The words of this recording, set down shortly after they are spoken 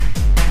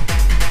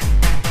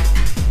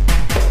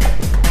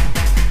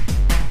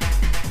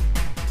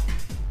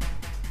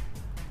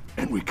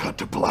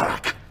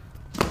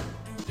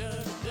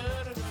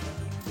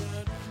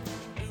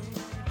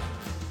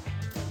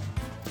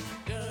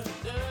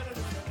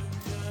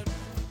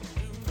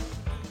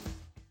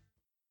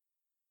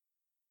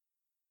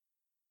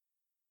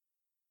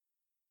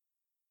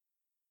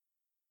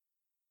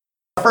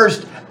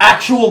first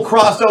actual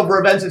crossover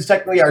events. It's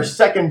technically our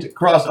second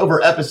crossover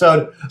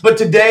episode, but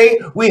today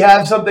we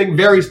have something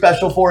very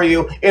special for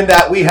you in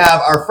that we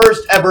have our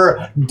first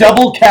ever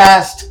double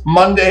cast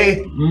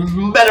Monday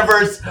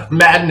Metaverse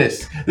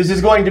Madness. This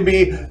is going to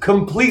be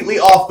completely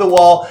off the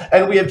wall,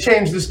 and we have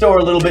changed the store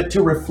a little bit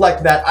to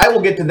reflect that. I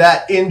will get to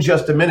that in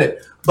just a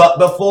minute, but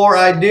before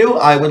I do,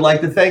 I would like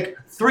to thank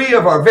three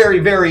of our very,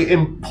 very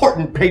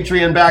important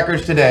Patreon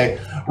backers today.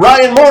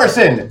 Ryan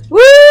Morrison. Woo!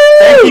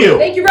 Thank you.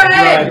 Thank you, Ryan.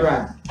 Thank you,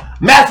 Ryan.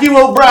 Matthew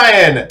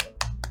O'Brien.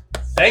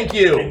 Thank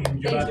you.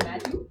 Thank you,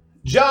 Matthew.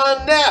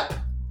 John Knapp.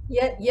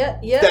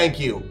 Yeah. Thank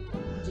you.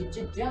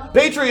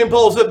 Patreon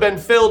polls have been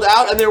filled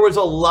out, and there was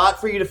a lot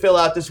for you to fill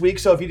out this week,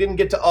 so if you didn't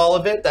get to all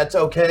of it, that's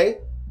okay.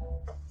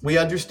 We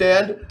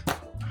understand.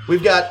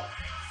 We've got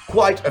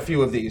quite a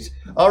few of these.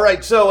 All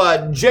right,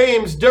 so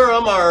James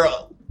Durham, our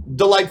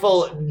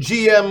delightful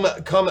GM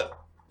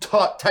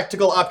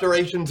Tactical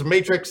Operations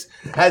Matrix,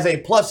 has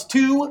a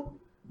 +2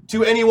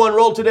 to any one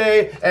roll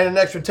today and an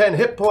extra 10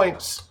 hit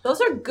points.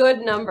 Those are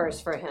good numbers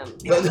for him.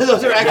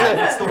 Those are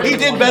actually, he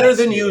did better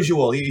than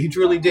usual. He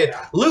truly did.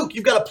 Luke,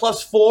 you've got a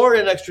 +4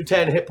 and an extra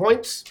 10 hit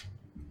points.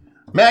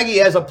 Maggie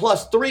has a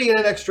 +3 and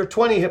an extra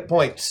 20 hit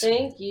points.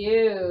 Thank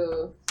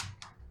you.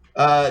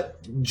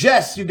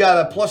 Jess, you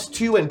got a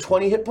 +2 and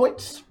 20 hit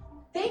points.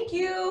 Thank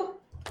you.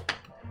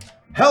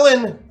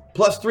 Helen,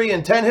 +3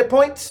 and 10 hit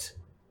points.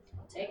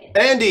 Take it.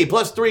 Andy,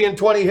 +3 and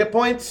 20 hit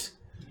points.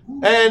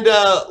 And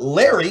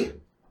Larry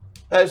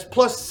has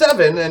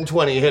 +7 and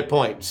 20 hit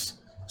points.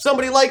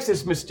 Somebody likes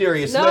this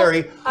mysterious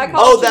Larry. I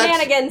call it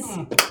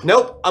shenanigans.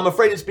 Nope, I'm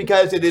afraid it's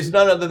because it is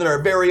none other than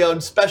our very own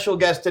special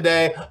guest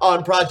today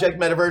on Project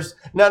Metaverse,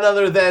 none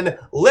other than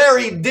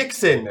Larry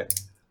Dixon.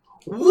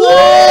 What?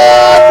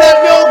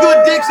 That no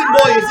good Dixon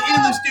boy is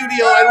in the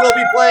studio and will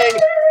be playing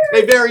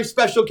a very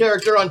special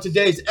character on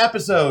today's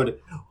episode.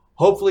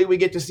 Hopefully we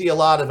get to see a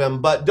lot of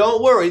him, but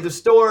don't worry, the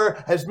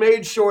store has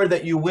made sure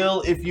that you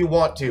will if you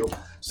want to.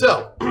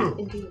 So,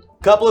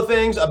 couple of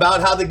things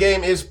about how the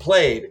game is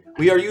played.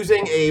 We are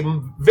using a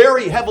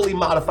very heavily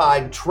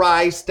modified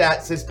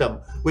tri-stat system,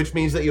 which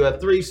means that you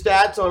have 3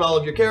 stats on all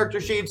of your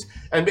character sheets,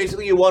 and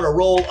basically you want to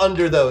roll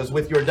under those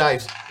with your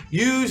dice.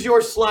 Use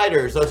your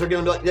sliders. Those are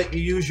going to let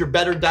you use your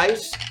better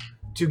dice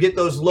to get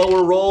those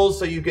lower rolls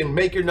so you can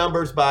make your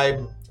numbers by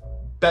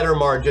better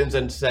margins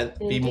and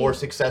be more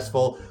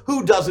successful.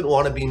 Who doesn't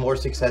want to be more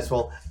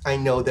successful? I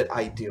know that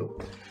I do.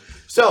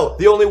 So,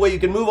 the only way you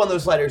can move on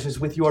those sliders is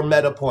with your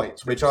meta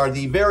points, which are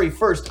the very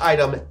first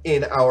item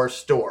in our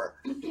store.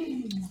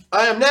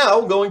 I am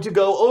now going to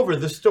go over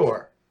the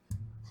store.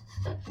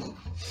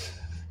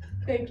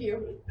 Thank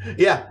you.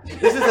 Yeah,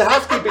 this is the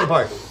housekeeping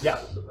part. Yeah.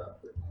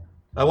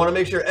 I want to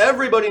make sure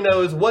everybody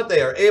knows what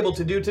they are able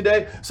to do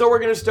today. So we're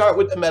going to start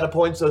with the meta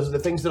points. Those are the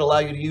things that allow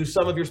you to use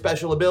some of your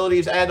special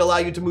abilities and allow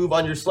you to move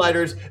on your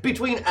sliders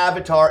between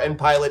avatar and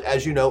pilot.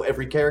 As you know,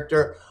 every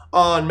character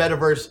on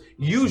Metaverse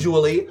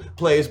usually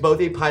plays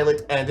both a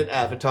pilot and an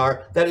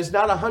avatar. That is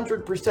not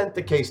 100%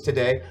 the case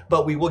today,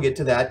 but we will get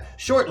to that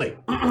shortly.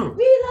 We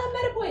love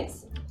meta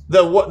points.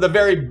 The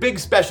very big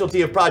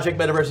specialty of Project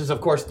Metaverse is, of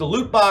course, the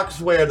loot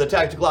box, where the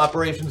Tactical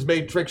Operations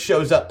Matrix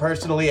shows up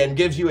personally and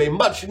gives you a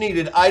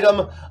much-needed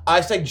item.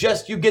 I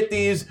suggest you get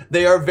these.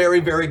 They are very,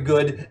 very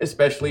good,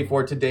 especially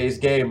for today's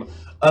game.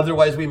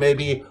 Otherwise, we may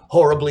be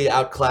horribly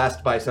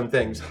outclassed by some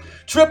things.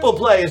 Triple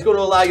play is going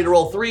to allow you to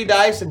roll 3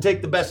 dice and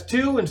take the best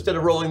 2 instead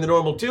of rolling the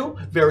normal 2.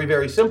 Very,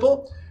 very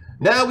simple.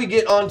 Now we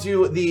get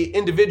onto the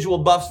individual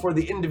buffs for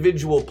the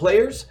individual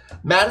players.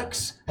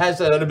 Maddox has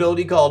an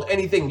ability called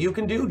Anything You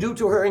Can Do. Due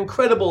to her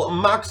incredible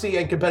moxie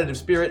and competitive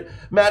spirit,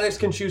 Maddox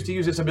can choose to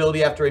use this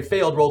ability after a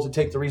failed roll to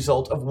take the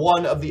result of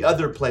one of the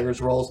other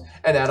players' rolls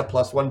and add a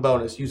 +1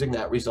 bonus using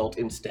that result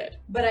instead.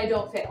 But I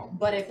don't fail.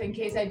 But if in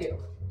case I do.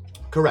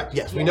 Correct,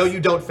 yes. We know you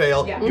don't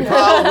fail. Yeah. You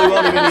probably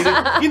won't even need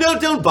it. You know,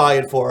 don't buy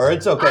it for her.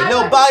 It's okay.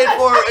 No, buy it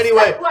for her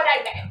anyway. What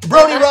I meant.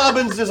 Brony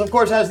Robbins, of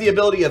course, has the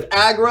ability of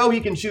aggro. He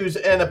can choose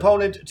an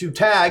opponent to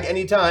tag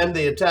anytime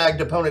the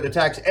tagged opponent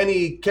attacks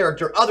any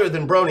character other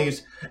than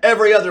Brony's.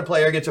 Every other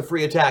player gets a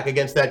free attack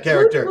against that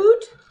character.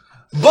 Woot,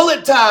 woot.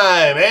 Bullet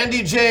time!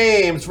 Andy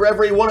James. For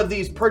every one of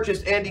these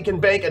purchased, Andy can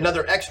bank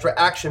another extra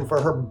action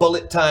for her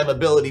bullet time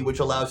ability, which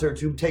allows her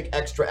to take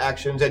extra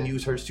actions and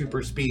use her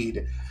super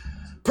speed.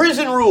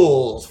 Prison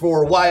rules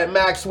for Wyatt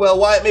Maxwell.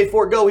 Wyatt may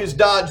forego his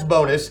dodge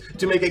bonus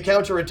to make a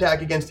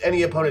counterattack against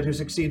any opponent who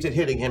succeeds at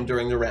hitting him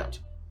during the round.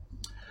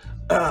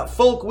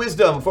 Folk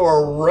wisdom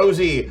for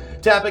Rosie.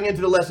 Tapping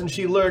into the lesson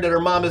she learned at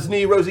her mama's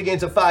knee, Rosie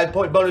gains a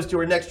 5-point bonus to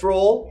her next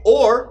roll,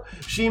 or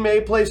she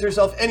may place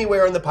herself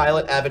anywhere on the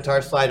pilot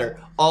avatar slider.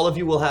 All of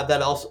you will have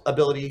that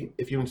ability.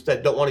 If you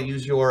instead don't want to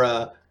use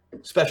your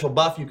special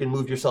buff, you can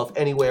move yourself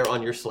anywhere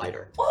on your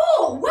slider.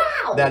 Oh,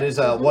 wow! That is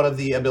one of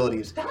the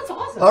abilities. That's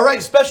awesome. All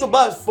right, special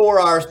buff for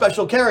our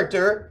special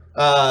character,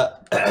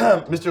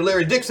 Mr.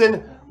 Larry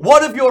Dixon.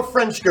 One of your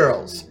French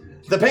girls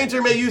The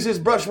painter may use his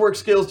brushwork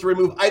skills to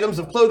remove items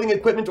of clothing,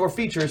 equipment, or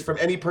features from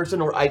any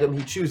person or item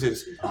he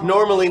chooses,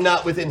 normally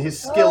not within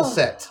his skill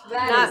set.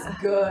 That is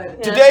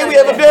good. Today we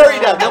have a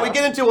varied app. Now we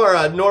get into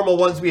our normal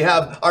ones. We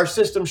have our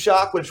system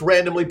shock, which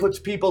randomly puts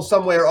people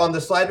somewhere on the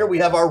slider. We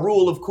have our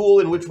rule of cool,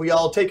 in which we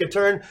all take a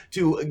turn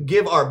to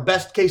give our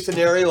best case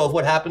scenario of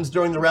what happens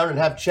during the round and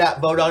have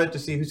chat vote on it to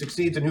see who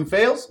succeeds and who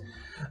fails.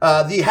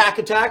 The hack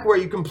attack, where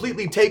you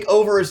completely take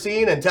over a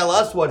scene and tell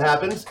us what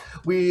happens.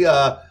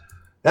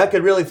 That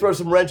could really throw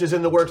some wrenches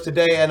in the works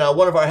today, and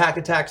one of our hack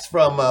attacks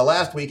from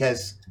last week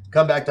has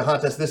come back to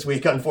haunt us this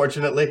week,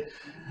 unfortunately.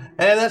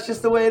 And that's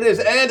just the way it is.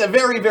 And a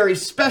very, very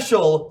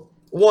special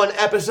one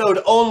episode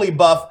only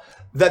buff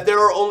that there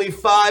are only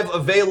 5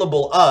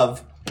 available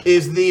of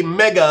is the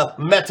Mega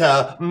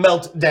Meta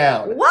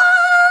Meltdown.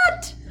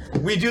 What?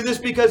 We do this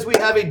because we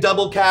have a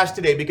double cast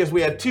today, because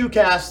we have 2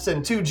 casts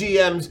and 2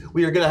 GMs.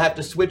 We are going to have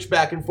to switch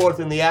back and forth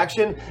in the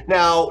action.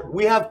 Now,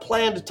 we have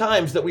planned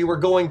times that we were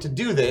going to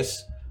do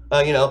this.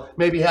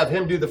 Maybe have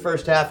him do the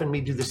first half and me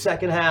do the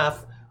second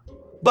half.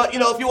 But,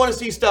 if you want to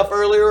see stuff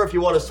earlier, if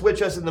you want to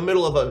switch us in the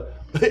middle of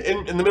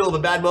a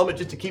bad moment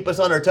just to keep us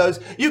on our toes,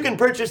 you can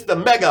purchase the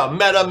Mega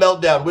Meta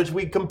Meltdown, which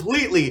we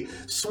completely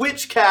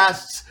switch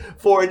casts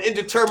for an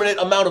indeterminate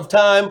amount of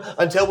time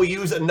until we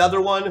use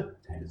another one.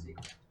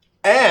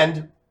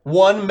 And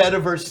one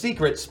metaverse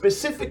secret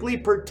specifically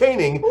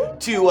pertaining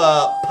to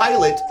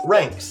pilot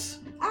ranks.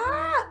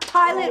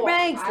 Pilot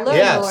ranks.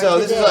 Learn more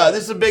so today.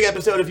 this is a big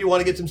episode. If you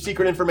want to get some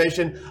secret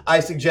information, I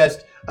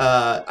suggest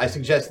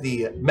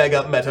the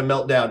Mega Meta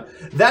Meltdown.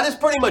 That is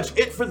pretty much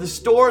it for the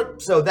store.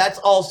 So that's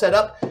all set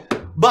up.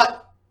 But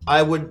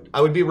I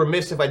would be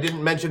remiss if I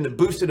didn't mention that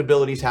boosted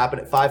abilities happen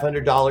at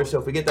 $500. So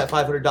if we get that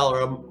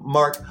 $500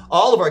 mark,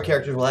 all of our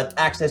characters will have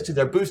access to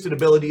their boosted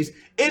abilities.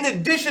 In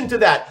addition to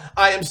that,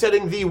 I am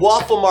setting the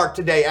waffle mark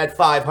today at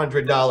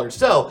 $500.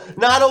 So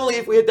not only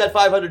if we hit that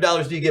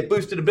 $500 do you get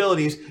boosted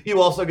abilities,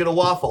 you also get a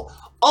waffle.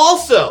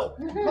 Also,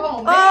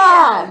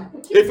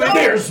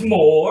 There's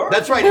more.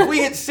 That's right. If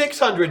we hit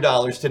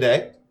 $600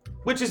 today,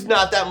 which is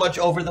not that much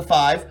over the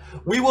 5,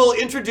 we will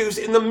introduce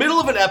in the middle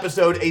of an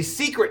episode a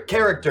secret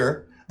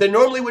character that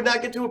normally would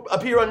not get to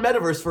appear on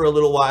Metaverse for a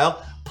little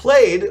while,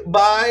 played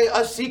by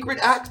a secret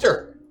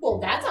actor. Well,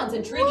 that sounds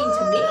intriguing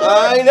to me.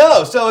 I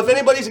know. So if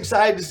anybody's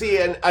excited to see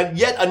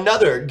yet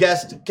another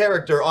guest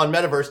character on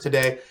Metaverse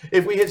today,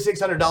 if we hit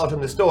 $600 from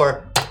the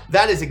store,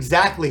 that is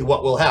exactly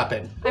what will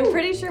happen. I'm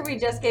pretty sure we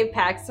just gave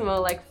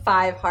Paximo like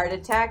 5 heart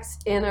attacks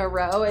in a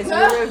row as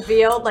we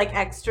revealed like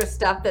extra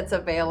stuff that's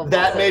available.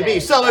 That may today. be.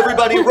 So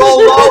everybody roll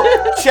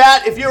low.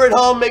 Chat, if you're at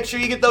home, make sure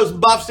you get those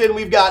buffs in.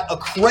 We've got a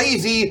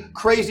crazy,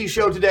 crazy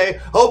show today.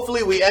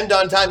 Hopefully we end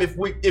on time.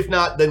 If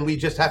not, then we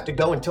just have to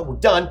go until we're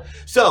done.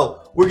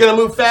 So we're going to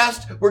move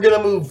fast. We're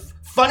going to move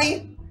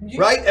funny.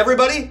 Right?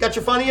 Everybody? Got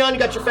your funny on? You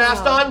got your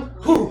fast on?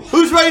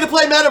 Who's ready to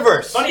play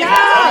Metaverse? Funny.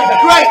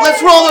 Great,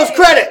 let's roll those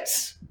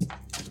credits.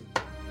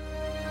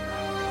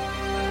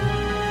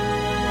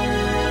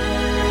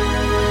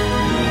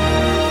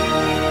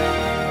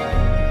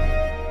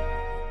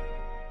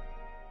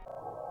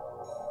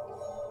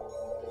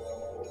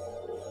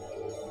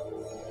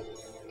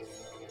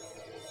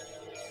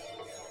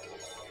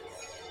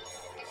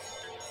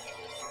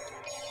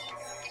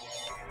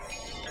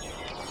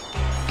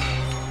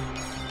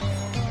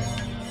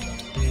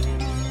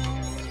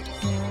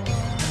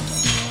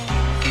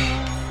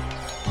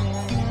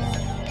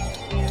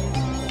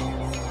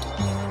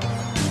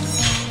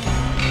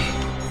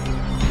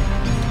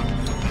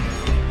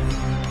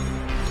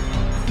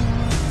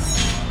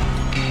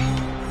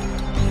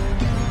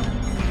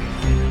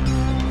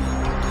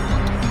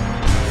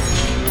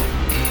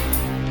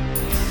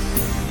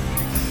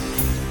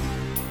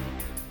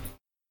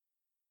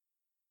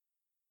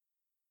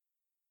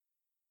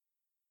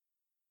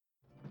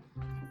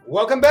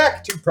 Welcome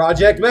back to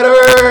Project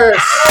Metaverse!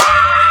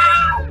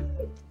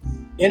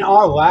 In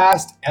our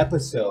last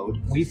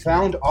episode, we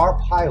found our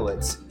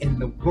pilots in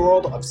the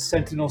world of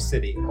Sentinel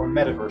City, or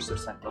Metaverse of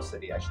Sentinel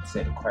City, I should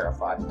say, to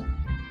clarify,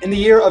 in the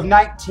year of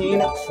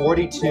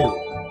 1942.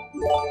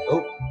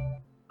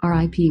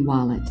 RIP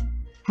wallet.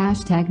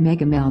 Hashtag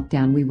Mega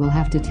Meltdown. We will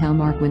have to tell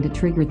Mark when to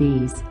trigger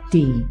these.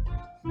 D.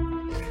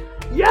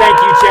 Thank you,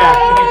 chat.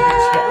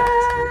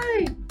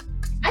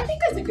 I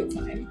think that's a good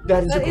sign.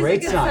 That is a That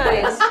great good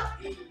sign.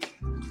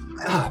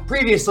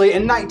 Previously,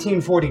 in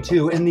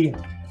 1942, in the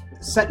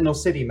Sentinel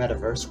City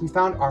Metaverse, we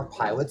found our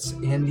pilots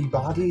in the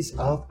bodies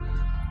of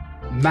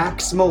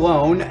Max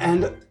Malone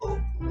and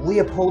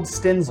Leopold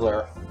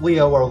Stinsler,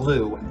 Leo or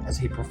Lou, as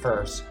he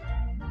prefers.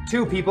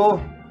 2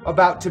 people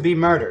about to be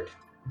murdered,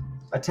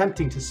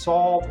 attempting to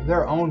solve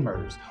their own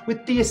murders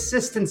with the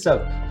assistance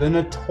of the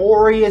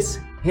notorious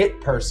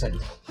hit person.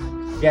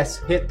 Yes,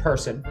 hit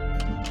person.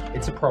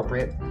 It's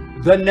appropriate.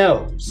 The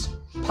Nose,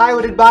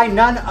 piloted by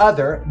none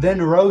other than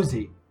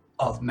Rosie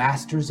of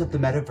Masters of the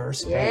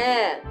Metaverse fame.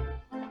 Yeah.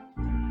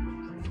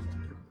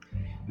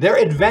 Their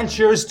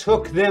adventures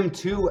took them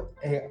to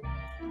a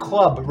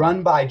club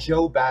run by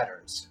Joe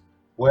Batters,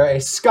 where a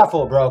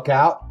scuffle broke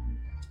out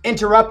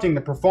interrupting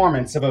the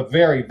performance of a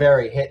very,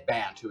 very hit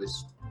band who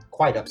is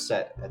quite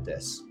upset at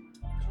this.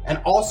 And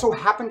also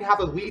happened to have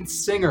a lead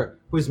singer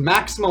who is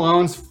Max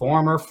Malone's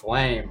former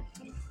flame.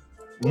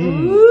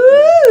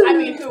 I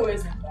mean, who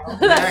isn't?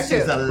 Max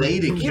is a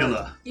lady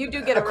killer. You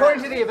do get a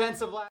According round. to the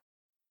events of last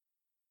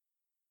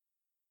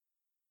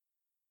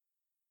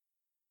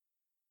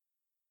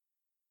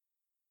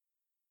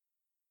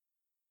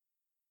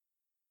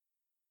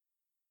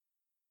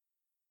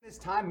this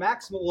time,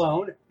 Max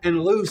Malone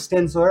and Lou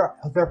Stensler,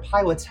 their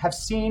pilots, have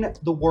seen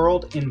the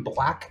world in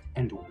black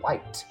and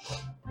white.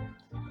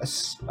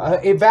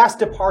 A vast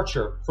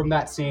departure from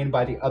that seen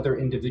by the other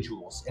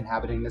individuals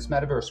inhabiting this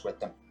metaverse with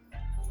them.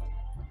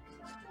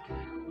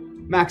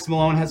 Max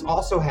Malone has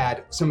also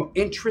had some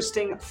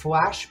interesting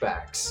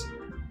flashbacks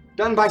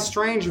done by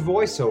strange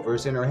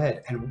voiceovers in her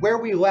head. And where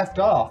we left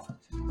off,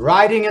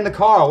 riding in the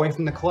car away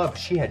from the club,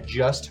 she had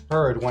just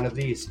heard one of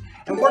these.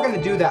 And we're going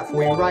to do that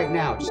for you right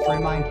now, just to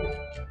remind you.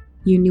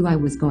 You knew I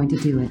was going to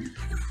do it.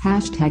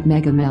 Hashtag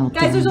Mega Meltdown.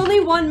 Guys, there's only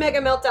one Mega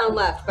Meltdown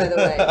left, by the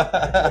way.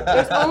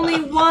 There's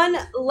only one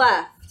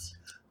left.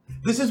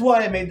 This is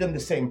why I made them the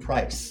same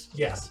price.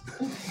 Yes.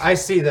 I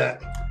see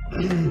that.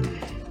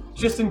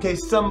 Just in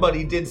case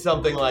somebody did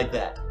something like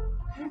that.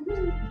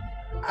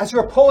 As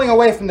you're pulling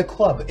away from the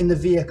club in the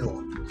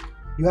vehicle,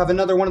 you have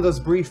another one of those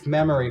brief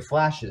memory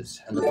flashes,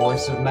 and the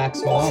voice of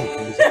Max Malone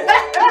comes in.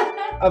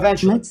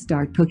 Eventually, Let's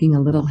start cooking a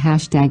little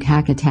hashtag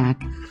hack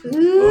attack.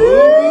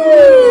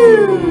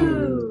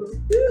 Ooh.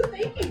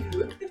 Thank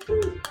you.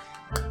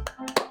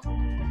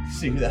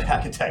 See who that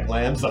hack attack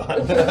lands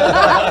on.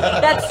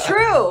 That's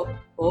true.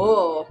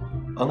 Oh.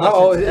 Unless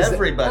Uh-oh, it's is it-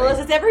 everybody. Unless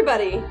it's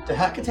everybody. Do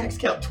hack attacks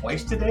count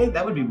twice today?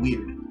 That would be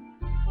weird.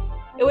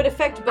 It would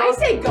affect I both.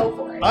 say go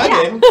for it.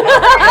 I'm in.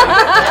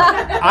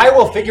 I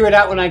will figure it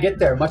out when I get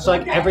there, much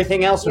like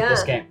everything else with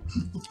this Yeah. game.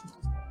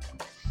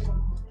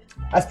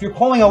 As you're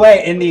pulling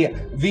away in the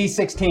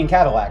V16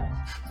 Cadillac,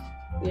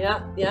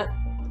 Yeah, yeah.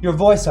 your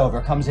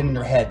voiceover comes in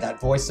your head, that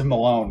voice of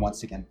Malone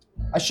once again.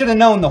 I should have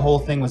known the whole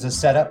thing was a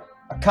setup,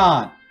 a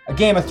con, a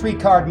game of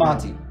 3-card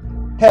Monty.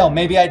 Hell,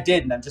 maybe I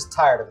did and I'm just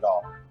tired of it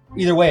all.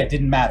 Either way, it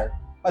didn't matter.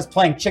 I was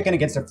playing chicken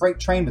against a freight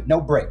train with no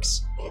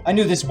brakes. I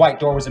knew this white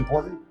door was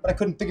important, but I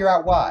couldn't figure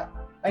out why.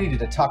 I needed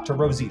to talk to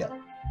Rosita.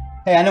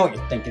 Hey, I know what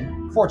you're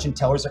thinking. Fortune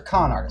tellers are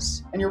con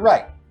artists. And you're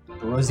right.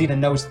 But Rosita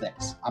knows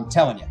things. I'm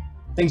telling you.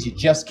 Things you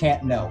just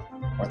can't know.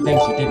 Or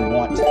things you didn't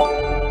want to.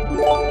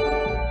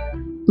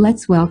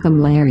 Let's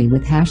welcome Larry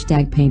with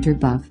hashtag painter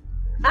buff.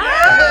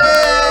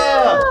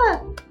 Ah!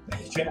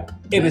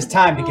 It was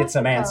time to get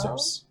some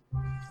answers.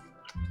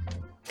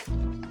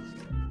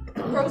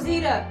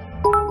 Rosita.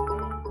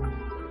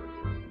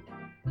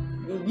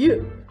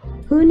 You.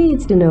 Who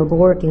needs to know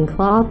Borking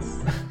cloths?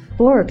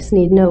 Borks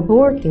need no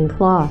Borking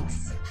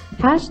cloths.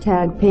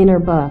 Hashtag painter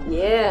buff.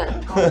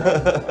 Yeah.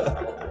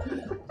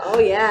 Oh,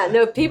 yeah.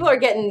 No, people are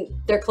getting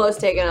their clothes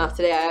taken off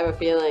today, I have a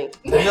feeling.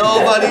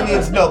 Nobody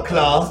needs no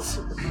cloths.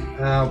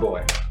 Oh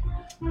boy.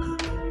 We're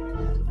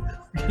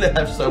gonna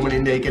have so many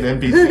naked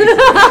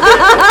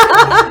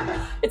NPCs.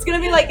 It's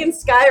gonna be like in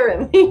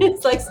Skyrim.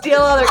 It's like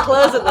steal all their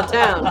clothes at the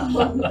town.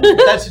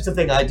 That's just a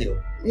thing I do.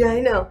 Yeah, I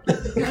know.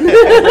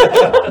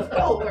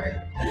 That'll work.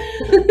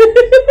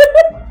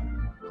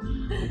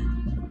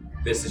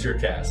 This is your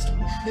cast.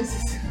 This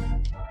is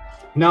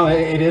No,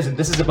 it isn't.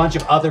 This is a bunch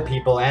of other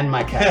people and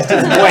my cast.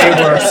 It's way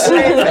worse.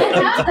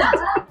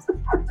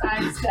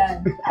 times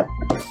 10.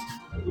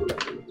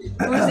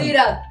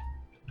 Rosita.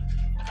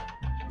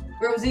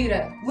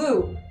 Rosita.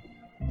 Lou.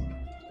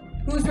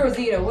 Who's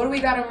Rosita? What do we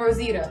got on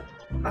Rosita?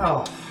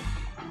 Oh,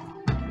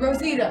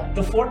 Rosita.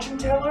 the fortune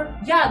teller?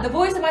 Yeah, the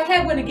voice in my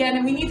head went again,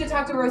 and we need to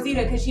talk to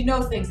Rosita because she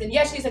knows things. And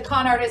yes, she's a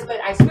con artist,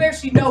 but I swear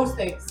she knows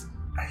things.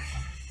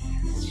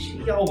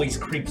 She always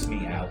creeps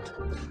me out.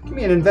 Give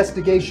me an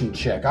investigation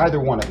check, either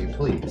one of you,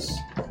 please.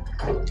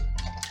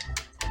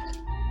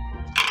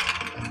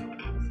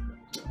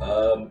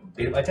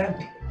 8 by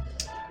 10.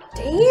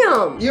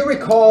 Damn. You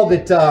recall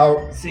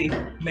that See,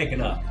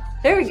 making up.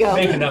 There we go.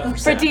 Making up For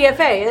percent. DFA.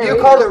 There you we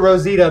recall go. that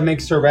Rosita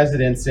makes her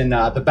residence in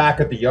the back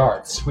of the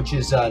yards, which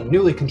is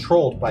newly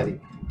controlled by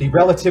the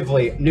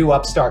relatively new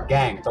upstart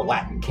gang, the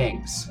Latin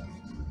Kings.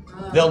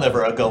 They'll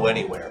never go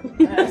anywhere.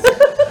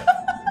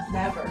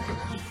 Never.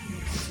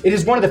 It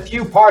is one of the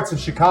few parts of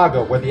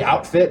Chicago where the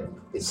outfit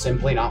is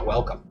simply not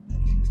welcome.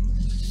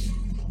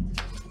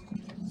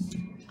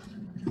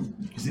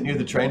 Is it near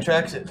the train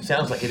tracks? It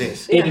sounds like it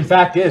is. It in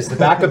fact is. The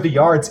back of the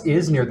yards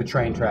is near the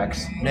train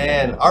tracks.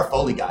 Man, our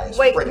Foley guy is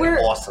Wait, freaking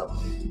we're-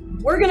 awesome.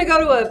 We're gonna go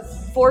to a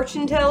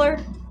fortune teller.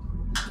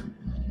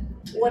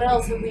 What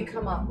else have we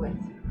come up with?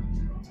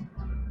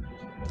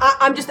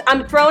 I'm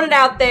throwing it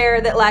out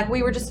there that like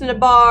we were just in a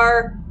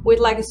bar with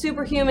like a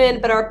superhuman,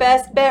 but our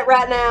best bet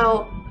right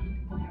now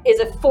is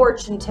a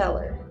fortune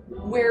teller.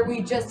 Where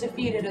we just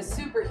defeated a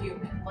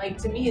superhuman. Like,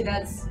 to me,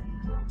 that's...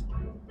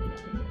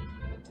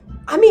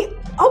 I mean,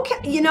 okay,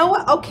 you know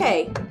what?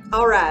 Okay,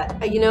 all right.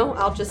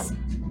 I'll just.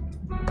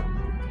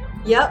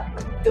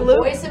 Yep. The Lou-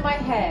 voice in my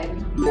head.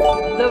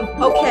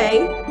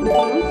 Okay.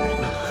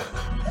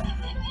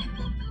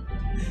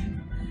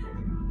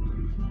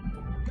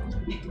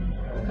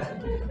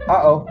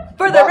 Uh-oh.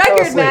 For the Bob fell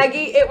record, asleep.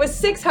 Maggie, it was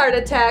 6 heart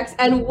attacks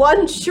and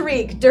 1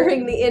 shriek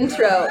during the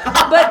intro.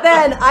 But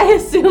then I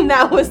assume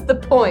that was the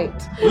point.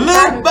 Loot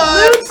Loot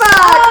box!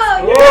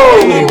 box!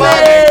 Whoa! Loot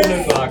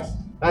Liz. Box.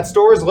 That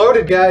store is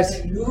loaded,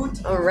 guys.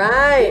 Loot. All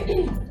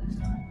right.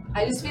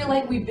 I just feel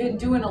like we've been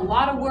doing a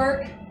lot of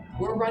work.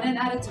 We're running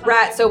out of time.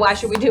 Right, so why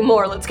should we do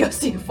more? Let's go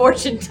see a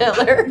fortune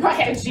teller.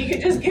 Right, and she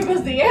could just give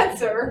us the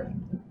answer.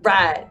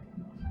 Right.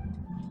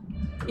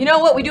 You know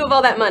what? We do have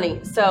all that money,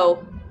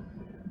 so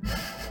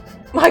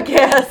I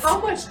guess. How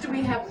much do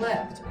we have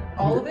left?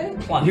 All of it?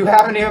 Plenty. You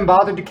haven't even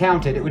bothered to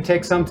count it. It would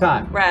take some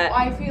time. Right.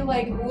 I feel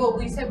like, well,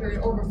 we said we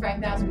were over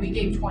 5,000. We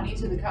gave 20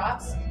 to the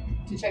cops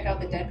to check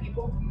out the dead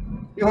people.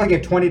 You only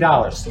gave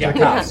 $20 to Yeah. the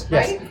cops.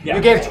 Yes. Right? Yeah.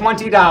 You gave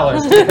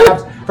 $20 to the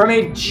cops from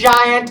a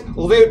giant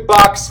loot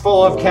box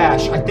full of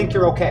cash. I think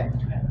you're okay.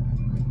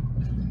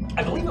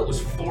 I believe it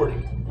was 40.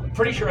 I'm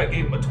pretty sure I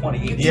gave him a 20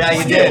 each. Yeah,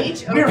 you did.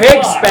 Each? We're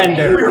Big fine.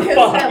 spender. We're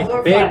fine.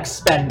 We're Big fine.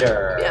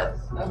 spender. Yeah.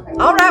 Okay.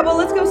 All right, well,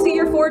 let's go see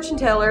your fortune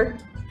teller.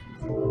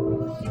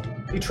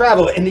 You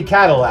travel in the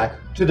Cadillac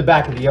to the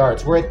back of the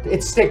yards, where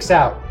it sticks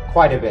out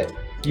quite a bit.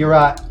 You're,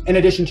 in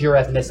addition to your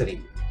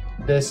ethnicity,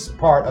 this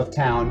part of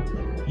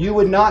town, you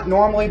would not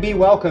normally be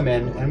welcome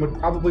in and would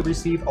probably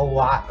receive a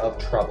lot of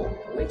trouble.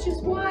 Which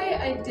is why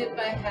I did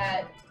my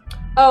hat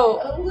Oh,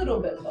 a little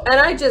bit low. and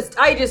I just, the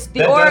That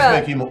does aura,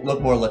 make you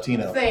look more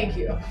Latino. Thank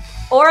you.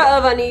 aura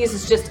of unease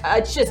is just,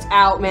 it's just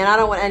out, man. I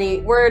don't want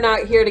any, we're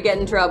not here to get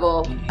in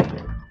trouble.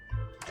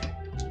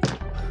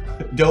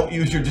 Don't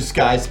use your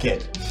disguise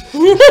kit.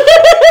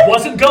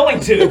 Wasn't going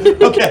to.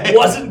 Okay.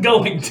 Wasn't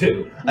going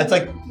to. That's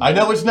like, I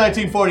know it's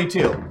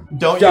 1942.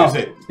 Don't Don't. use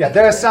it. Yeah,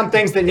 there are some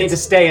things that need to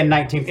stay in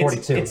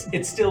 1942.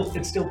 It's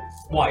still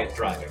Wyatt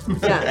driving.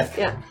 Yeah,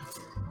 yeah.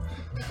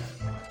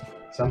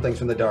 Some things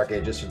from the Dark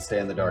Ages should stay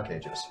in the Dark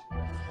Ages.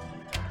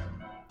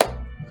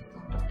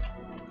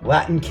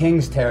 Latin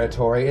King's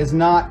territory is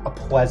not a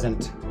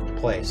pleasant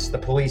place. The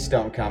police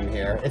don't come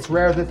here. It's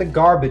rare that the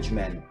garbage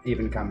men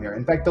even come here.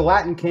 In fact, the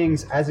Latin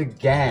Kings as a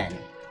gang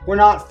were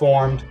not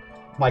formed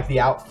like the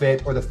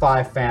Outfit or the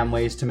Five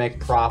Families to make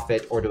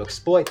profit or to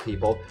exploit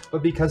people,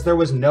 but because there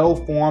was no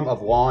form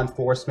of law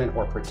enforcement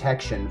or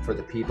protection for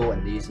the people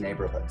in these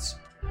neighborhoods.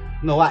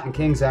 And the Latin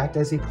Kings act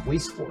as a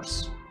police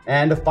force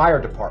and a fire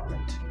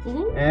department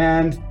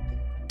and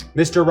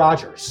Mr.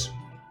 Rogers.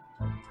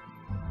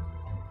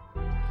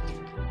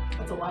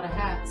 That's a lot of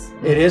hats.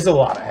 It is a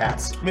lot of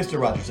hats, Mr.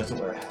 Rogers doesn't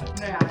wear a hat.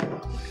 Yeah, I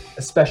know.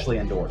 especially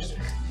indoors.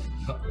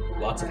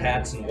 Lots of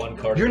hats and one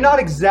card. You're not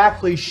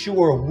exactly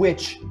sure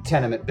which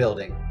tenement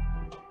building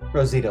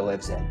Rosita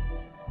lives in.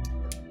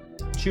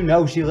 But you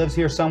know she lives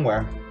here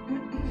somewhere.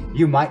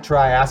 You might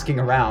try asking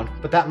around,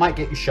 but that might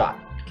get you shot.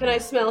 Can I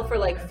smell for,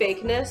 like,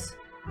 fakeness?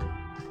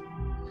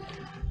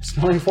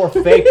 Smelling for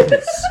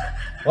fakeness.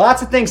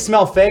 Lots of things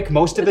smell fake.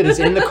 Most of it is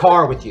in the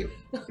car with you.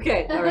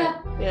 Okay, all right,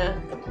 yeah.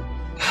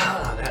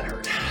 That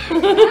hurt.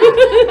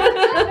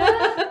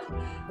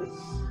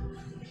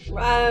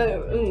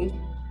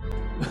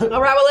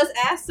 All right, well, let's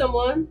ask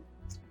someone.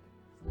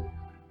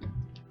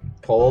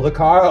 Pull the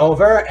car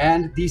over,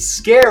 and the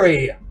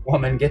scary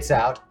woman gets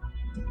out.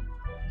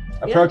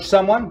 Approach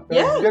someone.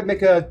 Yeah.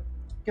 Make a.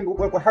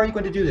 How are you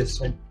going to do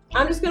this?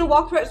 I'm just gonna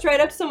walk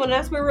straight up to someone and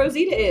ask where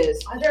Rosita is.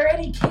 Are there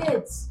any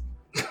kids?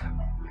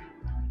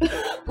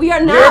 We are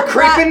You're not.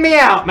 creeping me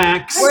out,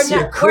 Max. We're You're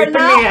not. We're creeping me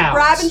not out.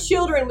 bribing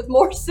children with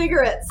more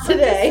cigarettes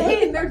today.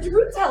 Hey, they're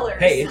truth tellers.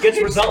 Hey, it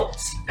gets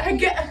results.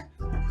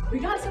 We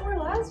got somewhere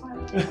last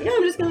time. Yeah,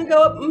 I'm just gonna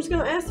go up. I'm just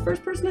gonna ask the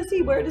first person I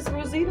see. Where does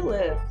Rosita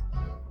live?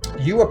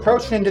 You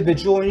approach an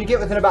individual, and you get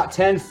within about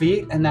 10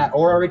 feet, and that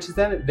aura reaches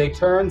them. They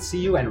turn, see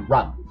you, and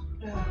run.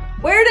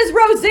 Where does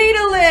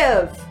Rosita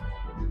live?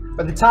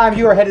 By the time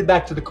you are headed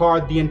back to the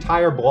car, the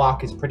entire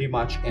block is pretty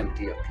much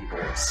empty of people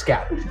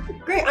scattered.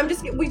 Great.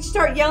 We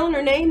start yelling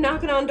her name,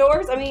 knocking on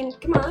doors. I mean,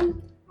 come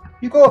on.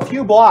 You go a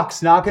few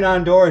blocks, knocking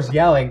on doors,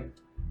 yelling,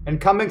 and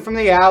coming from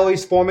the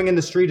alleys, forming in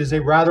the street, is a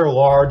rather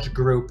large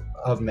group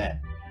of men.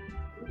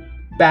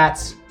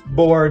 Bats,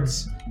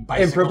 boards,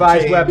 Bicycle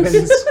improvised chains.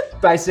 weapons,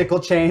 bicycle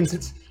chains.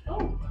 It's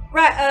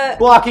Right,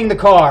 blocking the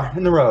car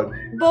in the road.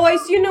 boys,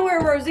 do you know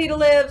where Rosita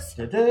lives?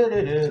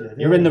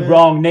 You're in the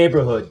wrong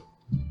neighborhood.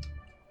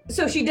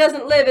 So she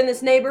doesn't live in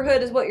this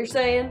neighborhood, is what you're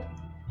saying?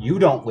 You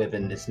don't live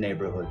in this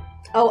neighborhood.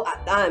 Oh,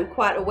 I'm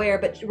quite aware,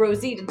 but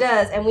Rosita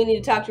does, and we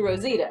need to talk to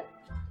Rosita.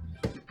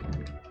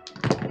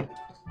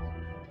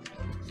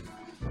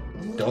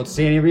 Don't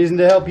see any reason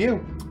to help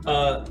you.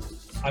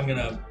 I'm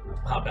gonna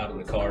hop out of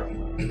the car.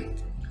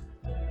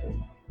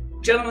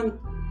 Gentlemen,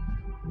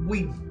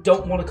 we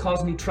don't want to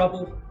cause any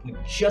trouble. We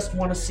just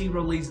want to see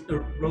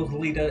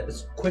Rosalita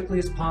as quickly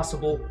as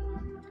possible,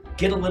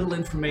 get a little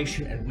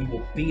information, and we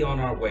will be on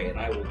our way. And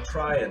I will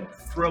try and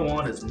throw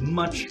on as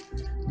much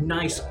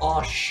nice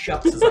aw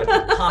shucks as I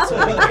can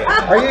possibly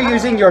can. Are you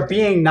using your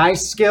being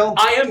nice skill?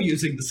 I am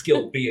using the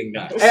skill of being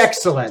nice.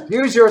 Excellent.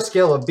 Use your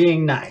skill of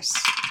being nice.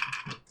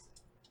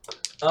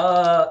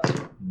 No.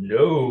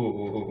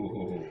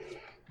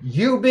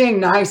 You being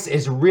nice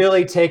is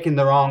really taken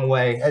the wrong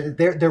way.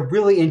 They're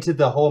really into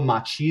the whole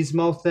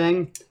machismo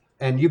thing,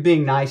 and you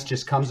being nice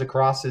just comes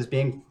across as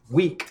being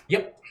weak.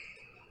 Yep.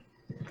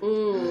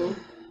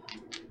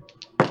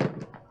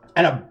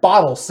 And a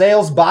bottle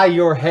sails by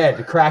your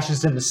head,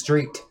 crashes in the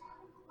street.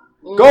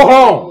 Go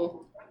home!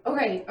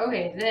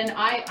 Okay, then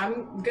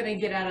I'm gonna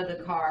get out of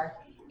the car.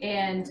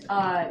 And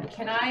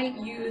can I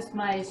use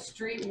my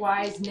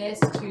streetwiseness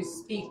to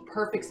speak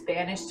perfect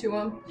Spanish to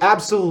him?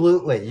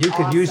 Absolutely. You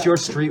could use Awesome. your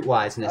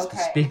streetwiseness to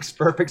speak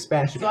perfect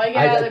Spanish. So I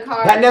get out of the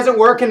car. That doesn't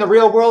work in the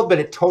real world, but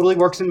it totally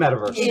works in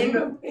Metaverse.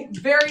 In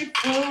very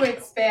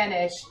fluent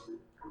Spanish.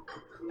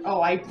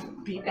 Oh, I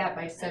beat that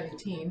by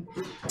 17.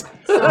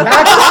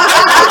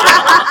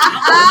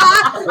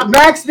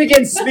 Max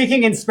begins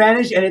speaking in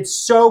Spanish, and it's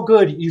so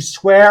good, you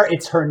swear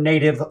it's her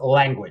native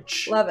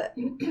language. Love it.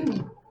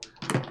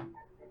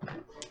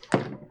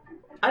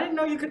 I didn't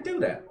know you could do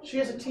that. She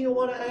has a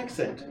Tijuana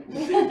accent.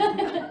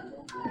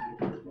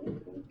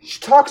 She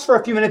talks for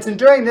a few minutes, and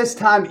during this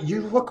time,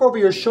 you look over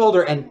your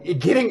shoulder, and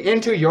getting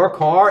into your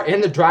car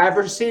in the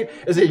driver's seat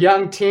is a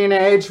young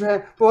teenage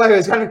boy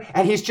who's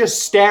and he's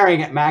just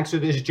staring at Max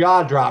with his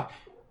jaw dropped,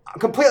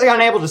 completely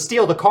unable to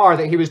steal the car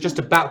that he was just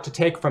about to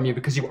take from you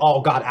because you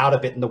all got out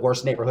of it in the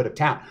worst neighborhood of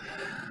town.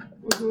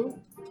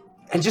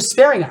 And just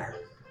staring at her.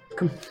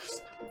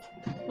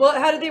 Well,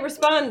 how did they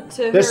respond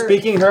to her? They're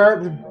speaking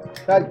her.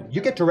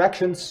 You get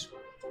directions.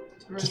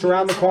 Just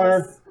around the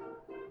corner.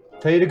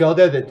 Tell you to go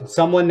there. That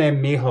someone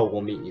named Mijo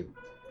will meet you.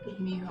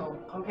 Mijo.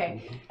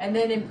 Okay. And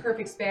then in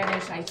perfect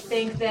Spanish, I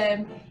thank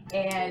them,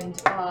 and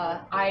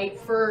I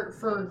for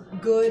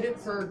good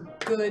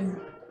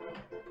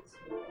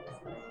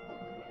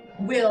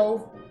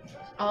will.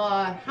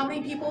 How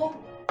many people?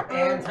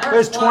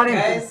 There's 20.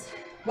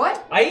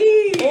 What?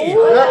 Aye.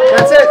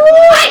 That's it.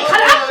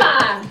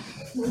 Caramba!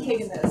 I'm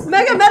taking this.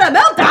 Mega Meta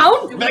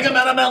Meltdown! Mega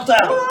Meta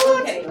Meltdown!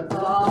 Okay.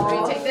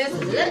 Ready, take this.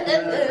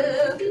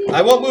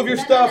 I won't move your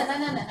stuff.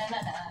 Man,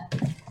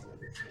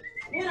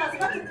 I was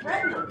about to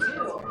threaten him,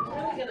 too. I'm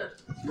really gonna...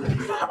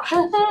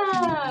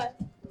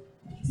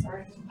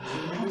 Sorry.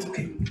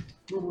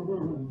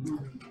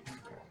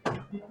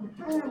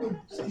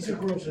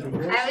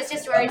 I was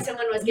just worried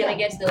someone was gonna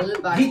get to the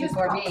loot box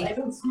before me.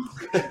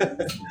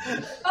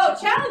 Oh,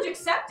 challenge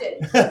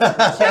accepted.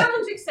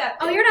 Challenge accepted.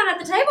 Oh, you're not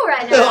at the table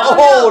right now.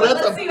 Oh, no,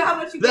 that's let's see how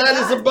much you that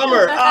got. is a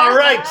bummer. All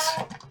right.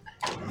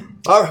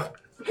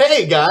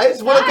 Hey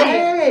guys, what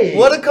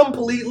a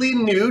completely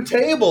new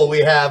table we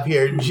have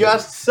here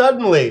just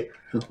suddenly.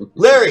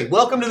 Larry,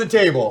 welcome to the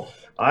table.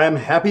 I am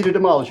happy to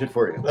demolish it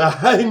for you.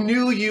 I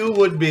knew you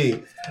would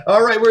be.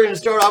 All right, we're going to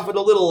start off with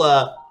a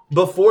little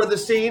before the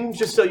scene,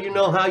 just so you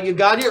know how you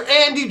got here.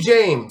 Andy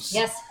James.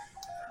 Yes.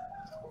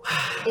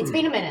 It's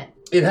been a minute.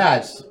 It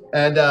has.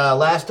 And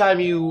last time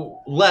you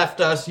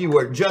left us, you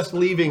were just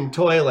leaving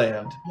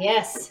Toyland.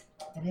 Yes,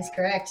 that is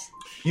correct.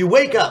 You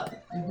wake up,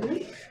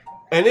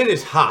 and it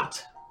is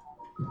hot.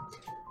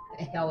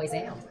 I always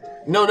am.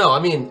 No, I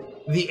mean,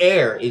 the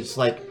air is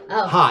like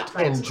hot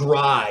right. and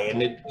dry,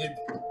 and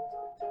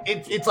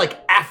it's like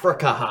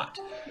Africa hot.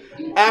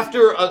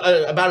 After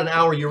about an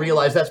hour, you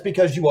realize that's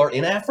because you are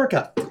in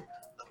Africa.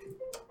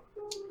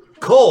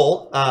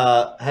 Cole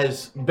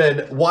has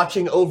been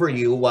watching over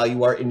you while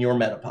you are in your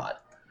metapod.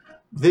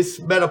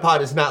 This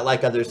metapod is not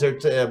like others.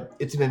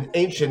 It's in an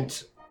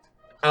ancient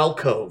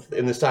alcove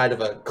in the side of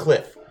a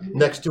cliff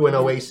next to an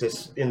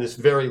oasis in this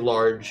very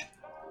large,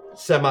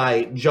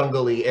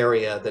 semi-jungly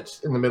area that's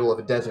in the middle of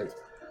a desert.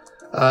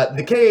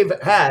 The cave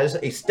has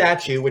a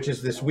statue, which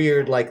is this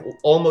weird, like,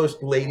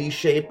 almost lady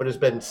shape, but has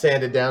been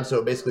sanded down, so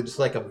it basically just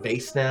like a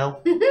vase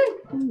now.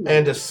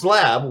 And a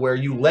slab where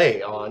you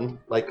lay on,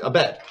 like, a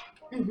bed.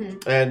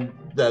 And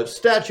the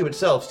statue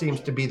itself seems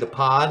to be the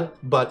pod,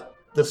 but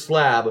the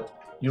slab,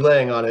 you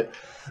laying on it.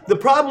 The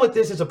problem with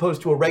this, as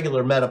opposed to a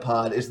regular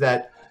metapod, is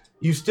that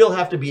you still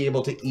have to be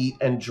able to eat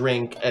and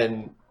drink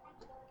and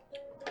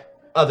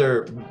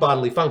other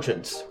bodily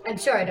functions. I'm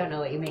sure I don't know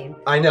what you mean.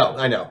 I know.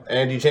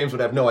 Andy James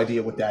would have no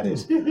idea what that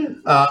is.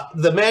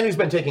 The man who's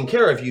been taking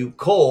care of you,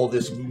 Cole,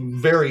 this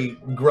very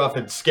gruff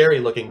and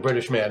scary-looking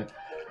British man,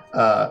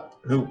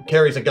 who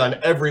carries a gun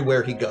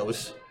everywhere he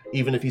goes,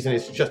 even if he's in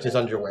just his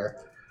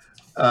underwear,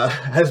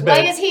 has been...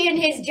 Why is he in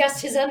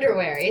his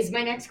underwear? Is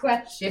my next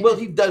question. Well,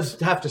 he does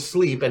have to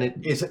sleep, and it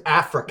is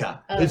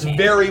Africa. Okay. It's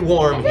very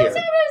warm here. I was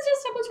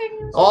just double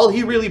checking. All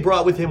he really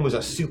brought with him was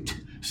a suit,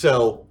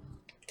 so...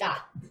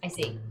 Ah, I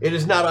see. It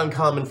is not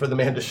uncommon for the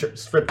man to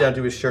strip down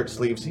to his shirt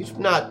sleeves. He's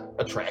not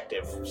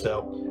attractive,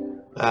 so...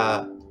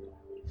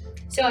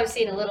 So I've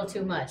seen a little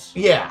too much.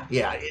 Yeah.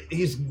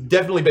 He's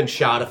definitely been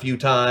shot a few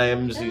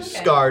times. He's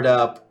scarred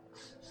up.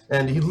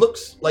 And he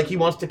looks like he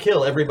wants to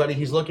kill everybody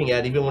he's looking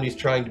at, even when he's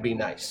trying to be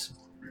nice.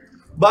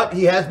 But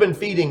he has been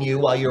feeding you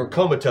while you're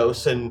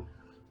comatose, and,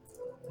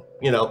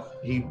 you know,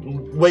 he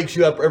wakes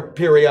you up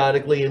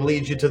periodically and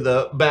leads you to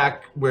the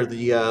back where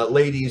the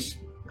ladies'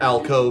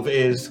 alcove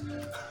is,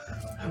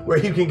 where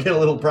you can get a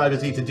little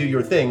privacy to do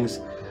your things.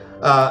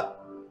 But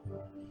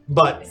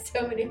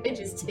so many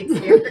midget sticks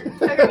here.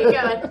 Where are we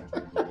going?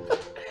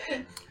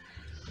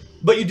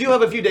 But you do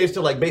have a few days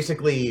to, like,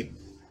 basically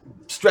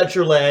stretch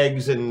your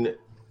legs and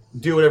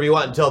do whatever you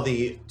want until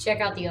the...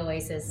 Check out the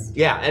oasis.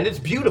 Yeah, and it's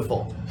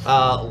beautiful.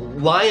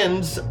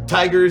 Lions,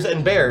 tigers,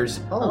 and bears.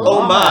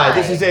 Oh my.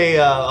 This is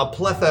a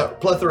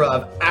plethora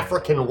of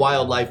African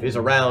wildlife is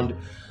around.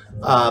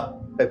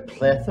 A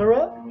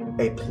plethora?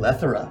 A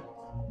plethora.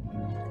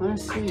 I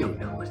see. I don't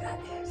know what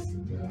that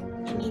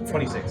is.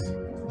 26.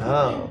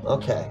 Oh,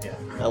 okay. Yeah.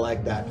 I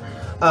like that.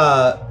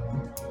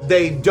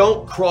 They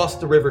don't cross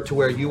the river to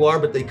where you are,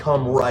 but they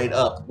come right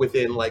up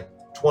within like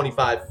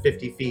 25,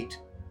 50 feet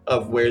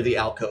of where the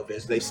alcove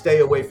is. They stay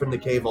away from the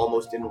cave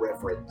almost in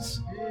reverence.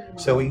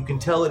 So you can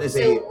tell it is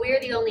So we're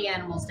the only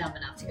animals dumb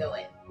enough to go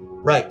in.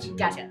 Right.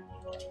 Gotcha.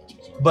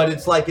 But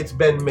it's like it's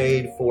been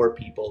made for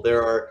people.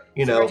 There are,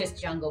 you know... We're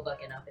just jungle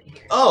booking up in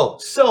here. Oh,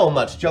 so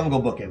much jungle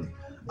booking.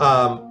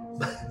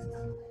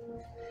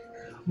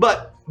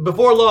 But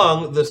before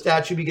long, the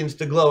statue begins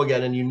to glow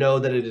again, and you know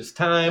that it is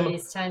time. It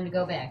is time to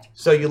go back.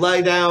 So you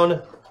lie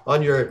down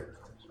on your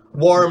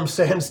warm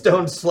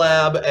sandstone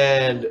slab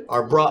and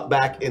are brought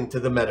back into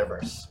the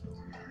metaverse.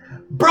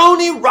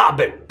 Brony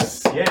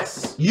Robbins!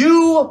 Yes.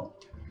 You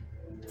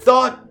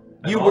thought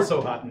you I'm were...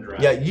 also hot and dry.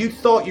 Yeah, you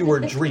thought you were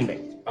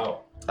dreaming.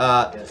 Oh.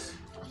 Yes.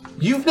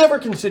 You've never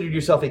considered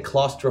yourself a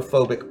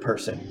claustrophobic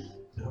person.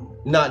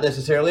 Not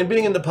necessarily. And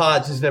being in the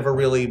pods has never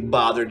really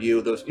bothered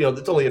you. Those, you know,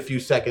 it's only a few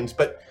seconds,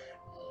 but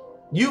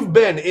you've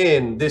been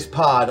in this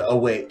pod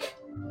awake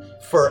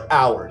for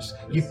hours.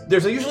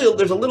 There's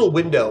a little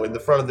window in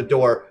the front of the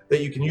door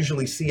that you can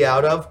usually see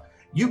out of.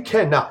 You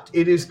cannot.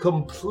 It is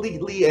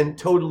completely and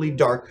totally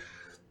dark.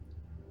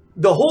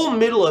 The whole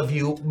middle of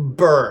you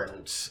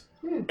burns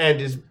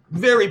and is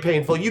very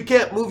painful. You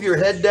can't move your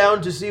head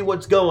down to see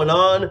what's going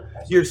on.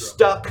 You're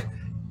stuck.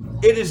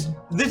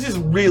 This is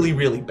really,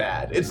 really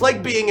bad. It's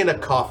like being in a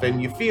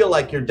coffin. You feel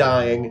like you're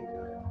dying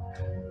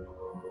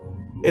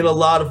in a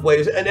lot of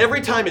ways. And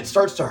every time it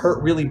starts to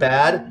hurt really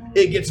bad,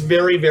 it gets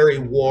very, very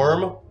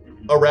warm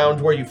around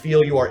where you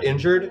feel you are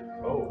injured.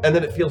 And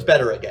then it feels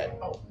better again.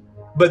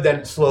 But then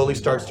it slowly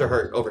starts to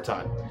hurt over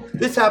time.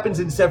 This happens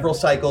in several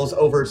cycles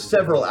over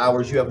several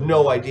hours. You have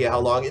no idea how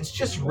long. It's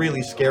just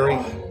really scary.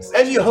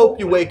 And you hope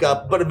you wake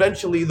up, but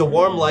eventually the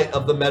warm light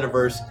of the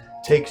metaverse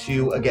takes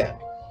you again.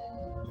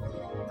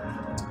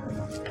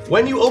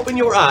 When you open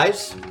your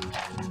eyes,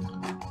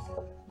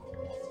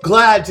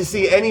 glad to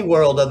see any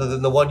world other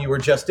than the one you were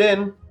just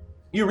in,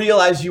 you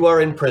realize you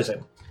are in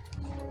prison.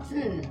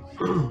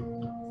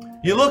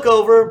 You look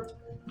over,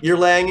 you're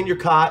laying in your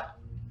cot,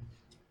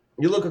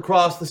 you look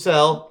across the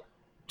cell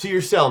to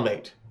your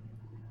cellmate.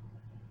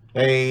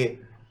 A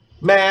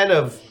man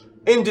of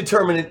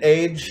indeterminate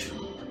age,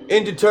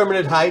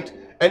 indeterminate height,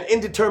 and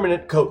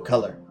indeterminate coat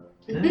color.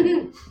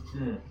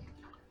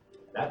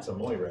 That's a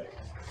Moira.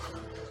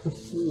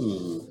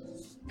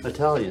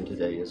 Italian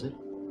today, is it?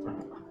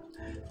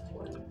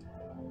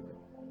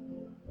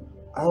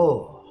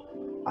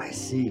 Oh, I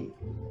see.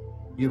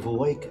 You've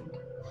awakened.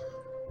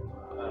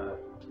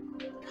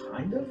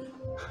 Kind of?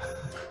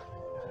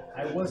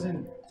 I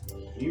wasn't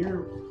here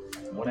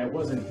when I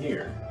wasn't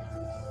here.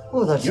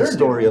 Well, that's the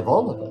story of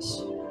all of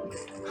us.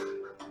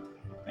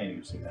 I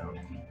need to sit down.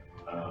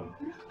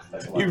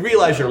 You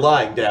realize you're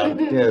lying down.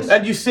 Yes.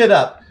 And you sit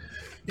up.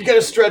 You kind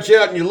of stretch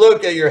out and you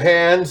look at your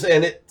hands,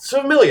 and it's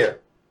familiar.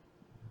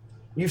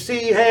 You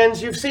see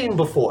hands you've seen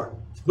before,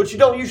 which you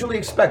don't usually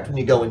expect when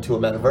you go into a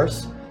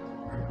metaverse.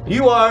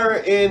 You are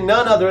in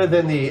none other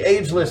than the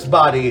ageless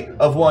body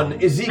of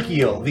one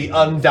Ezekiel, the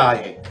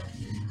Undying.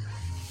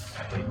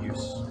 I hate you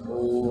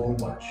so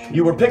much.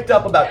 You were picked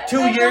up about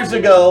 2 years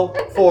ago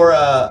for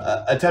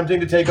attempting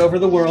to take over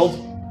the world,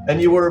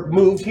 and you were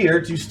moved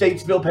here to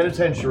Statesville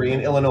Penitentiary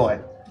in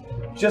Illinois,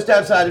 just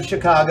outside of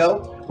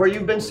Chicago, where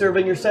you've been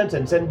serving your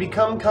sentence and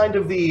become kind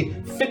of the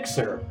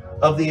fixer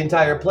of the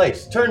entire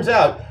place. Turns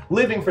out,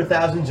 living for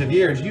thousands of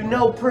years, you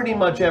know pretty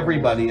much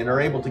everybody and are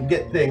able to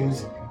get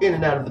things in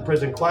and out of the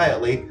prison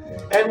quietly.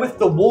 And with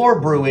the war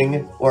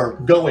brewing, or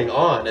going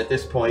on at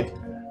this point,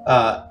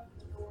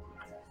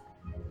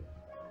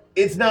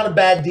 it's not a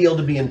bad deal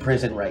to be in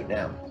prison right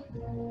now.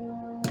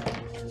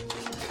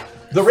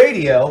 The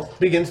radio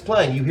begins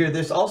playing. You hear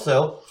this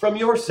also from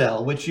your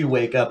cell, which you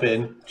wake up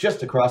in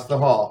just across the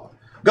hall.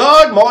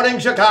 Good morning,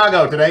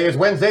 Chicago. Today is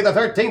Wednesday, the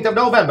 13th of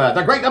November.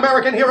 The great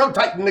American hero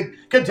Titan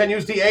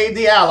continues to aid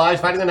the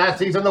Allies fighting the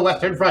Nazis on the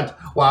Western Front,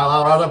 while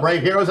our other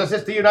brave heroes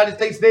assist the United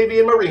States Navy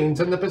and Marines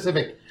in the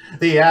Pacific.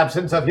 The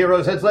absence of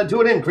heroes has led to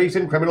an increase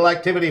in criminal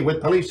activity,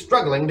 with police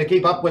struggling to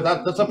keep up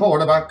without the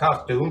support of our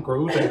costume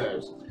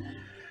crusaders.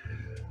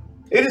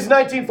 It is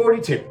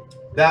 1942.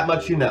 That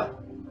much you know.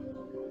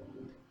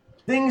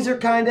 Things are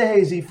kind of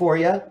hazy for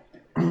you.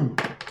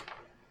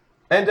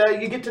 And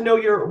you get to know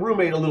your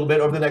roommate a little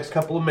bit over the next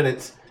couple of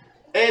minutes.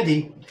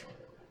 Andy,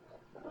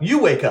 you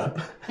wake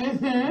up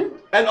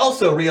and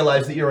also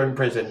realize that you're in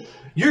prison.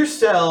 Your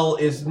cell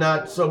is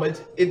not so much,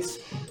 it's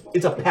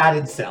a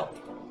padded cell.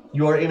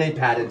 You are in a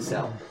padded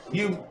cell.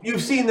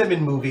 You've seen them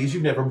in movies,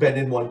 you've never been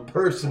in one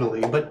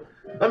personally, but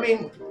I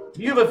mean,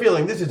 you have a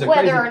feeling this is a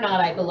Whether crazy... or not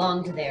I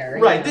belong to there.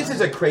 Right, this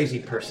is a crazy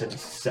person's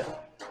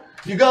cell.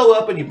 You go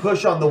up and you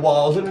push on the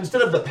walls, and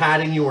instead of the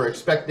padding you were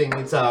expecting,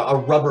 it's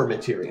a rubber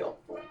material.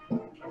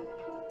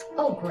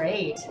 Oh,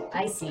 great.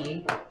 I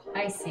see.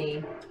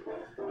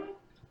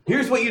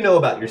 Here's what you know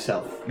about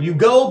yourself. You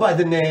go by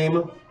the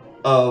name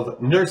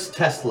of Nurse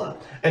Tesla,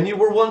 and you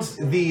were once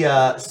the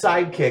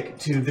sidekick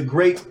to the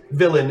great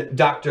villain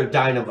Dr.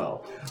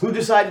 Dynamo, who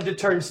decided to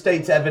turn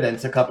state's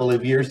evidence a couple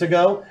of years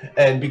ago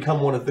and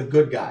become one of the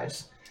good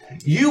guys.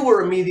 You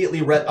were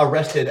immediately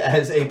arrested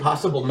as a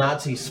possible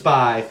Nazi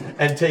spy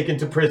and taken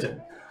to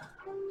prison.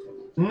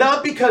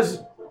 Not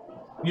because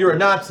you're a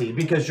Nazi,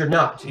 because you're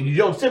not. You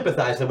don't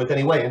sympathize them with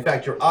any way. In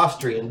fact, you're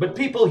Austrian. But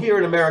people here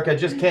in America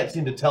just can't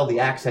seem to tell the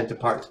accent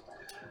apart.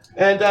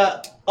 And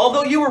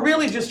although you were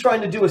really just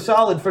trying to do a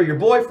solid for your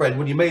boyfriend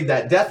when you made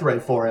that death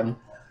threat for him,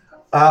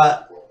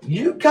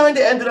 you kind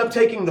of ended up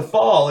taking the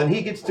fall, and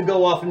he gets to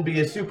go off and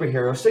be a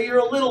superhero. So you're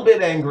a little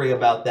bit angry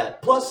about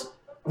that. Plus,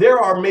 there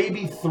are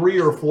maybe 3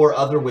 or 4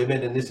 other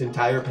women in this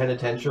entire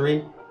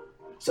penitentiary.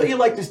 So you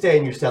like to stay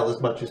in your cell as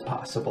much as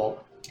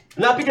possible.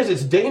 Not because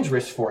it's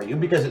dangerous for you,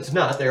 because it's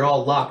not. They're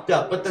all locked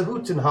up, but the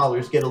hoots and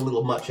hollers get a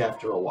little much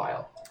after a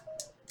while.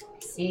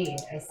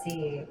 I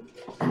see.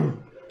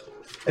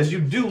 As you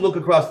do look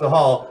across the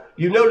hall,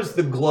 you notice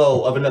the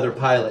glow of another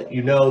pilot.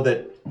 You know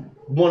that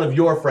one of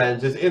your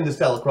friends is in the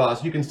cell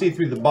across. You can see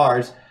through the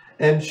bars,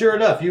 and sure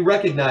enough, you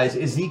recognize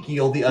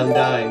Ezekiel the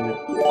Undying.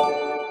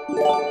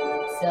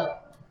 So.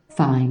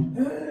 Fine.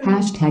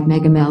 Hashtag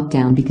Mega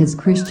Meltdown because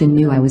Christian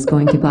knew I was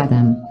going to buy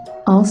them.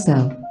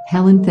 Also,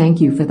 Helen, thank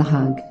you for the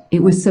hug.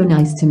 It was so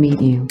nice to meet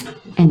you.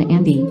 And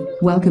Andy,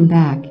 welcome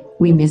back.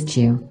 We missed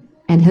you.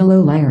 And hello,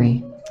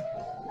 Larry.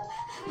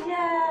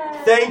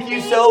 Thank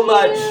you so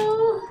much.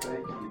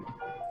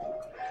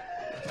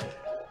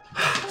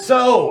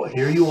 So,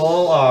 here you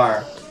all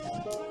are.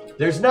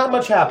 There's not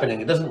much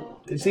happening.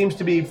 It seems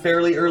to be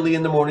fairly early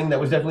in the morning. That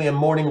was definitely a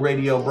morning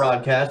radio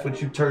broadcast,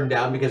 which you turned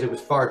down because it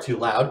was far too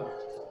loud.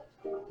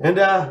 And,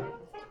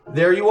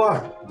 there you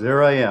are.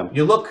 There I am.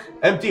 You look,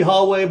 empty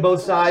hallway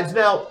both sides.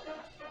 Now,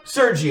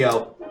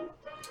 Sergio,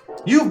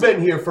 you've been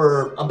here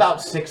for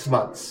about 6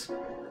 months.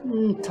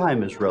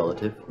 Time is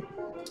relative.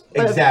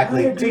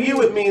 Exactly. To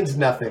you, it means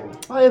nothing.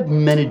 I have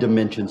many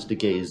dimensions to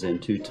gaze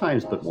into.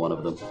 Time's but one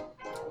of them.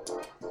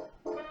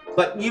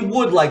 But you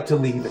would like to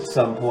leave at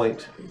some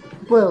point.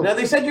 Well, now,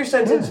 they said your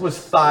sentence was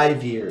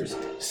 5 years.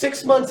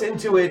 6 months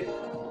into it,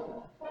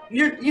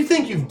 you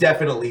think you've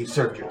definitely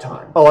served your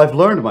time. Oh, I've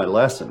learned my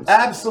lessons.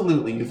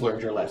 Absolutely, you've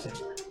learned your lesson.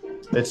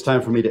 It's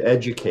time for me to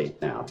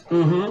educate now.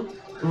 Oh,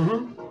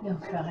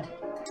 God.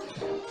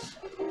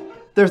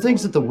 There are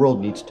things that the world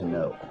needs to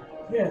know.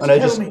 Yes, and I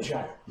tell just me,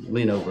 child.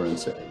 lean over and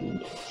say,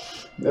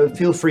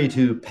 feel free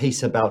to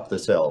pace about the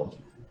cell.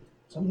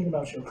 Something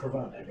about your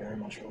cravat I very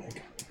much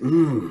like.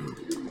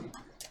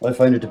 I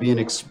find it to be an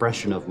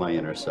expression of my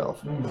inner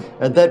self.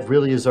 And that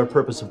really is our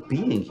purpose of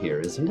being here,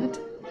 isn't it?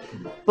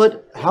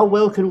 But how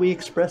well can we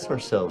express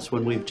ourselves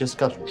when we've just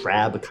got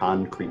drab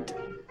concrete?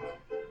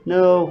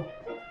 No,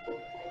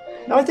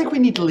 I think we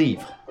need to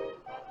leave.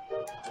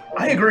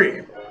 I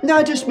agree. No,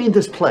 I just mean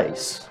this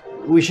place.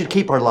 We should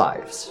keep our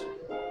lives.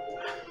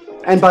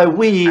 And by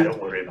we, I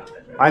don't worry about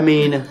that. I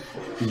mean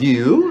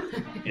you.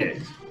 Yes.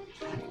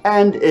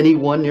 And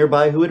anyone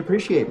nearby who would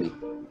appreciate me.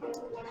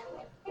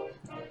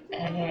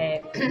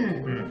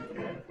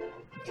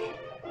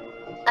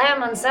 I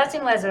am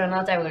uncertain whether or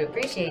not I would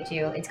appreciate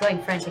you. It's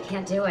going French. I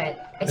can't do it.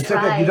 It's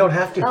okay. You don't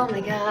have to. Oh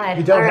my God.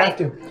 You don't All have right.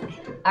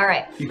 to. All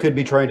right. You could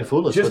be trying to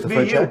fool us Just with the be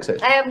French you.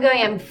 accent.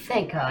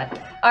 Thank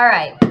God. All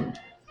right.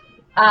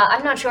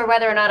 I'm not sure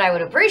whether or not I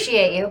would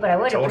appreciate you, but I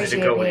would Told you appreciate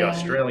to go with being... the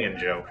Australian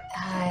joke.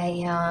 I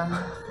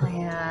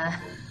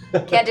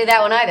can't do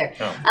that one either.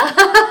 Oh.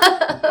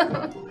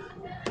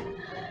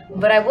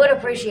 But I would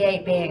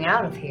appreciate being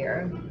out of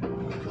here.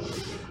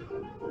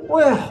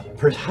 Well,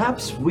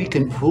 perhaps we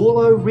can pool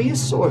our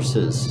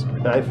resources.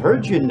 I've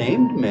heard your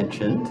name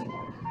mentioned,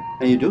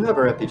 and you do have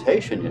a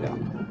reputation, you know.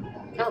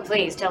 Oh,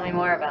 please tell me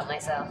more about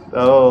myself.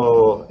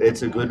 Oh,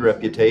 it's a good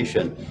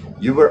reputation.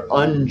 You were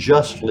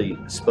unjustly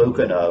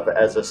spoken of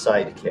as a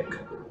sidekick.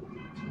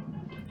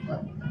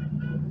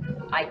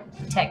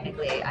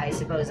 I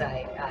suppose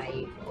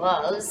I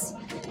was.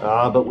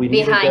 But we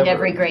need Behind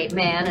every great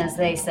man, as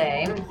they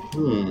say.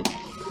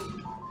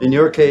 In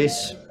your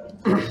case,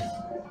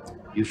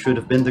 you should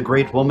have been the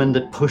great woman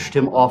that pushed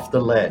him off the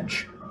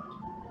ledge.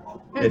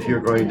 If you're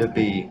going to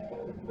be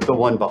the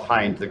one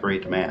behind the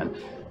great man.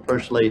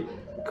 Personally,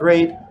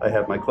 great, I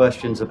have my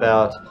questions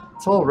about.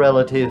 It's all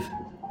relative.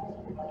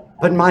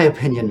 But my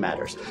opinion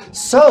matters.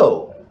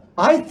 So,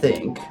 I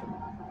think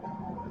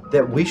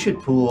that we should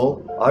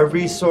pool our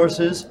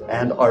resources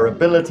and our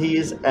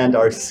abilities and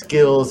our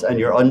skills and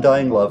your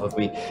undying love of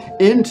me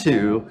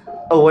into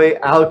a way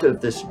out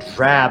of this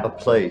drab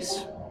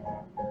place.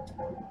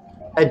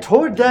 And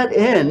toward that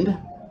end,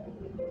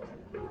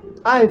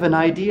 I have an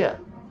idea.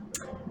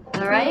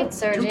 All right,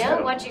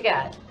 Sergio, what you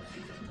got?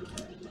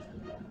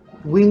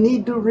 We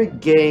need to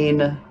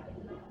regain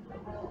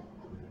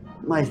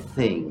my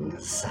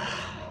things.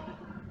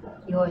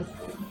 Your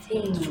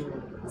things.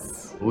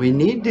 We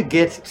need to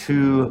get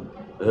to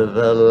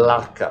the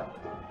lockup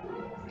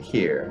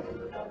here.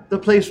 The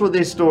place where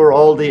they store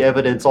all the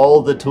evidence,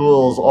 all the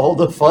tools, all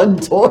the fun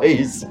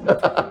toys.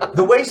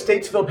 The way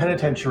Statesville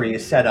Penitentiary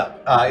is set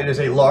up, it is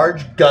a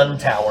large gun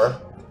tower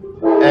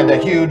and a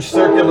huge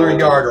circular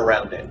yard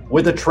around it.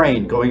 With a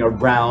train going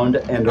around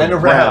and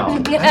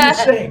around. I'm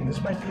just saying,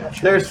 this might be a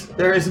choice.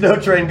 There is no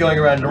train going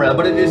around and around,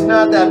 but it is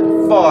not that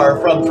far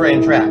from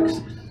train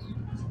tracks.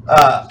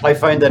 I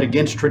find that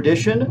against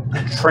tradition,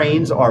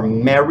 trains are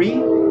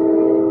merry,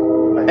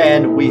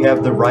 and we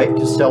have the right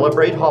to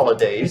celebrate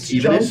holidays, It's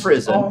even in just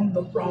prison. on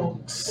the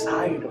wrong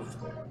side of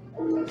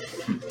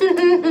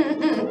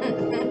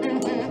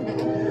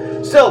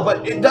So,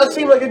 but it does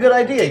seem like a good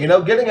idea. You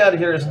know, getting out of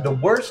here isn't the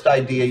worst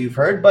idea you've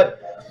heard, but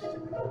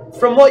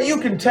from what you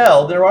can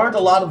tell, there aren't a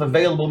lot of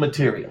available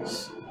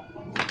materials.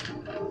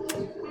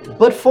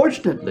 But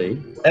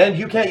fortunately... And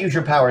you can't use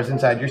your powers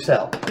inside your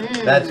cell.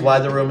 That's why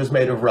the room is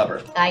made of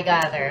rubber. I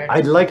gathered.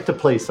 I'd like to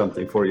play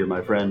something for you,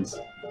 my friends.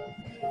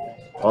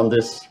 On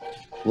this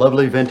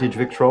lovely vintage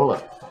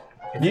Victrola.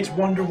 It's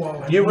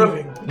Wonderwall. You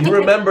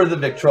remember the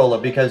Victrola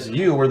because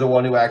you were the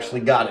one who actually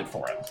got it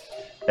for him.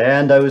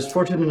 And I was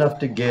fortunate enough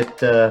to get,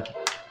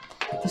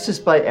 this is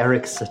by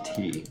Eric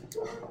Satie.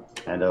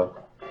 And I'll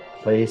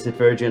place it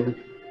very gently.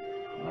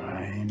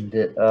 Grind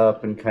it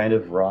up and kind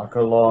of rock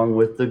along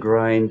with the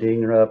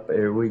grinding up.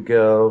 There we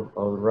go.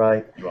 All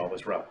right. You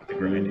always rock with the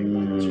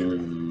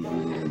grinding.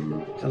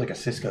 Sounds like a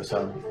Cisco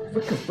song.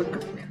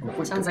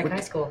 Sounds like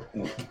high school.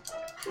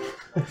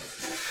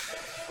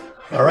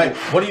 All right,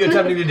 what are you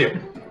attempting to do?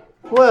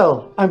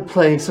 Well, I'm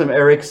playing some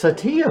Eric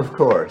Satie, of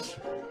course.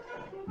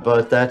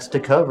 But that's to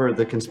cover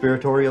the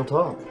conspiratorial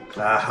talk.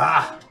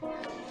 Aha!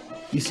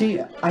 You see,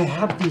 I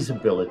have these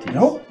abilities.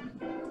 Nope.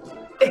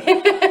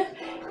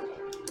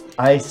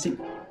 I see.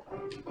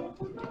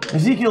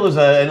 Ezekiel is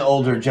an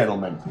older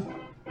gentleman.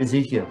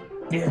 Ezekiel.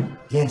 Yeah.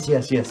 Yes.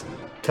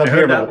 Come I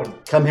here, heard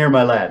that come here,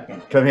 my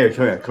lad. Come here.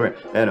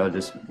 And I'll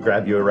just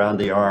grab you around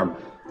the arm.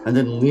 And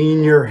then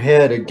lean your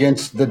head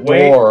against the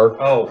door.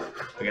 Oh,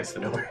 against the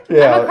door.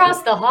 Yeah. I'm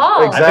across the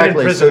hall.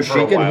 Exactly, so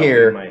she can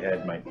hear. My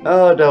head might...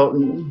 Oh,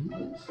 don't.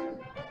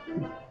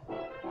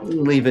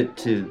 Leave it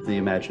to the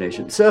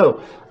imagination.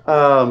 So,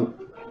 I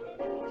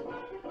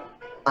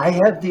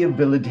have the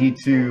ability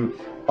to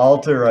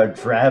alter a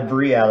drab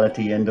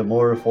reality into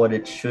more of what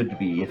it should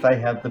be if I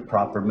have the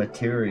proper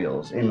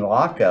materials. In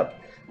lockup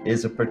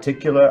is a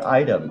particular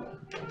item.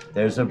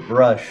 There's a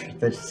brush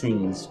that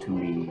sings to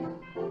me.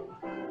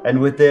 And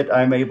with it,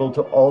 I'm able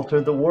to alter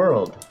the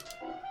world.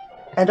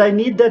 And I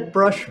need that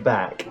brush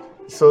back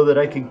so that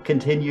I can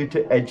continue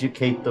to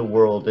educate the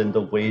world in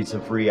the ways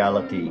of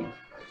reality.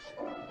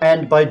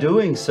 And by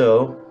doing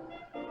so,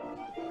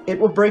 it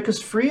will break us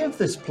free of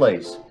this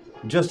place,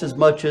 just as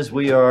much as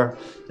we are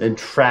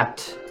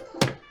entrapped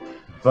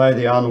by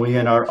the ennui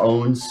in our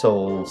own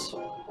souls.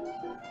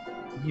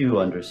 You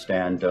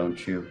understand,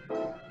 don't you?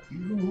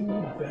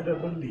 You better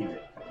believe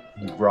it.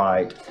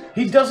 Right.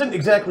 He doesn't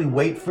exactly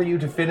wait for you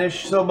to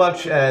finish so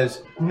much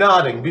as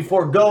nodding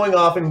before going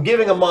off and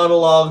giving a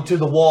monologue to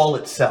the wall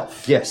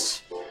itself.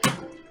 Yes.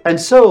 And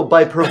so,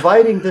 by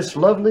providing this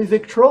lovely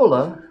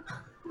Victrola,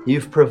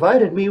 you've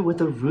provided me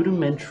with a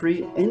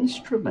rudimentary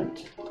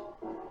instrument.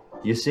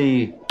 You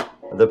see,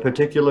 the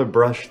particular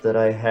brush that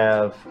I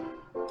have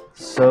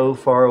so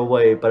far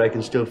away, but I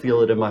can still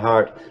feel it in my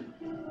heart,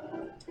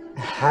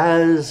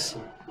 has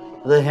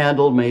the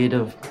handle made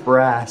of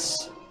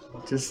brass.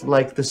 Just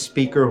like the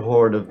speaker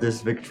horn of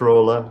this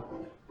Victrola.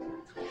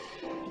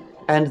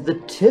 And the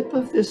tip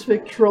of this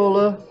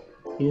Victrola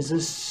is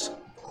a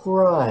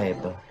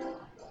scribe.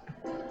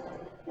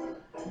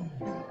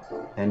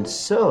 And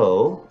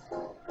so...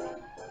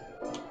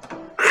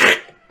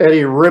 And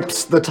he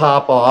rips the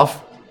top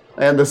off,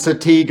 and the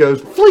settee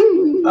goes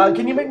fling!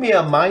 Can you make me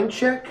a mind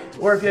check?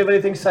 Or if you have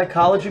anything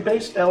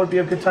psychology-based, now would be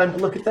a good time to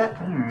look at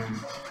that.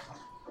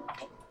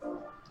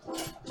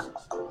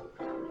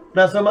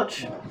 Not so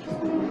much?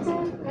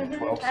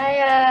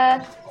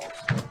 I'm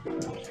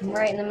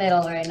right in the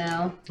middle right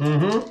now.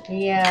 Mm-hmm.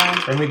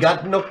 Yeah. And we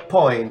got no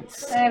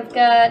points. I've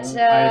got,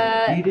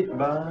 I beat it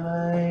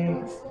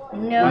by...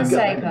 no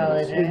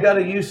psychology. You've got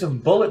a use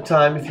of bullet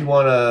time if you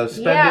want to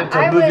spend it to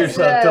I move was,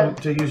 yourself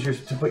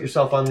to put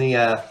yourself on the.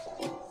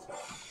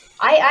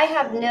 I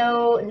have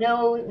no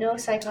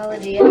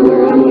psychology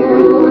anywhere on here.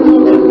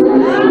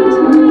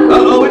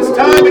 Uh-oh, it's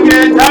time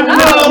again. Time to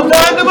move.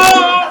 Time to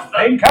move.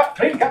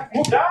 Clean up,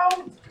 move down.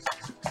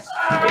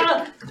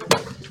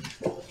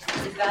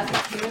 Is that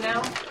you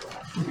now?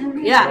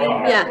 Yeah.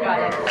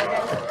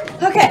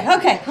 Okay.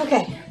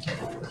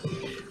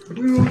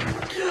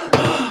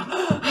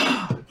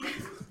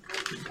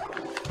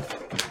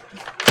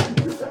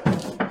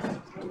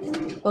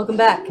 Welcome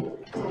back.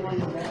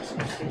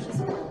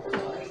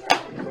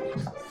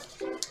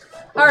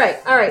 All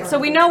right. So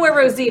we know where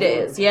Rosita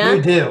is, yeah?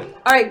 We do.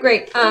 All right,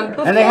 great. And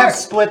they have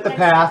split the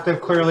path. They're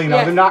clearly,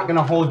 they're not going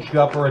to hold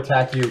you up or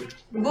attack you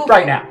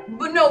right now.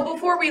 But no,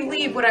 before we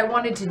leave, what I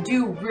wanted to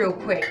do real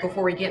quick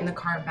before we get in the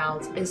car and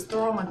bounce is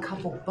throw him a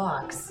couple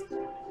bucks.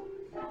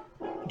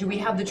 Do we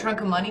have the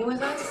trunk of money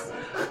with us?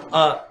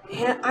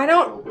 Yeah, I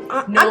don't.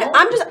 No?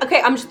 I'm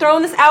just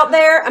throwing this out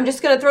there. I'm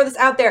just gonna throw this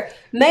out there.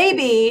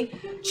 Maybe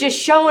just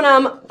showing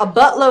them a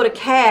buttload of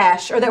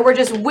cash, or that we're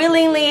just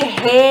willingly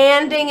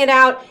handing it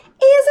out,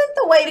 isn't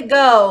the way to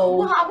go.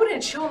 Well, I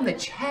wouldn't show him the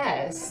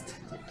chest.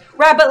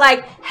 Right, but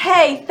like,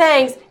 hey,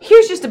 thanks.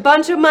 Here's just a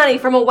bunch of money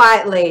from a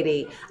white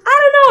lady.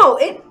 I don't know.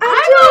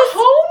 I'm a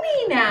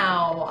homie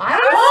now. I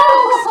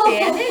speak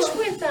Spanish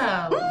with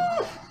them.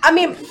 I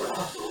mean,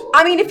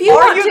 if you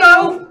want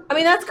to, I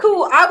mean, that's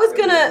cool. I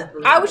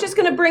was just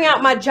gonna bring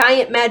out my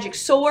giant magic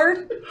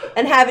sword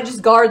and have it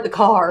just guard the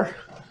car.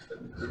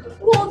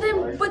 Well, then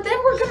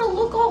we're gonna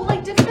look all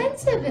like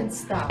defensive and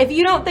stuff. If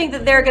you don't think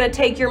that they're gonna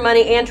take your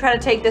money and try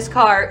to take this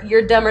car,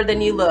 you're dumber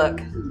than you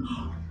look.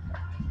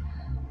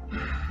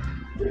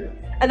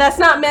 And that's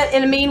not meant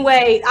in a mean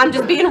way. I'm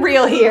just being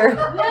real here,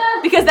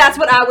 because that's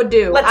what I would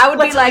do. I would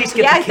be like,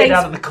 get the kid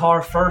out of the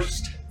car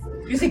first.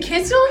 Is the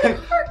kid still in the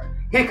car?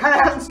 He kind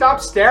of hasn't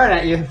stopped staring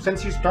at you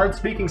since you started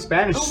speaking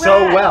Spanish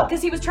so well.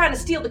 Because he was trying to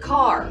steal the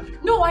car.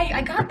 No,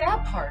 I got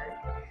that part.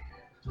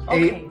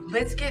 Okay,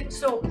 let's get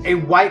A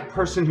white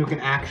person who can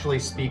actually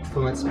speak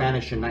fluent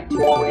Spanish in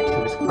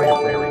 1942 is quite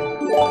a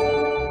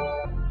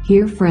rarity.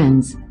 Here,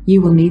 friends,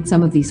 you will need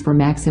some of these for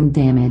maximum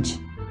damage.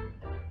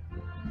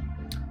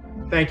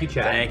 Thank you,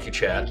 chat. Thank you,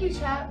 chat. Thank you,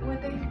 chat.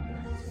 What they?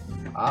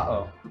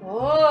 Uh-oh.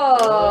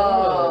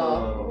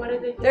 Whoa. What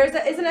did they?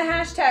 Isn't a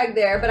hashtag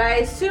there, but I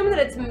assume that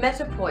it's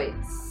meta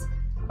points.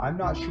 I'm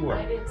not sure.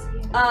 I didn't see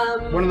it.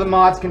 One of the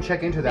mods can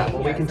check into that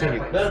while we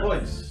continue. Meta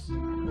points.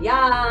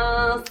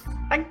 Yes.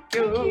 Thank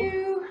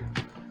you.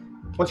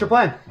 What's your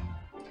plan?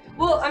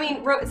 Well, I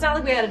mean, it's not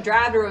like we had to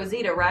drive to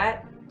Rosita, right?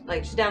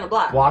 Like, she's down the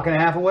block. Walking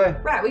half away.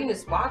 Right, we can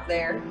just walk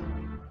there.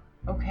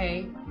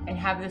 Okay, and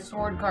have the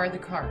sword guard the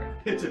car.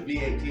 It's a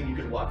V18. You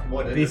can walk from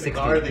one end of the V16.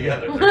 car to the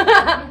other.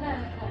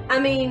 I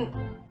mean,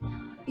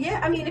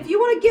 yeah, I mean, if you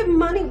want to give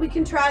money, we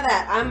can try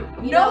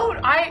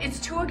that. It's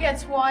 2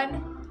 against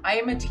 1. I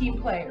am a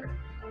team player.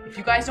 If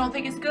you guys don't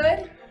think it's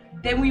good,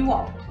 then we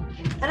won't.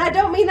 And I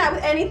don't mean that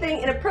with anything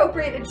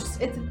inappropriate.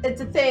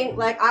 It's a thing.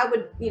 Like,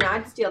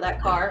 I'd steal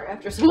that car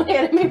after somebody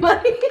handed me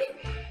money.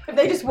 If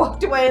they just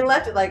walked away and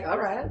left it, like, all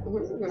right.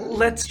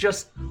 Let's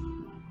just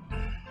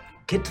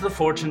get to the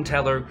fortune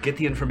teller, get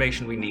the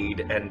information we need,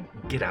 and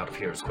get out of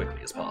here as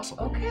quickly as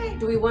possible. Okay.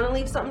 Do we want to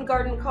leave something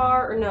guarding the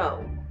car or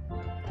no?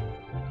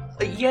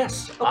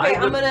 Yes. Okay,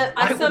 I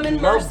would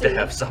summon love Mercy. to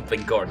have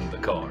something guarding the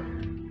car.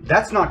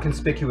 That's not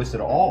conspicuous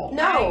at all.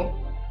 No.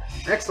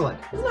 Excellent.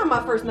 This is not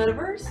my first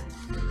metaverse.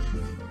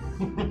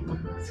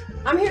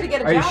 I'm here to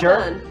get a Are you job sure?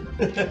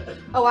 done.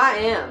 Oh, I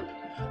am.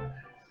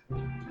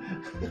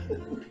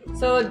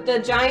 So the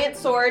giant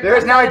sword. There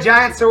is comes now out a of-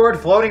 giant sword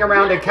floating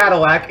around a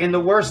Cadillac in the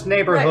worst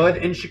neighborhood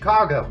in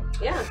Chicago.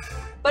 Yeah,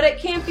 but it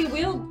can't be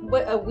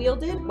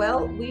wielded.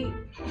 Well, we.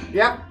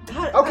 Yep.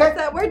 God, Okay. what's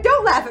that word?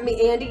 Don't laugh at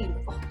me, Andy.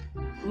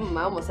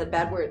 I almost said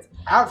bad words.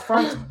 Out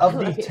front of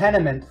the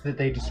tenement that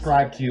they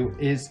described to you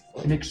is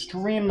an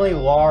extremely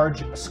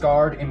large,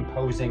 scarred,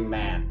 imposing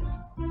man.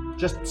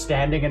 Just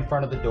standing in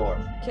front of the door.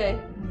 Okay.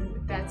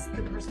 That's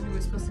the person who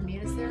was supposed to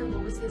meet us there.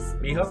 What was his?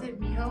 Mijo? Was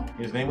it Mijo?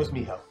 His name was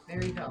Mijo.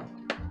 There you go.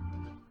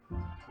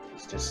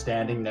 He's just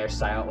standing there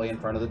silently in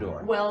front of the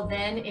door. Well,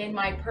 then, in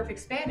my perfect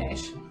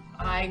Spanish,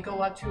 I go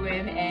up to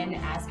him and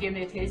ask him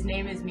if his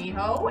name is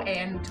Mijo,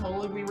 and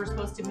told him we were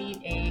supposed to meet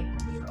a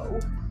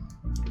Mijo.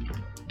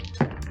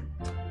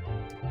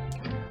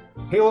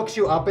 He looks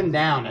you up and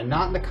down, and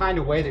not in the kind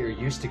of way that you're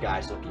used to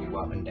guys looking you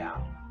up and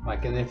down.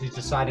 Like, and if he's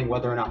deciding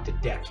whether or not to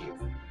deck you.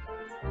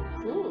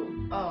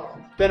 Oh.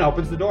 Then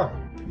opens the door.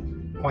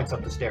 Points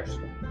up the stairs.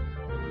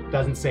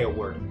 Doesn't say a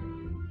word.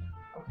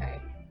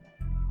 Okay.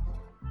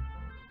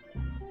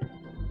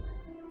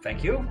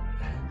 Thank you.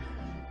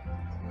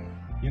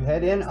 You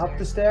head in up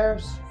the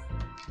stairs.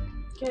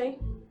 Okay.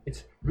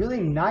 It's really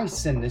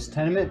nice in this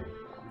tenement.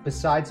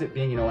 Besides it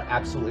being,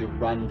 absolutely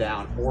run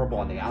down, horrible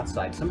on the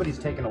outside, somebody's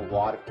taken a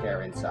lot of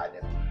care inside.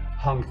 They've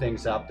hung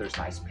things up. There's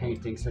nice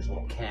paintings. There's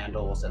little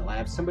candles and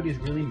lamps. Somebody's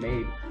really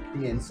made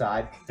the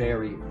inside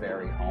very,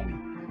 very homey.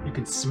 You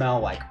can smell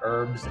like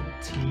herbs and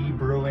tea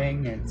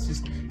brewing, and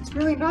it's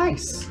really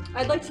nice.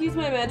 I'd like to use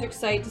my magic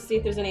sight to see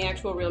if there's any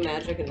actual real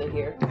magic in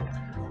here.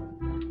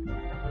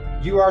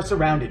 You are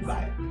surrounded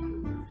by it.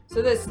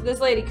 So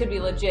this lady could be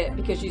legit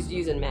because she's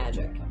using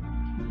magic.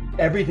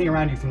 Everything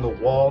around you, from the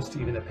walls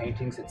to even the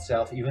paintings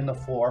itself, even the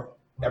floor,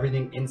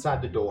 everything inside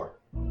the door.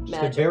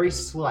 Just Magic. a very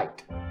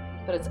slight.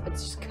 But it's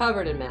just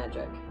covered in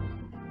magic.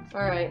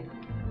 All right.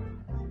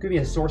 Give me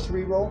a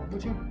sorcery roll,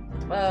 would you?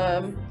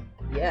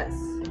 Yes.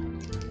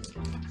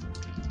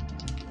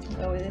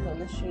 Oh, it is on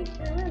this sheet.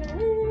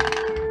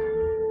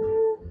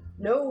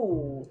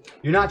 No.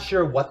 You're not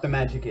sure what the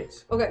magic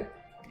is. Okay.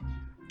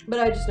 But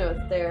I just know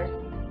it's there.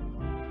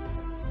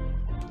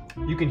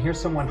 You can hear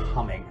someone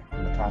humming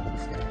from the top of the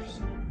stairs.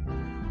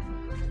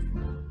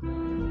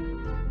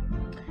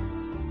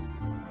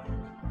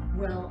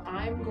 Well,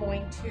 I'm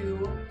going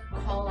to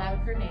call out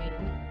her name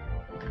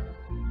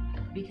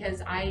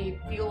because I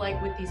feel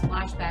like with these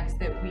flashbacks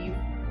that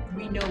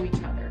we know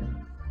each other.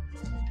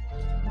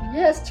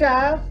 Yes,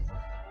 child.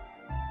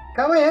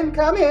 Come in,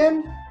 come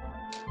in.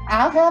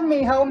 I'll have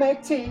me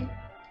homemade tea.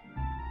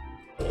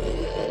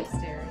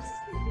 Upstairs.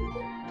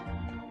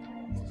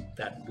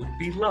 That would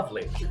be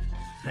lovely.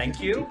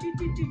 Thank you.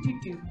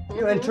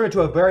 You enter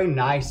into a very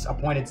nice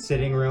appointed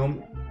sitting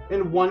room.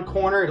 In one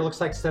corner, it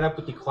looks like set up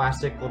with the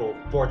classic little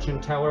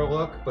fortune teller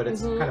look, but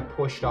it's kind of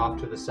pushed off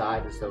to the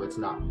side as though it's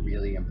not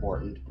really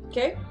important.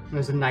 Okay. And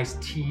there's a nice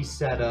tea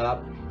set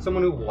up.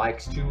 Someone who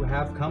likes to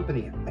have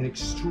company. An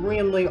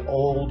extremely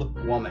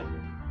old woman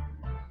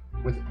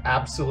with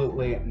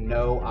absolutely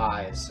no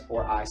eyes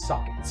or eye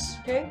sockets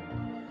Okay.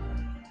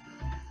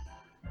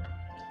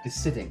 is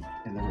sitting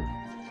in the room.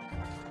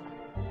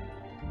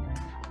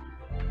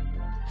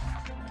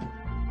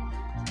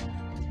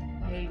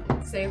 I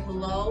say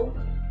hello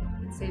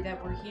and say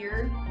that we're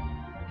here.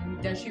 And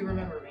does she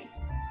remember me?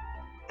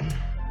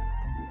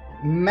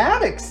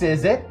 Maddox,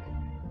 is it?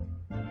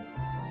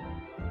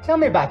 Tell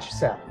me about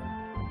yourself.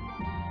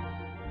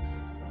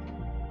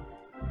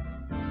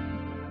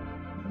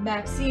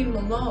 Maxine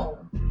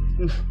Malone.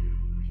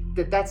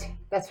 That's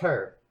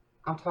her.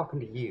 I'm talking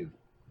to you.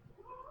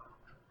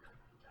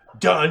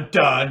 Dun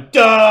dun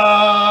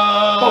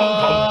dun!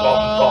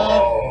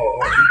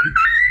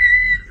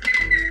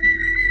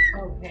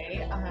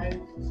 Okay,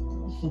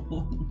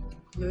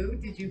 Lou,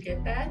 did you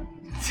get that?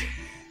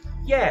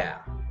 Yeah.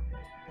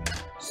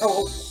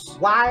 Oh,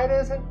 Wyatt,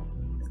 is it?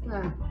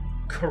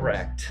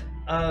 Correct.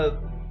 And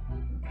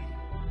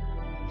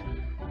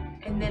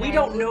then We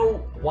don't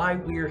know why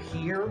we're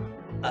here.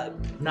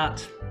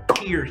 Not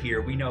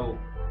here. We know.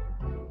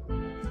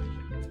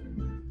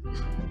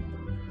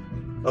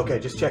 Okay,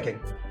 just checking.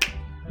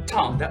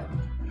 Tom, that.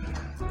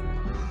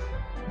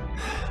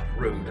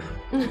 Rude.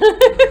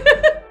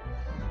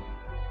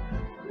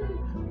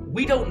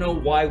 We don't know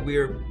why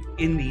we're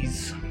in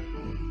these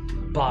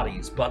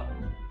bodies, but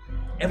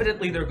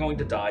evidently they're going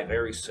to die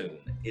very soon.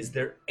 Is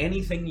there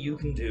anything you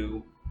can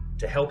do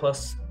to help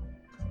us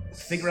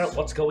figure out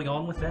what's going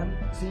on with them?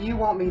 So you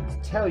want me to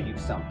tell you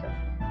something?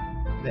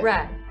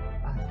 Right.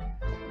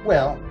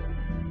 Well,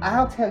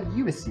 I'll tell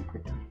you a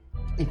secret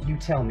if you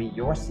tell me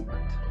your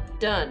secret.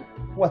 Done.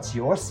 What's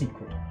your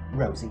secret,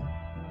 Rosie?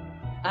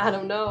 I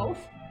don't know.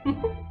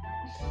 Well,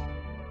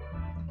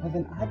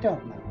 then I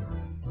don't know.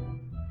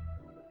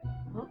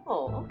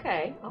 Oh,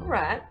 okay. All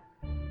right.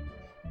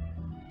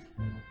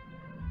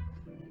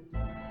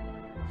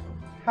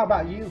 How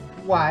about you,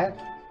 Wyatt?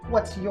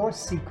 What's your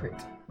secret?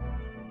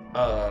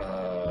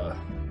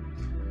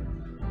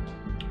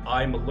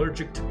 I'm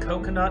allergic to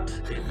coconut.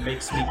 It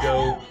makes me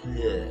go.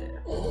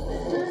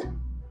 "Bleh."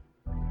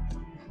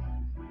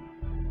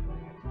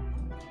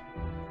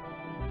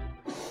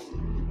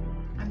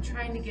 I'm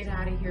trying to get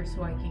out of here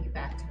so I can get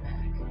back to Mac.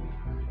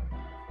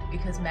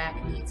 Because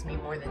Mac needs me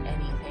more than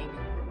anything.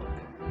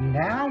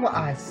 Now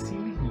I see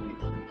you.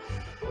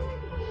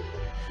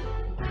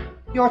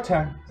 Your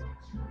turn.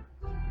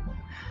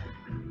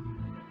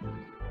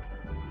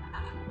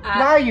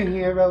 Why are you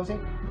here, Rosie?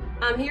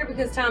 I'm here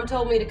because Tom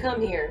told me to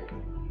come here.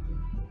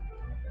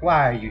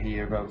 Why are you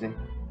here, Rosie?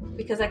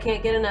 Because I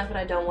can't get enough and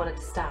I don't want it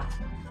to stop.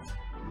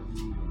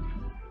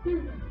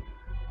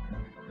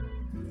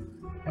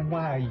 And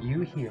why are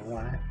you here,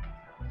 Wyatt?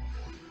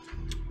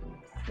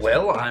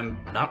 Well, I'm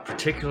not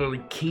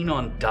particularly keen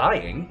on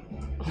dying.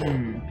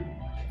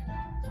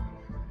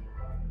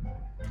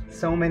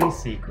 So many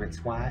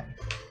secrets, Wyatt.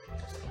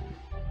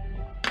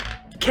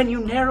 Can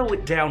you narrow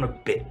it down a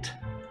bit?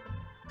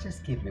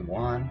 Just give me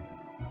one.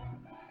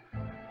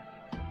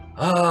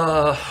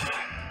 I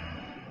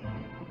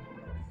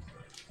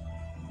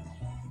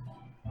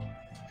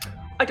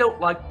don't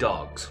like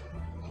dogs.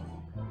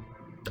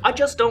 I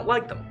just don't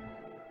like them.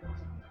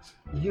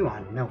 You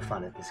are no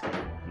fun at this game.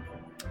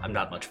 I'm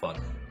not much fun.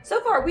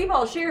 So far, we've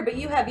all shared, but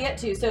you have yet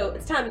to, so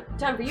it's time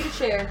for you to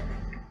share.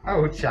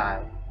 Oh,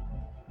 child.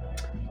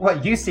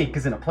 What you seek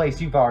is in a place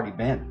you've already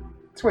been.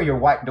 It's where your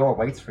white door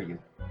waits for you.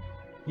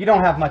 You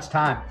don't have much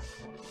time.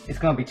 It's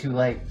gonna be too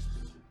late.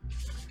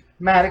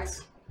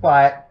 Maddox,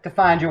 Wyatt, to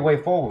find your way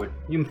forward,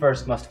 you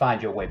first must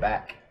find your way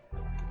back.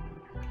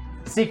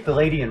 Seek the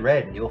lady in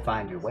red and you'll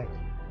find your way.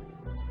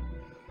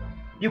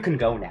 You can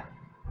go now.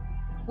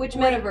 Which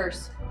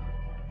metaverse?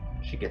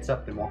 She gets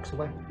up and walks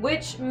away.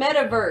 Which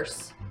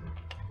metaverse?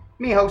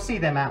 Miho, see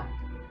them out.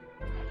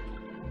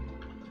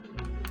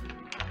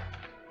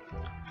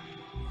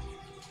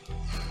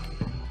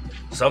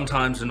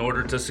 Sometimes in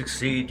order to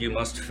succeed, you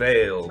must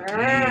fail.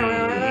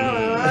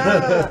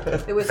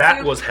 It was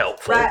That was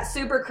helpful. Right,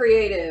 super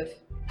creative.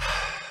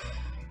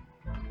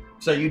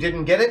 So you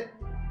didn't get it?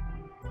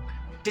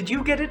 Did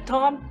you get it,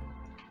 Tom?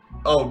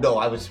 Oh no,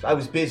 I was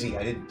busy.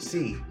 I didn't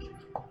see.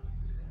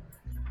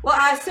 Well,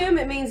 I assume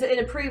it means that in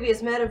a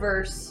previous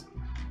metaverse,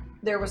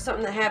 there was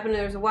something that happened.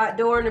 There was a white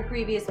door in a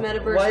previous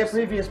metaverse. Why a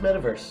previous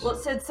metaverse? Well,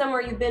 it said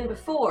somewhere you've been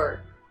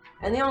before,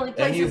 and the only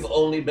place. And you've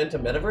only been to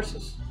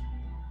metaverses?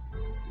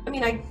 I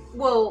mean,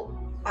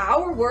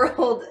 our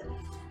world.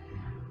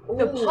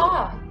 The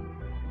paw.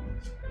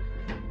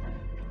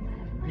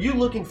 You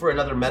looking for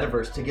another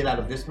metaverse to get out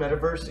of this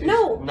metaverse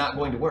is not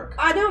going to work.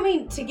 I don't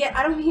mean to get.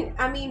 I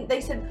mean.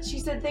 She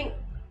said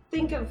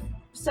think of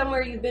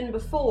somewhere you've been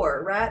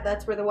before, right?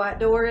 That's where the white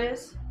door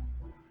is.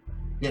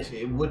 Yes,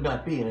 it would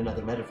not be in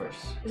another metaverse.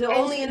 Is it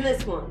only in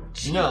this one?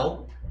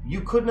 No,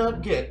 you could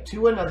not get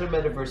to another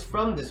metaverse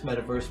from this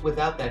metaverse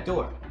without that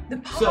door. The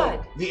pod.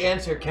 So the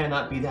answer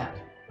cannot be that.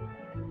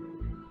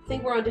 I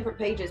think we're on different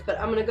pages, but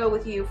I'm gonna go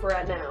with you for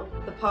right now.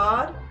 The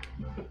pod.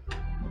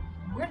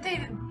 Weren't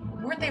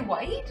they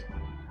white?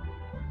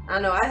 I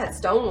know I had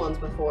stone ones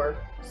before.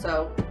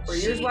 So were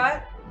yours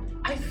white?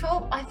 I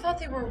thought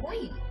they were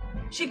white.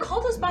 She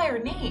called us by our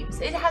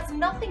names. It has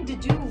nothing to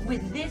do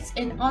with this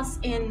and us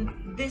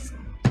in this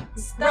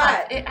stuff.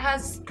 Right. It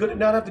has. Could it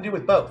not have to do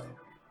with both?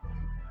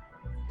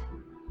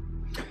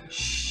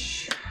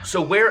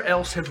 So where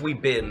else have we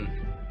been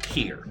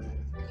here?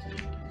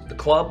 The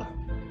club?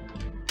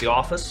 The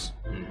office?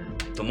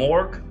 The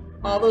morgue?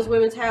 All those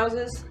women's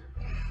houses.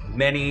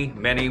 Many,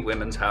 many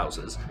women's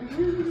houses.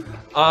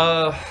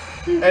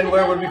 And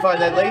where would we find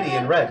that lady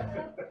in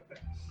red?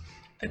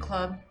 The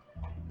club.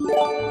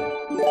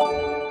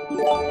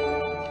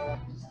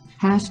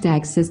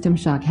 Hashtag System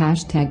Shock,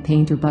 hashtag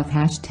Painter Buff,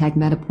 hashtag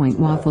MetaPoint.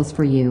 Waffles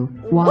for you,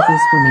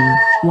 waffles for me,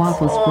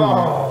 waffles for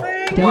all.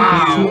 Don't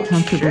get too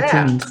comfortable,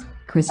 James.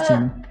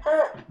 Christian.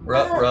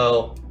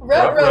 Ruh-roh.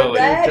 Ruh-roh,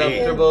 that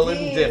Comfortable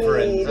indeed.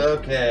 indifference.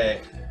 Okay.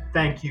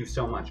 Thank you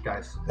so much,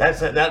 guys.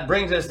 That's it. That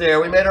brings us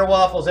there. We made our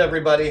waffles,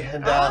 everybody,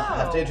 and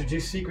have to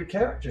introduce secret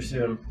character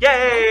soon.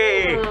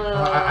 Yay!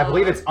 I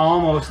believe it's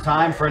almost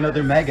time for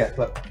another mega,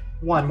 but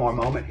one more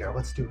moment here.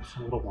 Let's do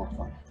a little more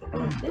fun.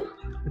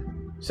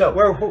 So,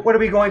 what are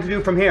we going to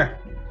do from here?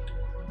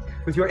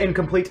 With your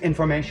incomplete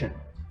information?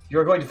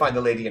 You're going to find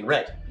the lady in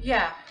red.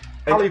 Yeah.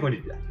 How are you going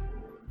to do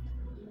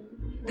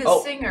that? The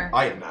singer.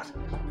 I am not.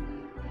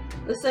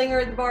 The singer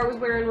at the bar was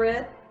wearing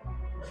red.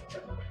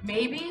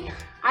 Maybe.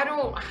 I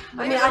don't.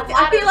 I mean,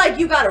 I feel like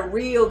you got a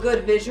real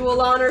good visual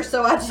on her,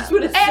 so I just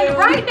would assume. And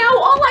right now,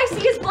 all I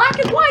see is black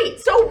and white,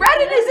 so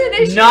red is an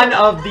issue. None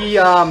of the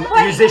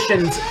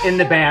musicians in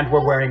the band were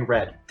wearing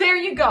red. There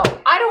you go.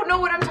 I don't know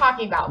what I'm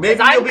talking about. Maybe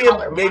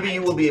I'm maybe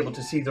you will be able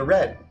to see the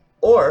red,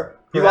 or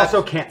You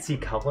also can't see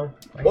color.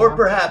 Or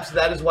perhaps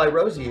that is why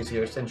Rosie is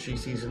here, since she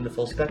sees in the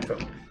full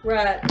spectrum.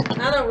 Right.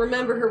 I don't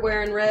remember her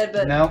wearing red,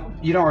 but No,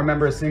 you don't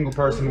remember a single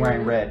person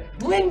wearing red.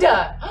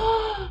 Linda.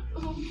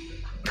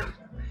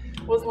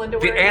 Was Linda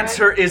The wearing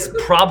answer red? is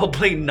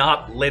probably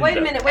not Linda. Wait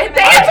a minute. The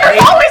answer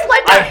is always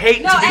Linda. I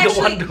hate no, to be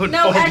actually, the one to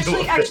no, annoy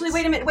actually, you. actually,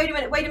 wait a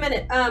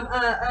minute.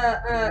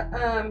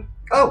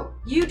 Oh,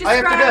 you I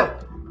have described.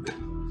 to go.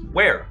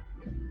 Where?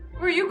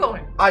 Where are you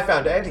going? I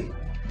found Andy.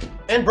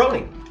 And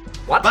Brony.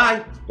 What?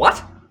 Bye.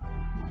 What?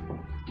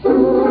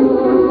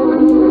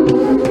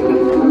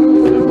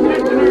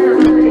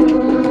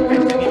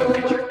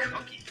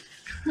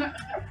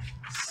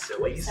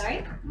 Silly.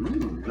 Sorry?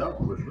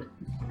 No.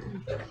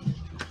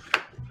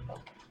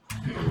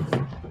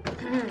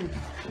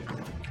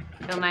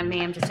 Don't mind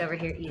me, I'm just over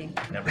here eating.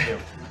 Never do.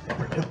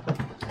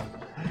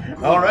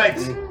 All right.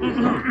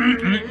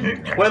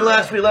 When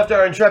last we left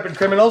our intrepid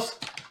criminals,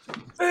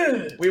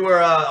 we were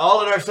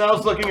all in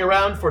ourselves looking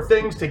around for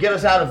things to get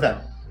us out of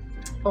them.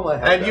 Oh, I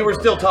have And that you were one.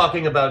 still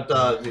talking about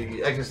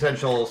the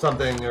existential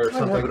something or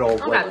something. have it all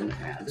well in Okay.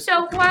 hand.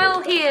 So while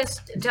he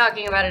is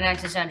talking about an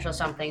existential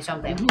something,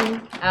 Tom,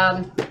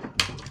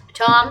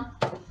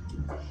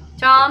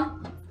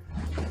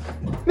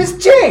 Miss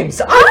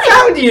James, I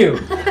found you!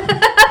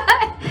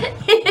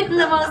 in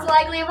the most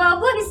likely of all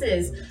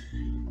places,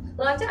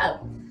 locked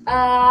up.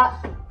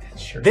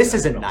 This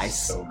isn't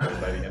nice. So good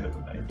by the end of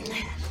the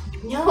night.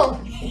 No,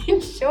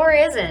 it sure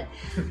isn't.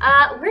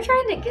 We're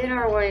trying to get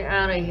our way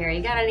out of here.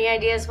 You got any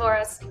ideas for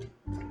us?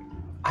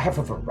 I have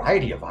a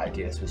variety of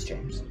ideas, Miss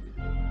James.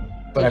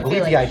 But You I believe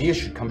feel the it. ideas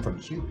should come from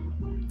you.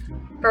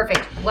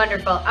 Perfect,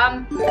 wonderful.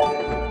 I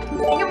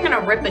think I'm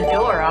gonna rip a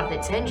door off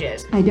its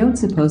hinges. I don't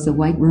suppose a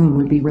white room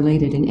would be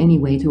related in any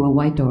way to a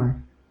white door.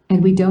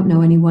 And we don't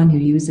know anyone who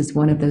uses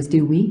one of those,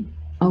 do we?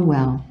 Oh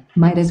well,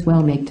 might as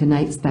well make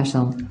tonight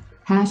special.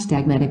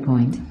 Hashtag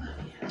MetaPoint.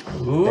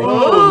 Ooh,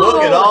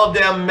 look at all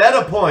them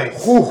meta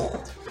points.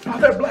 Oh,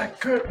 they're black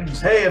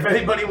curtains. Hey, if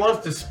anybody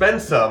wants to spend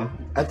some,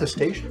 At the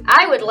station?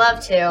 I would love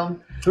to.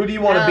 who do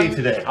you want to be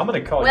today? I'm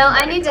gonna call Well, you.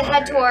 I need to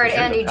head toward You're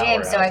the Andy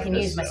James so I powerhouse can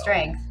of use my this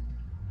strength.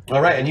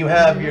 All right, and you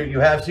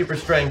have super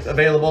strength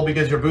available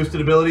because your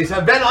boosted abilities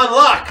have been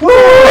unlocked.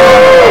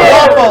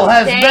 Waffle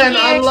has Thank been you,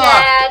 unlocked.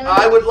 Chad.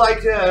 I would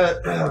like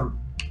to.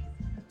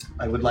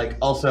 I would like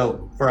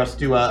also for us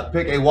to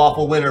pick a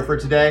waffle winner for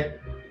today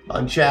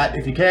on chat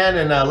if you can,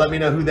 and let me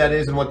know who that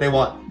is and what they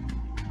want.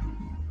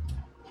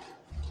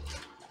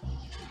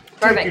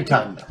 Take your Perfect.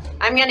 time.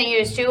 I'm gonna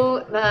use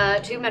two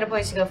meta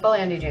points to go full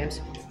Andy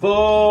James.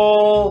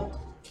 Full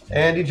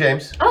Andy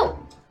James. Oh,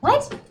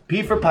 what?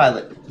 P for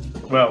pilot.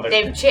 Well,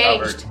 They've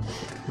changed.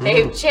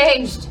 They've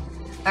changed.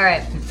 All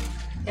right.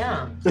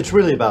 Yeah. It's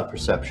really about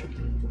perception.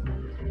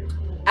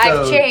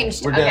 I've So,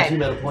 changed. We're down Okay. 2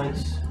 meta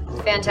points.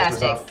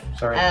 Fantastic.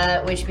 Sorry.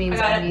 Which means I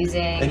got I'm it.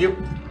 using. Thank you.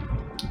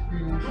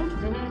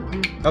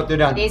 Oh, they're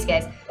done. These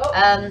guys.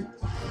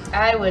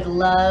 I would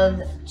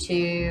love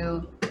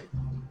to.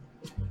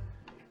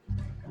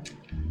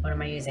 What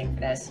am I using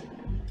for this?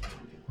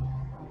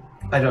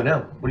 I don't know.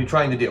 What are you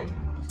trying to do?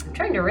 I'm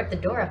trying to rip the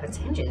door off its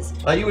hinges.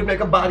 You would make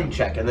a body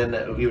check, and then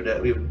we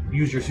would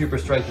use your super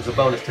strength as a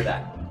bonus to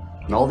that.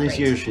 In all these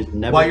years, she's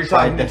never While you're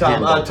talking tried to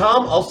Tom, handle.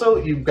 Tom, also,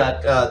 you've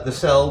got the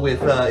cell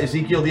with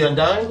Ezekiel the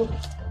Undying,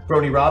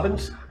 Brony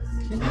Robbins.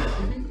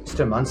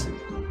 Mr. Munson,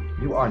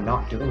 you are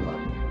not doing well.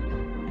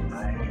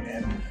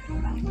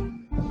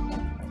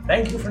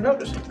 Thank you for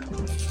noticing.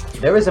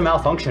 There is a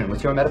malfunction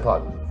with your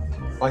metapod.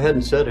 I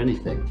hadn't said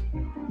anything.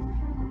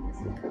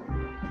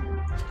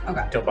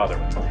 Okay. Don't bother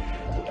me.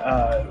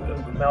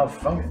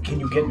 Malfunction. Can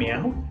you get me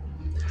out?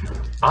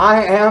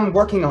 I am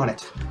working on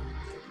it.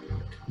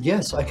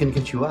 Yes, I can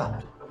get you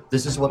out.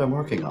 This is what I'm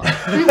working on.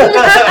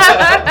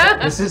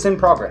 This is in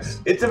progress.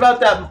 It's about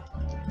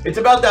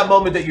that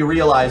moment that you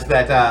realize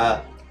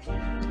that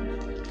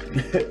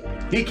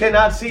he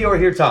cannot see or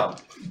hear Tom.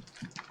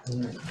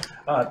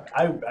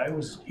 I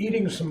was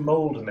eating some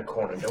mold in the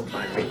corner. Don't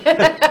mind me.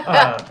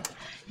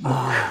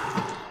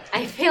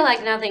 I feel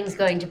like nothing's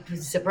going to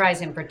surprise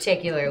him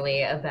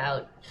particularly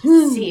about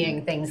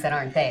seeing things that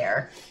aren't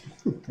there.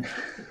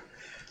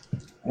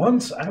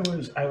 Once I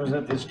was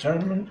at this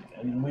tournament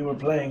and we were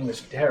playing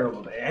this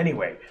terrible day.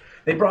 Anyway,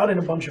 they brought in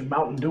a bunch of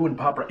Mountain Dew and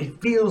Pop. It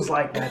feels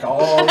like that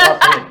all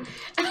up in.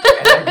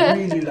 And I'd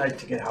really like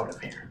to get out of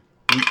here.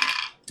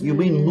 You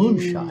mean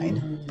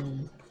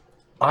moonshine?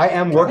 I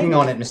am working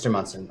on it, Mr.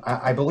 Munson.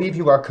 I believe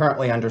you are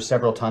currently under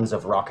several tons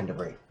of rock and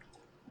debris.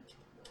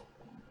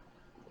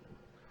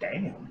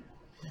 Damn.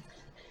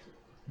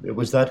 It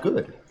was that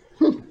good.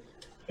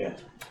 Yeah.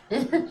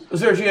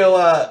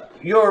 Sergio,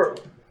 you're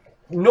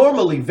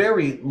normally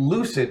very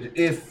lucid,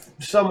 if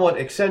somewhat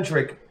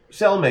eccentric,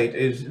 cellmate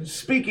is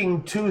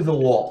speaking to the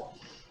wall.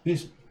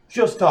 He's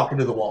just talking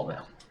to the wall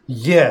now.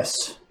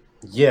 Yes.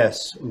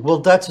 Yes. Well,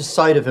 that's a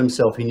side of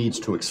himself he needs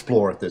to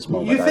explore at this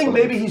moment. You think I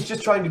believe. maybe he's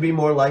just trying to be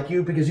more like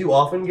you because you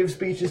often give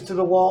speeches to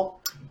the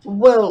wall?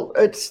 Well,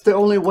 it's the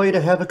only way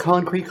to have a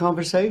concrete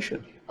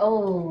conversation.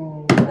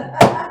 Oh.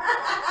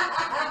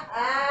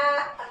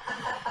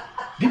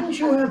 Didn't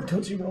you have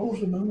Tootsie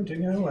Rolls a moment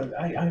ago?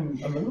 I'm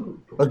a little...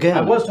 Again.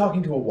 I was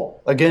talking to a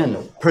wall.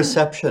 Again,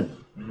 perception.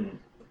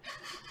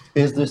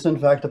 Is this in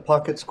fact a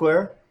pocket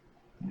square?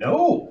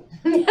 No.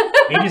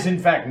 It is in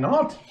fact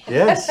not.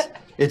 Yes.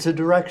 It's a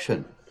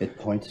direction. It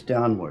points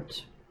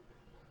downwards.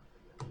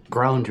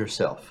 Ground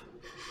yourself.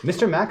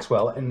 Mr.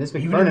 Maxwell and Ms.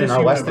 Even in McFernan this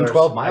are less than universe,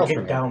 12 miles I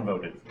from get here.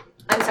 downvoted.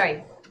 I'm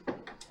sorry.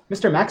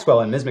 Mr.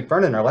 Maxwell and Ms.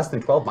 McFernan are less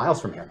than 12 miles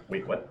from here.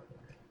 Wait, what?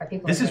 Are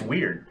people This is there?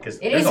 weird because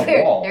It there's is a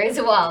weird. wall. There is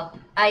a wall.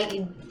 It's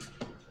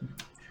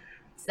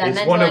that It's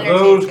mental one of energy.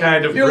 those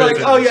kind of You're like,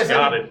 prisons. oh yes,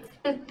 Got it.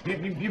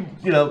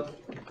 You know,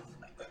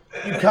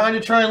 you kind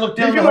of try and look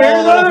down Did the you hear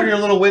hall that? through your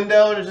little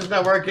window, and it's just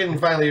not working. And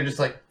finally, you're just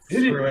like,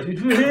 Did screw it.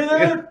 you hear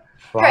that?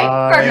 Great,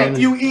 perfect.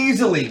 You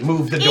easily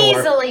move the door.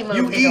 Easily move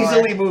you the door.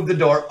 easily move the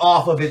door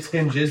off of its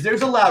hinges.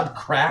 There's a loud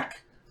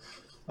crack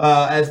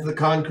as the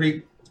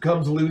concrete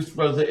comes loose,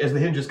 as the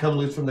hinges come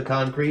loose from the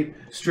concrete,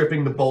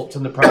 stripping the bolts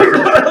in the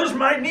process. Those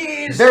my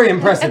knees. Very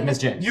impressive, Miss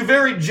James. You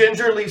very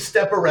gingerly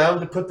step around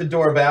to put the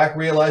door back,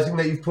 realizing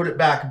that you've put it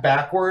back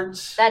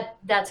backwards.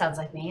 That sounds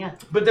like me, yeah.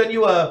 But then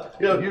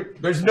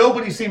there's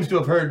nobody seems to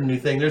have heard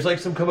anything. There's like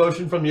some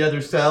commotion from the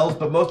other cells,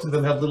 but most of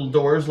them have little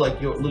doors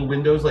little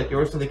windows like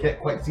yours, so they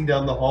can't quite see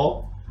down the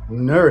hall.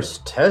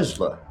 Nurse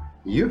Tesla,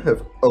 you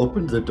have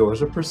opened the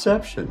doors of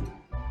perception.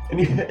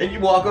 And you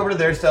walk over to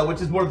their cell,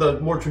 which is more of the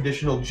more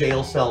traditional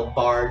jail cell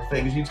bar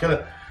things. You just kind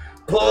of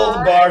pull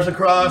the bars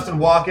across and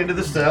walk into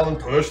the cell and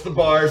push the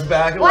bars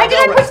back. And Why walk did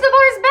I over. push the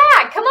bars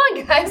back? Come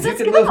on, guys,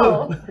 let's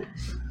go.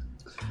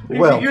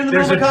 Well, You're in the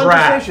there's middle of a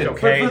draft, conversation.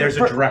 okay? There's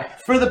a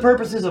draft. For the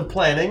purposes of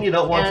planning, you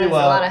don't want Yeah, to.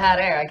 there's a lot of hot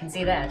air, I can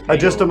see that.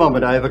 Just a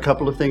moment. I have a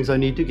couple of things I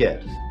need to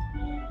get.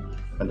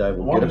 And I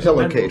will get a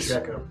pillowcase.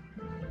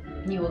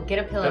 You will get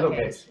a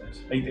pillowcase.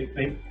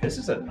 This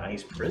is a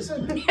nice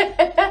prison.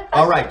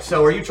 All right.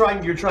 So, are you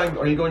going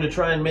to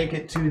try and make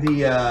it to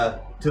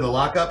the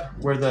lockup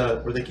where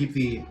they keep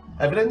the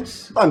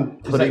evidence? I'm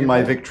that putting your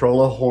my plan?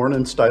 Victrola horn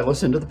and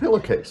stylus into the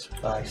pillowcase.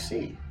 I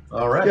see.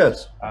 All right.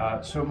 Yes.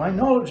 So my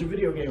knowledge of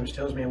video games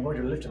tells me I'm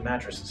going to lift a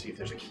mattress and see if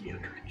there's a key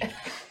under it.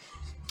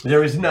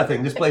 There is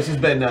nothing. This place has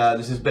been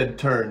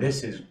turned.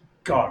 This is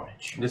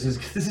garbage. This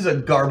is a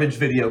garbage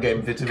video game.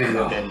 If it's a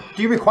video game.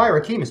 Do you require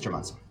a key, Mr.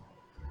 Munson?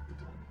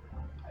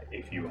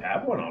 If you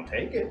have one, I'll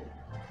take it.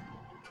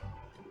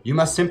 You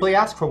must simply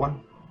ask for one.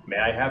 May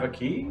I have a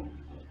key?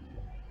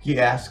 He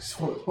asks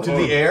to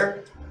the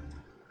air.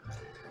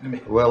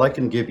 Well, I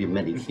can give you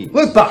many keys.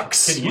 Loot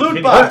box!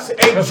 Loot box.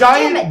 A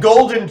giant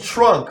golden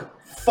trunk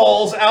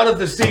falls out of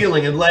the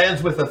ceiling and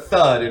lands with a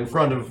thud in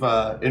front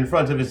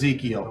of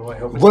Ezekiel.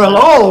 Well,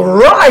 all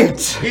right!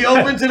 He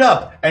opens it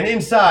up, and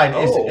inside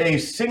is a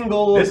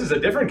single. This is a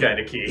different kind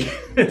of key.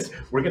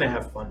 We're gonna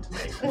have fun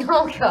tonight.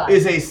 Oh god.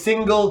 Is a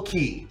single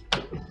key.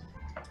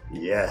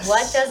 Yes.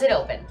 What does it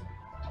open?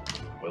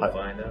 We'll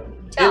find out.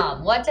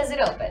 Tom, what does it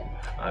open?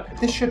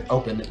 This should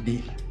open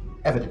the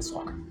evidence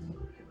locker.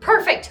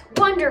 Perfect.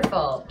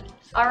 Wonderful.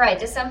 All right.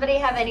 Does somebody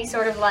have any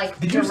sort of like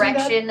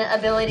direction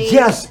ability?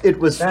 Yes, it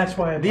was. That's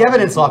why The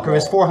evidence locker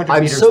is 400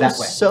 I'm meters so that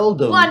way.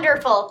 seldom.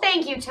 Wonderful.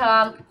 Thank you,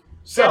 Tom.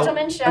 So,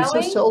 Gentlemen, shall I'm so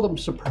we? seldom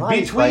surprised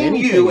by between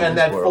anything you in and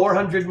this that world.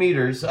 400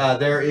 meters,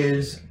 there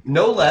is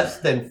no less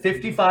than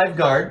 55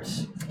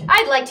 guards,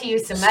 I'd like to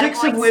use some meta 6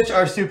 of points. which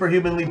are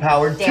superhumanly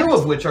powered, Damn 2 it.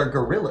 of which are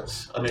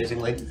gorillas,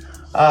 amazingly.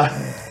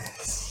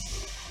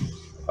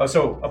 Oh,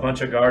 so a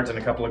bunch of guards and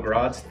a couple of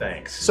grods?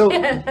 Thanks. So,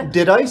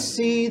 did I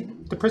see?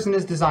 The prison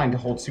is designed to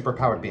hold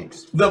superpowered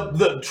beings.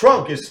 The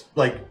trunk is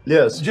like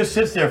Yes. just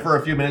sits there for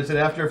a few minutes, and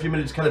after a few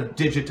minutes, kind of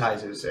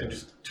digitizes and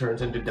just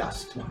turns into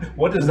dust.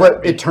 What does that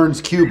What mean? it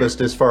turns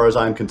cubist as far as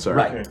I'm concerned.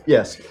 Right.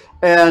 Yes.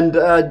 And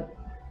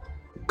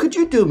could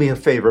you do me a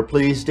favor,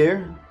 please,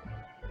 dear?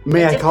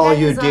 May I call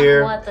you Depends on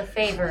dear? what the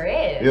favor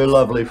is. You're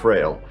lovely,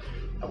 Frail.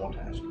 I want to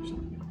ask you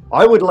something.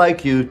 I would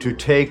like you to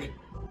take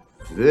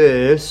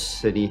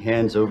this, and he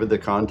hands over the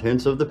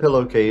contents of the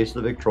pillowcase,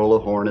 the Victrola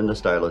horn, and the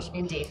stylus.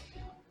 Indeed.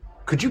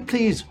 Could you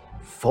please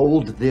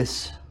fold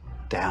this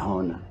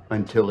down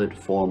until it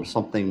forms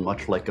something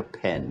much like a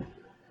pen,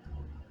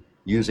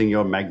 using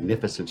your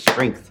magnificent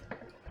strength?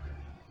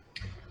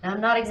 Now,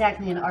 I'm not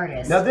exactly an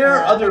artist. Now there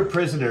are other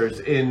prisoners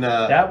in.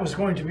 That was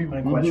going to be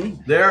my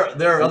question. There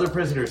are other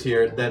prisoners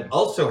here that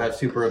also have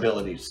super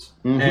abilities,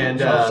 and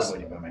That's also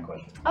going to be my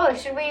question. Oh,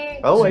 should we?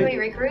 Oh, should wait. we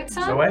recruit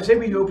some? So I say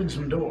we open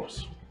some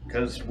doors.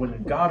 Because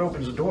when God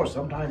opens a door,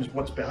 sometimes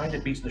what's behind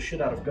it beats the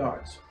shit out of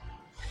guards.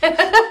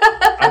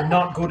 I'm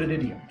not good at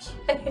idioms.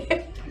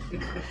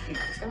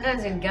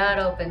 Sometimes when God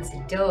opens the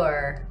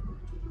door,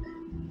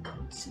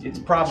 It's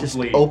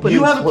probably. Open you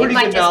and have a close. pretty It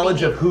might good just be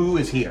knowledge me. of who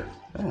is here.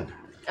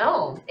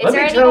 oh, is Let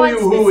there me tell anyone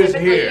you who is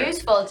specifically here.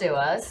 useful to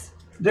us?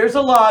 There's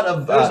a lot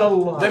of. There's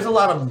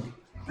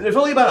There's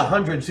only about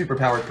 100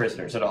 superpowered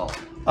prisoners at all.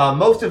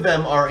 Most of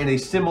them are in a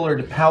similar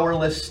to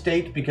powerless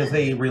state because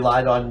they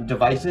relied on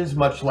devices,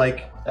 much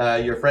like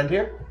your friend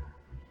here,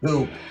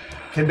 who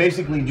can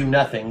basically do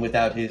nothing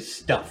without his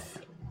stuff.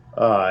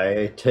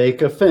 I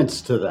take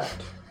offense to that.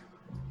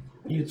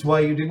 It's why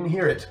you didn't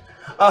hear it.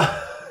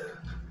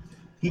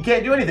 He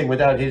can't do anything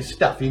without his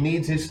stuff. He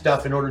needs his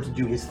stuff in order to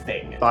do his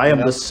thing. I am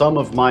you know? the sum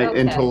of my Okay.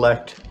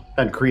 intellect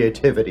and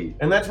creativity.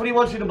 And that's what he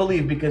wants you to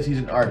believe because he's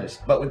an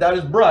artist. But without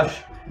his brush,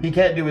 he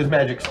can't do his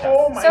magic stuff.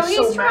 Oh my So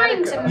he's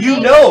trying to You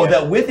make- know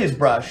that with his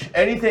brush,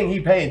 anything he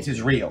paints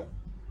is real.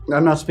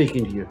 I'm not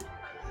speaking to you.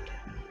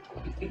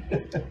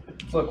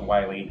 Look,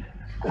 Wiley.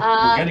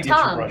 gonna get your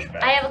Tom, brush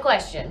back. I have a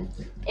question.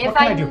 If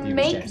can I I do for you,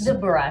 make James? the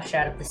brush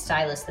out of the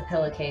stylus, the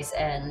pillowcase,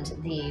 and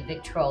the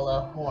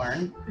Victrola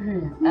horn,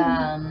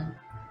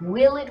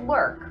 will it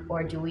work,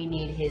 or do we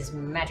need his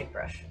magic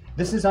brush?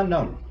 This is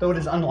unknown, though it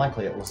is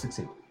unlikely it will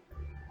succeed.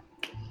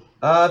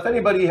 If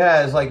anybody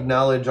has like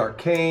knowledge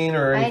arcane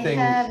or anything,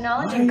 I have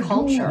knowledge and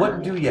culture.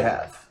 what do you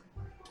have?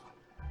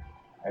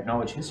 I have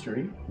knowledge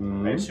history. I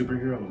have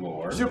superhero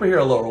lore.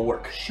 Superhero lore will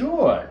work.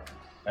 Sure.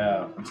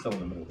 I'm still in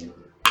the middle of it.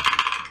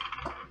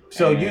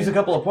 So And- use a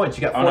couple of points.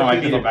 You got Oh 4 no, I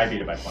feet beat of it. I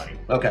beat it by plenty.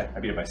 Okay. I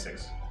beat it by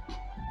 6.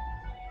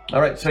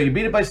 All right. So you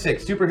beat it by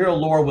 6. Superhero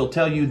lore will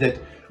tell you that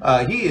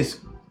he is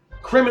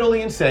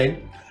criminally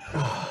insane,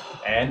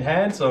 And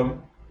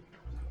handsome.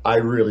 I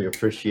really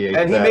appreciate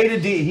and he that. made a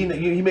deal.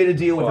 He made a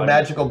deal with a Fun.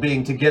 magical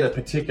being to get a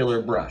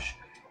particular brush.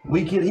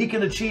 He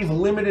can achieve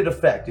limited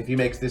effect if he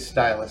makes this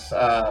stylus,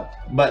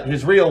 but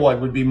his real one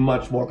would be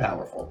much more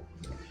powerful.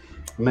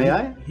 May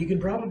I? He can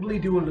probably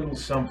do a little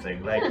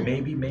something, like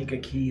maybe make a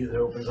key that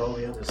opens all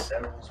the other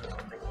cells or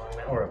something like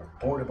that, or a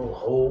portable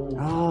hole.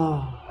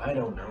 Oh, I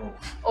don't know.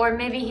 Or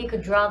maybe he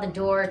could draw the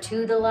door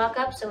to the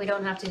lockup so we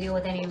don't have to deal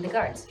with any of the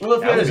guards. Well,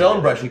 if he had his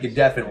own brush, he could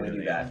definitely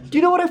do that. do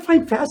you know what I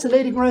find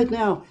fascinating right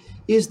now?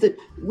 Is that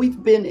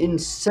we've been in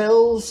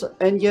cells,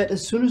 and yet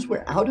as soon as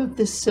we're out of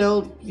this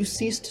cell, you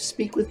cease to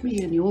speak with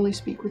me, and you only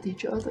speak with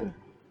each other.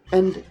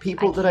 And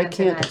people that I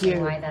can't imagine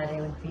hear. why that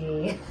it would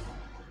be.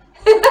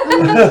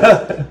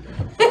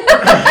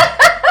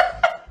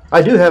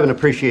 I do have an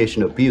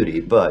appreciation of beauty,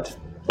 but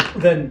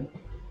Then.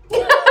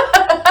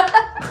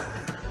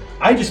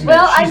 I just meant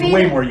Well, I she's mean-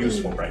 way more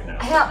useful right now.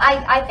 Hell,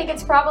 I think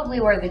it's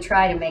probably worth a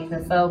try to make the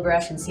faux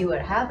brush and see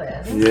what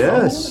happens.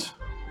 yes.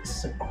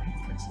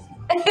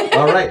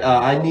 All right.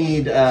 I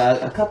need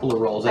a couple of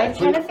rolls I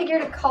actually. kind of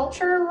figured a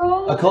culture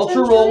roll. A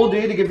culture roll will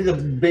do to give you the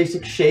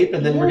basic shape,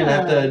 and then we're gonna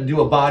have to do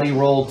a body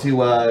roll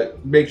to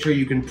make sure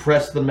you can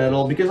press the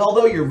metal. Because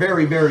although you're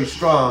very, very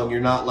strong,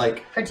 you're not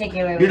like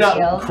Particularly you're not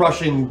skilled.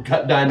 crushing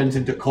cut diamonds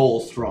into coal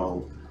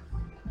strong.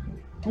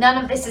 None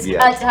of this is Yeah.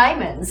 cut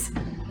diamonds.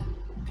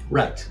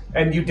 Right.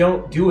 And you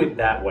don't do it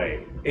that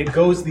way. It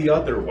goes the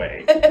other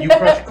way. You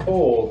crush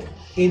coal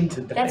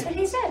into that. That's what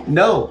he said.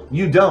 No,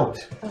 you don't.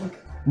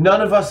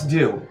 None of us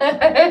do.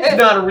 It's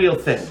not a real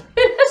thing.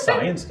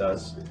 Science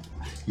does.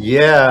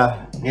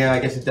 Yeah. Yeah, I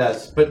guess it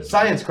does. But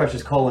science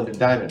crushes coal into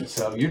diamonds,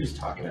 so you're just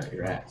talking out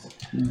your ass.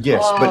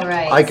 Yes, but All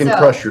right, I can so-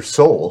 crush your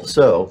soul,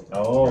 so.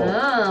 Oh.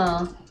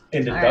 Oh.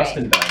 Into All dust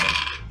right. and diamond.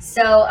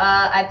 So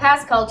I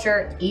passed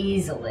culture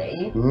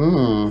easily.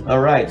 All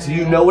right, so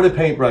you know what a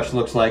paintbrush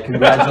looks like.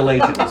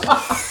 Congratulations.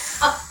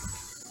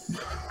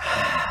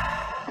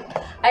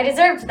 I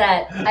deserved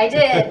that. I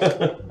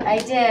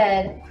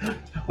did.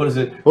 What is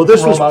it? Well,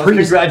 this was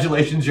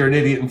congratulations, you're an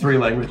idiot in 3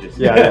 languages.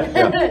 Yeah.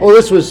 Well,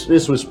 this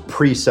was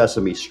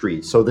pre-Sesame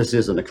Street, so this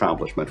is an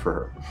accomplishment for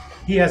her.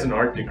 He has an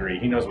art degree.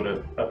 He knows what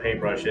a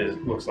paintbrush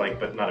looks like,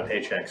 but not a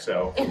paycheck.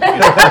 So.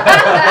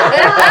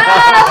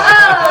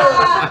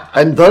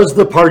 And thus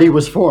the party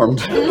was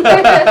formed.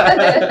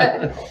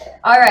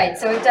 All right,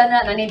 so we've done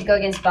that, and I need to go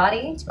against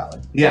body. It's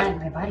valid. Yeah. Man,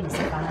 my body is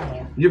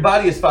 5. Your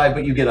body is 5,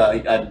 but you get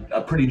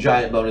a pretty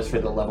giant bonus for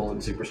the level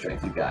and super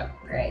strength you got.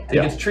 Great.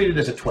 It gets treated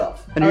as a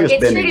 12. And you're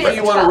just bending But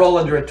you want to roll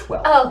under a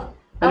 12. Oh.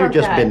 And you're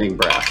just God. bending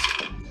brass.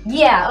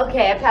 Yeah.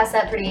 Okay, I passed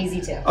that pretty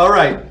easy too. All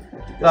right.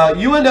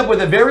 You end up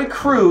with a very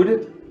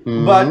crude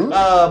but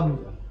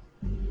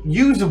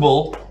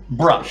usable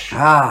brush.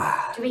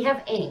 Do we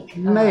have ink?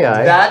 May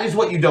I? That is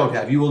what you don't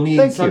have. You will need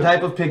Thank some you.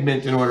 type of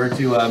pigment in order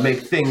to make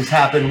things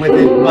happen with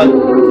it, but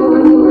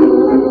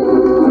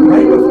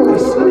right before we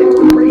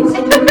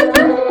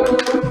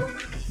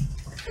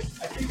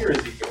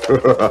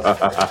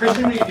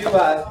Christian, will you do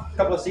a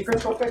couple of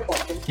secrets real quick?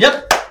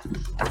 Yep.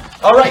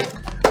 All right.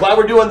 While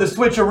we're doing the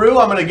switcheroo,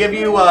 I'm going to give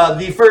you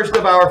the first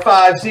of our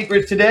 5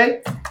 secrets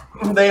today.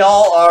 They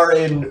all are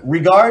in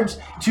regards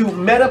to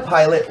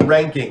Metapilot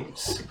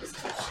rankings.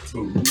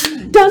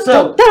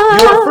 So,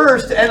 your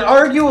first and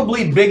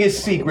arguably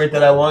biggest secret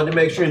that I wanted to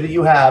make sure that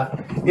you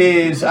have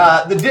is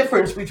the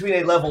difference between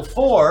a level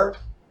 4,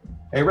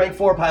 a rank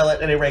 4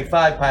 pilot, and a rank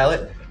 5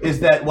 pilot is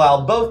that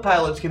while both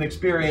pilots can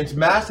experience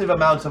massive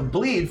amounts of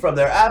bleed from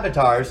their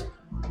avatars,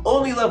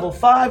 only level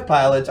 5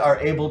 pilots are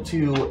able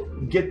to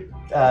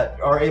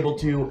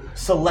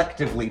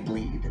selectively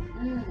bleed.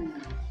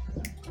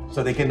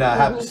 So they can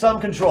have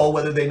some control,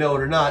 whether they know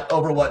it or not,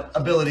 over what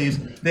abilities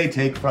they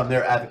take from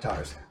their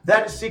avatars.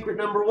 That is secret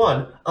number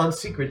 1 on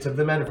Secrets of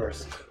the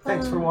Metaverse.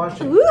 Thanks for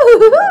watching.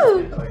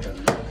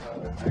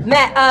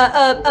 Matt,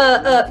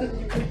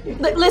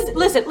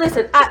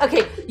 listen.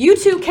 Okay, you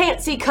two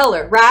can't see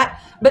color, right?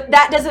 But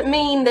that doesn't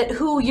mean that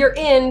who you're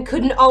in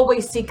couldn't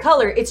always see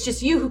color. It's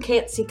just you who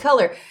can't see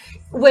color.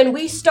 When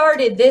we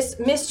started this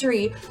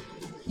mystery,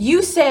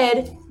 you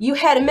said you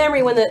had a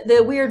memory when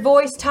the weird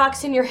voice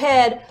talks in your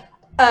head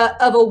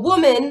of a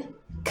woman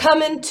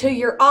coming to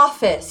your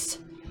office.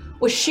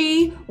 Was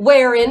she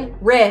wearing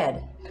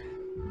red?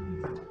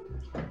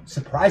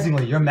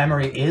 Surprisingly, your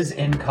memory is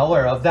in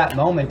color of that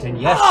moment, and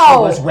yes, Oh! she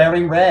was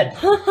wearing red.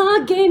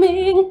 Haha,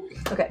 gaming.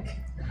 Okay.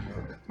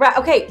 Right.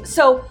 Okay.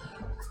 So,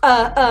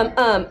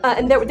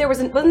 and there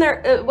wasn't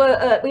there?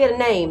 We had a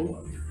name,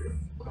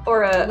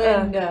 or a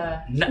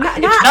Linda.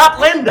 It's not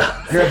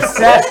Linda. You're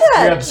obsessed.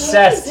 Linda, You're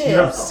obsessed. Jesus.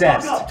 You're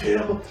obsessed.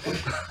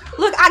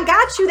 Look, I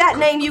got you that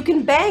name. You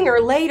can bang her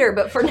later,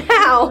 but for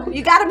now,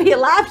 you got to be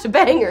alive to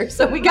bang her.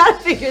 So we got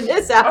to figure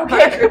this out.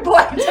 Okay, good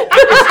point.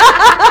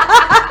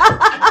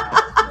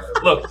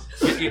 Look,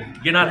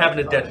 you're not having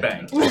a dead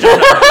bang.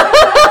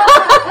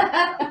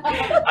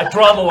 I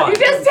draw the line.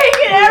 You're just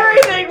taking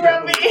everything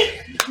from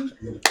me.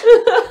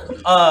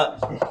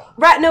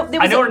 Right? No, there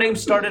was I know her name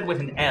started with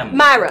an M.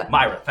 Myra.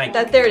 Myra, thank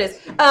you. There it is.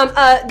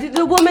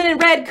 The woman in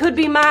red could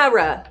be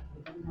Myra.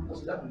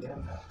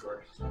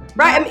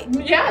 Right? I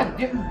mean,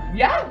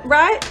 yeah.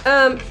 right?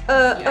 I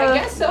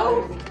guess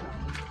so.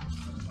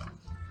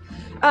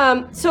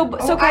 So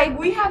okay.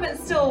 We haven't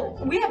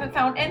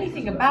found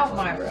anything about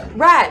Myra.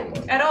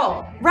 Right. At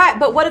all. Right,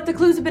 but what if the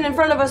clues have been in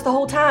front of us the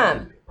whole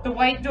time? The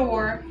white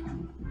door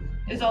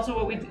is also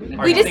what we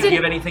Are you thinking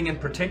of anything in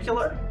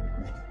particular?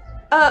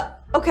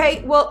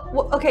 Okay,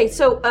 okay,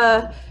 so,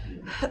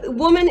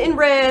 woman in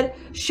red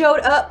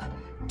showed up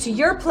to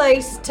your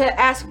place to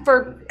ask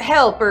for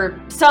help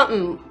or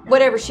something,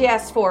 whatever she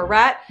asked for,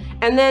 right?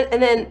 And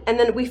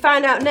then we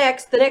find out the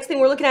next thing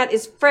we're looking at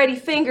is Freddy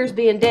Fingers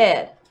being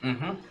dead.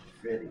 Mm-hmm.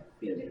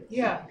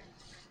 Yeah.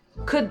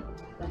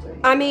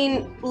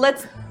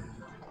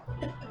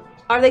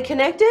 Are they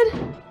connected?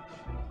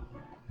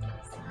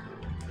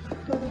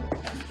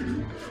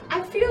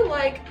 I feel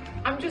like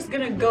I'm just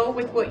gonna go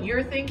with what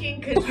you're thinking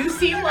because you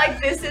seem like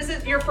this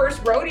isn't your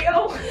first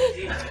rodeo.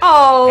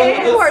 Oh,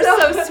 And you are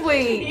so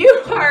sweet.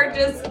 You are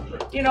just,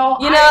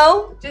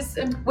 just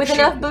with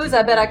enough booze,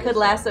 I bet I could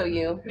lasso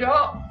you.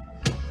 No.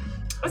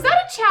 Was that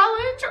a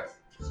challenge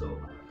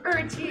or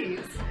a tease?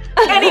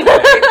 Anyway,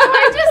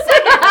 I just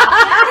said I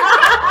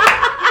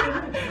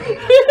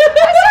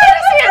started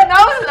to see a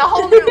nose in a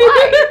whole new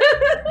light.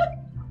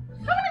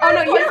 Oh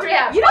no, points do we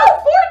have? you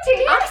don't.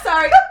 14. I'm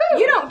sorry,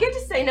 you don't get to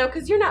say no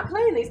because you're not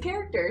playing these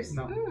characters.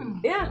 No.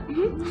 Yeah.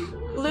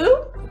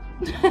 Lou?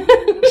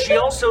 She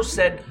also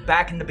said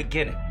back in the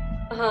beginning,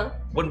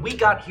 When we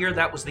got here,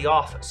 that was the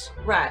office.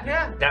 Right.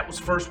 Yeah. That was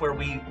first where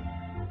we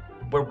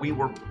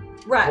were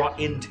Right. brought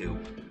into.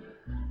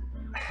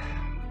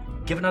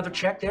 Give another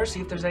check there,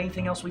 see if there's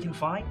anything else we can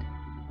find.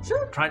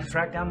 Sure. Trying to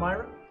track down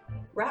Myra?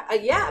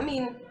 Right. Yeah, I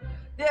mean,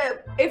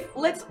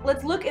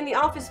 let's look in the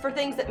office for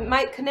things that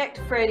might connect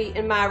Freddy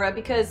and Myra,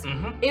 because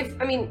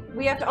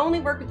we have to only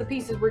work with the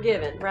pieces we're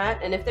given, right?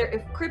 And if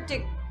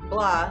cryptic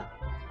blah,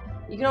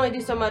 you can only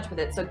do so much with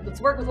it. So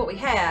let's work with what we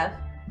have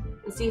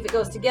and see if it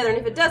goes together. And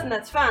if it doesn't,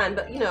 that's fine.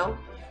 But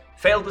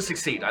fail to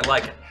succeed. I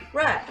like it.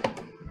 Right.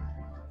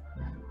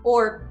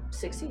 Or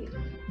succeed.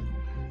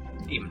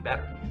 Even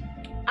better.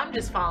 I'm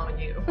just following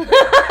you.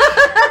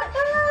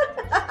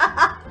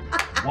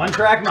 One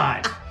track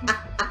mind.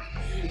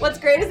 What's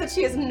great is that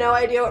she has no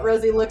idea what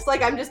Rosie looks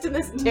like. I'm just in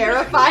this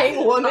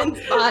terrifying woman's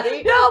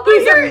body. No, but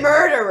he's you're a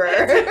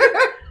murderer.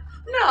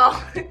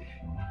 No.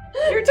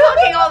 You're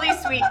talking all these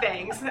sweet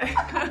things.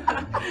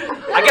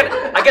 I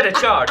get a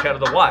charge out of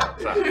the wild.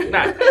 So,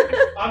 nah.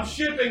 I'm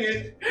shipping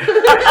it.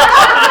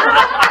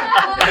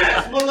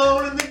 It's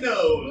Malone in the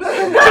nose.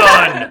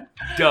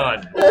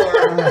 Done.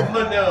 Or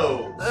my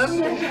nose.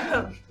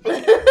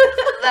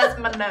 That's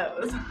my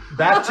nose.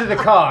 Back to the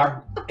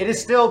car. It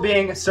is still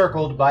being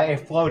circled by a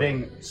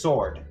floating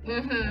sword.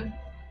 Mm-hmm.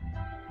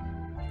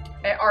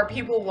 Are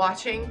people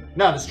watching?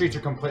 No, the streets are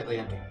completely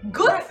empty.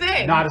 Good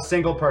thing. Not a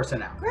single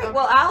person out. Great.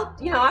 Well,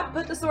 I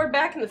put the sword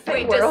back in the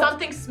fake Wait, world. does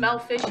something smell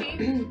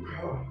fishy?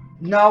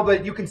 No,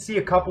 but you can see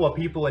a couple of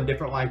people in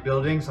different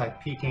buildings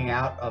peeking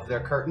out of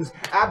their curtains,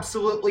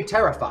 absolutely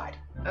terrified.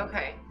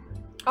 Okay.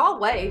 I'll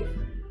wave.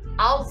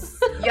 I'll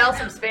yell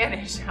some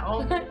Spanish.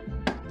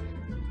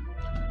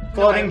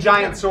 Floating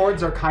giant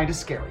swords are kind of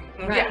scary.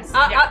 Right. Yes.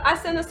 I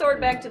send the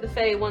sword back to the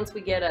Fae once we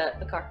get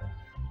the car.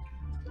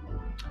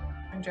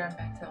 I'm driving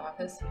back to the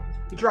office.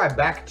 You drive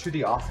back to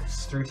the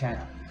office through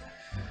town.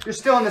 You're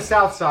still on the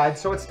south side,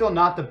 so it's still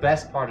not the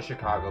best part of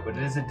Chicago, but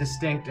it is a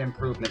distinct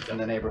improvement from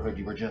the neighborhood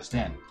you were just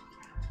in.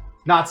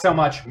 Not so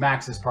much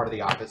Max's part of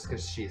the office,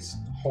 because she's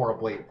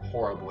horribly,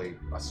 horribly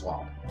a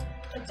swamp.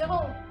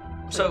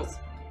 So,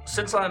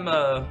 since I'm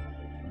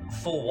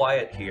full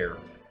Wyatt here,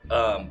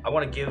 I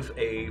want to give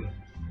a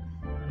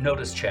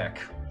notice check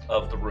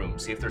of the room,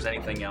 see if there's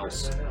anything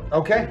else.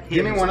 Okay,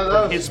 give me one of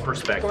those. From his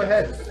perspective. Go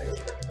ahead.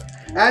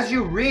 As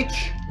you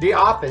reach the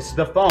office,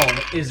 the phone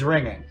is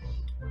ringing.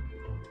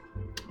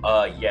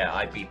 Yeah,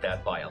 I beat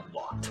that by a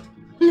lot.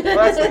 Well,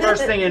 that's the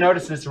first thing you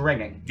notice is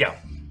ringing. Yeah.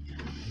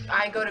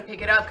 I go to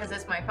pick it up because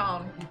it's my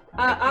phone.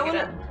 I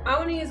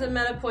want to use a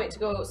meta point to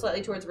go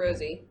slightly towards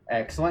Rosie.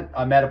 Excellent.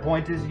 A meta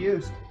point is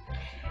used.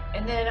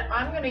 And then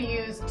I'm going to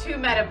use 2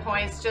 meta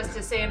points just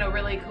to say in a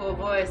really cool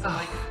voice. I'm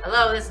like,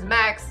 hello, this is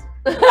Max.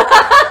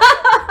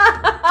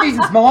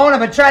 Jesus, Malone, I've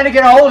been trying to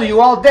get a hold of you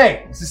all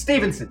day. This is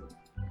Stevenson.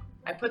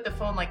 I put the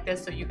phone like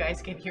this so you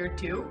guys can hear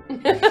too.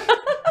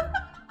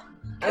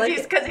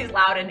 Because he's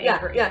loud and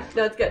angry. Yeah,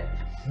 no, it's good.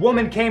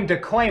 Woman came to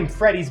claim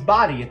Freddy's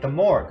body at the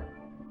morgue.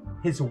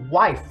 His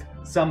wife,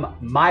 some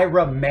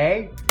Myra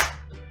May.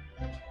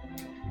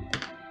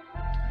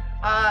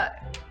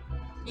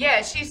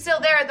 Yeah, she's still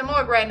there at the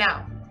morgue right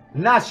now.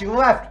 Nah, she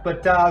left,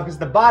 but because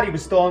the body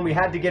was stolen, we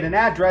had to get an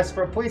address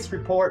for a police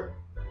report.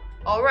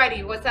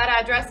 Alrighty, what's that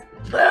address?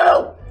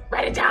 Boo!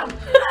 Write it down.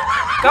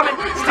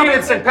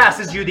 Stevenson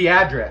passes you the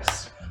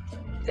address.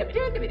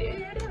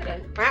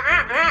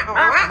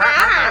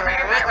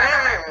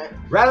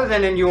 Rather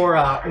than in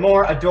your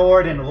more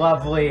adored and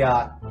lovely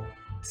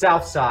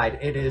south side,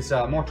 it is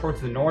more towards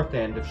the north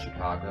end of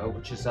Chicago,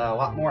 which is a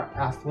lot more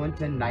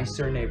affluent and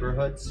nicer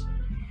neighborhoods.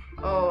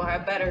 Oh, I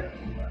better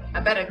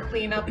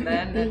clean up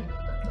then.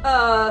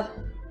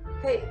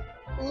 Hey,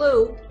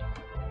 Lou,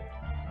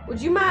 would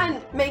you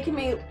mind making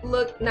me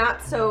look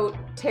not so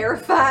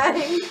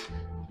terrifying?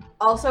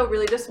 Also,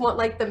 really just want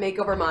the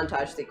makeover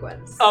montage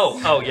sequence.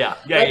 Oh yeah.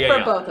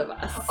 For both of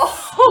us.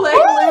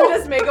 Lou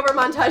does makeover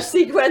montage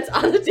sequence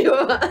on the 2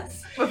 of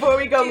us before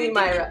we go meet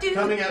Myra.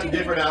 Coming out in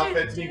different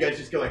outfits and you guys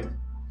just going.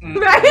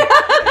 Right?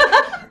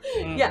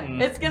 Yeah,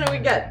 it's gonna be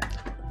good.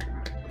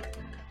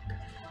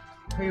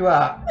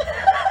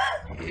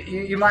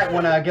 You might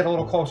want to get a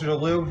little closer to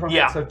Lou.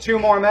 Yeah. So 2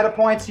 more meta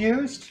points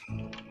used.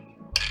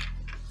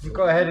 You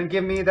go ahead and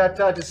give me that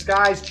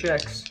disguise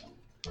checks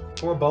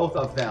for both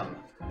of them.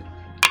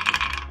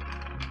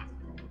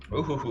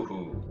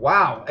 Ooh.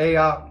 Wow,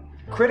 a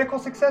critical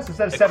success. Is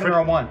that a 7 or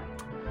a 1?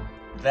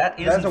 That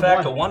is in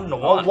fact a 1 and a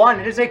 1. A 1.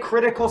 It is a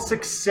critical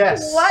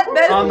success. What?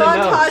 Best on the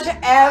montage nose.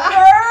 ever?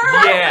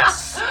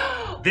 Yes.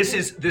 This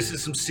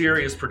is some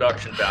serious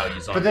production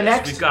values on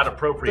this. We've got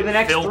appropriate for the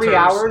next filters, 3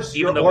 hours,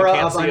 even your though we aura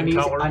can't of see in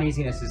color.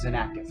 uneasiness is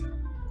inactive.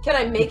 Can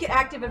I make it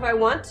active if I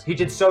want? He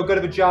did so good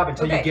of a job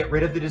until you Okay. get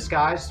rid of the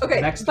disguise. For Okay,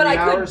 the next but 3 I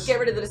could hours, get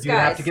rid of the disguise. You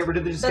have to get rid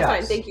of the disguise.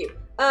 That's fine, thank you.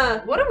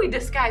 What are we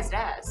disguised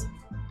as?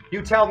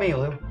 You tell me,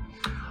 Lou.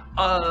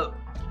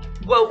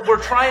 Well,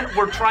 we're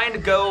trying to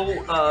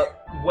go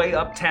way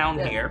uptown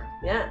here.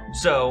 Yeah.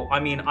 So, I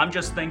mean, I'm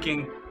just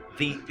thinking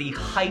the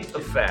height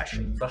of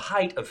fashion. The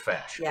height of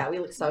fashion. Yeah, we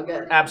look so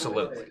good.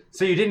 Absolutely.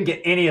 So you didn't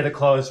get any of the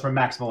clothes from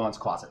Max Malone's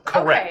closet.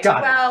 Correct.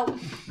 Okay, Got it. well,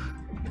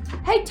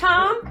 Hey,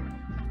 Tom.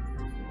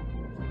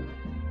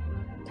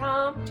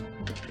 Tom,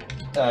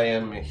 I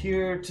am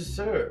here to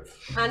serve.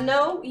 I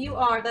know you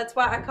are. That's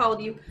why I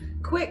called you.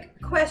 Quick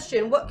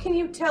question. What can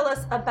you tell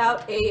us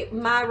about a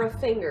Myra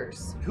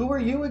Fingers? Who are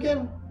you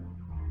again?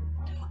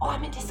 Oh,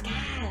 I'm in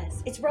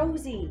disguise. It's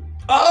Rosie.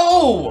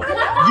 Oh!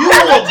 You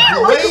look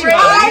great,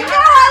 I honey. know,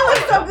 I look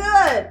so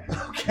good.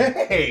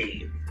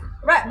 Okay.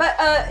 Right, but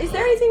is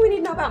there anything we need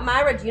to know about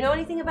Myra? Do you know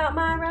anything about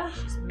Myra?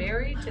 She's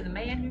married to the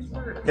man who's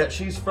murdered. Yeah,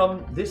 she's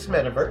from this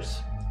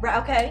metaverse. Right,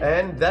 okay.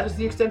 And that is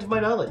the extent of my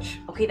knowledge.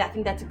 Okay, I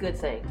think that's a good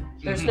thing.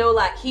 There's no,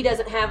 like, he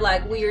doesn't have,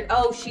 like, weird,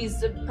 oh,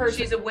 she's a person.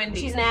 She's a Wendy.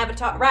 She's an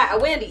avatar. Right, a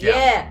Wendy,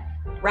 yeah.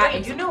 Right.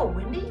 Wait, you know a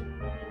Wendy?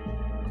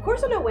 Of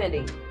course I know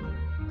Wendy.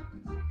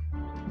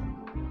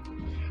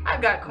 I've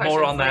got questions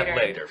More on that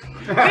later. We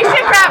should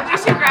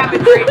grab a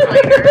drink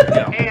later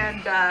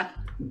and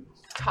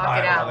talk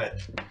it out. love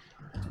it.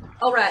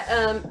 All right,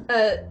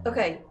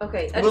 okay.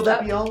 Will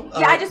that be all?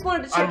 Yeah, I just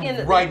wanted to check I'm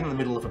in. right in the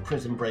middle of a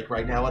prison break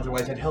right now,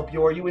 otherwise I'd help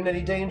you. Are you in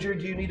any danger?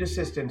 Do you need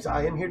assistance?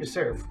 I am here to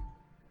serve.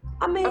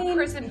 I mean, A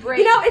prison break.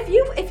 You know,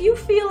 if you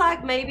feel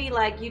like maybe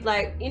like you'd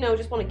like, you know,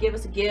 just want to give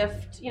us a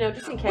gift, you know,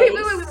 just in case.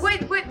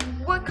 Wait,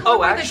 what color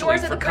were the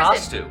doors of the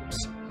prison? Costumes.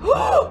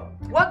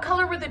 What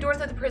color were the doors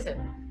of the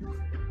prison?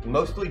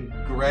 Mostly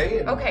gray,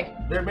 and Okay.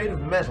 they're made of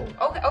metal.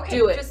 Okay.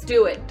 Do it. Just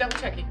do it. Double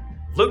checking.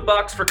 Loot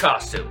box for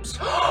costumes.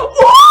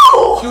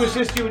 To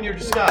assist you in your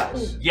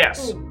disguise.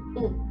 Yes.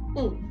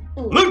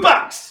 Loot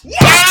box!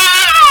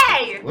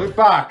 Yay! Loot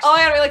box. Oh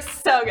my god, we look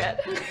so good.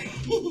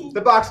 The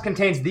box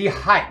contains the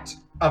height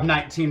of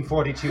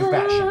 1942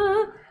 fashion.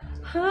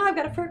 I've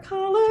got a fur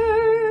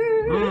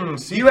collar.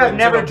 You have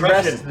never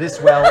dressed this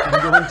well in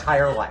your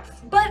entire life.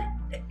 But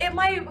am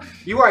I?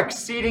 You are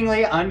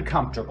exceedingly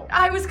uncomfortable.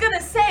 I was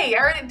gonna say,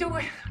 do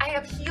I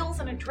have heels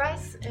and a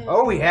dress?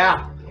 Oh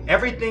yeah,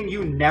 everything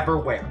you never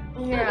wear.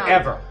 Yeah.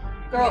 Ever.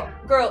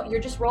 Girl, you're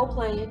just role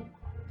playing.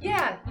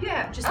 Yeah.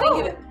 Just think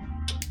of it.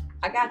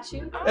 I got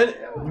you. And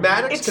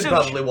Maddox could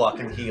probably walk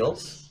in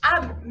heels.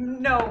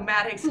 No,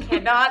 Maddox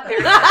cannot.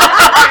 There's a very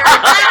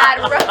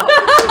bad road.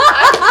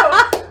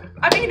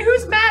 I mean,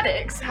 who's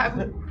Maddox? That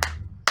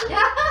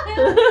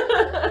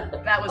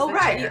was Oh the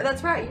right, chair.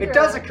 that's right. It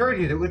does occur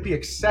to you that it would be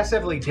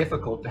excessively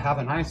difficult to have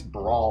a nice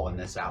brawl in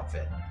this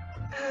outfit.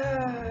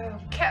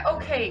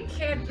 Okay,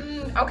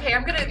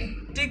 I'm gonna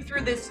dig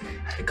through this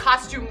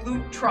costume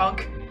loot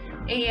trunk,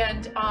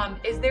 and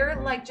is there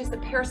like just a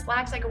pair of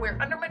slacks I can wear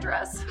under my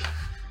dress?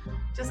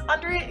 Just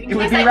under it? It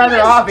would be rather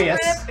obvious.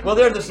 Well,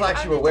 they're the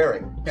slacks you were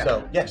wearing,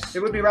 so yes.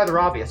 It would be rather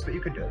obvious, but you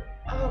could do it.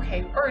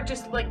 Okay, or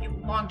just like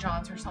long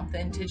johns or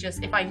something to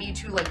just, if I need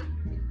to, like,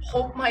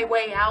 hope my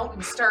way out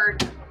and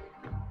start.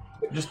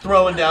 Just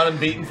throwing down and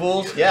beating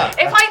fools? Yeah.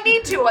 If I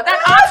need to,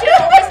 that option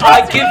always I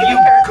needs to give be you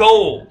there.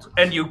 gold,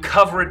 and you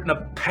cover it in a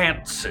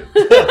pantsuit.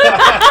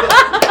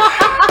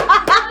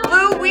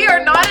 Lou, we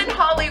are not in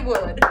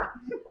Hollywood.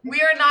 We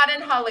are not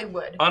in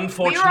Hollywood.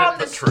 Unfortunate, We are on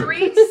the but true.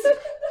 streets.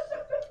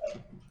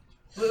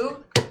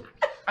 Lou,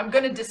 I'm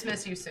gonna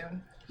dismiss you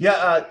soon.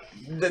 Yeah,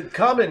 the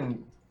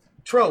common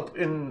trope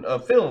in a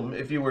film,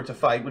 if you were to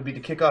fight, would be to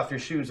kick off your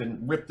shoes and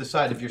rip the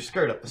side of your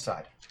skirt up the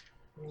side.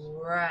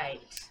 Right.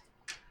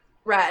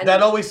 Right.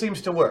 That always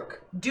seems to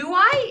work. Do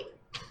I?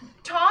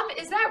 Tom,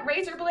 is that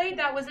razor blade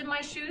that was in my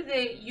shoe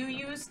that you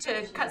used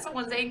to cut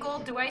someone's ankle?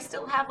 Do I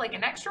still have like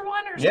an extra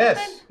one or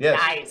something? Yes.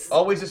 Nice.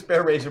 Always a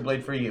spare razor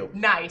blade for you.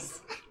 Nice.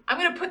 I'm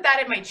gonna put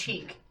that in my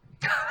cheek.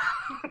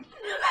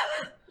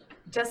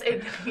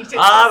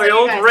 The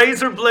old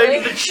razor blade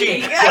in the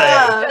cheek.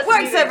 Yeah,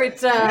 works every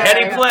time.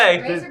 Heady play.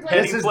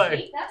 Heady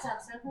play. That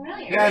sounds so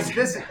familiar. Guys,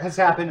 this has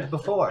happened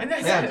before.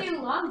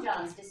 Do long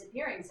johns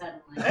disappearing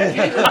suddenly.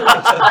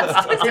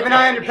 Keep an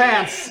eye on your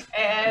pants.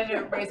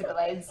 And razor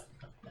blades.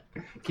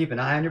 Keep an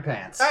eye on your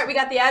pants. All right, we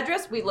got the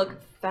address. We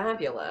look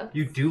fabulous.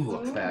 You do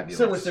look fabulous.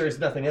 So if there is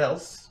nothing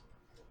else.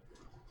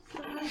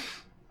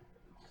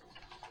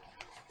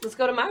 Let's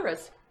go to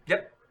Myra's.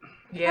 Yep.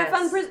 Yes.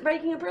 Have fun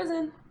breaking a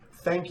prison.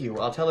 Thank you.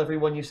 I'll tell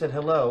everyone you said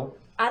hello.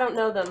 I don't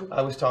know them.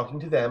 I was talking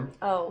to them.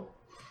 Oh.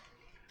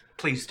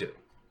 Please do.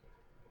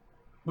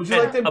 Would you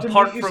And like them to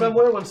apart meet you from-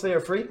 somewhere once they are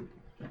free?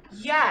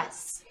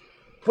 Yes.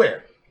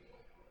 Where?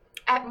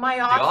 At my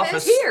office.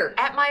 office? Here.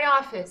 At my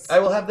office. I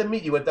will have them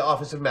meet you at the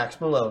office of Max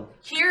Malone.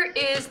 Here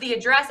is the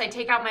address. I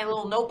take out my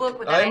little notebook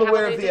with that. I am have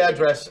aware all of the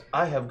address.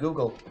 I have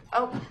Google.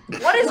 Oh,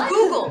 what is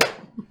Google?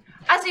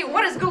 I see.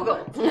 What is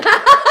Google?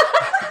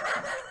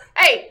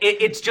 Hey.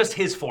 It's just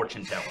his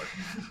fortune teller.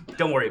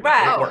 Don't worry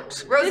about it. It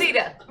works.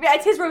 Rosita. Yeah,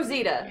 it's his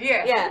Rosita.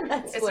 Yeah. Yeah.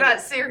 That's It's what not it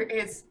is.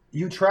 serious.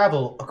 You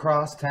travel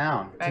across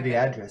town to the Okay.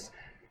 address.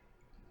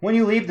 When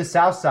you leave the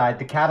south side,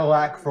 the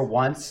Cadillac for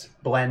once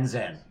blends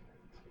in.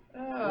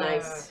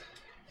 Nice.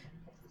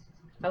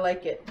 I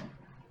like it.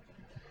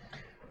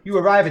 You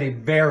arrive at a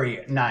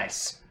very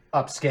nice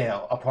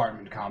upscale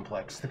apartment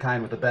complex, the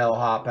kind with a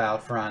bellhop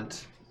out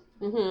front.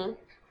 Mm-hmm.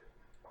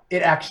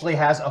 It actually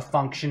has a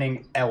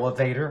functioning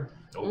elevator.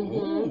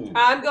 Mm-hmm.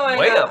 I'm going.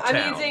 Way I'm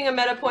uptown. using a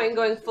meta point and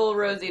going full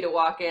Rosie to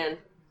walk in.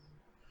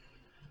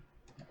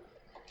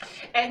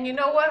 And you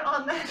know what?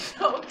 On that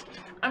note,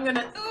 I'm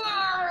gonna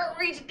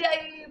reach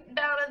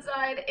down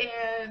inside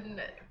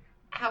and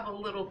have a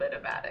little bit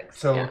of addicts.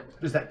 So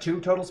is that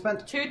 2 total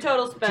spent? 2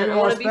 total spent. 2 I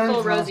more want to be spent?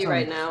 full Rosie Awesome.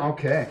 right now.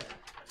 Okay.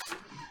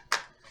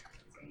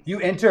 You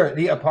enter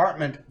the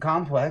apartment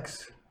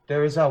complex.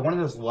 There is one of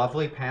those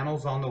lovely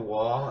panels on the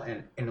wall,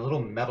 and in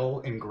little metal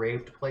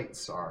engraved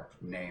plates are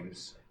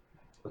names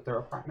with their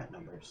apartment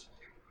numbers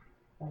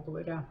all the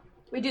way down.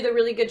 We do the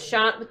really good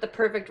shot with the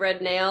perfect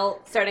red nail,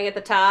 starting at the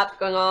top,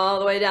 going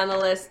all the way down the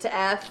list to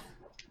F,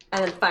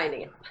 and then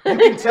finding it. You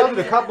can tell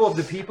that a couple of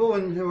the people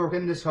who are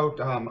in this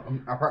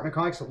apartment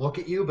complex look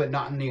at you, but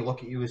not in the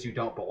look at you as you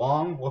don't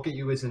belong. Look at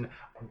you as in,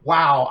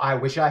 wow, I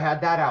wish I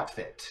had that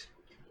outfit.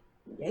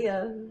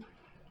 Yeah.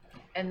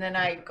 And then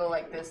I go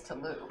like this to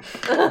Lou.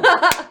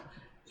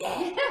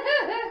 Yeah.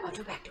 Oh,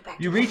 do back.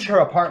 You reach her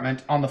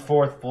apartment on the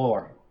 4th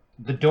floor.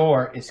 The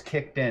door is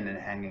kicked in and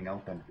hanging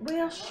open.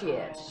 Well,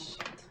 shit. Is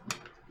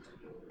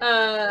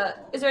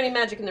there any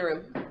magic in the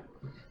room?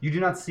 You do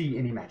not see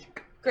any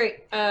magic.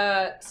 Great.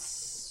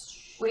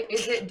 Wait,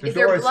 is The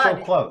there door is blood?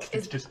 still closed.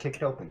 It's just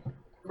kicked open.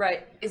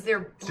 Right. Is there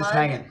blood? It's just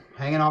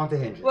hanging on with the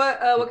hinges.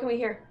 What can we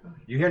hear?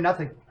 You hear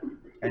nothing,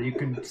 and you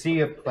can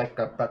see like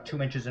about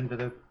 2 inches into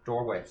the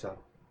doorway, so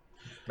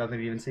nothing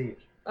to even see.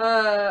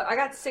 I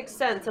got 6th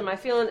sense. Am I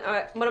feeling?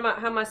 How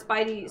my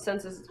spidey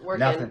senses working?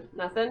 Nothing.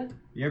 Nothing.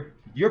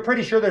 You're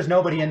pretty sure there's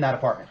nobody in that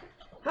apartment.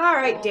 All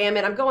right, damn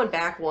it. I'm going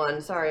back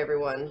one. Sorry,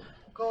 everyone.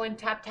 Going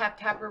tap tap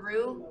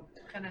taparoo,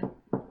 kind of.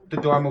 The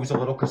door moves a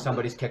little because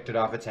somebody's kicked it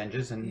off its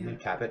hinges, and you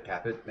tap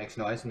it, makes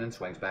noise, and then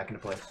swings back into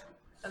place.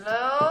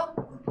 Hello.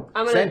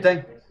 Same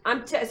thing.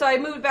 So I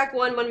moved back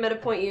one meta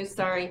point used.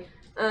 Sorry.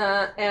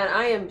 And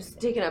I am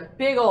taking a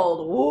big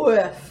old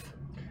whiff.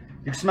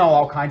 You smell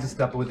all kinds of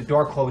stuff, but with the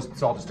door closed,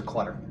 it's all just a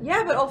clutter.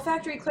 Yeah, but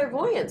olfactory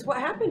clairvoyance. What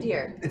happened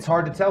here? It's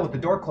hard to tell with the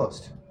door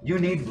closed. You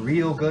need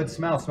real good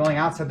smell. Smelling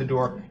outside the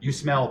door, you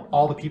smell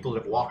all the people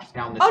that have walked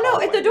down this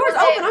hallway. If the door's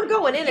open, I'm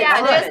going in. Yeah,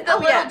 just just the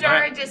little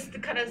jar, just to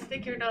kind of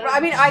stick your nose.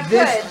 I mean, I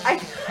could.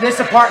 This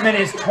apartment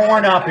is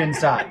torn up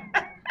inside.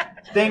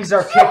 Things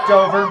are kicked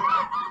over.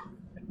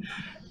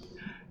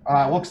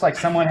 Looks like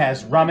someone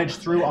has rummaged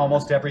through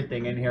almost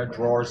everything in here.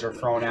 Drawers are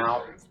thrown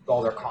out.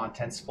 All their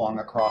contents flung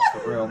across the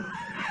room.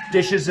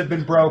 Dishes have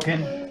been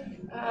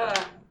broken.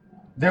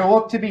 There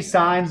look to be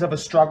signs of a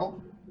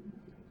struggle.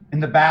 In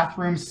the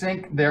bathroom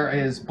sink, there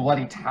is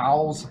bloody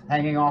towels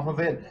hanging off of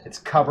it. It's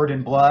covered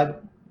in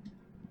blood.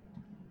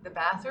 The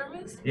bathroom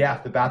is?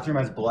 Yeah, the bathroom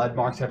has blood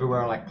marks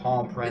everywhere, like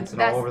palm prints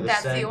and all over the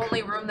That's sink. the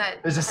only room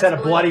that. There's a set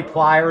of bloody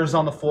pliers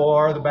on the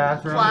floor of the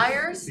bathroom.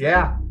 Pliers?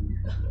 Yeah.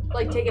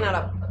 Like taking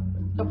out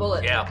a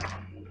bullet. Yeah.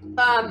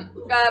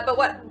 But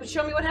what?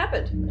 Show me what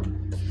happened.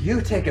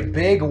 You take a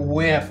big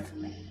whiff.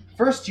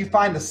 First, you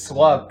find the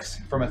slugs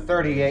from a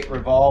 .38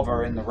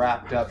 revolver in the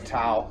wrapped up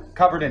towel,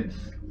 covered in.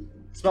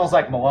 Smells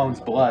like Malone's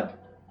blood.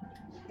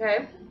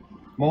 Okay.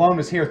 Malone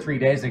was here 3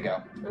 days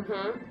ago.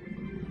 Mm-hmm.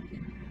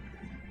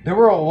 There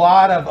were a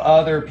lot of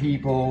other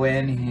people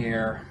in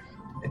here.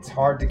 It's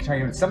hard to tell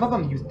you. Some of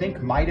them you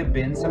think might have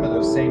been some of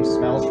those same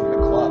smells from the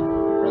club.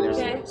 Where there's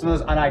some of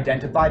those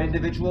unidentified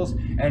individuals,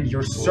 and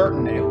you're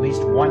certain at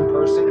least one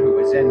person who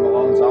was in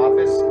Malone's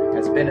office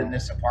has been in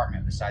this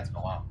apartment besides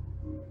Malone.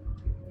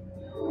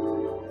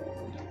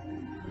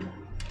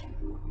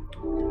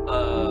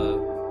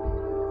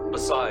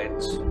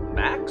 Besides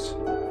Max?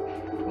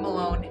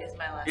 Malone is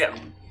my last Yeah.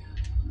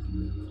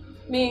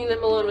 Meaning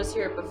that Malone was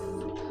here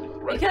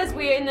before. Because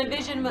we in the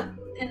vision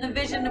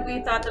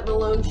we thought that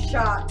Malone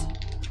shot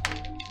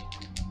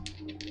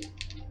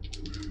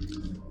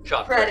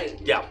Freddy.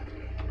 Yeah.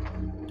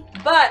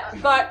 But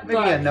Maybe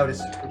I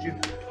noticed. Would you?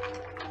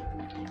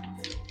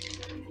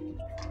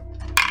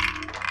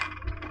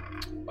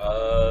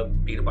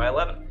 Beat it by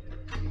 11.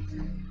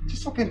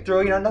 Just looking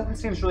through, nothing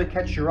seems to really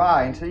catch your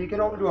eye until you get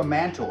over to a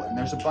mantle, and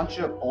there's a bunch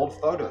of old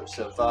photos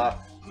of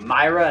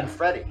Myra and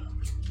Freddie.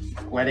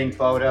 Wedding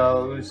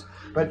photos.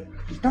 But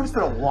you notice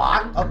that a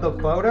lot of the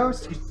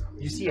photos,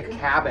 you see a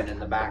cabin in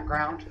the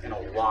background in a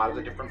lot of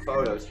the different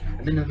photos.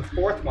 And then in the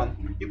 4th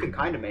one, you can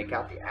kind of make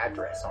out the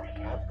address on the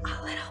cabin.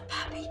 A little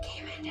puppy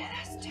came into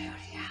the studio.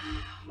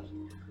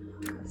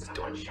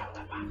 Don't show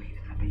the puppy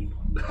to the people.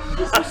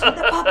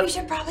 The puppy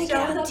should probably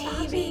get on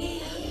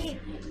TV.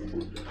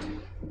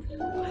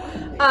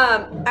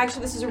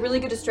 Actually, this is a really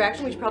good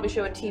distraction. We should probably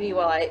show a TV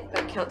while I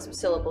count some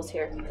syllables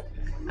here.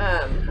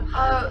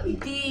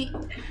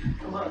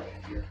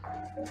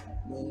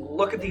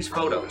 Look at these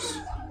photos.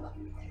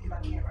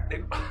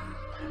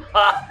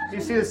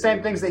 You see the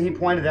same things that he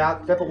pointed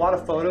out. They have a lot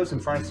of photos in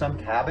front of some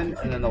cabin,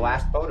 and in the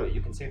last photo, you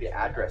can see the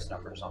address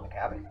numbers on the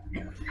cabin.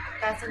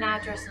 That's an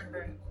address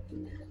number.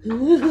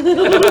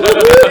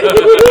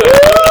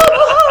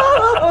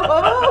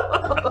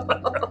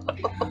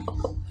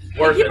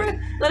 Thank you for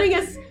letting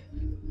us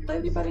play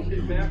with you, buddy.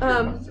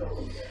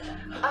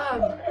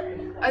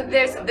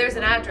 There's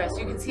an address.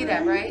 You can see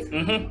that, right?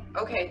 Mm-hmm.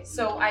 Okay,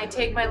 so I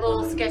take my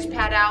little sketch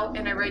pad out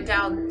and I write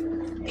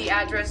down the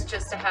address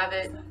just to have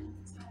it.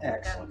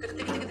 Excellent.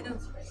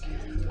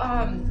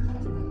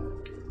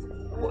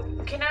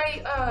 Can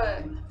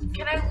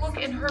I look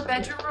in her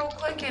bedroom real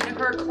quick, in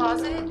her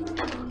closet?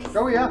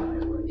 Oh, yeah.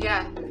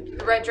 Yeah.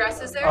 The red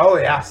dress is there? Oh,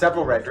 yeah.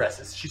 Several red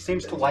dresses. She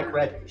seems to like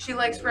red. She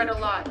likes red a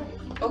lot.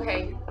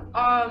 Okay.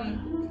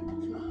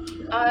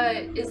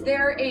 Is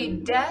there a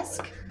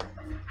desk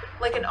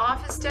Like an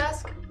office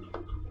desk?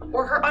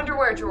 Or her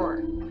underwear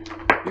drawer?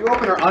 You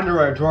open her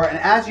underwear drawer, and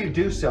as you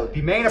do so,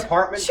 the main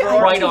apartment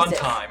drawer... Right on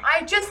time.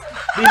 I just...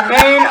 The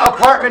main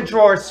apartment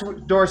drawer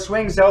door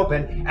swings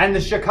open, and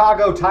the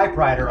Chicago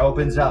typewriter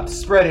opens up,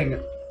 spreading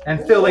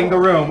and filling the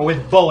room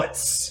with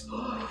bullets.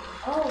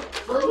 Oh,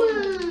 bullets.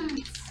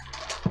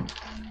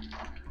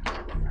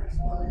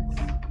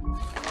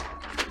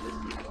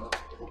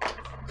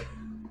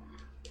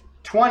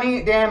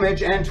 20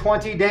 damage and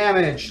 20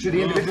 damage to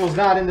the individuals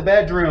not in the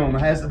bedroom,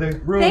 as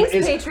the room Thanks,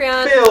 is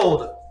Patreon.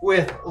 filled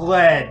with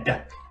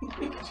lead.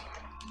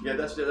 Yeah,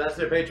 that's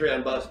their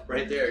Patreon bust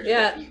right there.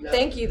 Yeah,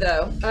 thank you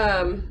though.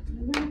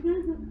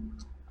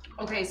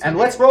 Okay, so And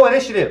let's roll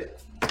initiative.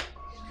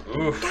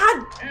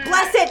 God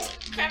bless it!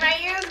 Can I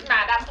use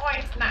meta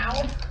points now?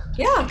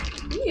 Yeah,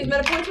 you can use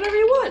meta points whenever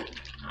you want.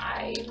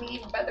 I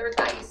need better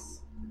dice.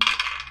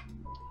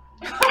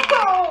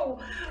 Oh!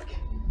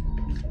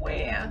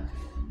 Where?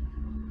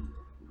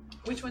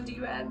 Which one do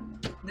you add?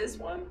 This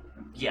one?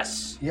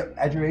 Yes. Yep,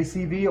 add your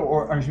ACV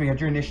or excuse me, add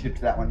your initiative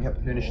to that one.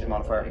 Yep, the initiative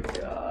modifier.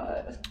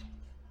 God.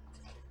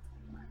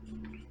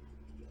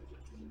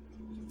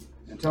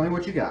 And tell me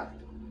what you got.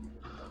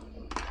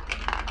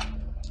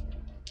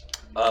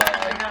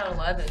 I got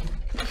 11.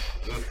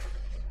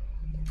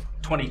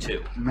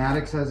 22.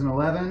 Maddox has an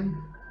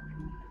 11.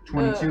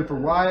 22 for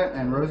Wyatt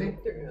and Rosie.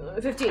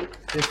 15.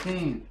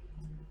 15.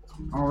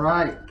 All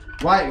right,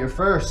 Wyatt, you're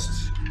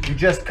first. You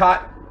just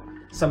caught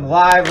some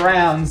live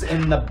rounds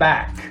in the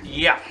back.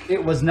 Yeah.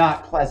 It was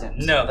not pleasant.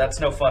 No, that's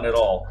no fun at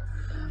all.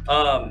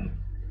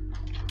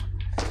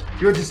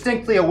 You're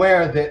distinctly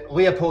aware that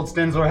Leopold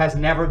Stenzler has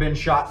never been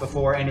shot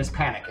before and is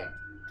panicking.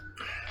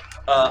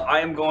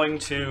 I am going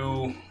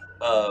to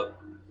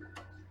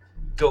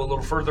go a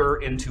little further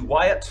into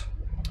Wyatt.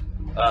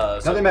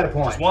 Another meta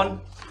point. Just one.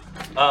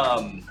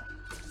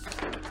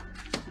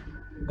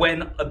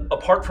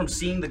 Apart from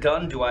seeing the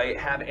gun, do I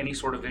have any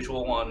sort of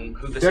visual on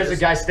who this There's is?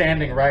 a guy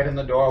standing right in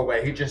the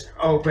doorway. He just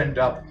opened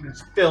up,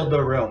 it's filled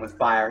the room with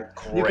fire.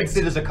 You can Great.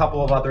 see there's a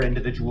couple of other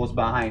individuals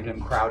behind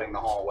him crowding the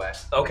hallway.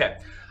 Okay.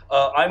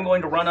 I'm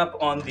going to run up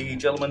on the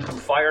gentleman who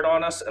fired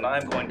on us, and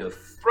I'm going to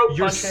throat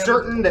You're punch him.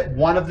 certain that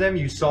one of them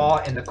you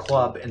saw in the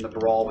club in the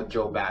brawl with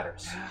Joe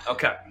Batters.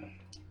 Okay.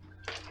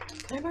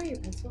 Can I borrow your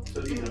pencil?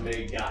 So these are the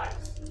big guys.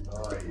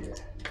 Oh, yeah.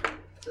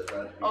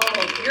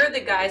 Oh, you're the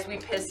guys we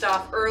pissed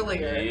off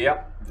earlier.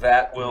 Yep.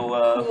 That will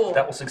Cool.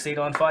 that will succeed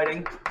on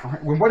fighting. All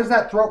right, well, what does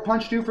that throat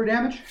punch do for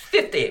damage?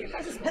 50.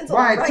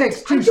 Wyatt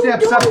takes 2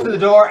 steps up to the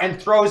door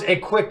and throws a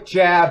quick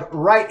jab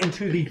right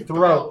into the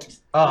throat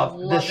of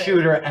the Love it.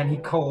 shooter, and he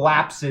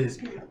collapses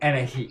in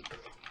a heap.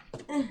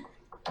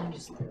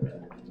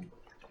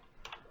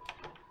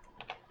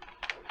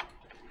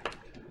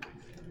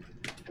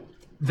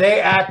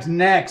 They act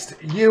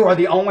next. You are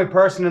the only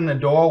person in the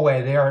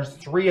doorway. There are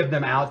 3 of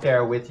them out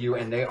there with you,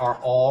 and they are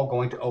all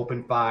going to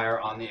open fire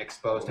on the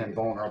exposed and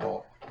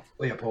vulnerable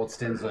Leopold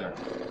Stenzler.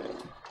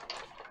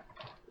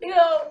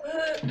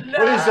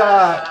 What is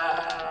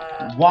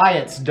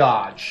Wyatt's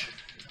dodge?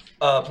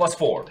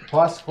 +4.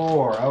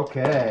 +4,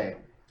 okay.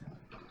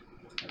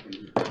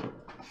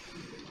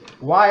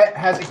 Wyatt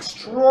has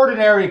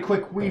extraordinary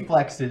quick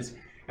reflexes,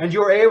 and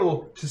you're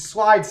able to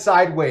slide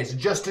sideways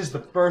just as the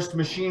first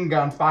machine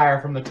gun fire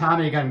from the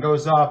Tommy gun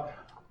goes off,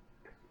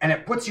 and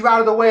it puts you out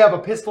of the way of a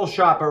pistol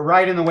shot, but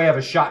right in the way of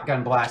a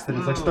shotgun blast that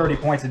inflicts 30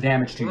 points of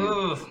damage to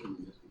you.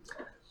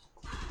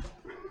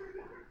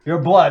 Your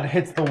blood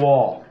hits the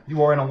wall.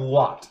 You are in a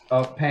lot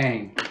of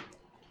pain.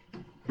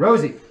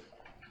 Rosie.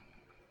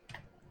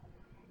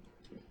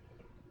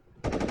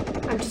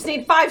 I just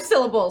need 5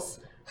 syllables.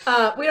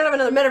 We don't have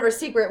another metaverse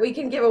secret we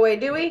can give away,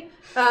 do we?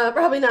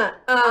 Probably not.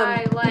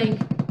 I like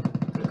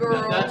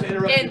girl Not to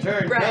interrupt in your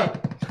turn. red.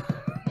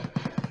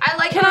 I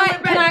like Can girl I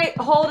in red. can I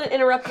hold and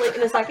interrupt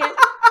in a second?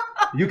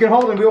 You can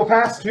hold and we will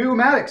pass to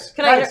Maddox.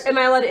 Can I? Am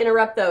I allowed to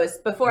interrupt those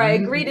before I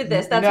agree to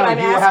this? That's no, what I'm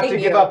you will asking have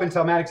to give up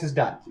until Maddox is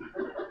done.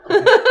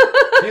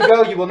 If you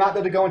go, you will not be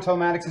able to go until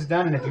Maddox is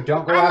done, and if you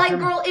don't go I like after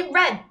him, girl in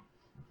red.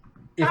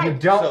 if you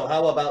don't, So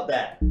how about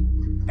that?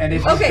 and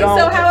if you Okay, don't,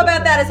 so how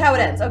about that is how it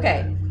ends.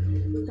 Okay.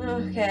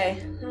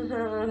 Okay.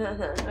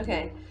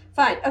 Okay.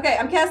 Fine. Okay,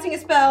 I'm casting a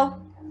spell.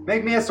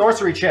 make me a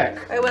sorcery check.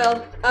 I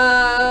will.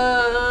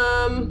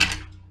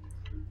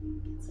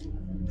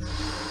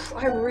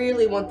 I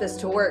really want this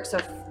to work, so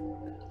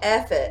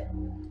F it.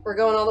 We're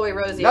going all the way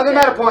Rosie. Another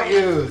again. meta point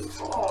used.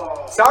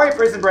 Sorry,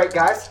 Prison Break,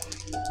 guys.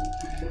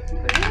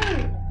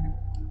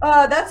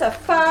 That's a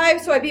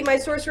 5, so I beat my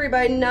sorcery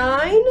by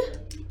 9.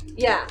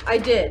 Yeah, I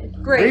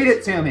did. Great. Read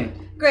it to me.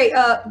 Great.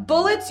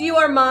 Bullets, you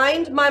are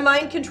mind. My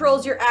mind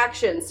controls your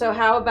actions. So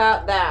how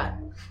about that?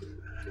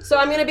 So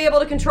I'm going to be able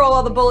to control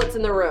all the bullets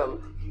in the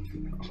room.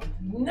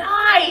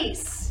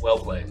 Nice. Well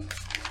played.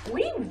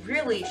 We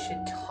really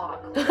should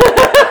talk. And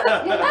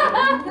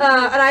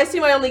I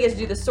assume I only get to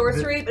do the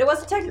sorcery, but it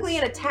wasn't technically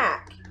an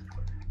attack.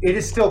 It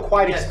is still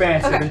quite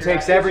expansive Okay. and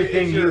takes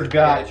everything you've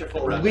got, it's your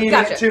full round. leading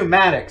Gotcha. it to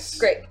Maddox.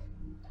 Great.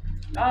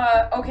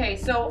 Okay,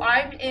 so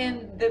I'm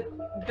in the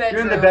bedroom.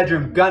 You're in the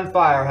bedroom.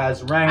 Gunfire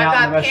has rang I've out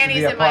got in the rest panties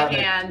of the in my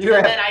apartment. hand, You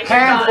and have then I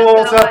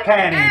handfuls I'm of like,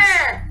 panties.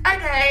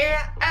 Okay.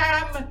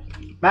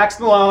 Max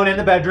Malone in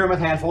the bedroom with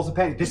handfuls of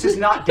panties. This is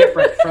not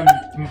different from. I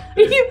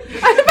feel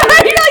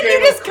like you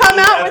just come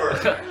out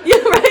with,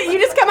 you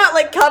just come out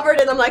like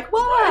covered, and I'm like,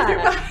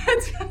 what?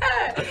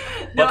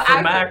 But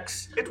for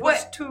Max, it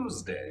was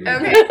Tuesday.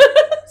 Okay.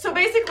 So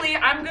basically,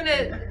 I'm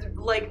gonna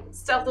like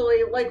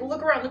stealthily like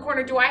look around the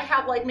corner. Do I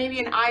have like maybe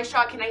an eye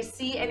shot? Can I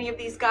see any of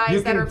these guys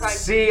You that are can like?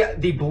 see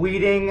the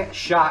bleeding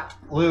shot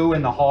Lou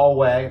in the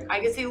hallway, I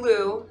can see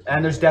Lou,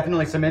 and there's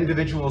definitely some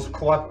individuals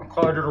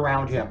cluttered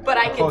around him. but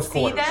I at can close see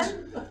quarters. them.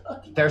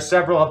 There's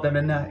several of them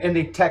in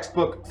the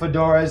textbook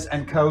fedoras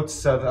and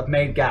coats of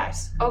made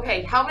guys.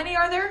 Okay. How many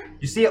are there?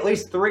 You see at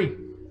least 3.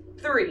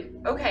 3.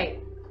 Okay.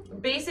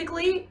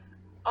 Basically,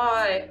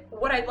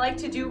 what I'd like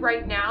to do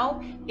right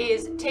now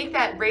is take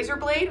that razor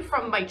blade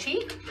from my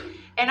cheek,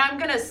 and I'm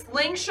gonna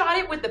slingshot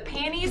it with the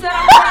panties that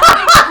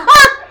I'm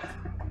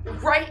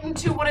wearing right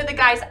into one of the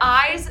guy's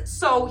eyes,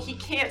 so he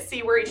can't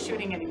see where he's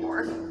shooting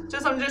anymore. I'm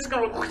just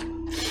gonna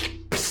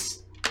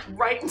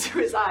right into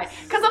his eye,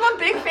 because I'm a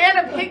big fan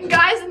of hitting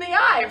guys in the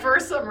eye for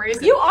some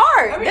reason. You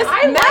are. I mean, This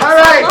I like All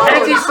right, Malone.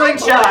 panty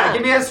slingshot.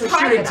 Give me a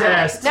shooting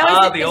test.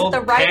 Now, The old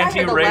the right eye or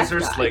panty the left razor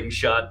eye?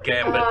 slingshot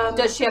gambit.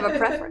 Does she have a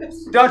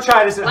preference? Don't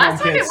try this at home,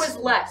 Last time kids. it was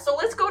left, so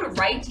let's go to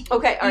right.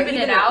 Okay, all right, Even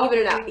it out. Even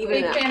it out. Even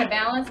Big it out. fan of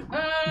balance.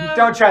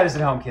 Don't try this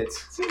at home, kids.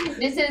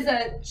 This is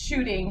a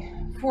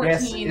shooting. 14.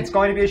 Yes, it's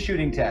going to be a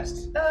shooting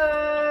test.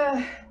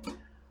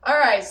 All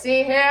right,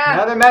 see here.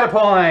 Another meta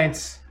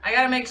point. I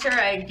gotta make sure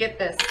I get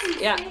this.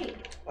 Yeah.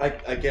 I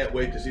can't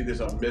wait to see this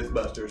on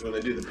Mythbusters when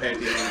they do the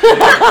panties.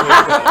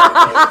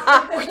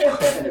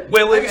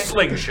 Willie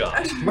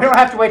slingshot. We don't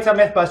have to wait till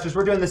Mythbusters.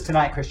 We're doing this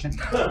tonight, Christian.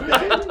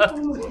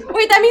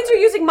 Wait, that means you're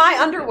using my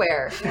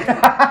underwear.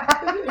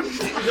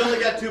 We've only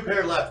got 2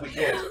 pair left. We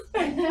can't.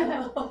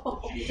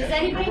 Does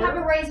anybody have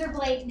a razor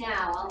blade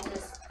now? I'll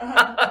just.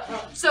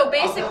 So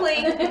basically,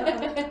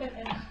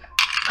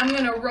 I'm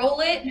gonna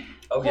roll it.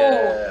 Oh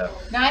yeah.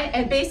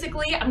 And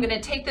basically, I'm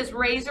gonna take this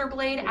razor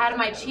blade out of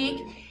my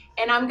cheek,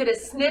 and I'm gonna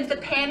sniff the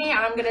panty, and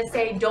I'm gonna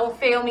say, "Don't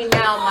fail me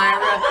now,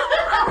 Myra."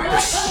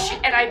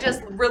 And I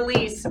just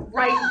release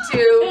right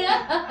into.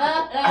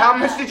 How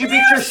much did you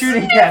beat your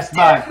shooting test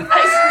by?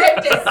 I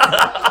sniffed it.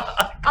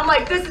 I'm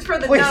like, this is for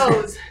the Please,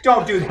 nose.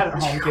 don't do that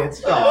at home,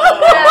 kids. Don't.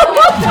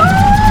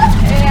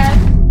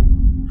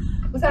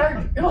 And was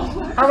that?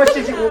 How much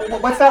did you?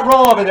 What's that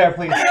roll over there,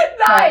 please?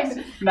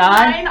 9.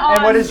 9.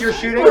 And what is your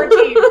shooting?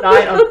 14.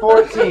 9 on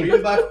 14.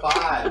 Beat by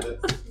 5.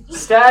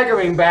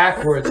 Staggering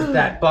backwards with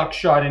that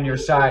buckshot in your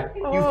side,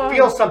 you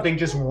feel something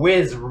just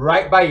whiz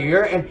right by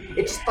your ear, and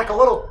it's just like a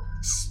little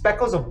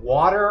speckles of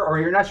water, or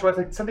you're not sure, it's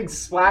like something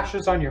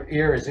splashes on your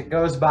ear as it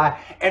goes by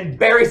and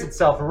buries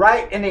itself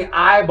right in the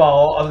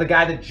eyeball of the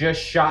guy that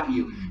just shot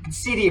you. You can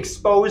see the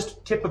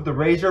exposed tip of the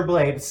razor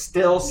blade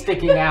still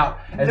sticking out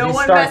as No he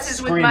one starts messes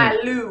screaming. with my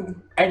Lou.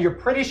 And you're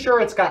pretty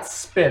sure it's got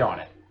spit on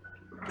it.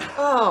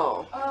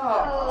 Oh.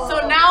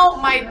 So now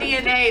my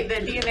DNA, the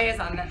DNA is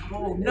on that.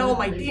 Oh no,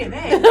 my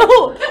DNA.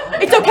 No,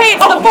 it's okay.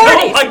 It's the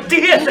 40s. My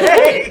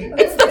DNA.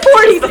 It's the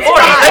 40s. The 40s.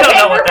 I don't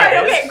know what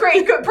that is. Okay,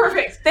 great, good,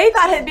 perfect. They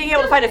thought being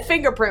able to find a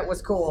fingerprint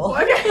was cool.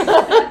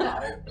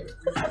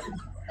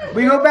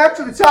 We go back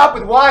to the top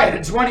with Wyatt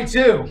at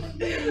 22.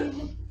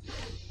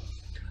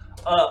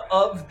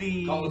 Of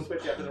the. Call the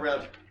switch after the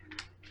round.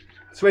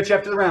 Switch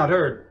after the round,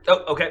 heard.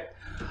 Oh, okay.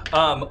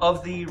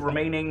 Of the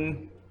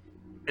remaining,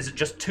 is it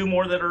just 2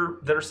 more that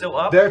are still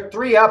up? There are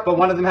 3 up, but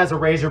one of them has a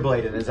razor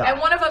blade in his eye. And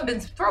one of them been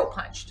throat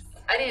punched.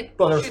 I didn't.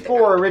 Well, there's shoot the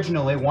 4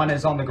 originally. One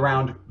is on the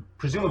ground,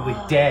 presumably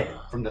dead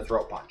from the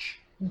throat punch.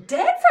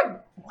 Dead from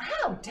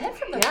dead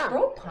from the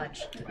throat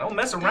punch. Don't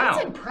mess around.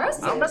 That's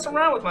impressive. I don't mess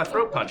around with my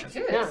throat punches.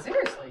 Dude,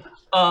 seriously.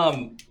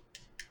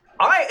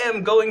 I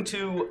am going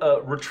to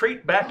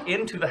retreat back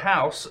into the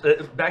house,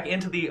 back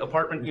into the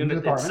apartment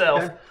unit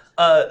itself,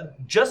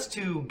 just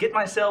to get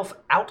myself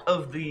out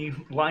of the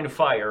line of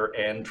fire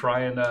and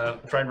try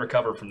and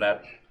recover from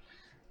that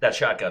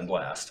shotgun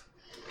blast.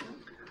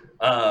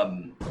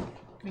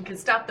 We can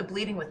stop the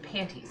bleeding with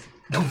panties.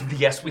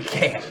 Yes, we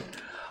can.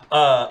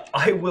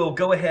 I will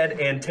go ahead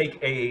and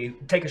take a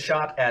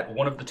shot at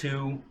one of the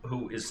 2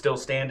 who is still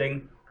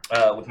standing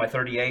with my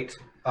 38.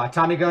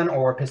 Tommy gun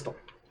or pistol?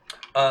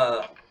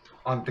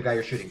 On the guy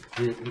you're shooting.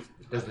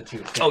 Those are the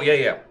 2. Oh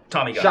yeah,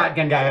 Tommy gun.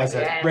 Shotgun guy has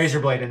a razor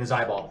blade in his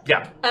eyeball.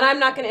 Yeah. And I'm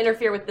not going to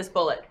interfere with this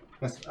bullet.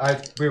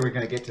 We were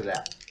going to get to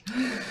that.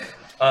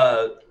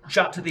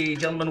 Shot to the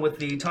gentleman with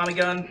the Tommy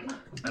gun,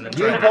 and then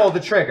You pull the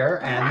trigger,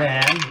 and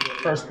then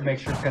first make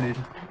sure it's going to.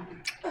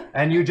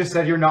 And you just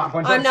said you're not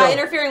going to. I'm not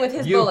interfering with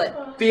his bullet.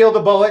 You feel the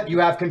bullet. You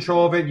have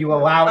control of it. You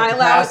allow it to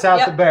pass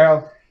out the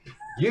barrel.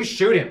 You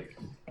shoot him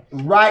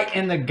right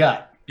in the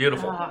gut.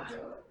 Beautiful.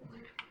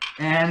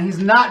 And he's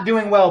not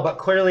doing well, but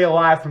clearly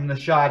alive from the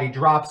shot. He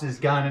drops his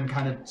gun and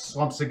kind of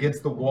slumps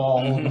against the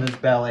wall, holding his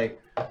belly.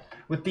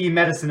 With the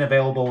medicine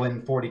available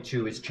in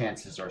 42, his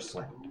chances are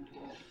slim.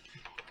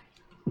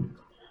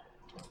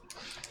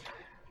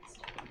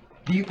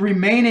 The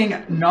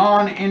remaining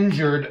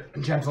non-injured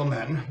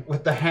gentleman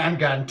with the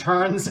handgun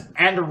turns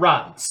and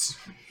runs.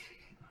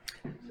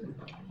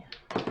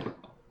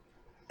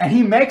 And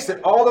he makes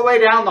it all the way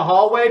down the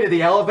hallway to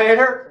the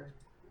elevator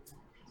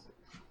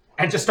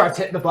and just starts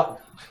hitting the button.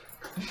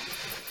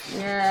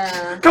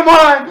 Yeah. Come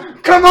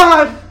on! Come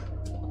on!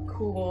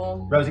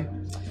 Cool. Rosie?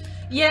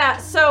 Yeah,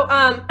 so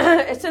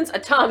since a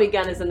Tommy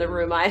gun is in the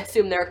room, I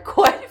assume there are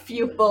quite a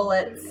few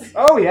bullets.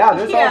 Oh yeah,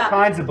 there's all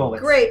kinds of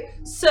bullets. Great.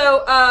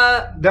 So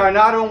there are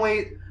not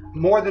only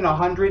more than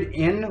 100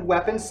 in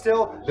weapons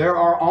still, there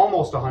are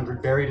almost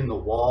 100 buried in the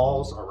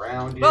walls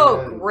around you.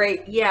 Oh,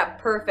 great. Yeah,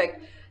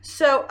 perfect.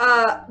 So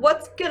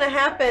what's going to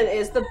happen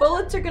is the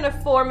bullets are going to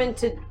form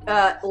into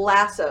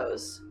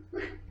lassos.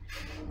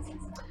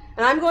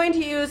 And I'm going to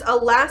use a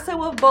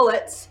lasso of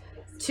bullets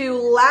to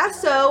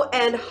lasso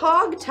and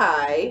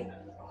hogtie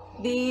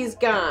these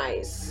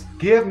guys.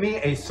 Give me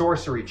a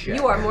sorcery check.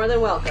 You are more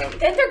than welcome.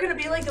 Then they're gonna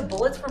be like the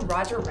bullets from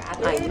Roger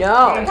Rabbit. I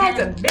know.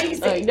 That's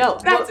amazing. I know.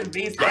 That's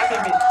amazing.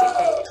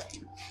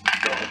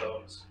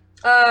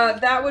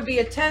 That would be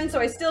a 10, so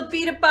I still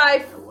beat it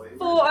by 4.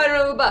 I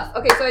don't know, buff.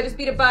 Okay, so I just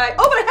beat it by.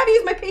 Oh, but I have to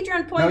use my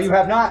Patreon points. No, you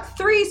have not.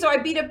 3, so I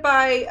beat it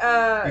by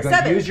You're 7.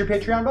 going to use your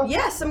Patreon buff?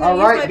 Yes, I'm going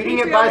to All use right, my beating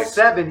Patreon. it by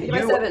 7. Beat it by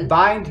You 7.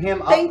 bind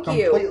him up Thank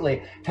you.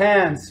 completely.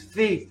 Hands,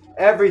 feet,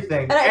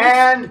 everything. And I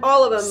And just,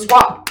 all of them.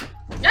 swap.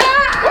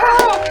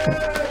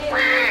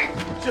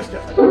 Just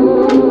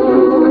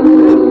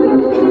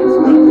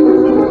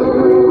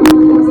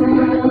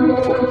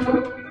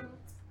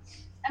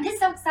I'm just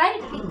so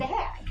excited to be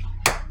back.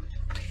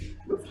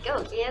 Let's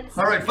go, kids.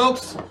 All right,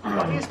 folks.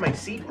 Why is my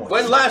seat moist?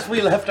 When last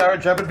we left our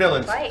intrepid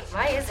villains. Why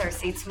is our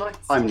seats moist?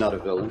 I'm not a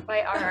villain.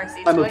 Why are our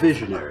seats I'm a moist?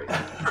 visionary.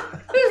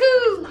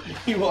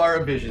 Woohoo! You are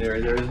a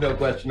visionary. There is no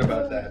question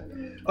about that.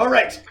 All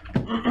right.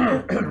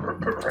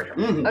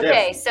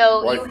 Okay,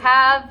 so What? you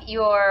have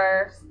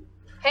your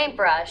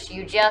paintbrush.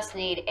 You just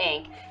need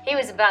ink. He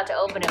was about to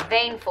open a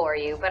vein for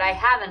you, but I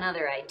have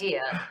another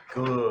idea.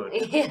 Good.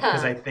 Yeah.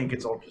 Because I think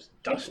it's all just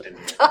dust in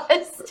here.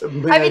 Dust.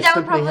 May I I mean, that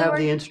would simply probably have work.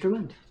 the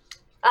instrument?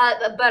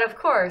 But of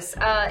course,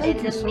 in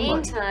you the so much.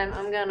 meantime,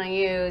 I'm gonna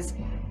use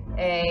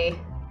a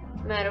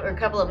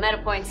couple of meta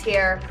points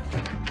here,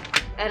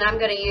 and I'm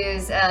gonna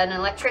use an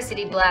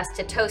electricity blast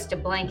to toast a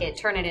blanket,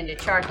 turn it into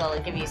charcoal,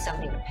 and give you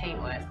something to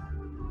paint with.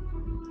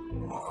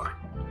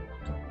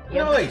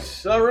 Yep.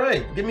 Nice. All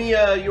right. Give me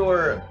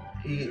your.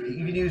 You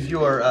can use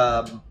your.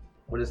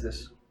 What is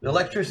this?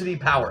 Electricity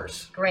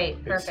powers.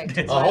 Great, perfect.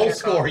 A whole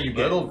score you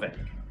get. Little thing.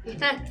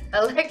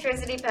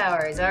 Electricity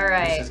powers. All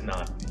right. This is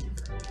not.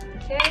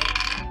 Okay.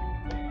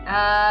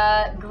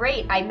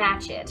 Great. I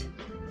match it.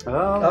 Oh.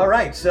 All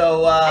right.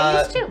 So.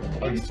 I used to.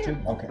 I used to.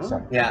 Okay,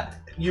 sorry. Yeah.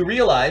 You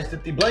realize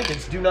that the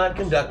blankets do not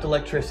conduct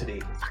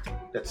electricity.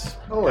 That's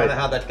kind of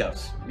how that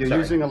goes. You're Sorry.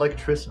 using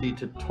electricity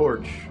to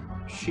torch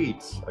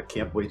sheets. I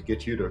can't wait to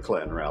get you to a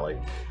clan rally.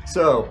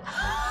 So,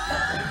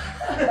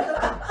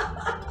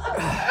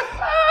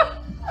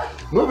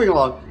 moving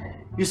along.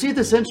 You see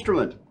this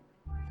instrument?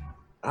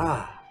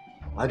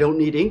 I don't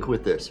need ink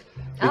with this.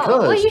 Because,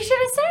 Oh, well, you should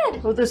have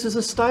said. well, this is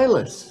a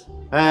stylus.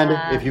 And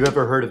if you've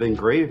ever heard of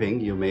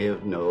engraving, you may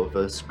know of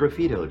a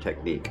sgraffito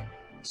technique.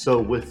 So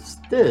with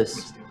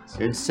this,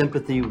 in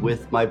sympathy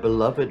with my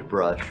beloved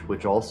brush,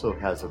 which also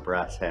has a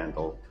brass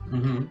handle,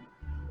 I'm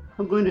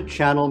going to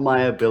channel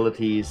my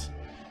abilities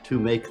to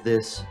make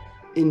this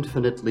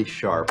infinitely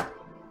sharp,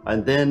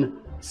 and then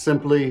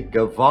simply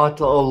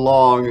gavotte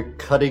along,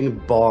 cutting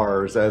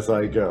bars as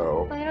I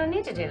go. Well, you don't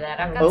need to do that.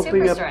 I've got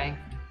Opening super up- strength.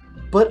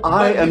 But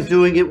I am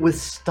doing it with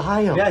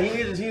style. Yeah,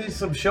 he needs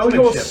some Oh,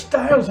 showmanship. your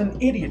style's an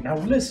idiot. Now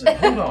listen,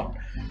 hold on.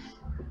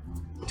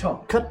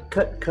 Tom. Cut.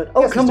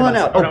 Oh, Yes, come Mr. on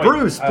out. Master. Oh,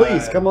 Bruce,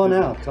 please, come on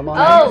out. Come on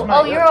out.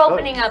 Oh, you're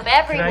opening up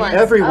everyone's.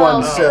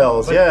 Everyone's oh,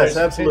 cells, But yes, there's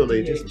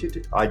absolutely. 58.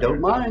 Just, I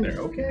don't mind. There,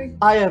 okay.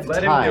 I have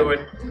Let time. him do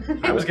it.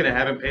 I was gonna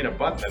have him paint a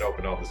button that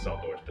opened all the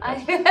cell doors.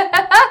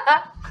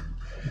 But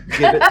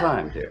Give it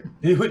time, dear.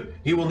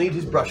 He will need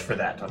his brush for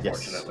that,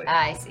 unfortunately.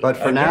 I see. But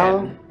for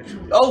now,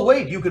 Oh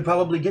wait, you could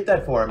probably get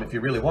that for him if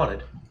you really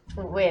wanted.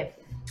 With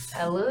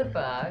a loot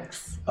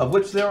box. Of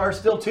which there are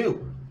still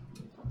 2.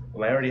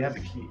 well, I already have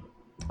the key.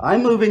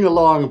 I'm moving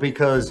along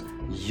because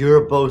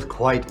you're both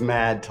quite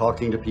mad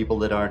talking to people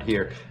that aren't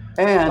here.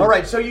 And All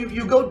right, so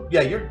you go.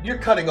 Yeah, you're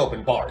cutting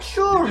open bars.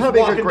 sure, You're just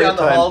having a walking great down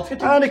the hall. time.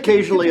 And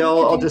occasionally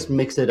I'll just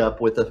mix it up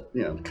with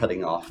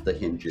cutting off the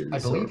hinges. I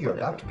believe or you're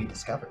whatever. about to be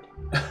discovered.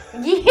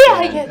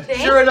 Yeah, you think?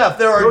 Sure enough,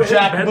 there Go are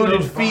ahead and bend jackbooted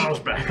those files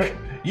feet. back.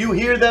 You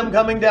hear them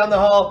coming down the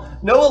hall.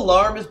 No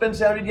alarm has been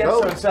sounded yet,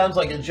 No. so it sounds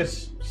like it's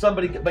just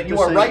somebody. But you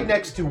Just are saying. right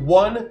next to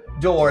one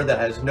door that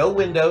has no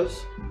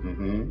windows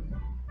Mm-hmm.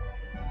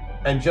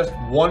 and just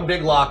one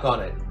big lock on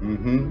it.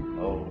 Mm-hmm.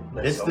 Oh,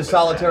 It's the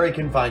solitary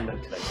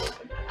confinement.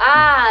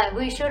 Ah,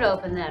 we should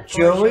open that for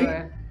Joey?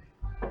 sure.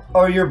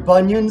 Are your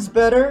bunions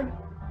better?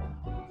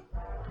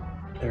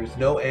 There's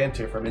no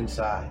answer from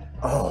inside.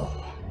 Oh.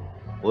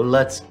 Well,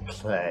 let's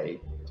play.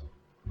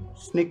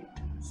 Snick,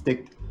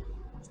 snick,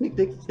 snick,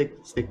 snick, snick,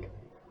 snick,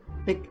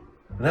 snick.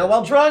 Now,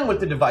 while drawing with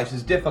the device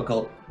is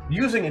difficult,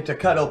 using it to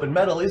cut open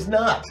metal is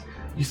not.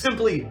 You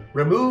simply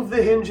remove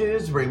the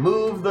hinges,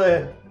 remove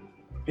the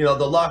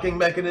locking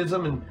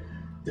mechanism, and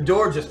the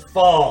door just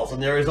falls,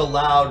 and there is a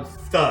loud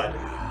thud.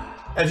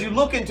 As you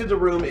look into the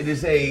room, it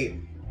is a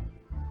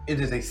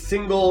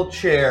single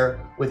chair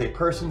with a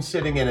person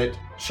sitting in it,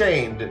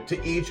 chained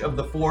to each of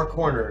the four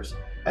corners,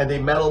 and a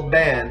metal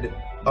band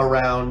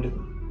around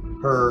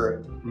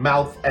her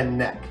mouth and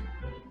neck.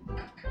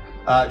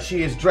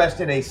 She is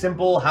dressed in a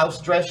simple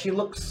house dress. She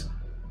looks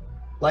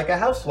like a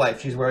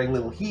housewife. She's wearing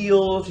little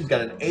heels. She's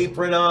got an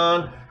apron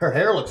on. Her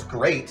hair looks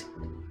great,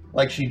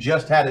 like she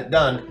just had it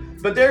done.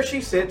 But there she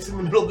sits in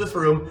the middle of this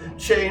room,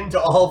 chained to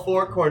all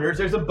four corners.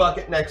 There's a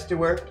bucket next to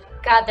her.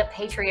 God, the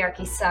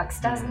patriarchy sucks,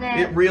 doesn't it?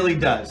 It really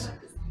does.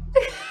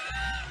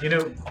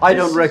 I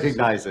don't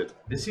recognize it.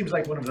 This seems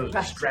like one of those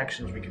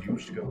distractions we could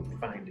use to go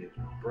find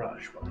a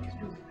brush while he's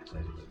doing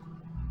this.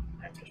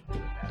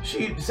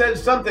 She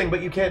says something,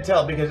 but you can't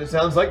tell because it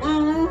sounds like...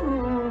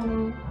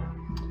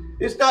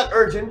 It's not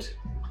urgent.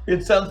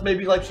 It sounds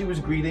maybe like she was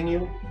greeting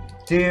you.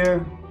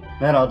 Dear,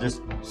 then I'll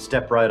just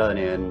step right on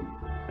in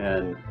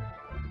and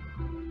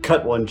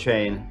cut one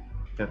chain.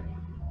 Do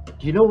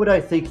you know what I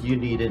think you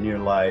need in your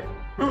life?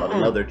 Cut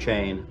another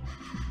chain.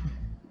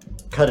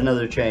 Cut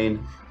another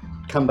chain.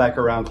 Come back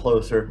around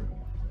closer.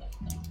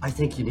 I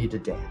think you need to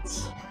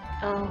dance.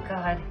 Oh,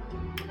 God.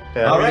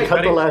 All right,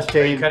 cut the last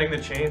chain. Are you cutting the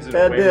chains in a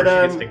And way where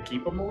then, she gets to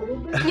keep them a little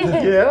bit?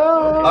 Yeah.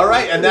 All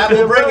right, and that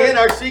will bring in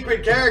our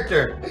secret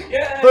character.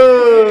 Yeah.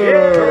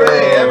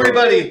 Hooray,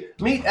 everybody.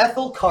 Meet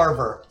Ethel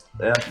Carver.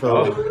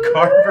 Ethel.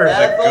 Carver's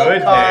Ethel a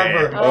good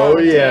Carver. name. Oh,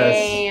 yes.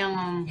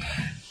 Damn.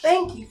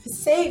 Thank you for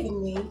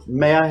saving me.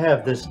 May I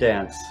have this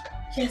dance?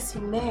 Yes,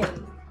 you may.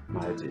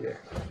 My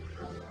dear.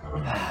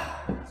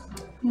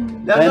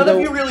 Now, none of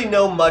you really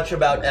know much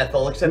about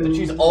Ethel, except that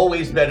she's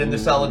always been in the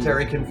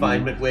solitary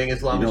confinement wing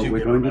as long You know as what you we're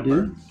can going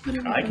remember. to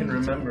do? I can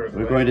remember.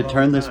 We're going to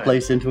turn this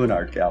place into an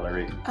art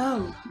gallery.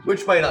 Oh,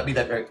 Which might not be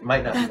very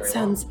that long.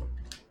 sounds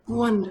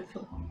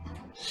wonderful.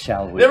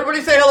 Shall we? Did everybody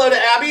say hello to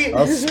Abby?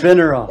 I'll spin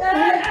her off.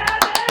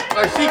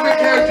 Our secret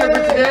character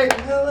for today,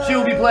 she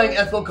will be playing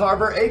Ethel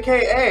Carver,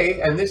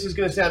 aka, and this is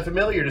going to sound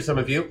familiar to some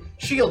of you,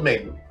 Shield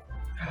Maiden.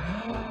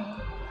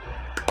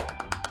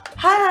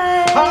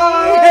 Hi.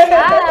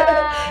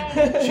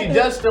 Hi. She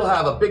does still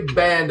have a big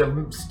band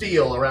of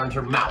steel around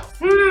her mouth.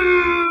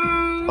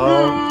 Oh,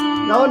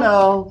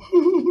 no.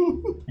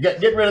 You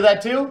getting rid of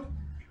that too?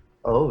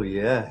 Oh,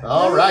 yeah.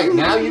 All right,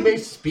 now you may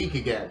speak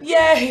again.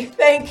 Yay,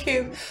 thank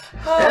you.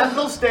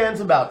 Ethel stands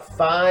about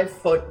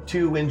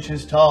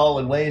 5'2" tall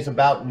and weighs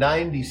about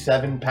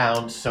 97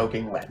 pounds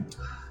soaking wet.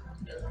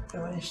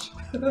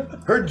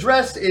 Her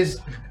dress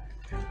is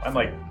I'm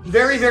like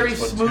very, very 6'2"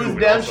 smooth and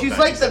down. also She's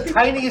like the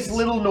tiniest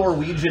little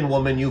Norwegian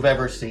woman you've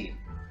ever seen.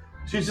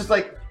 She's just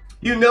like,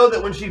 you know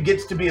that when she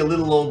gets to be a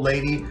little old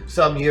lady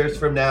some years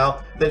from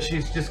now, that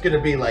she's just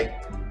gonna be like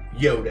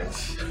Yoda.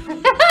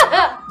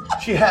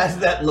 She has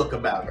that look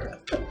about her.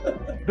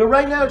 But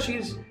right now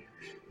she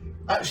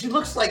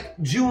looks like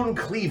June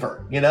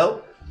Cleaver, you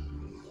know?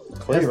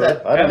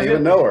 Cleaver? I don't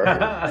even know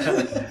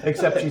her.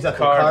 Except she's a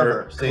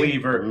Carver, see?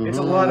 Cleaver. It's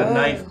a lot of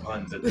knife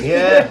puns at this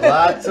Yeah,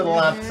 lots and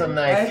lots of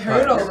knife I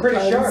heard puns. all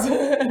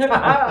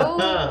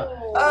the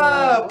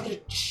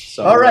puns.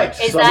 All right.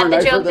 Is that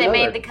the joke that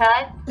made the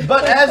cut?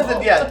 But as the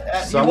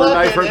you Some are walk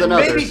nicer in, than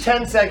and maybe others.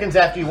 10 seconds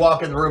after you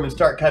walk in the room and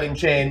start cutting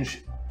chains,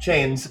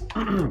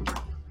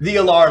 the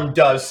alarm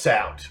does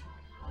sound.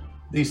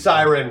 The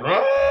siren.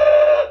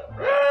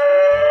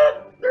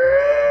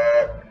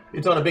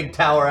 It's on a big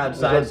tower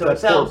outside, so it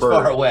sounds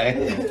far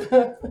away.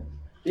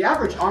 The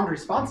average armed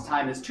response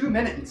time is 2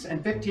 minutes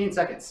and 15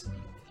 seconds.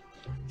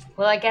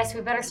 Well, I guess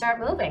we better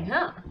start moving,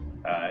 huh?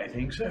 I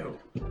think so.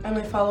 Am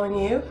I following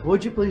you?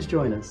 Would you please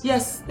join us?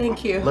 Yes,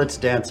 thank you. Let's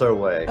dance our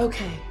way.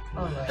 Okay.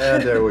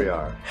 And there we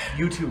are.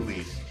 You two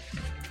lead.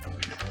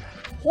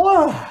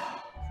 Whoa.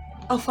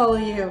 I'll follow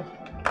you.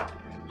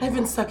 I've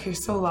been stuck here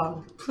so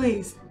long.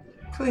 Please,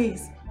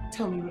 please,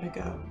 tell me where to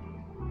go.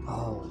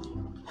 Oh,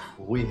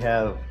 we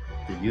have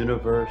the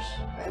universe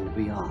and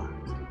beyond.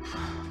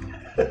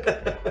 I'm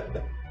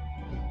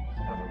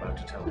about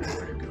to tell you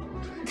where to go.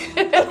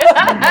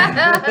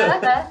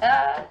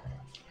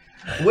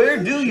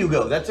 Where do you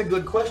go? That's a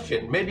good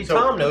question. Maybe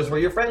Tom knows where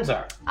your friends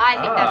are.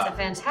 I think that's a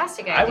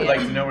fantastic idea. I would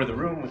like to know where the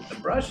room with the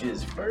brush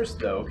is first,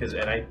 though, because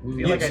I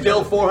feel like It's I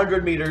still know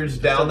 400 meters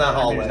down that 400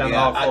 hallway. meters down the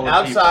Yeah. hall full of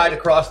Outside, people.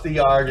 across the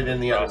yard, and in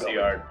the across other the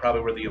yard,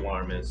 probably where the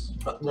alarm is.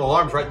 The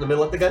alarm's right in the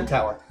middle at the gun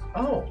tower.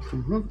 Oh,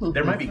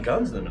 there might be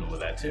guns in the middle of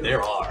that too.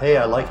 There are. Hey,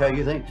 I like how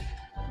you think.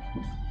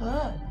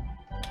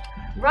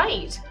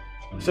 Right.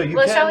 So you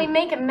Well, can... shall we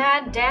make a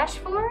mad dash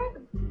for it?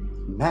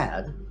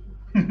 Mad?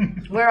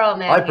 We're all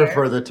mad I here.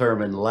 prefer the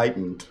term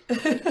enlightened.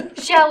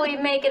 Shall we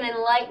make an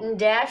enlightened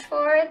dash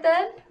for it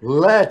then?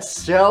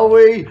 Let's, shall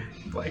we?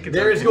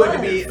 There is going to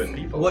be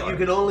what you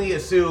can only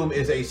assume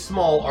is a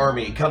small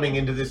army coming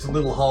into this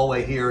little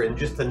hallway here in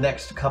just the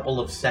next couple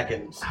of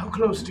seconds. How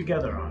close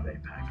together are they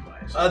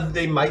packed-wise?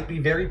 They might be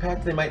very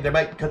packed. They might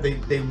cut. They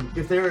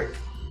if they're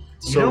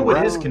You know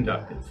what is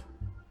conductive?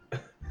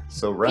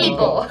 So round.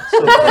 People.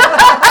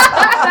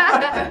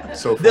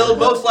 So They'll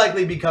most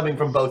likely be coming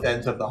from both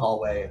ends of the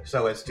hallway,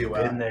 so as to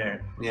in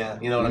there. Yeah,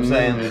 you know what I'm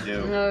saying? They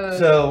do.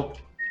 So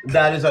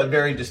that is a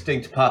very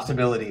distinct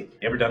possibility.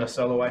 You ever done a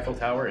solo Eiffel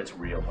Tower? It's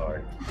real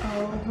hard.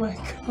 Oh my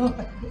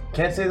god.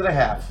 Can't say that I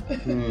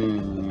have.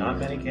 Not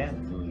many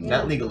can.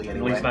 Not legally, At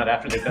anyway. least not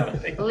after they've done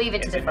it. They Leave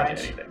it to the can't French.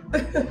 say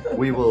anything.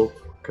 We will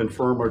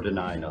confirm or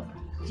deny nothing.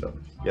 So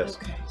yes.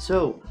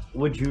 So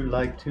would you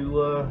like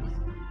to?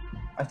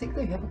 I think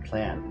they have a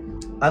plan.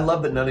 I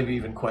love that none of you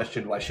even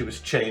questioned why she was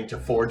chained to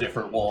 4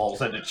 different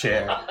walls and a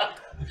chair.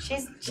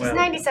 She's Well,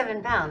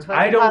 97 pounds. What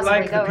I could don't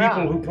possibly like the go people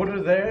wrong? who put her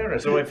there,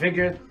 so I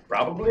figured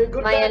probably a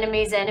good My guy.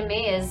 enemy's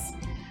enemy is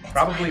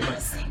Probably my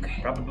enemy.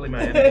 Probably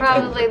my We'll figure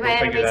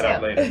enemy that out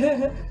too.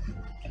 later.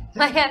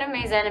 my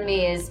enemy's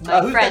enemy is my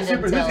Who's friend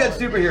got until.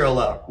 superhero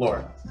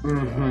lore?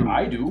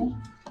 I do.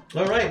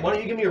 All right, why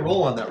don't you give me a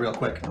roll on that real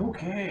quick?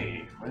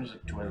 Okay, where's the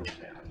 12 at?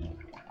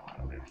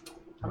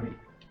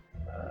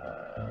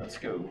 Let's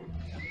go.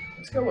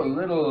 Let's go a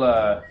little.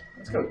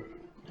 Let's go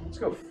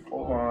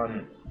full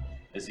on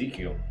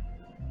Ezekiel.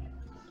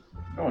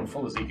 Going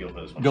full Ezekiel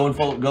for this one. Going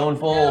full,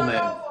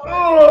 man.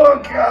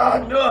 Oh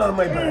God! Oh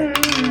my back.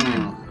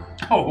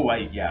 Oh,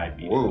 I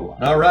beat it.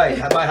 All right,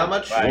 by how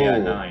much? By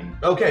 9.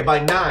 Okay, by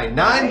 9.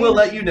 9 will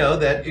let you know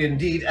that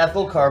indeed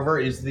Ethel Carver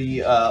is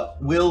the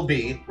will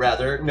be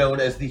rather known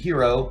as the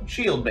hero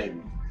Shield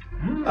Maiden.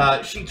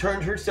 She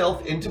turned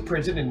herself into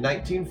prison in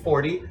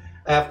 1940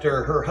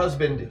 after her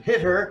husband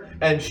hit her,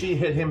 and she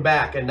hit him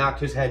back and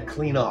knocked his head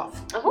clean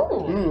off.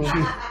 Oh.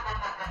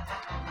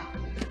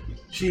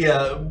 She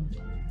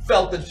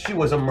felt that she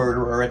was a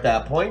murderer at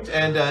that point,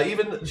 and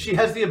even she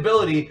has the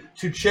ability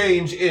to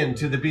change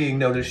into the being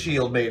known as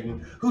Shield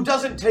Maiden, who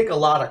doesn't take a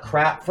lot of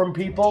crap from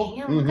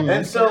people.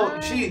 And so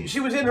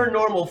she was in her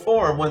normal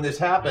form when this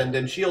happened,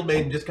 and Shield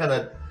Maiden just kind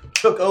of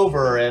took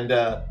over and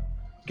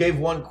gave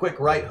one quick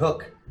right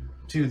hook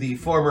to the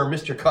former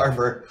Mr.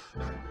 Carver.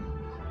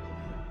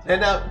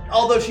 And now,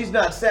 although she's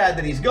not sad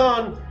that he's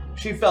gone,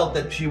 she felt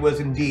that she was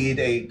indeed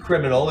a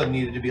criminal and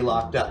needed to be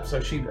locked up. So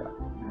she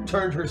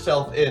turned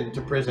herself into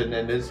prison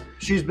and is...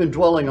 She's been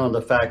dwelling on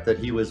the fact that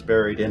he was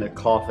buried in a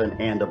coffin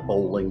and a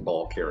bowling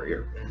ball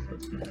carrier.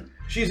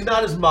 She's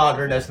not as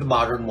modern as the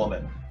modern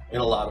woman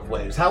in a lot of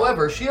ways.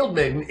 However, Shield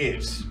Maiden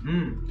is.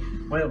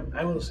 Well,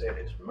 I will say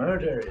this.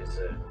 Murder is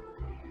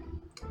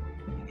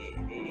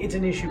it's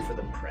an issue for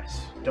the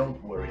press. Don't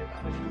worry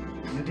about it.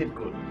 You did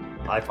good.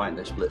 I find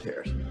they split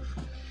hairs.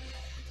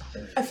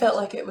 I felt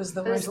like it was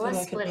the There's worst thing less I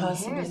could splitting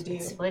possibly hairs, do.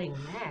 but splitting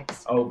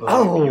necks. Oh,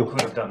 believe me, you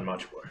could have done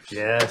much worse.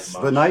 Yes,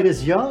 Much, the night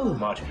is young.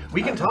 Much.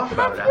 We can talk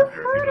about it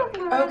after. If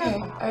you'd like.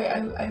 Okay,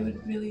 I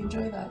would really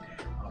enjoy that.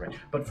 All right.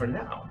 But for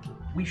now,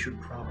 we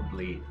should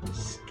probably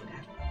skedaddle.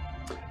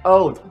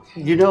 Oh,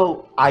 you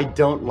know, I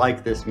don't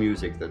like this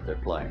music that they're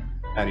playing.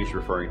 And he's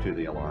referring to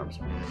the alarms.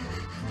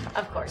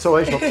 Of course. So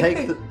I shall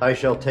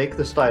take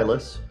the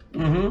stylus.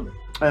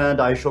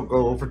 And I shall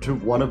go over to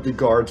one of the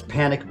guards'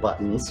 panic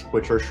buttons,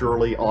 which are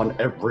surely on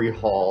every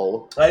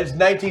hall. It's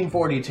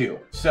 1942,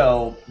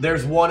 so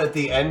there's one at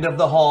the end of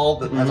the hall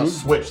that has a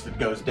switch that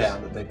goes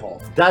down that they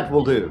pull. That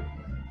will do.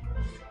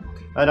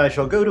 And I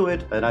shall go to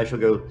it, and I shall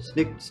go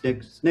snick,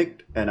 snick,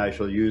 snick, and I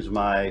shall use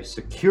my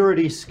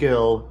security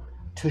skill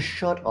to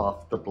shut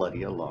off the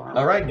bloody alarm.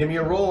 All right, give me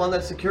a roll on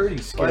that security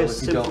skill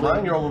if you don't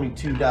mind. You're only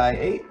 2 die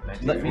 8.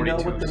 Let me know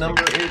what the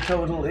number in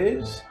total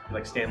is.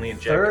 Like Stanley and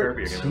Jack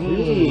Kirby are gonna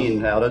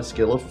 13 out of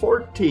skill of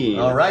 14.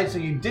 All right, so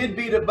you did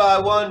beat it by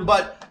 1,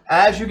 but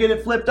as you get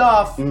it flipped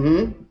off,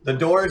 the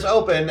doors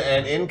open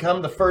and in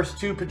come the first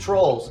 2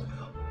 patrols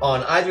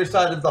on either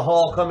side of the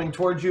hall coming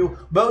towards you,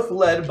 both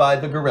led by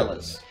the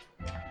gorillas.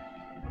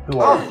 Who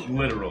are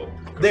literal.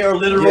 They are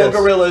literal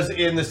gorillas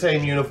in the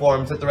same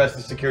uniforms that the rest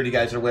of the security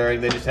guys are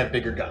wearing. They just have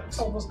bigger guns.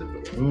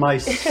 My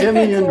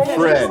simian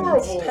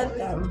friends. Pet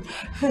them.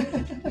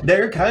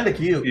 They're kind of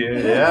cute.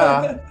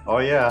 Yeah. Oh,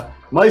 yeah.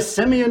 My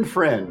simian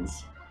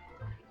friends.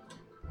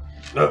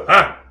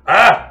 They're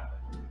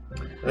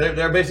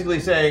basically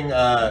saying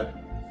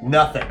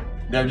nothing.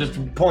 They're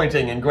just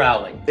pointing and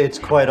growling. It's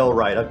quite all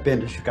right. I've been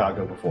to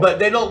Chicago before. But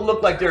they don't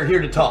look like they're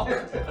here to talk.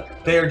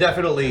 They are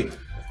definitely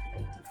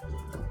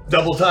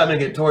double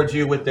timing it towards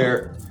you with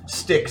their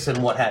sticks and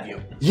what have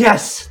you.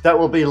 Yes, that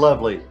will be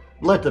lovely.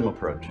 Let them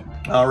approach.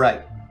 All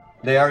right.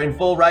 They are in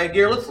full riot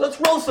gear. Let's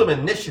roll some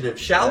initiative,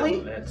 shall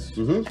we?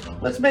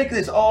 Let's make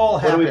this all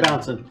happen. What are we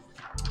bouncing?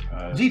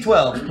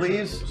 D12,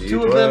 please. D12.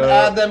 2 of them,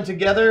 add them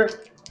together,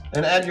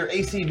 and add your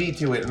ACV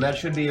to it, and that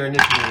should be your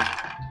initiative.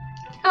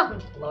 Oh,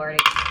 lordy.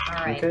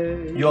 All right.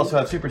 Okay. You also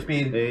have super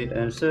speed. 8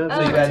 and 7.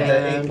 So you added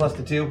that 8 plus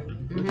the 2.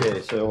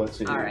 Okay, so let's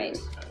see. All right.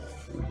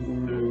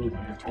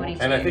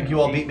 22. And I think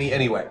you all beat me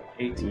anyway.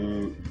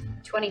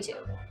 22.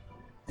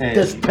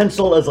 This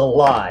pencil is a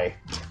lie.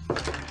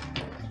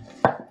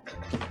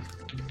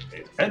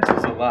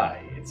 Pencil's a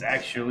lie. It's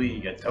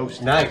actually a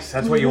toast. Nice,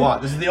 that's what you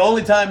want. This is the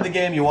only time in the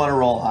game you want to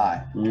roll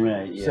high.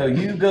 Right, yeah. So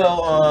you go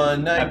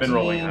on I've been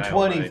rolling 19, high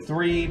all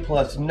 23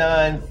 plus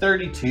 9,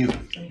 32.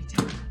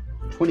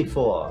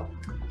 24.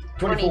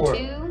 24.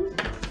 22.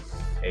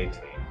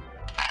 18.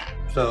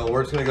 So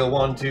we're just gonna go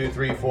 1, 2,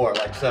 3, 4,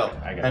 like so.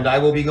 And I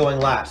will be going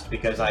last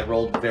because I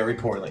rolled very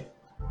poorly.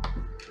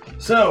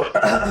 So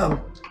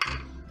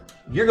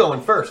you're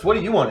going first. What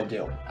do you want to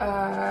do?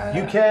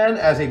 You can,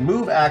 as a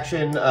move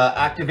action,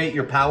 activate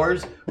your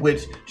powers,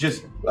 which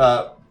just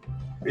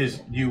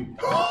is you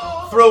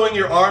throwing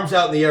your arms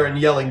out in the air and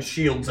yelling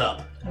 "shields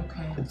up."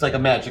 Okay. It's like a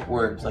magic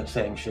word. It's like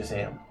saying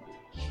Shazam.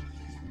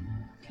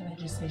 Can I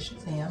just say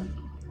Shazam?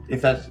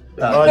 If that's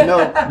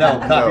no,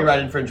 copyright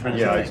infringement.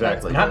 Yeah,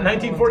 exactly. Not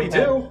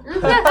 1942.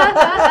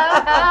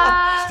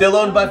 Still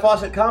owned by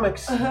Fawcett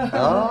Comics.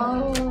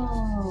 Oh.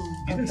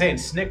 He's been saying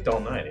snicked all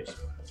night. It's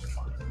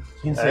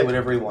he can say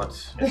whatever he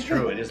wants. It's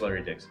true. It is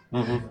Larry Dixon.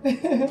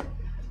 Mm-hmm.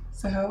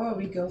 So how about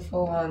we go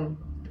full on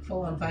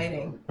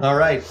fighting? All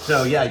right.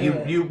 So yeah,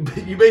 you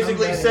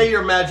basically say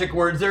your magic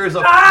words. There is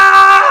a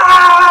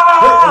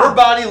her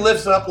body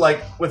lifts up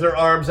like with her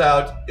arms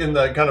out in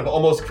the kind of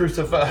almost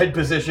crucified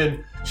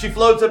position. She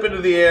floats up into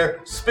the air,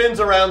 spins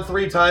around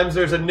 3 times.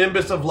 There's a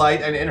nimbus of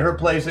light, and in her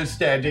place is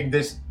standing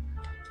this,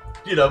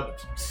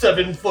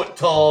 7 foot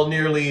tall,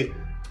 nearly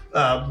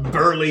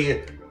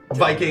burly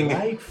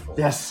Viking.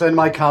 Yes, and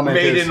my comment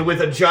maiden is, with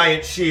a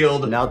giant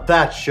shield. Now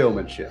that's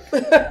showmanship.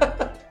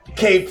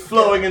 Cape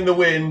flowing in the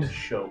wind,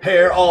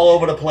 hair all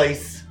over the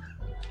place.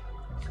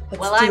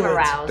 Well, I'm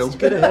aroused. Don't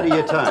get ahead of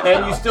your time.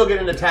 And you still get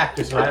an attack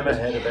this round. I'm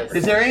ahead of everything.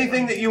 Is there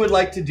anything that you would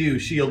like to do,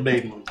 Shield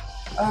Maiden?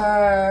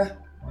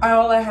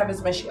 All I have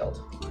is my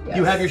shield. Yes.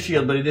 You have your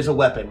shield, but it is a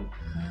weapon.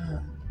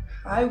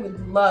 I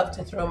would love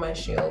to throw my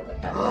shield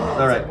at the heads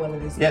All right. of one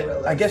of these Yeah,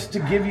 gorillas. I guess to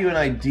give you an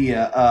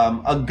idea,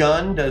 a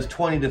gun does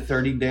 20 to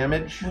 30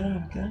 damage.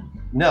 Okay.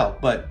 No,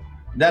 but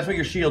that's what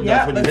your shield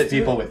does when you hit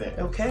people with it.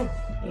 Okay,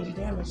 80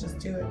 damage. Let's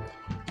do it.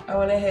 I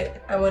want to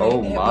hit. One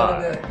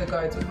of the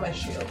guards with my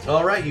shield.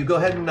 All right, you go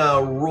ahead and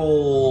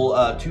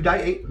roll 2 die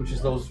 8, which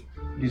is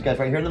these guys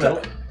right here in the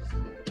middle.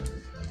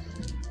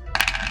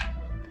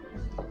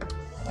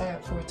 I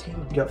got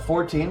 14. You got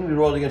 14. We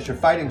rolled against your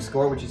fighting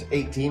score, which is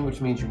 18, which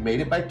means you made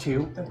it by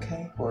 2.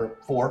 Okay. Or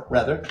 4,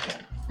 rather.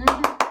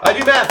 I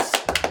do maths.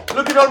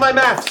 Look at all my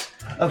maths.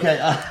 Okay.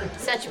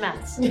 Such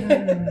maths.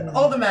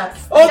 All the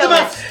maths. All the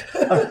maths.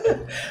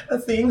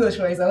 That's the English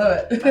ways. I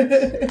love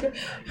it.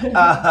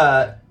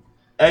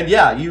 And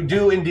yeah, you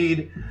do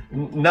indeed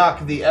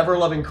knock the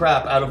ever-loving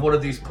crap out of one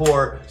of these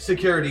poor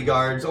security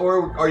guards,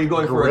 or are you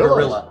going for a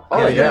gorilla?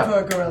 Oh, yeah.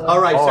 For a gorilla.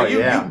 All right, so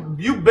yeah.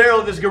 you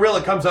barrel this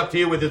gorilla comes up to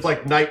you with his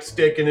like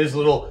nightstick and his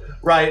little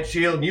riot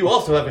shield, and you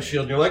also have a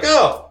shield, and you're like,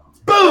 oh,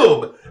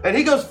 boom! And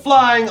he goes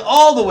flying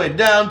all the way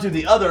down to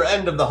the other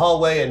end of the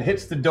hallway and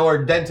hits the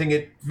door, denting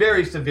it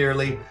very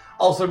severely,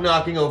 also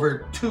knocking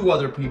over 2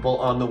 other people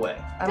on the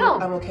way.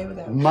 I'm okay with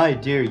that. My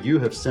dear, you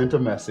have sent a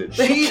message.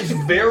 She is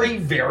very,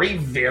 very,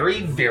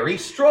 very, very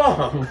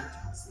strong.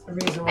 The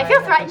reason why I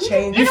feel have to threatened.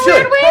 change. You In a should.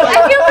 weird way,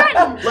 I feel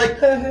threatened. Like,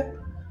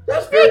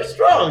 that's very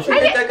strong. She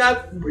hit that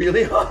guy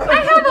really hard. I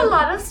have a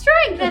lot of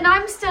strength, and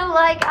I'm still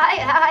like, No,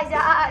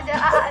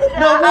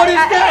 what is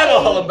that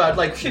all about?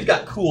 Like, she's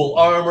got cool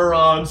armor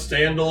on,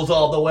 sandals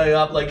all the way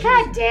up. Like,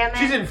 God damn it.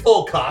 She's in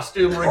full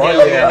costume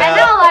regalia. And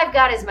all I've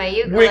got is my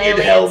ukulele. Winged and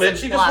helmet. some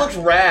She just fluff. looks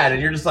rad,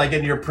 and you're just like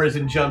in your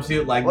prison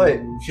jumpsuit. Like,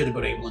 Wait. should have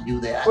been able to do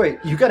that. Wait,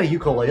 you got a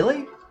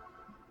ukulele?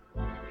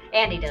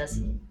 Andy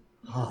does.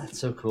 Oh, that's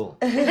so cool.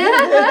 Like,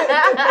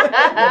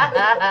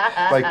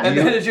 And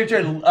then it's your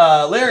turn,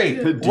 Larry.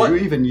 Do you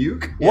even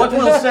uke? What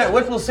will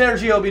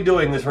Sergio be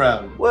doing this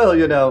round? Well,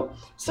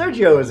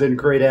 Sergio is in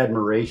great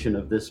admiration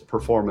of this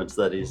performance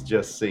that he's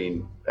just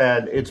seen,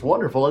 and it's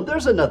wonderful. And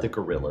there's another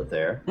gorilla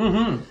there.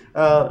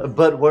 Mm-hmm.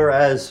 But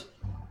whereas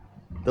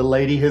the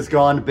lady has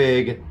gone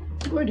big,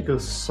 I'm going to go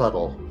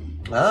subtle.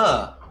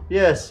 Ah.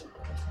 Yes.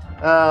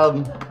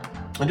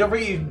 And don't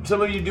forget,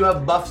 some of you do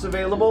have buffs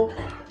available.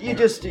 You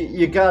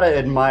gotta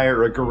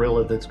admire a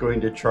gorilla that's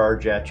going to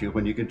charge at you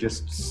when you can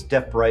just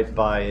step right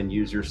by and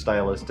use your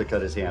stylus to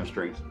cut his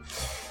hamstrings.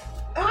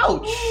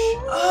 Ouch!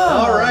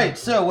 All right,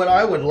 so what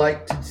I would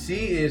like to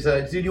see is,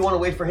 do you want to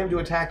wait for him to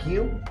attack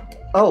you?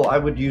 Oh, I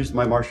would use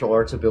my martial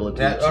arts ability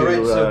to... All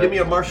right, so give me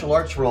a martial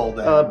arts roll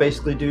then.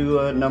 Basically do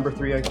a number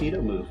 3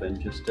 Aikido move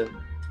and just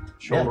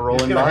shoulder roll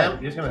you're and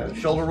by. just gonna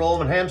shoulder roll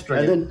him and hamstring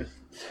And him. then...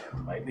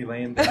 Might be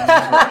laying down.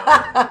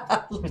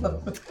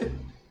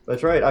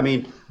 That's right. I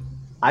mean,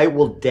 I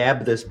will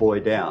dab this boy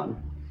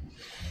down.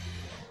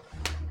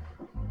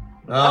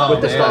 Oh,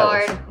 with the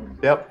Lord. stylus.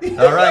 Yep.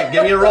 All right,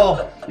 give me a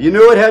roll. You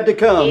knew it had to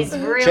come. He's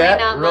really Chat.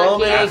 not roll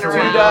me monkeying as 2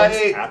 around. die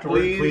 8, Afterward,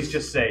 please. please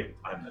just say,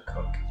 I'm the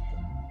cook.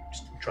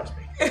 Just trust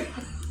me.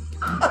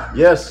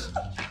 Yes.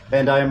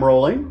 And I am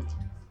rolling.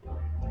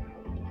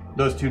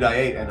 Those 2 die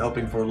 8 and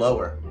hoping for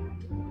lower.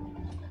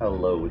 How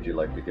low would you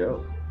like to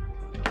go?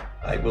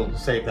 I will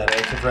save that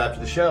answer for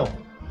after the show.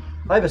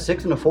 I have a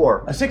 6 and a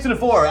 4. A 6 and a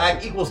 4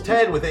 equals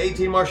 10 with the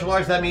 18 martial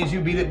arts. That means you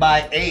beat it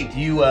by 8.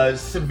 You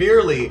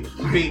severely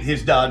beat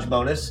his dodge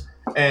bonus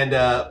and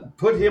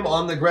put him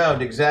on the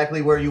ground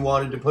exactly where you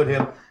wanted to put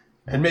him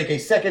and make a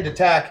second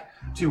attack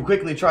to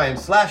quickly try and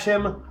slash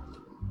him.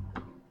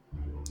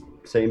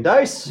 Same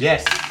dice.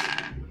 Yes.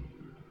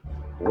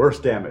 Worse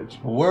damage.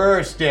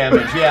 Worse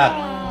damage,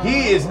 yeah.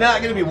 He is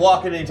not going to be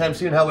walking anytime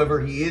soon.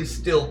 However, he is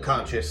still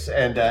conscious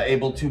and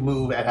able to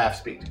move at half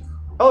speed.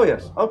 Oh,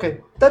 yes. Okay.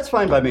 That's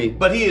fine by me.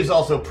 But he is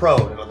also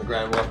prone and on the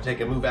ground. We'll have to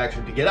take a move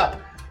action to get up.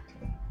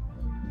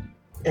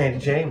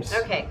 And James.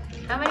 Okay.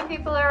 How many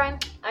people are on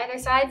either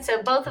side?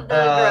 So both of the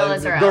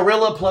gorillas are out.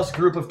 Gorilla plus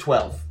group of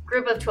 12.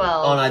 Group of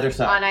 12. On either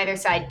side. On either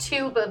side.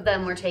 2 of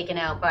them were taken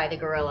out by the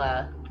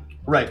gorilla.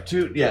 Right,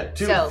 two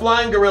So-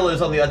 flying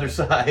gorillas on the other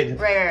side.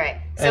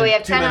 Right. So And we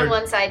have 2 10 men on are-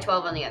 one side,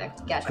 12 on the other.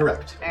 Gotcha.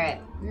 Correct. All right.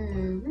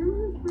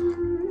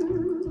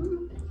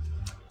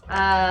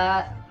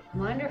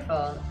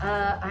 Wonderful.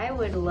 I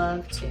would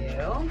love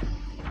to.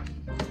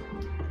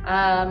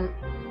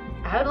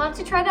 I would love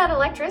to try that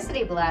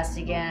electricity blast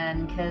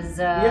again, because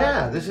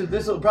Yeah,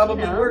 this will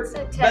probably work it's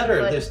a 10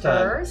 better foot this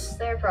time. burst.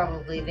 They're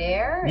probably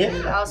there. Yeah.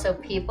 And also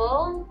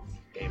people.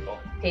 People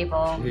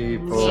People.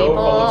 who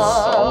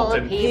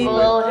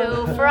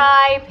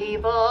fry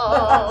people.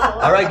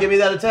 All right, give me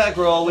that attack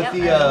roll with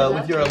Yep,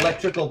 with your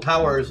electrical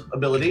powers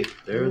ability.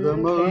 They're the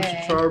most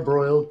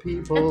charbroiled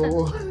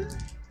people.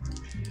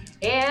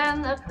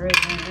 In the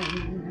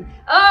prison.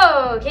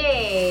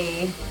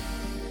 Okay.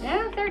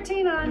 Yeah,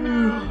 13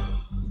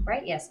 on.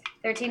 Right, yes.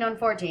 13 on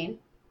 14.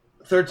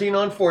 13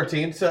 on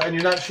 14, so, and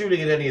you're not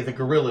shooting at any of the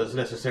gorillas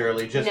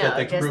necessarily, just No, at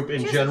the just- group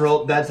in just-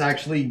 general. That's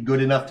actually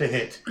good enough to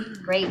hit.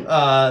 Great.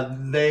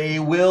 They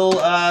will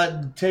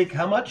take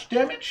how much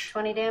damage?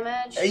 20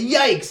 damage.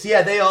 Yikes!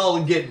 Yeah, they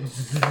all get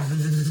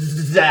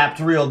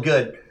zapped real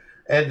good.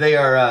 And they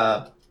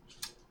are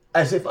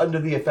as if under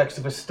the effects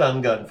of a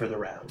stun gun for the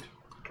round.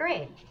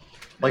 Great.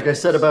 Like I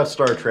said about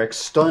Star Trek,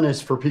 stun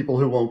is for people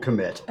who won't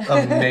commit.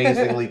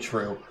 Amazingly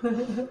true.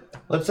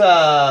 Let's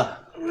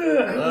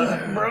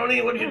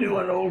Brony, what you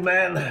doing, old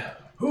man?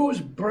 Who's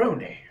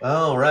Brony?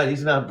 Oh, right,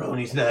 he's not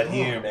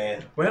here,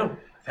 man. Well,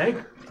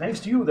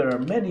 thanks to you, there are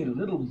many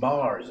little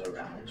bars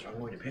around, so I'm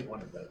going to pick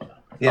one of those up.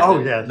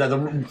 Yeah,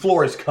 the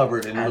floor is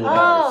covered in little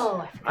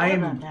bars.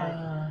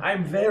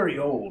 I'm very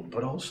old,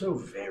 but also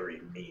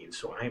very mean,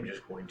 so I'm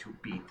just going to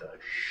beat the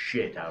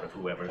shit out of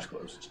whoever's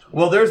closest to me.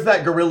 Well, there's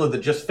that gorilla that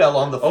just fell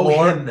on the Oh,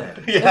 floor. him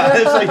then. Yeah,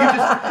 so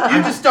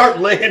you just start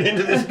laying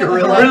into this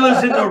gorilla.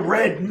 Gorilla's in the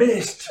red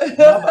mist. He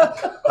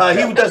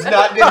does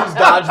not get his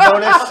dodge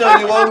bonus, so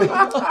you only.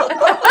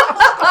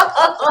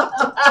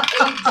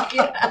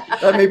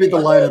 That may be the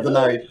line of the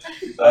night.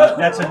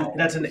 That's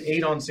an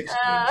 8 on 16.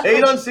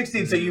 8 on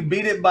 16, so you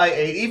beat it by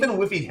 8.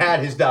 Even if he had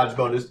his dodge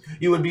bonus,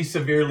 you would be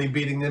severely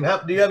beating them.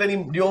 Do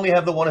you only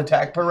have the one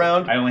attack per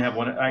round? I only have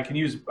one. I can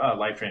use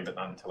life drain, but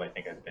not until I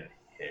think I've been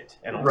hit.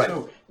 And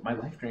also, my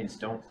life drains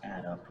don't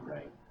add up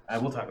right.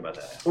 We'll talk about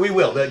that. We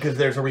will, because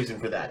there's a reason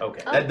for that.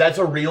 Okay. That's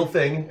a real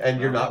thing,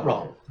 and you're not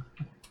wrong.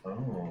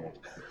 Oh.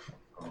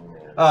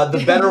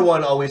 The better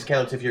one always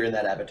counts if you're in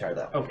that avatar,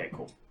 though. Okay,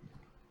 cool.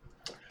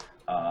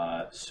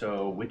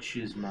 So which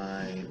is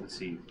my? Let's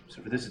see.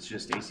 So for this, it's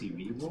just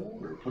ACV roll.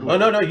 Or what do I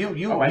No, do?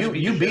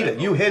 you beat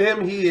it. You hit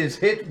him. He is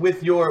hit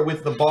with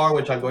the bar,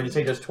 which I'm going to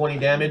say does 20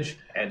 damage.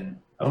 And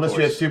unless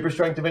you have super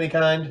strength of any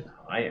kind.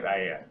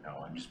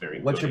 No, I'm just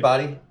very. What's your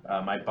goaded.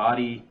 body? My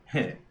body.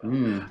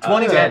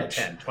 20 damage.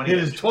 20 It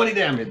is 20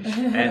 damage.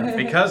 And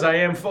because I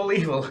am full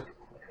evil.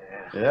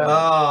 Yeah.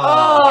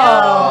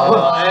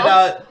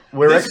 And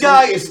this excellent.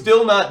 guy is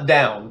still not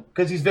down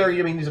because he's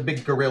he's a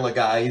big gorilla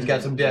guy. He's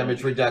got some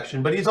damage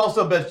reduction, but he's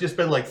also just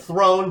been like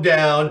thrown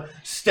down,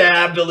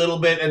 stabbed a little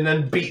bit, and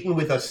then beaten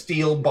with a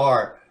steel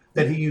bar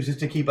that he uses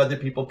to keep other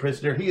people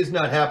prisoner. He is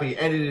not happy,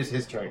 and it is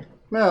his turn.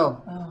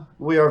 Well,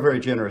 we are very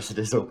generous at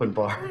his open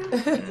bar.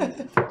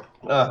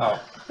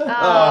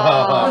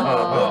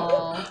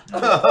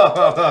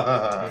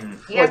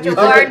 You have to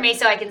guard me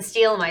so I can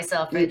steal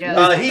myself for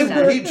jokes.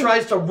 He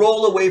tries to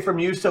roll away from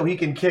you so he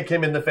can kick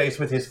him in the face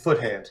with his foot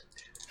hand.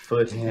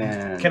 Foot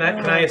hand. Can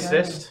I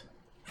assist?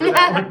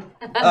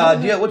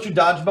 What's your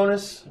dodge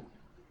bonus?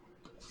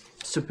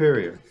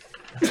 Superior.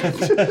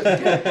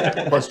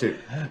 +2.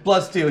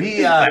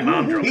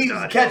 +2. He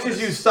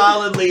catches you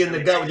solidly in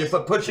the gut with your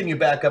foot, pushing you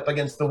back up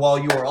against the wall.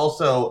 You are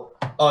also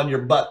on your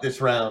butt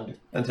this round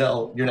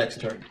until your next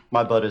turn.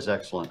 My butt is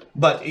excellent.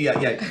 But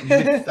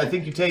I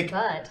think you take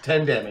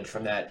 10 damage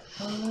from that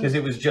because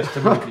it was just to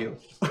move you.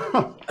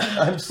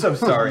 I'm so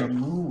sorry.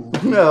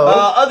 No.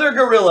 Other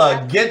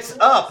gorilla gets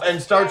up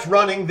and starts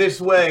running this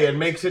way and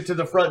makes it to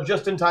the front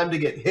just in time to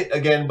get hit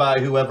again by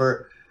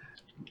whoever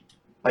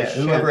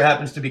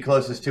happens to be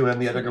closest to him.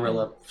 The other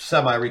gorilla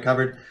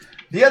semi-recovered.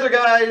 The other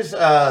guys,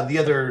 the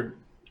other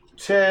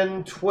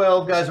 10,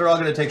 12 guys are all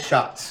going to take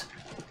shots.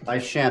 I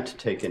shan't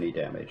take any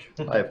damage.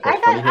 I have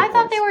I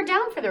thought they were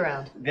down for the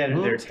round.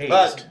 They're tased.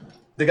 But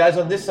the guys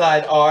on this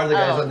side are, the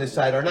guys on this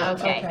side are not.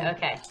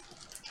 Okay.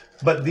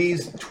 But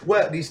these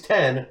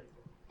 10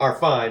 are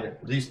fine.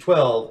 These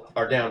 12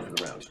 are down for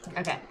the round.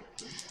 Okay.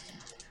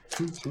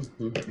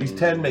 These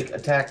 10 make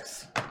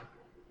attacks.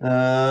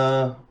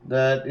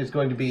 That is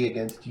going to be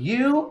against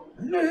you.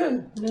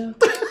 No.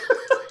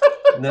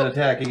 And then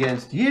attack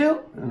against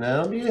you. And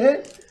that'll be a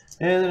hit.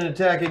 And then an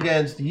attack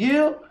against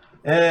you.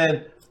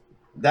 And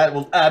That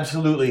will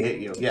absolutely hit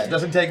you. Yeah, it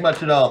doesn't take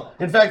much at all.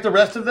 In fact, the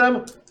rest of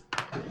them,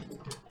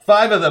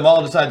 5 of them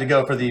all decide to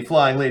go for the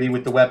flying lady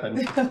with the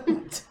weapon.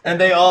 And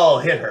they all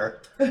hit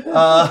her.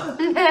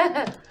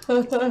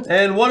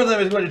 And one of them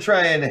is going to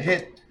try and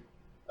hit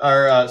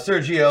our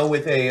Sergio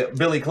with a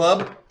billy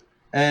club.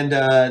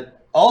 And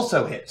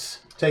also hits,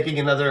 taking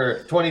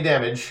another 20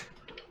 damage.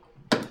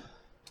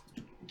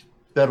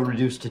 That'll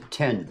reduce to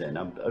 10 then.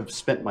 I've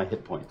spent my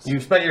hit points.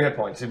 You've spent your hit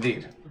points,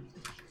 indeed.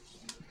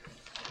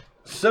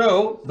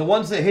 So, the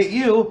ones that hit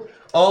you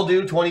all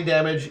do 20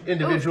 damage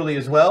individually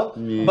as well.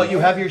 Yeah. But you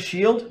have your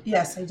shield?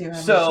 Yes, I do have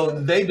so my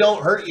shield. They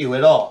don't hurt you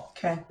at all.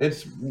 Okay.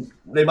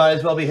 They might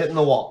as well be hitting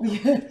the wall.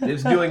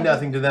 It's doing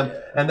nothing to them.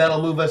 And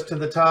that'll move us to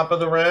the top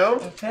of the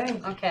round. Okay.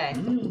 Okay.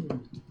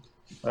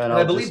 And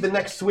I believe the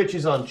next switch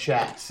is on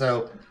chat,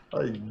 so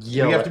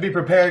you have to be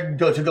prepared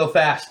to go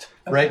fast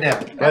right now.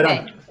 Right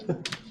on.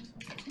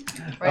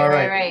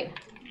 Right.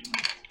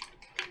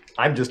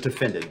 I'm just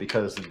offended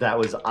because that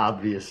was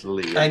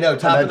obviously... I know,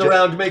 top of the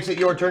round makes it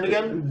your turn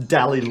again?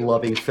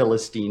 Dally-loving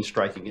Philistine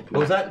striking at me.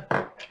 What was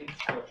that?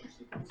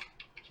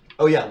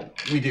 Oh yeah,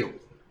 we do.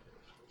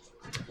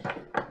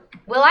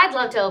 Well, I'd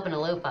love to open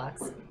a loot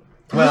box.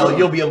 Well,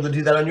 you'll be able to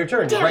do that on your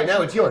turn. Right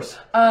now, it's yours.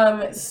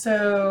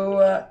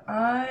 So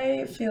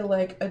I feel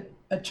like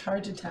a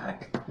charge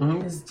attack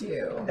is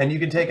due. And you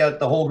can take out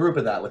the whole group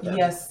of that with them.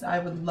 Yes, I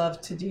would love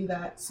to do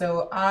that.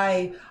 So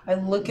I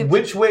look at...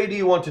 Which way do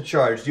you want to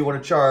charge? Do you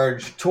want to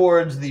charge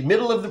towards the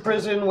middle of the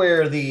prison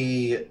where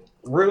the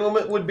room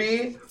would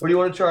be? Or do you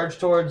want to charge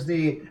towards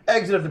the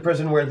exit of the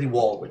prison where the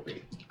wall would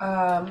be?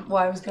 Well,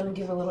 I was going to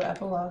give a little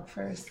epilogue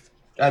first.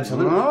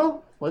 Absolutely.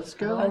 Well, let's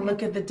go. I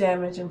look at the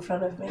damage in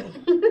front of me.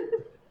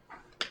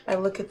 I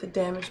look at the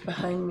damage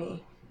behind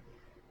me.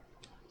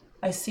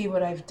 I see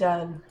what I've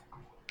done.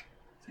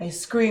 I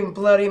scream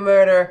bloody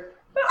murder.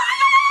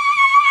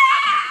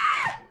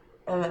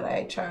 And then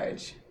I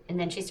charge. And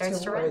then she starts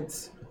to run.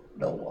 Towards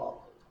the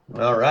wall.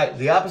 All right.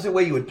 The opposite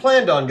way you had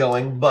planned on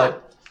going,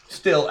 but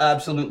still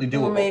absolutely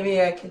doable. Well,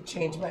 maybe I could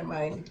change my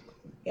mind.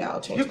 Yeah,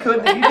 I'll change You my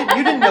could. mind.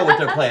 You didn't know what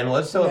their plan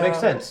was, so it makes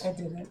sense. I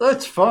didn't.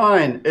 That's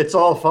fine. It's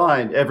all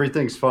fine.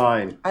 Everything's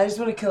fine. I just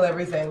want to kill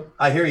everything.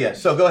 I hear you.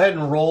 So go ahead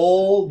and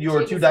roll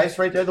your 2 dice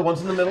right there, the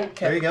ones in the middle.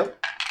 There you go.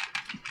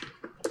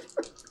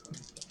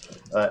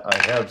 I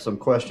have some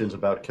questions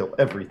about kill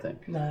everything.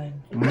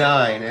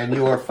 9, and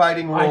your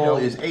fighting roll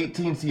is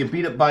 18, so you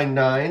beat it by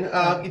 9.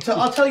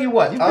 I'll tell you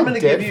what. I'm going to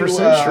give you.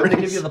 I'm going to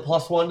give you the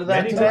 +1 to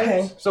that today.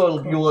 Okay.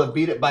 So you will have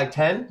beat it by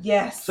 10.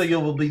 Yes. So you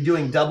will be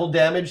doing double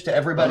damage to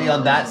everybody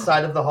on that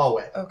side of the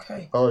hallway.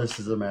 Okay. Oh, this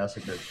is a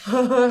massacre. It's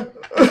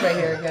right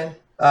here again.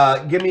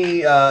 Give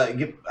me.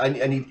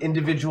 I need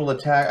individual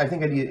attack. I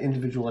think I need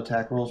individual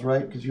attack rolls,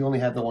 right? Because you only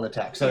have the 1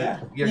 attack. So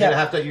you're gonna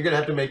have to. You're gonna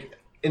have to make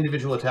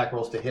individual attack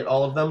rolls to hit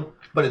all of them,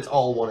 but it's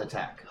all 1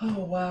 attack.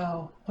 Oh,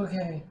 wow.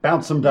 Okay.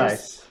 Bounce some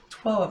dice.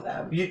 12 of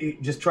them. You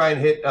just try and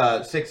hit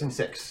 6 and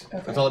 6.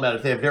 Okay. That's all that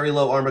matters. They have very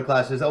low armor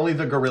classes. Only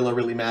the gorilla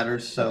really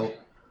matters, so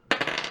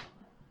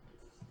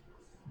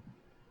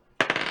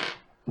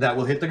that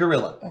will hit the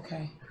gorilla.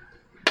 Okay.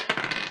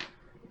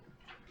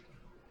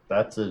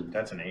 That's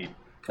an 8.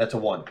 That's a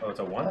 1. Oh, it's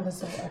a 1? Oh,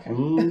 that's okay.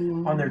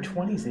 On their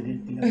 20s, they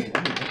did the other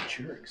one. What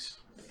jerks.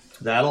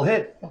 That'll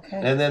hit.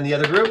 Okay. And then the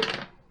other group.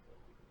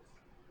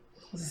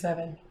 It's a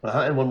 7.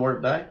 And 1 more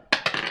die.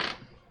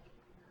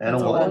 And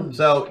That's a a 1. 1.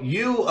 So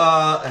you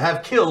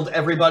have killed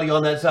everybody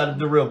on that side of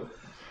the room.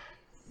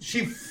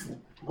 She,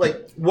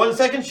 1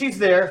 second she's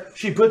there,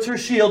 she puts her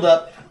shield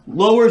up,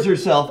 lowers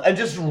herself, and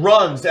just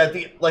runs at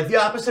the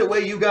opposite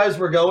way you guys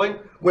were going,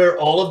 where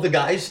all of the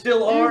guys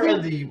still are,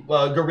 and the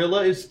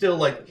gorilla is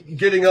still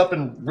getting up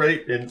and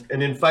ready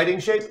and in fighting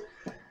shape.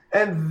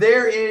 And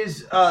there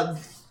is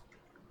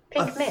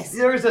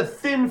there is a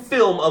thin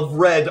film of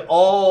red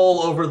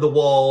all over the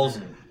walls.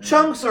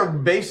 Chunks are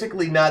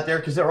basically not there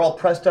because they're all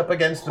pressed up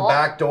against the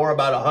back door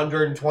about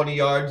 120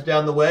 yards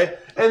down the way.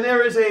 And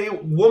there is a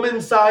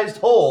woman-sized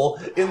hole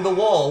in the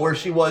wall where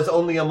she was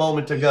only a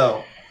moment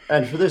ago.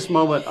 And for this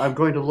moment, I'm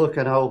going to look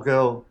and I'll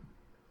go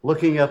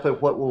looking up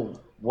at what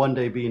will one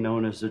day be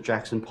known as the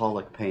Jackson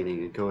Pollock painting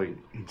and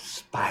going,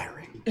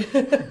 inspiring.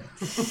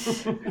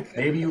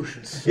 Maybe you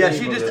should Yeah,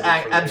 she just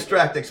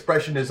abstract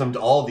expressionism to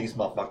all these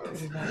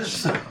motherfuckers.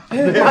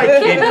 My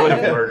kid could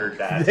have murdered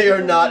that. They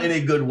are not in a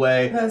good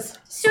way.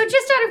 So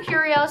just out of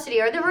curiosity,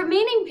 are the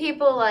remaining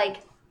people like,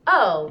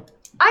 oh,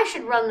 I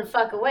should run the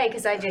fuck away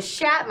because I just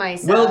shat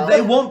myself? Well, they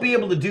won't be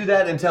able to do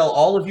that until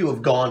all of you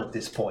have gone at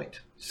this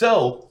point.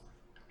 So,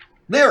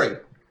 Larry,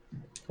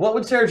 what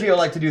would Sergio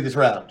like to do this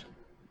round?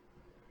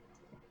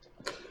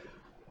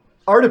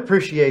 Art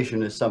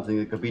appreciation is something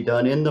that could be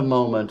done in the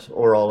moment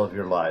or all of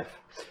your life.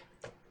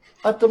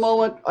 At the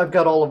moment, I've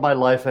got all of my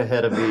life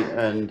ahead of me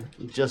and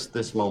just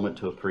this moment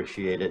to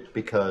appreciate it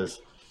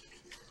because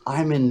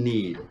I'm in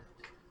need.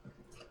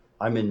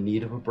 I'm in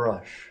need of a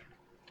brush.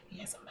 He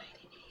has a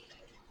mighty need.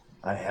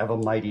 I have a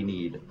mighty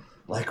need.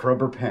 Like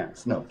rubber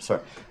pants. No,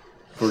 sorry.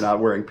 We're not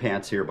wearing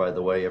pants here, by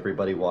the way.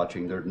 Everybody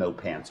watching, there's no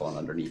pants on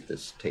underneath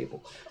this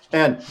table.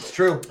 And it's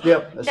true.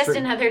 Yep, that's Just true.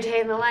 another day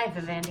in the life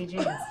of Andy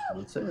James.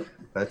 That's it.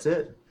 That's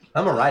it.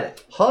 I'm gonna write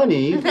it.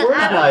 Honey, where's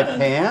my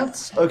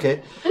pants?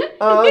 Okay.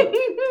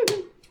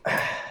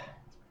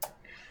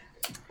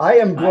 I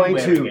am going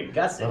to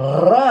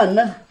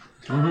run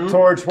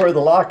towards where the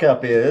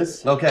lockup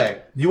is.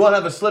 Okay. You won't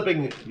have a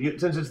slipping,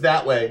 since it's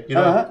that way, you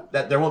know,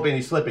 that there won't be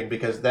any slipping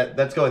because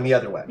that's going the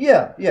other way.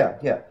 Yeah.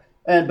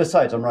 And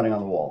besides, I'm running on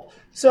the wall.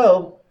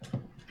 So,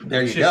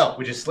 there you go.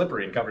 Which is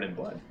slippery and covered in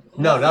blood.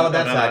 No, not on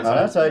that side. Not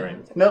that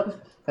side.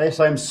 Nope.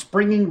 So I'm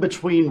springing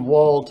between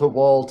wall to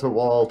wall to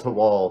wall to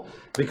wall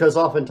because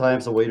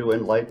oftentimes the way to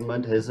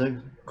enlightenment is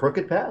a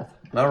crooked path.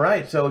 All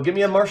right, so give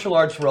me a martial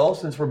arts roll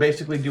since we're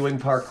basically doing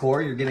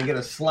parkour. You're going to get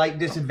a slight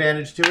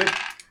disadvantage to it,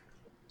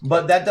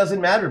 but that doesn't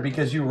matter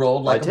because you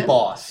rolled like a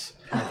boss.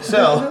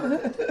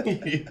 So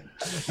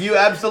you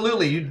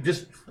absolutely, you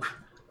just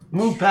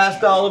move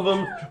past all of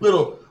them.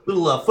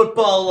 Little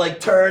football like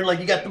turn, like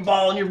you got the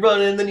ball and you're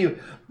running, and then you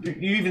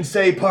even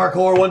say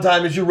parkour one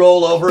time as you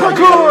roll over.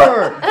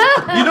 Parkour!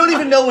 You don't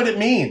even know what it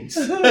means.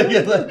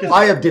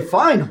 I have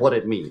defined what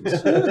it means.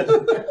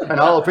 And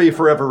I'll be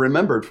forever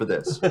remembered for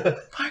this.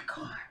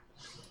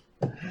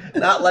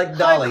 Not like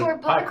Dolly.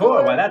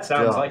 Parkour. Why, that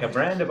sounds like a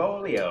brand of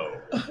Oleo.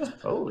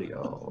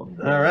 Oleo.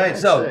 All right,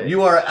 so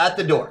you are at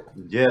the door.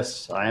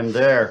 Yes, I am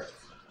there.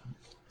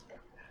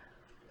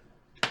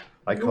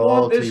 I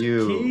call to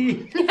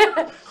you.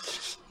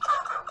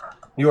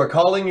 You are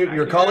calling.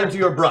 You're calling to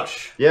your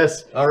brush.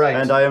 Yes. All right.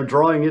 And I am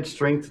drawing its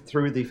strength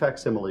through the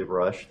facsimile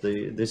brush,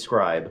 the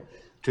scribe,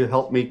 to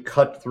help me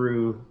cut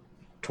through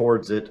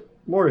towards it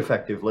more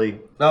effectively.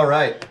 All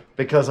right.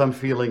 Because I'm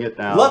feeling it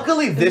now.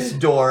 Luckily, this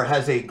door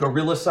has a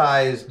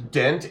gorilla-sized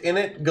dent in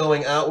it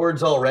going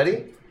outwards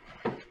already.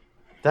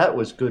 That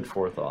was good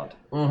forethought.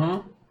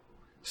 Mm-hmm.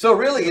 So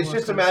really, it's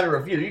just a matter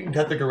of you can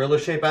cut the gorilla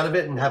shape out of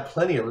it and have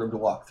plenty of room to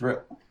walk through.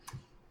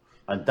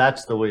 And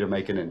that's the way to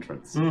make an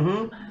entrance.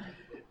 Mm-hmm.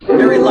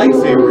 Very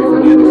lightsabery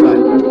from the other side.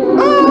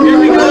 Here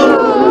we go.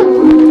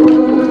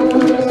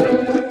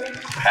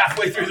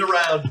 Halfway through the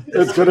round.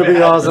 It's going to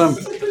be awesome.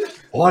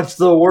 What's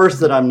the worst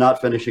that I'm not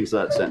finishing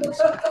that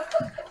sentence?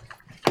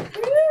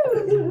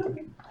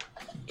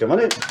 Come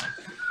on in.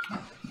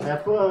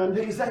 Have fun.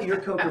 Is that your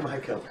Coke or my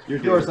Coke?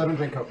 Yours. I don't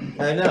drink Coke.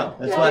 I know.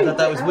 That's why I thought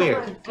that was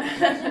weird.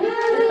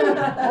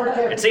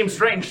 It seems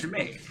strange to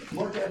me.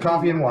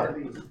 Coffee and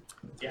water.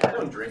 Yeah, I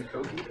don't drink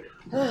Coke either.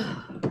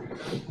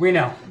 We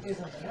know.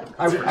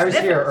 I was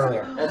here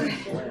earlier.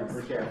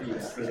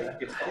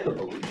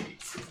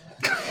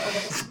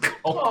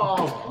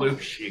 Oh,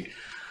 Lucy.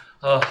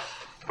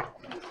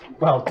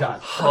 Well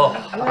done.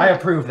 I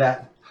approve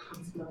that.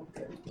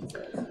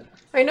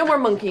 All right, no more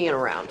monkeying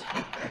around.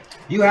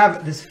 You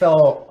have this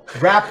fellow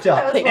wrapped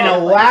up in a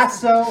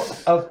lasso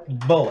of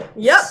bullets.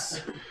 Yep.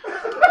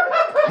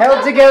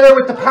 Held together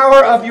with the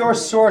power of your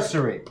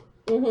sorcery.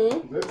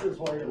 Mm-hmm. This is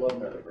why you love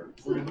Metaverse.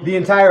 The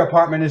entire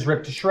apartment is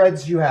ripped to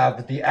shreds. You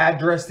have the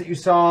address that you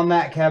saw on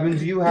that cabin.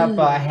 You have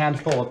a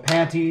handful of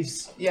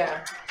panties.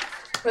 Yeah.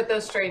 Put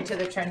those straight into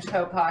the trench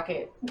coat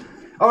pocket.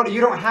 Oh, you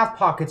don't have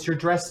pockets. You're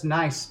dressed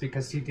nice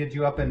because he did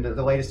you up into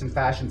the latest in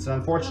fashions. And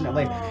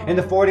unfortunately, in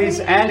the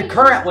 40s and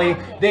currently,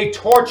 they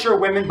torture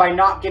women by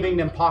not giving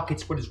them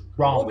pockets. What is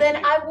wrong Well, with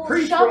then you? I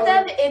will shove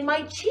them in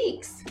my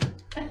cheeks.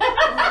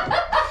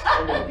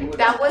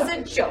 That was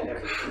a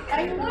joke.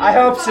 I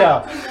hope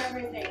so.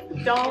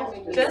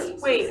 Don't just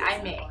wait.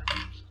 I may.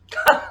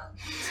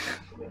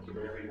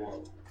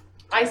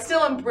 I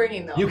still am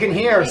bringing them. You can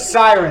hear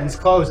sirens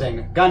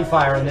closing.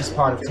 Gunfire in this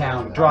part of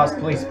town draws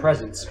police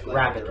presence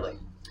rapidly.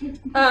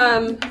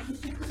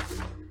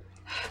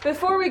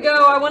 Before we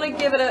go, I want to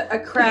give it a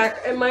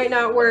crack. It might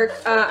not work.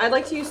 I'd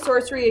like to use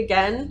sorcery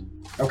again.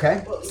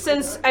 Okay.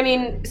 Since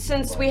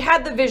we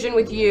had the vision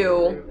with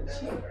you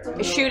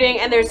shooting,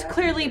 and there's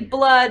clearly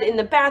blood in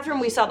the bathroom,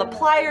 we saw the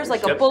pliers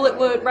like a bullet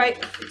wound,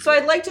 right? So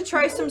I'd like to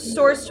try some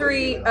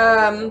sorcery. You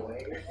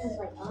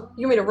want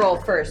me to roll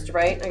first,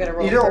 right? I gotta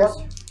roll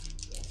first.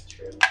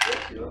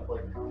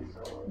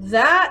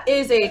 That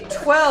is a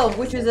 12,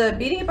 which is a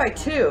beating it by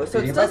 2, so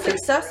it's still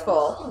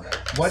successful.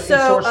 What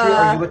sorcery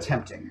are you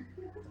attempting?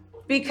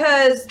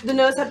 Because the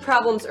nose had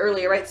problems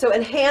earlier, right? So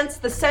enhance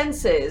the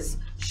senses,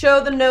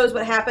 show the nose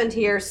what happened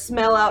here,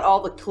 smell out all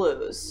the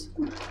clues.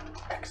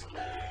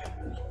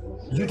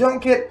 You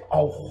don't get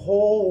a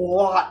whole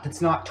lot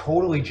that's not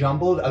totally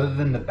jumbled other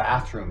than the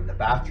bathroom. The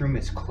bathroom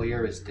is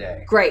clear as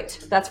day.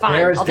 Great, that's fine.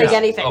 There's I'll take this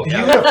anything.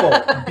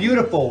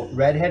 Beautiful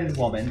redheaded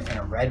woman in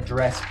a red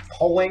dress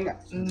pulling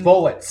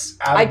bullets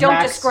out of I don't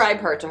Max, describe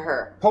her to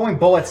her. pulling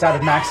bullets out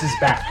of Max's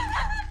back.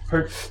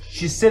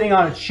 She's sitting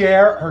on a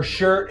chair, her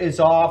shirt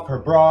is off, her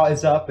bra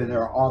is up, and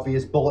there are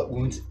obvious bullet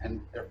wounds, and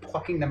they're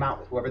plucking them out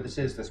with whoever this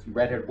is, this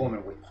red-haired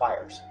woman with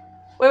pliers.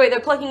 Wait, they're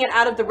plucking it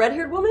out of the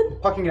red-haired woman?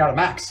 Plucking it out of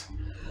Max.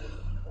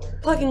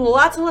 Plucking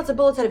lots and lots of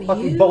bullets out of you.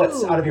 Plucking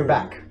bullets out of your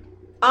back.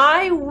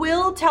 I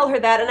will tell her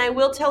that, and I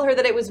will tell her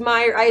that it was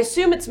Myra. I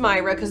assume it's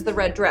Myra because of the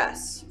red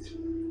dress.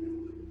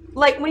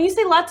 Like, when you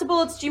say lots of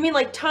bullets, do you mean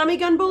like Tommy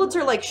gun bullets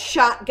or like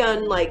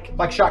shotgun, like...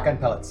 Like shotgun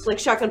pellets. Like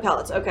shotgun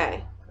pellets,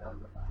 okay.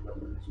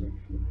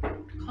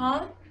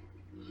 Huh?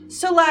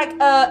 So like,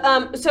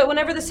 so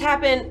whenever this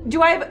happened,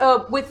 do I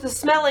have, with the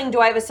smelling, do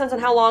I have a sense on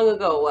how long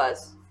ago it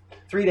was?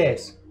 3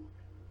 days.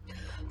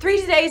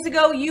 3 days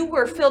ago, you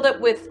were filled up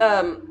with,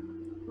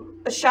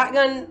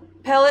 shotgun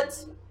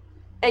pellets,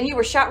 and you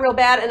were shot real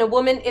bad, and a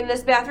woman in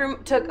this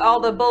bathroom took all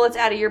the bullets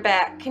out of your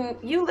back. Can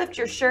you lift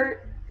your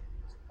shirt?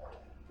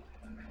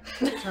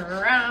 Turn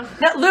around.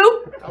 No,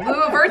 Lou!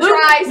 Lou, avert your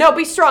eyes. No,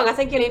 be strong. I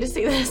think you need to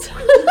see this.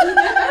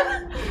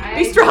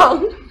 Be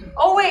strong.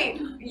 Oh,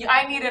 wait.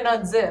 I need an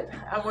unzip.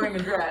 I'm wearing a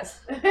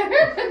dress.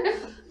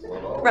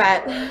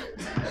 Right.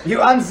 You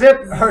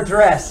unzip her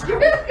dress.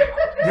 Did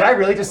I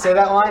really just say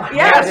that line?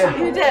 Yes, Yeah, I did.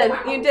 you did.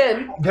 You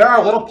did. There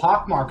are little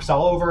pock marks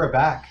all over her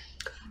back.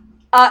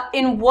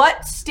 In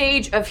what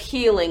stage of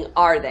healing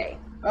are they?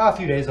 A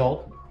few days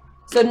old.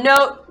 So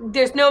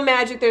there's no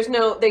magic,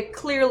 they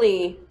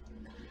clearly...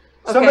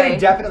 Somebody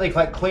definitely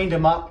like cleaned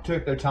them up,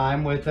 took their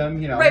time with them,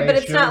 you know. Right, but made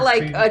it's sure not like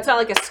treated- it's not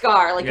like a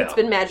scar, like Yeah. it's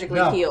been magically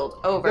No. healed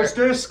over.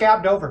 They're just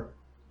scabbed over.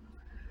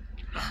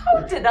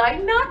 How did I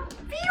not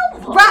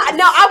feel that? Right,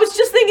 no, I was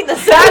just thinking the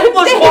same That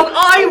was thing. what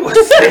I was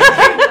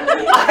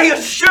thinking. I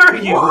assure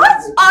you,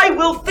 I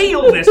will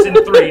feel this in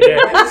 3 days.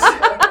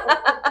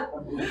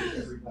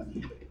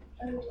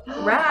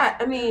 Right,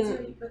 I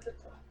mean,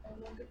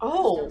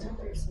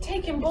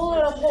 taking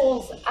bullet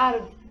holes out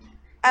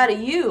of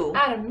you,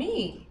 out of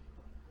me.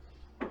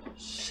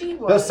 She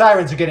was. Those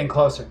sirens are getting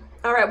closer.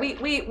 All right, we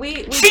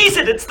Cheese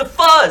it! It's the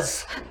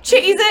fuzz.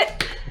 Cheese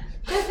it.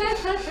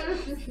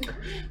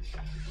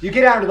 You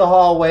get out into the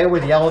hallway where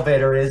the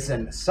elevator is,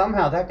 and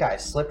somehow that guy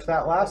slipped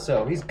that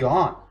lasso. He's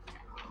gone.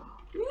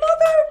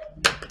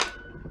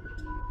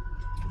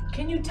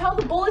 Can you tell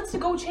the bullets to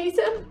go chase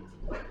him?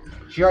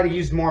 She already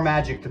used more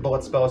magic. The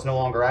bullet spell is no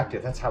longer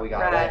active. That's how he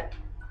got away.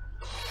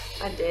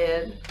 I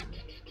did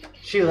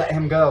She let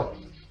him go.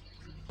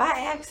 by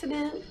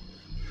accident.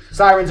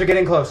 Sirens are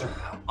getting closer.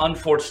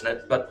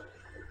 Unfortunate, but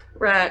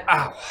Right.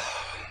 ow.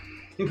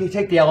 You can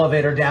take the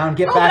elevator down,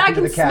 get Oh, back but I into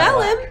can the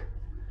smell Cadillac. him.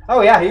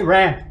 Oh yeah, he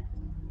ran.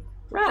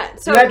 Right.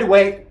 So You had to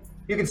wait.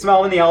 You can smell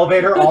him in the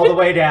elevator all the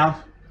way down.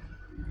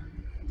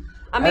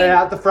 I And mean,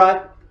 out the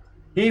front.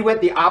 He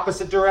went the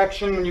opposite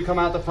direction when you come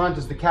out the front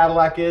as the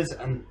Cadillac is,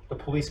 and the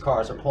police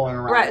cars are pulling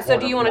around. right. the So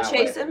corner do you from want to that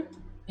chase way. him?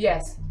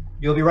 Yes.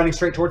 You'll be running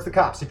straight towards the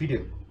cops if you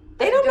do.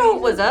 They don't know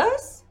it was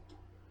us.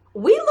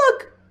 We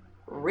look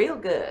real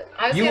good.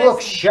 You look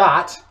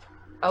shot.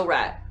 Oh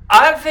right.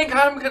 I think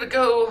I'm gonna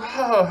go.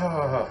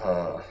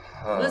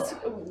 Let's.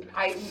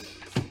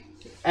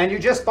 And you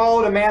just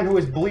followed a man who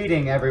was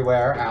bleeding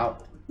everywhere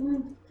out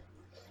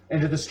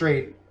into the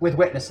street with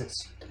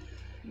witnesses.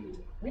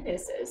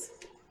 Witnesses.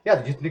 Yeah,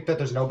 did you think that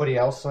there's nobody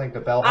else, like the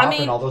bellhop I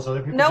mean, and all those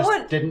other people no just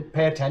one- didn't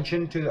pay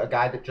attention to a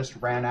guy that just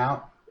ran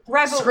out?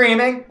 Right. But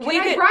Screaming.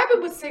 Can I bribe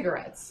him with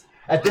cigarettes?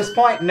 At this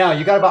point, no,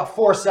 you got about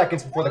 4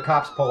 seconds before the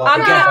cops pull up. I'm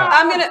and gonna,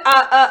 jump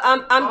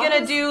out. I'm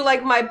gonna do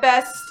like my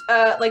best,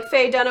 like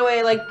Faye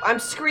Dunaway. Like I'm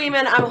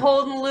screaming, I'm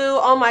holding Lou.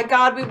 Oh my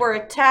God, we were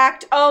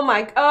attacked.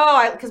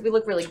 Because we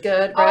look really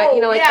good, right? Oh,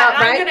 you know, like yeah,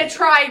 right? I'm gonna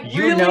try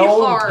really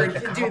hard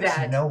to do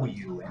that. know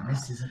you, and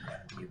this isn't going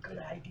to be a good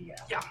idea.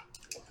 Yeah.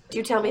 Do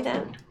you tell me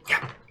that?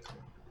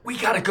 We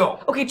gotta go.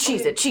 Okay,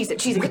 cheese it.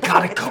 We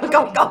gotta go.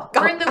 Go.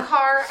 We're in the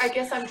car. I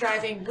guess I'm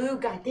driving. Lou,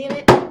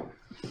 goddammit.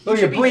 Oh,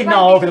 you're be bleeding driving.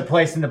 all over the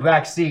place in the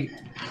back seat.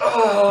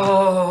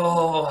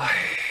 Oh, I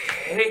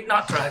hate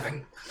not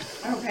driving.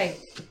 Okay.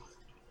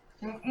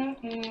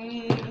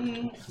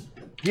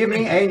 Give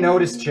me a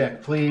notice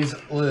check, please,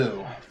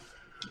 Lou.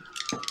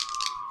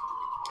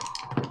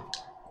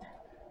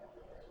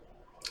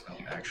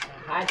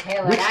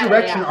 Hightail it Which out of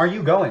direction there. are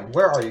you going?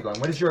 Where are you going?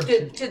 What is your...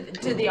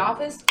 To the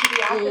office? To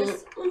the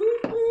office?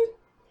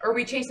 Or are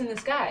we chasing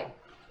this guy?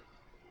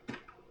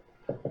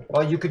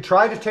 Well, you could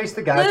try to chase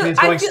the guy, Lou, which means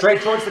I going feel-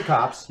 straight towards the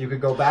cops. You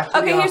could go back to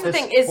Okay, the here's the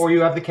office, thing, is- or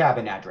you have the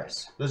cabin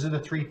address. Those are the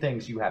 3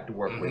 things you have to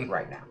work with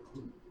right now.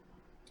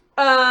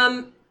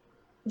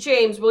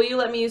 James, will you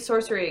let me use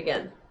sorcery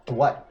again? To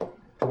what?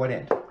 To what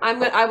end?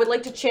 I would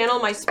like to channel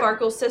my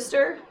Sparkle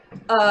sister,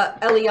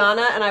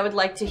 Eliana, and I would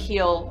like to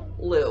heal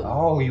Lou.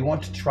 Oh, you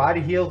want to try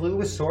to heal Lou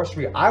with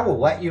sorcery? I will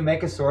let you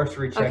make a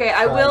sorcery check. Okay, to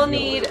I try will and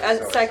heal Lou need with a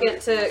sorcery.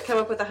 second to come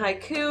up with a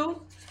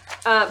haiku.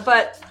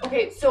 But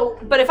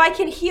if I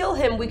can heal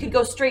him, we could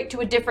go straight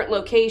to a different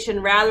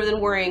location rather than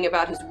worrying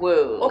about his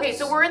wounds. Okay,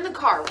 so we're in the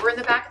car. We're in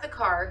the back of the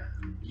car.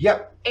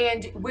 Yep.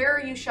 And where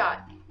are you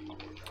shot?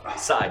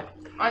 Side.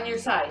 On your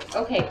side.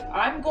 Okay,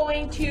 I'm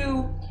going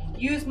to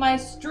use my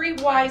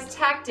streetwise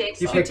tactics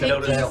to take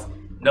these.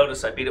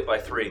 Notice I beat it by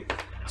 3.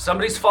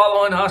 Somebody's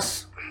following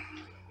us.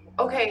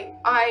 Okay,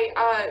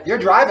 You're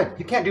driving.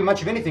 You can't do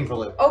much of anything for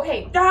Lou.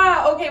 Okay.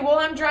 Okay. Well,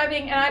 I'm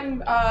driving,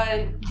 and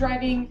I'm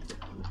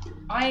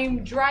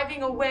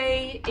driving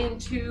away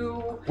into.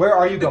 Where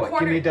are you the going?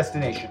 corner. Give me a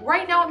destination.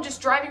 Right now, I'm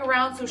just driving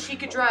around so she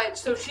could drive,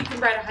 so she can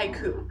write a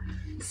haiku.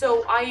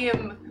 So I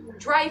am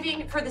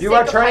driving for the sake You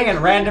are of turning in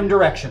haiku. random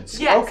directions.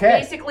 Yes, Okay.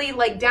 basically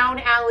like down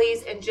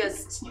alleys and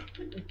just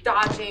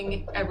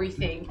dodging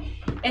everything.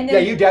 And then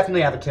Yeah, you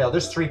definitely have a tail.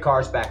 There's 3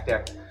 cars back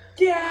there.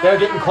 Yeah. They're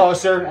getting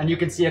closer, and you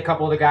can see a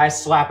couple of the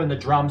guys slapping the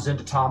drums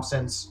into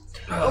Thompson's.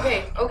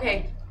 Okay.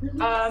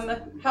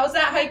 How's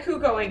that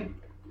haiku going?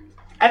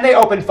 And they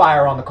open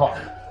fire on the car.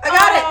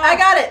 I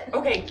got it.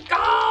 Okay,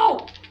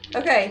 go.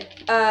 Okay.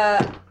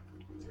 I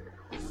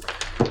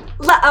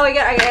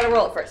gotta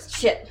roll it first.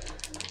 Shit.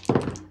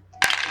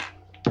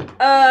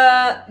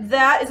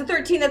 That is a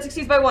 13. That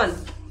succeeds by 1.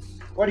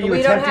 What are you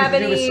We don't attempting have to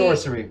do any. with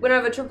sorcery? We don't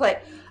have a triple plate.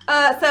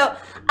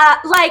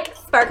 Like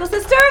Sparkle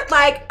Sister,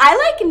 like I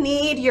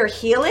need your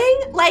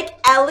healing. Like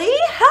Ellie,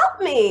 help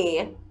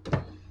me.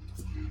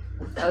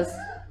 That was,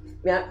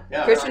 yeah.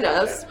 Christian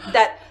knows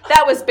that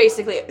was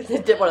basically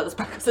one of the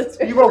Sparkle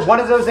Sisters. You roll one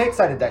of those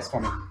 8-sided dice for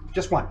me.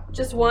 Just one.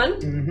 Just one.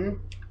 Mm-hmm.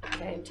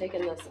 Okay, I'm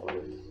taking this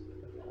one.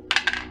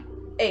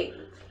 8.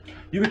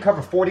 You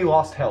recover 40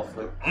 lost health,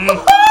 Luke.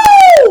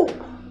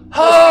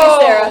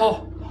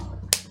 Oh!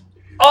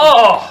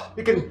 Oh!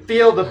 You can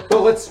feel the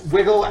bullets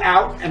wiggle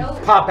out and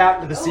pop out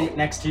into the seat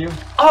next to you.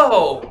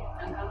 Oh!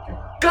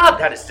 God,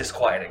 that is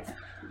disquieting.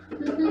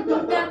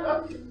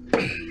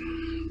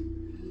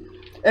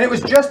 And it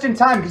was just in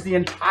time because the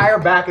entire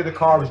back of the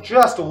car was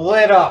just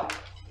lit up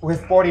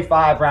with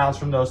 45 rounds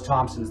from those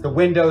Thompsons. The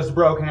windows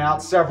broken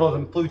out, several of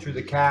them flew through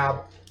the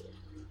cab.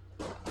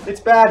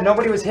 It's bad,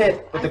 nobody was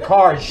hit, but the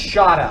car is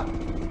shot up.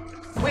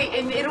 Wait,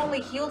 and it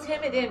only healed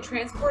him. It didn't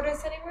transport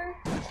us anywhere.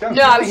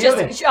 No, I was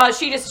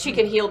just she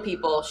can heal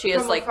people. She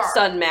has From like afar.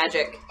 sun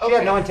magic. She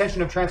had no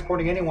intention of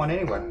transporting anyone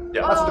anywhere.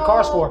 That's what the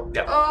car's for.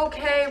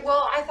 Okay,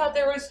 well, I thought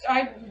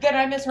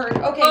I misheard.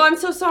 Okay. Oh, I'm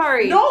so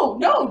sorry. No,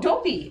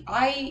 don't be.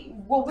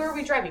 Well, where are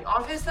we driving?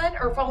 Office then,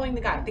 or following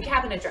the guy? The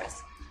cabin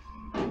address.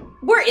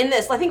 We're in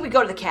this. I think we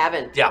go to the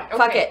cabin. Yeah.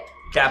 Fuck it.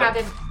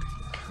 Cabin.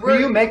 Will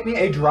you make me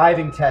a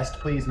driving test,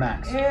 please,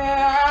 Max?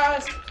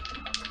 Yes.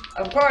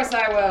 Of course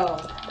I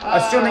will.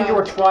 Assuming you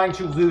were trying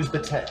to lose the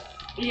tail.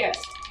 Yes.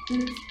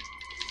 And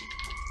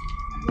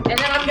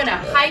then I'm gonna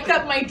hike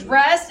up my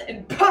dress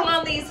and put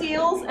on these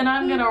heels, and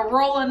I'm gonna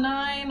roll a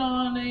 9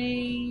 on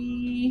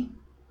a.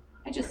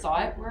 I just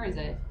saw it. Where is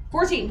it?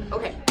 14.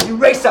 Okay. You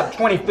race up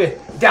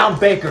 25th, down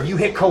Baker. You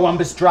hit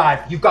Columbus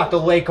Drive. You've got the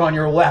lake on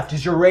your left.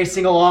 As you're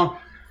racing along,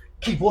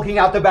 keep looking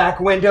out the back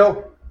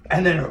window.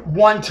 And then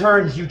one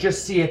turn, you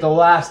just see at the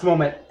last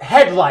moment,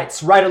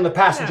 headlights right on the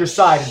passenger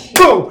side. And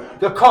boom!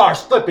 The car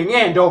slipping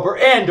end over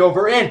end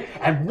over end.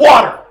 And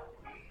water!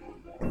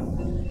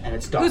 And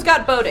it's done. Who's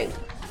got boating?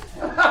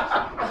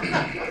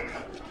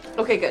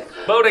 Okay, good.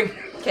 Boating.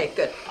 Okay,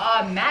 good.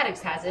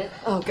 Maddox has it.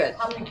 Oh, good.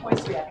 How many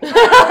points do we have?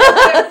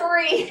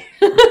 3.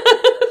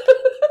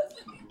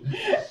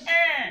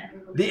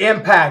 The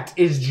impact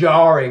is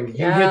jarring.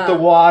 You Yeah. hit the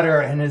water,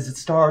 and as it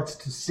starts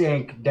to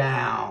sink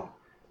down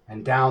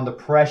and down, the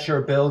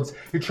pressure builds.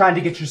 You're trying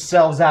to get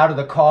yourselves out of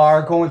the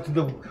car, going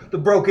through the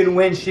broken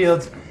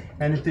windshields,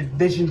 and the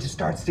vision just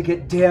starts to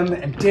get dim,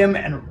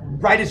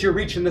 and right as you're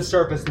reaching the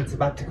surface and it's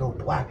about to go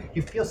black,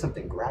 you feel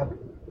something grab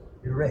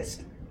your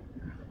wrist.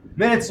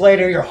 Minutes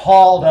later, you're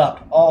hauled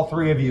up, all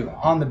 3 of you,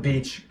 on the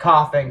beach,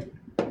 coughing,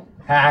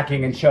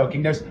 hacking, and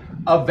choking. There's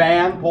a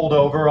van pulled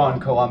over on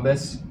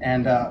Columbus,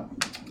 and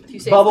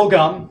bubble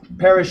gum,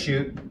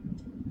 parachute,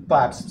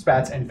 flaps,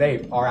 spats, and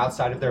vape are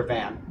outside of their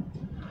van.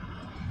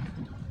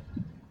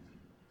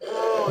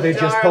 They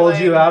just pulled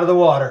you out of the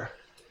water.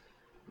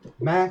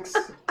 Max,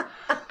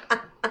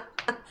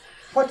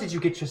 what did you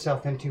get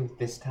yourself into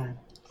this time?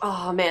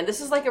 Oh man,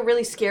 this is like a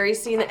really scary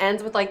scene that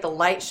ends with like the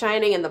light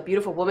shining and the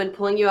beautiful woman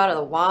pulling you out of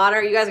the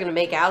water. You guys are gonna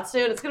make out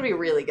soon. It's gonna be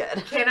really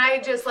good. Can I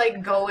just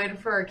like go in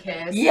for a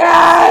kiss?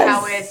 Yes!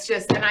 How it's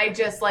just, and I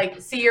just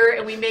like see her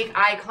and we make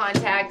eye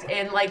contact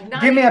and like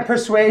not Give me a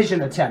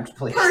persuasion attempt,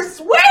 please.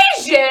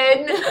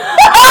 persuasion.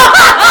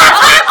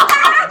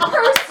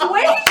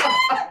 Persuasion.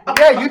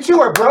 Yeah, you two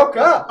are broke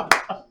up.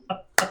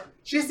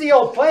 She's the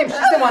old flame.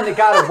 She's the one that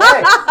got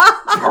away.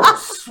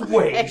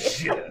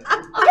 Persuasion.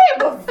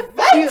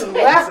 She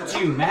left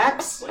you,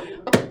 Max.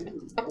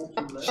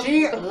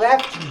 She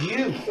left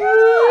you.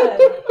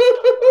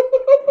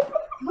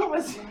 What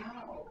was?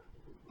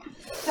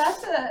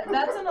 That's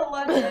an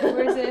 11.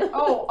 Where is it?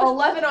 Oh,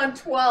 11 on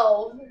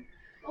 12.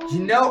 You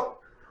know,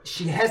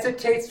 she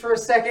hesitates for a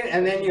second,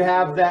 and then you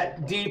have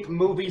that deep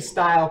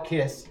movie-style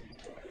kiss.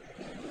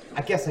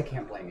 I guess I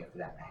can't blame you for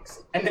that,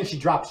 Max. And then she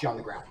drops you on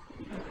the ground.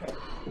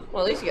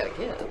 Well, at least you got a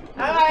kiss.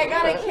 I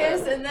got a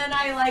kiss, and then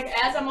I like,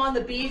 as I'm on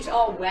the beach,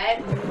 all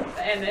wet,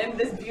 and in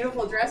this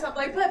beautiful dress, I'm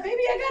like, but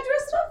baby, I got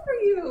dressed up for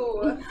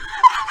you.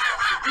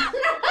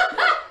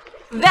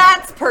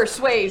 That's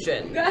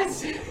persuasion.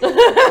 That's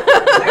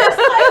where's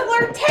my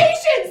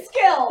flirtation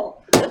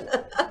skill?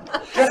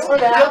 Just for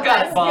that,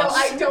 That skill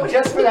I don't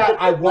just for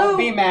that, I won't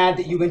be mad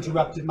that you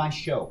interrupted my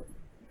show.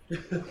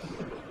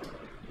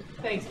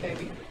 Thanks,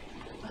 baby.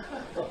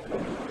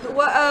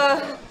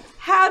 What?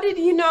 How did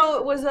you know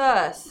it was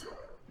us?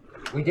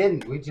 We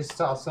didn't. We just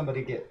saw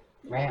somebody get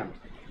rammed.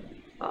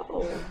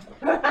 Oh.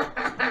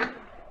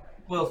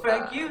 Well,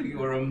 thank you.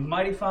 You are a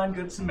mighty fine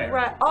good Samaritan.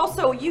 Right.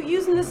 Also, you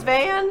using this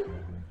van?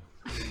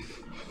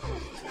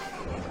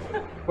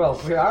 Well,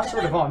 we are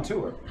sort of on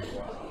tour.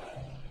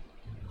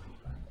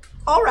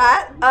 All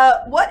right.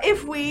 What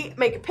if we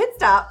make a pit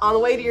stop on the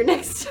way to your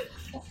next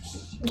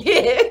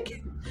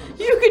gig?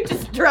 You could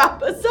just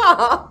drop us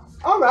off.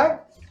 All right.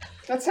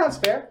 That sounds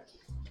fair.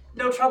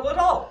 No trouble at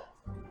all.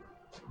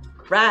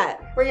 Right.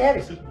 Where you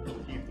headed?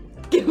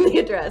 Give me the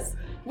address.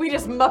 We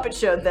just Muppet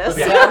showed this.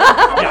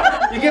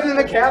 Yeah. You give them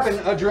the cabin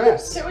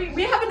address. So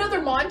we have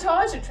another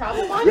montage, a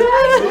travel montage?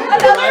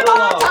 Another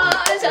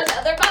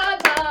Another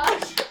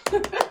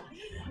montage!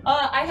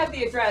 I have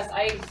the address.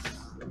 I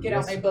get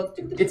out my book.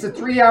 It's a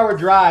 3-hour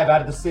drive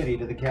out of the city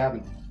to the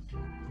cabin.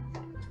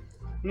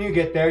 When you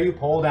get there, you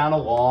pull down a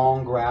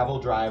long gravel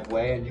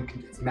driveway, and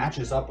it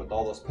matches up with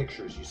all those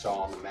pictures you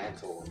saw on the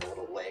mantle and the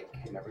little lake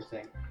and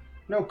everything.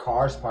 No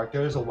cars parked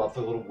there. There's a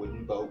lovely little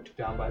wooden boat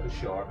down by the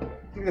shore. I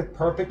think the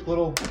perfect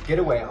little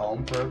getaway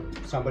home for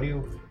somebody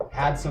who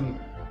had some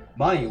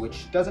money,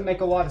 which doesn't make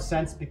a lot of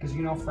sense because,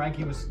 you know,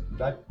 Freddie was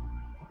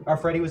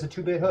a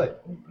 2-bit hood.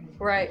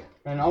 Right.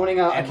 And owning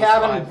a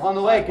cabin on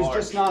the lake is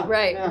just not...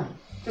 Right. Yeah,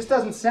 just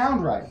doesn't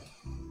sound right.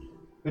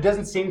 There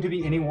doesn't seem to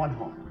be any one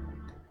home.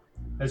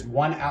 There's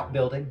one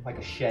outbuilding, like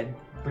a shed,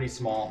 pretty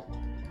small,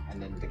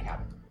 and then the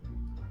cabin.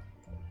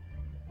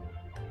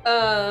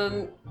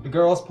 The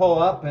girls pull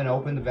up and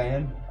open the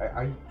van.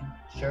 Are you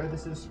sure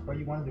this is where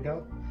you wanted to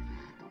go?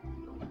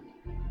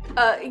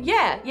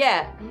 Yeah.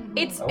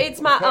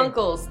 It's my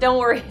uncle's. Don't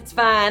worry, it's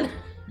fine.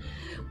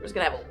 We're just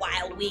gonna have a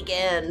wild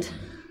weekend.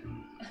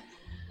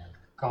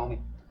 Call me.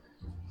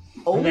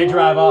 And they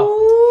drive off.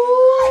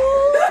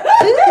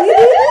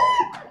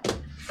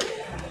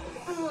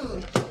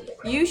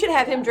 You should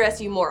have him dress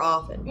you more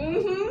often.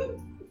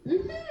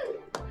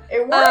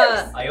 It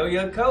works. I owe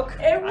you a Coke.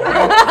 It works.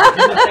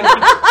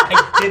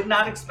 I did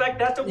not expect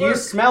that to work. You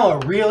smell a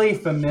really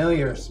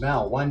familiar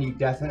smell. One you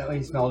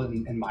definitely smelled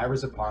in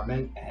Myra's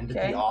apartment and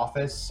at the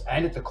office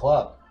and at the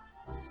club.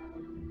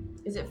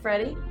 Is it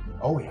Freddie?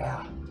 Oh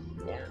yeah.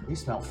 Yeah. You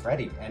smell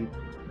Freddie, and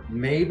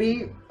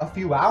maybe a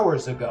few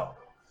hours ago.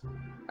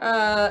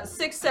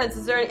 Sixth sense,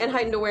 is there and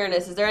heightened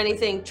awareness, is there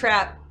anything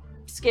trap,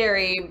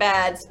 scary,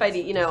 bad,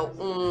 spidey, you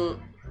know,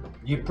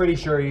 You're pretty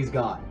sure he's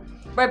gone.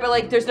 Right, but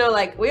like there's no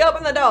like, we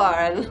open the door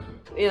and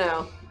you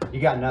know. You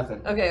got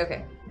nothing.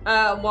 Okay.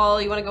 Wall,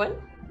 you wanna go in?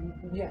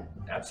 Yeah.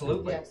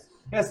 Absolutely. Yes.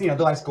 Yes, you know,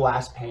 the nice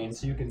glass pane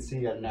so you can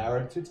see a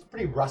narrative. It's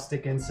pretty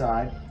rustic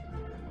inside.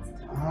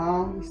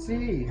 Let's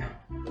see.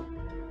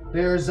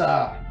 There's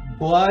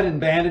blood and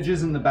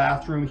bandages in the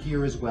bathroom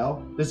here as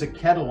well. There's a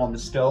kettle on the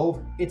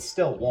stove. It's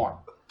still warm.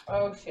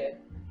 Oh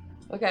shit.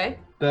 Okay.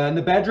 In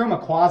the bedroom, a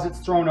closet's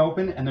thrown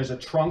open, and there's a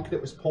trunk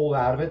that was pulled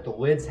out of it. The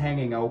lid's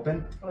hanging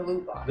open. A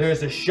loot box.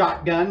 There's a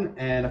shotgun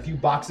and a few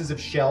boxes of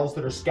shells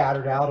that are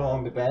scattered out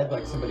along the bed,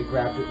 like somebody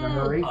grabbed it in a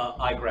hurry.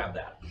 I grabbed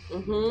that.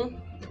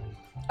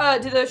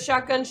 Do those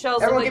shotgun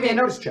shells Everyone look give me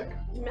a like notice check.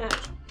 match?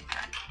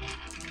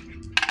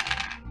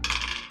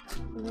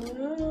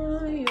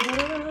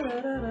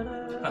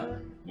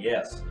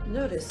 Yes.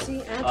 Notice,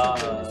 see,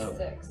 attribute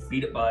 6.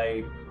 Beat it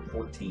by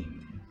 14.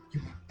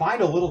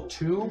 Find a little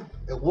tube.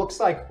 It looks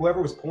like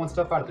whoever was pulling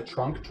stuff out of the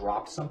trunk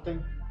dropped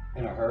something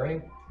in a hurry.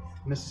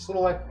 And there's this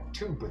little like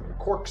tube with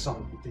corks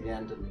on the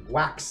end and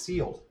wax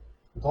sealed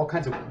with all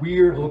kinds of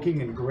weird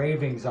looking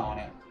engravings on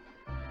it.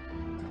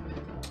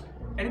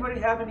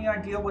 Anybody have any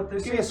idea what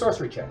this Give me a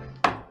sorcery check.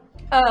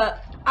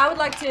 I would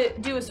like to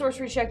do a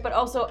sorcery check, but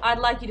also I'd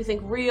like you to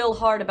think real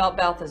hard about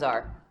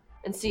Balthazar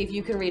and see if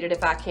you can read it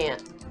if I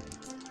can't.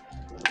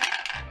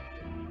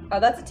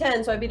 That's a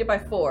 10, so I beat it by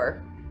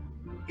 4.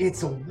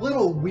 It's a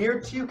little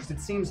weird to you because it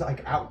seems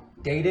like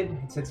outdated.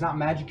 It's not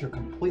magic you're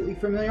completely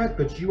familiar with,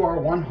 but you are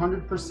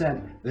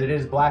 100% that it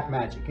is black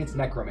magic. It's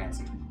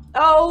necromancy.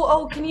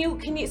 Can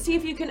you see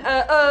if you can,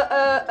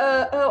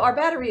 our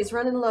battery is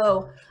running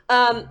low.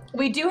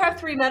 We do have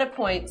 3 meta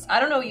points.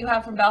 I don't know what you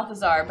have from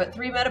Balthazar, but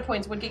 3 meta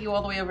points would get you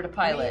all the way over to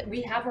pilot.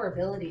 We have our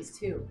abilities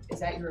too. Is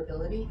that your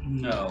ability?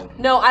 No.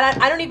 No,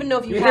 I don't even know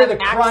if you hear have the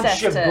crunch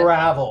access of to...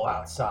 gravel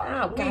outside.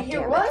 Oh, We God hear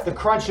damn it. what? The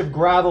crunch of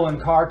gravel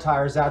and car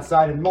tires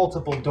outside and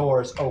multiple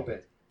doors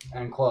open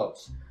and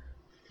close.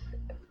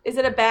 Is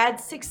it a bad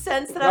sixth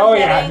sense that I'm Oh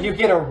yeah, getting? you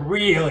get a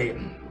really,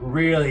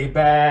 really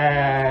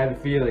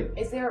bad feeling.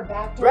 Is there a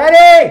back door?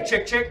 Freddy!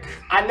 Chick.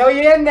 I know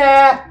you're in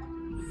there.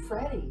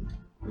 Freddy.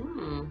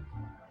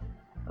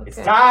 It's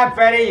time,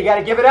 Freddy. You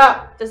gotta give it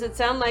up. Does it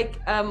sound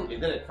like, You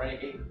did it, Freddy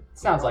Gate.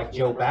 Sounds like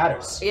Joe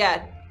Batters.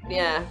 Yeah.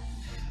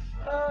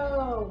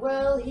 Oh,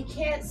 well, he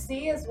can't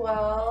see as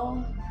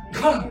well.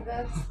 Maybe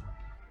that's...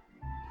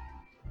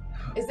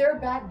 Is there a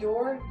back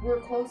door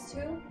we're close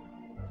to?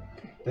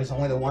 There's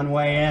only the one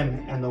way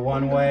in and the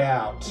one way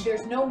out.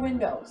 There's no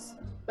windows.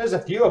 There's a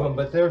few of them,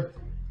 but they're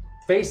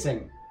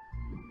facing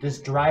this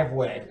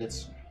driveway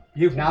that's...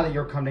 Now that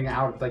you're coming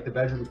out of like the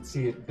bedroom, you can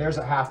see it. There's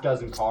a half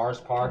dozen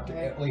cars parked,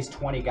 at least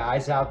 20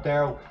 guys out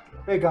there.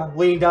 They got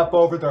leaned up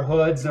over their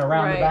hoods and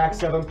around the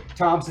backs of them.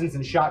 Thompsons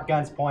and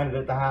shotguns pointed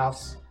at the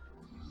house.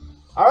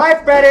 All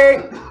right,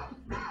 Freddy.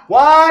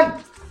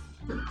 1,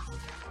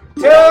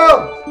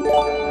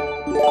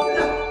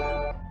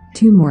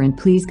 2 more and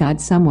please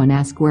God someone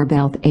ask where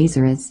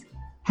Balthazar is.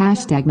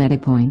 Hashtag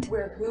MetaPoint.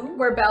 Where who?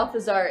 Where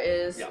Balthazar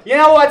is. You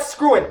know what?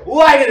 Screw it.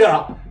 Light it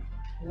up.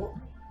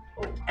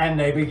 And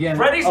they begin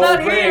Freddy's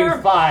not here.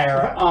 opening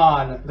fire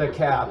on the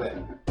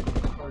cabin.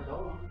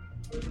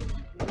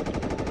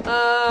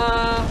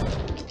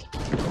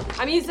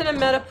 I'm using a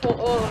meta point.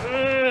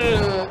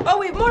 Oh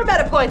wait, more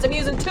meta points. I'm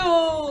using two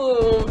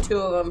of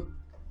them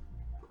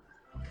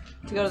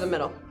to go to the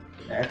middle.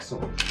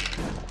 Excellent.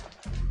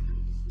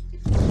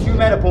 2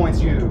 meta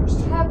points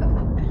used.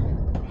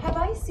 Have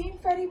I seen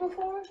Freddy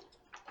before?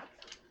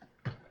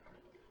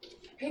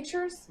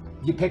 Pictures?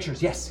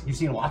 Pictures, yes. You've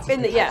seen lots of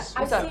In the pictures.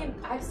 yeah.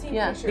 I've seen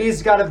Yeah. pictures.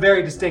 He's got a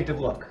very distinctive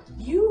look.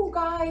 You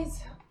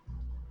guys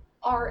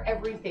are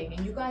everything,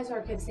 and you guys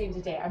are going to save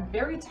the day. I'm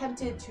very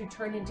tempted to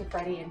turn into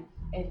Freddy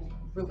and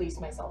release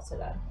myself to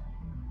them.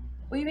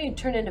 What do you mean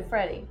turn into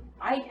Freddy?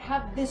 I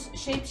have this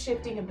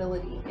shape-shifting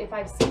ability. If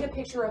I've seen a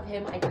picture of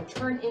him, I can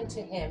turn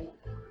into him.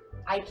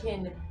 I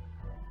can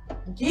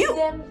give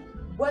them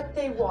what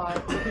they want.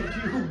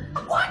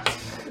 What?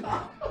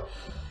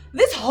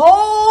 This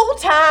whole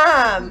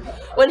time,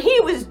 when he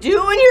was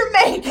doing your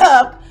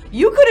makeup,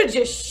 you could have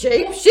just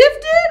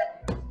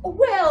shape-shifted?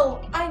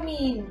 Well, I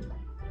mean,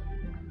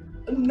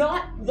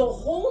 not the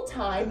whole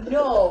time,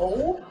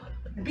 no.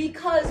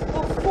 Because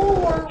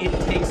before... It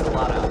takes a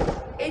lot out of me.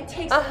 It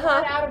takes a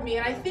lot out of me,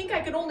 and I think I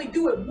can only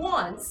do it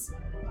once.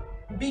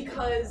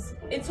 Because,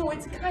 and so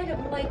it's kind of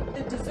like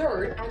the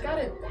dessert. I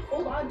gotta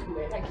hold on to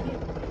it. I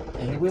can't...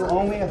 And it will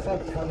only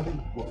affect how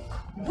you look.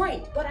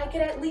 Right, but I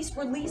can at least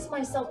release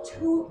myself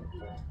to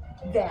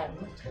them.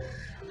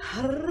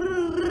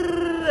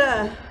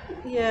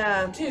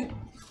 Yeah. To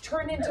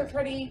turn into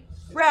Freddy.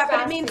 Right,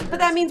 but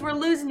that means we're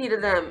losing you to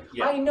them.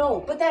 Yeah. I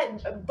know, but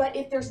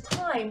if there's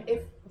time,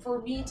 if for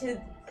me to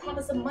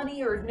promise them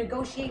money or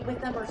negotiate with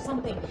them or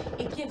something,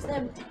 it gives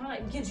them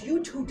time, gives you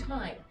two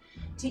time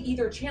to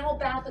either channel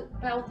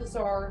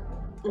Balthazar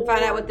and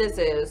find out what this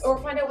is. Or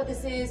find out what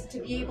this is to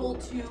be able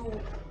to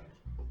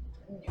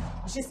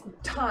just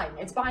time.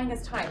 It's buying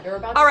us time. They're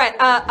about to Alright,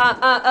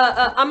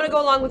 I'm gonna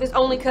go along with this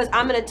only because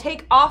I'm gonna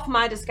take off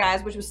my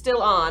disguise, which was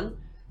still on.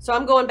 So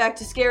I'm going back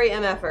to Scary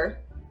MFer.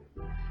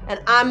 And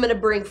I'm gonna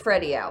bring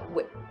Freddy out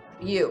with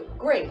you.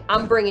 Great.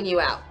 I'm bringing you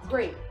out.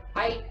 Great.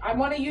 I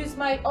want to use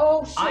my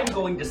shit. I'm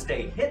going to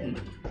stay hidden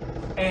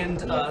and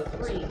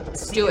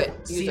do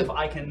it. See if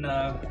I can.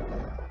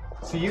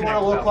 So you want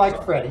to look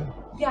like Freddy?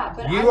 Yeah,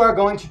 but you are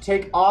going to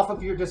take off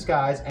of your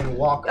disguise and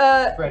walk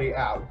Freddy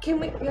out. Can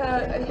we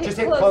hit Just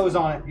hit close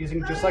on it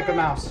using just like a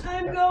mouse.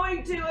 I'm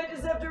going to. I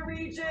just have to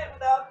reach it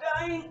without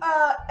dying.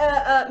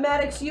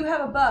 Maddox, you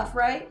have a buff,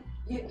 right?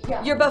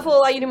 Yeah. Your buff will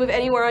allow you to move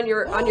anywhere on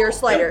your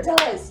slider. It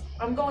does.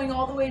 I'm going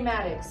all the way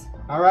Maddox.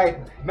 All right,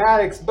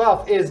 Maddox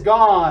buff is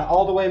gone.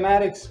 All the way,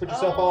 Maddox. Put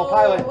yourself all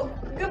pilot.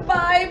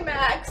 Goodbye,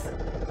 Max.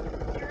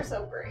 You're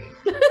so great.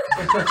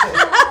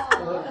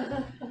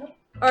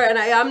 All right, and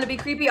I'm gonna be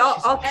creepy.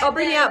 I'll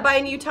bring you out,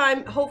 buying you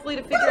time, hopefully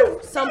to figure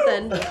out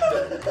something.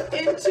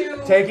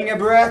 Taking a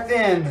breath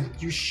in,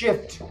 you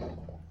shift,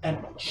 and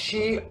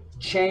she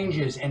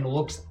changes and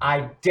looks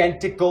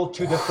identical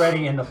to the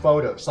Freddy in the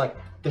photos. Like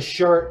the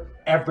shirt,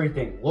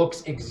 everything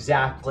looks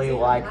exactly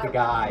like the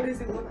guy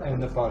in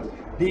the photo.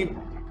 The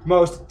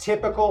most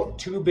typical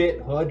 2-bit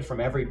hood from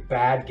every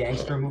bad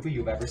gangster movie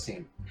you've ever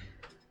seen.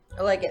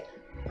 I like it.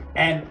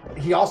 And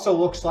he also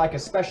looks like,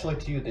 especially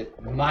to you,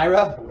 that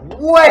Myra,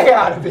 way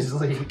out of his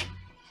league.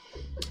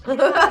 See,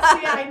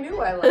 I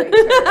knew I liked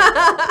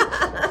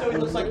her. So he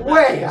looks like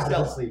way out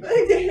of his league.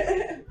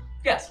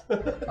 Yes.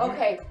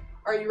 Okay,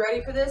 are you ready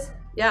for this?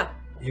 Yeah.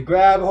 You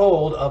grab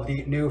hold of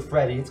the new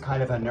Freddy. It's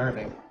kind of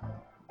unnerving.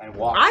 And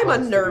walk. I'm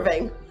towards the door.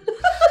 unnerving.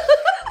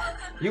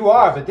 You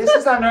are, but this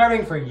is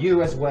unnerving for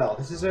you as well.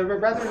 This is a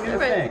rather new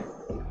thing.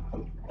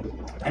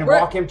 And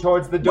walk him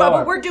towards the door.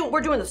 Well, but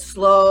we're doing the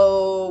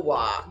slow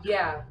walk.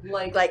 Yeah,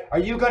 like. Are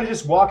you going to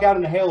just walk out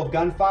in a hail of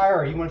gunfire,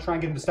 or are you going to try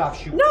and get him to stop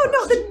shooting? No.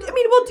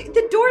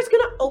 The door's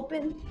gonna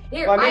open.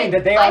 Here, Well, I mean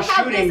that they are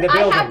shooting the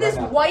building I have this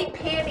right now. white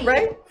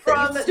panty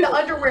from the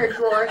underwear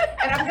drawer,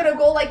 and I'm gonna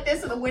go like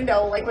this in the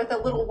window, like with a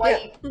little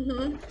white. Yeah.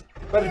 Mm-hmm.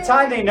 By the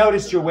time they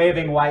noticed your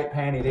waving white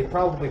panty, they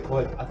probably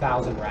put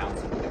 1,000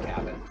 rounds into the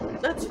cabin.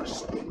 That's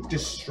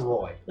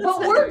destroyed. But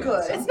we're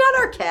good. It's not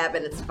our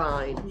cabin. It's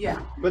fine. Yeah.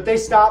 But they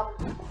stop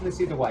and they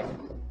see the white.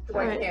 The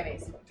white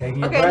panties.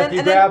 Taking a Okay, breath, and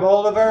you then- grab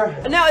hold of her.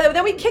 No,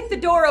 then we kick the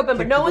door open,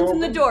 but no the one's door in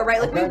the open? door, right?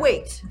 Like we Okay.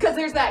 wait. Because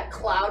there's that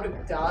cloud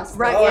of dust.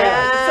 Right, So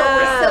yeah.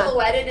 we're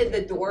silhouetted in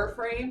the door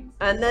frame.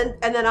 And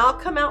then I'll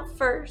come out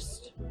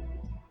first.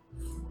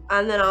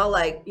 And then I'll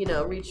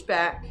reach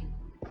back.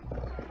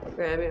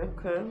 Grab you,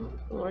 okay?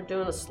 We're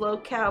doing a slow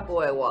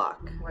cowboy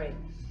walk. Right.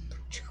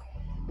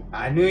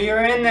 I knew you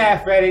were in there,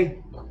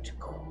 Freddy.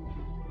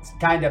 It's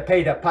time to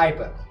pay the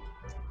piper.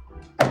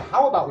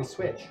 How about we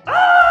switch?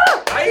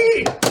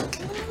 Hey!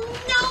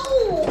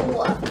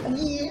 No!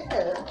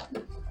 Yeah.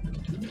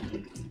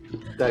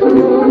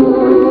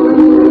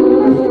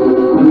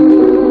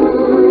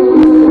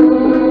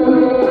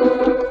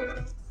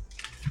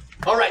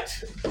 All right.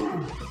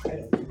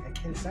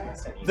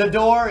 The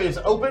door is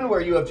open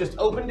where you have just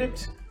opened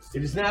it.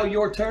 It is now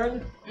your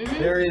turn.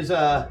 There is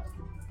a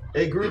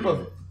group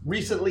of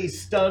recently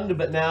stunned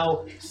but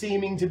now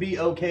seeming to be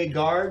okay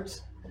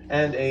guards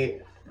and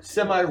a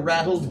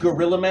semi-rattled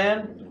gorilla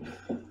man.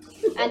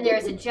 And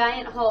there's a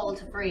giant hole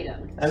to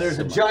freedom. And there's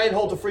a giant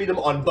hole to freedom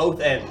on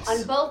both ends.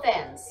 On both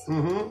ends.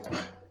 Mm-hmm.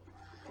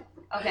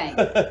 Okay.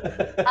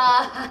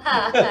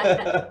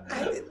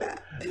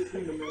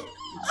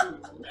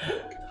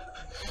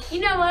 You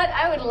know what?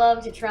 I would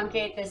love to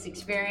truncate this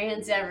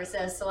experience ever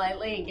so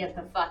slightly and get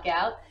the fuck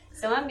out.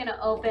 So I'm gonna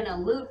open a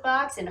loot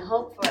box and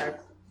hope for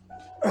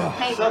a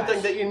paintbrush.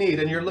 Something that you need,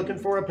 and you're looking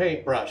for a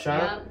paintbrush,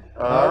 huh? Yep.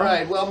 All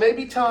right. Well,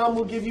 maybe Tom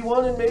will give you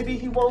one, and maybe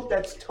he won't.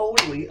 That's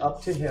totally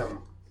up to him.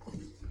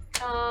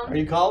 Are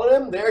you calling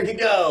him? There you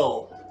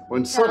go.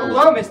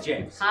 Hello, Miss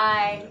James.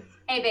 Hi.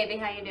 Hey, baby.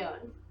 How you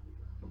doing?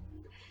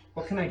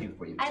 What can I do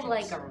for you, Miss I'd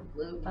James? like a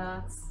loot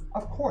box.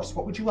 Of course.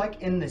 What would you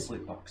like in this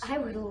loot box? I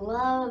would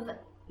love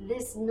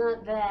this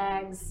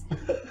nutbag's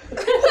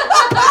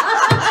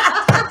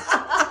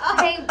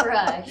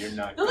paintbrush. You're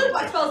not. The loot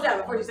box falls down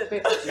before you said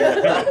paintbrush.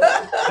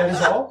 That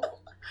is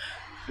all?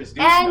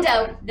 And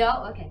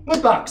no, okay.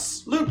 Loot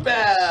box. Loot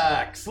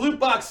box. Loot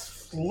box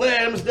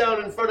slams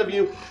down in front of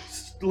you,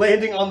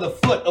 landing on the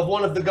foot of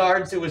one of the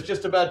guards who was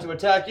just about to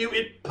attack you.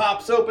 It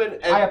pops open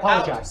and I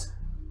apologize.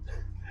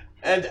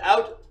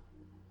 Out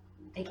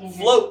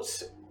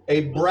floats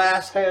a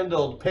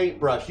brass-handled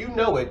paintbrush. You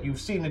know it. You've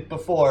seen it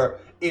before.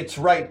 It's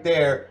right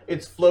there.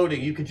 It's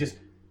floating. You could just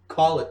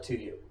call it to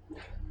you.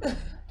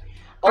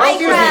 I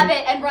grab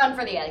it and run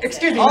for the exit.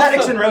 Excuse me,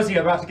 Maddox and Rosie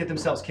are about to get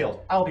themselves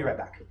killed. I'll be right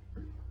back.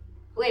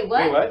 Wait,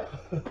 what?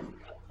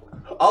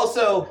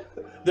 Also,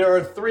 there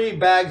are 3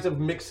 bags of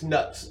mixed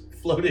nuts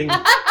floating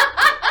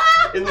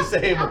in the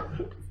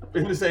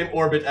same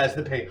orbit as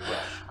the paintbrush.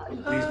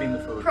 Please be in the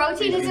food.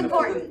 Protein is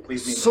important.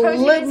 So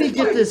let me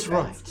get this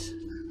right.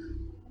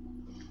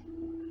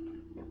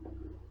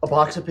 A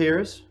box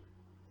appears,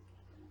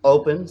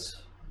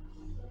 opens,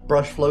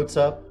 brush floats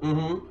up,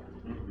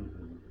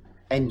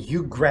 and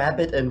you grab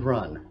it and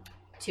run.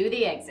 To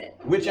the exit.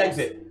 Which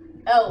exit?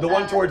 Oh, The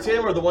one towards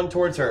him or the one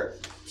towards her?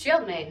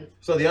 Shield Maiden.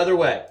 So the other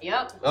way.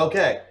 Yep.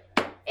 Okay.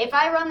 If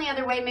I run the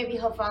other way, maybe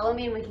he'll follow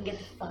me and we can get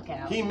the fuck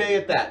out. He may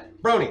at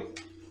that. Brony.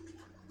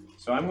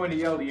 So I'm going to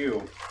yell to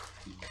you,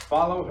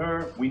 follow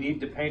her, we need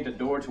to paint a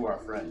door to our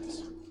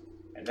friends.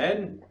 And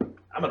then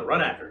I'm going to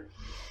run after her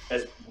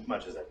as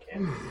much as I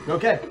can.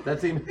 Okay, that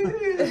seems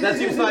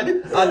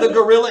fine. The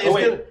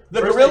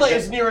gorilla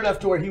is near enough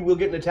to where he will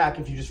get an attack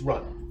if you just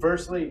run.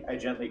 Firstly, I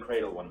gently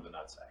cradle one of the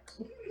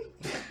nutsacks.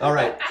 All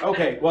right.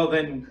 Okay, well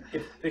then,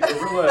 if the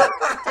gorilla...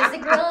 Does the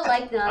gorilla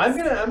like nuts?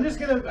 I'm just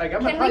gonna, I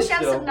got my Can we pipe shove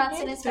still. some nuts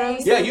in his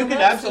face? Yeah, you can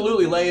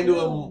absolutely lay into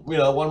him,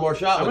 one more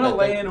shot. I'm with gonna that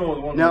lay thing. into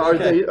one Now, more.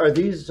 are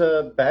these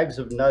bags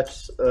of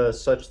nuts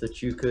such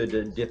that you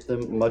could dip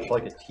them much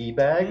like a tea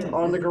bag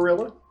on the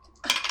gorilla?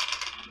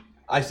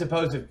 I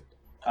suppose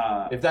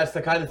if that's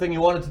the kind of thing you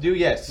wanted to do,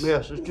 yes.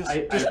 Yes,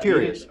 just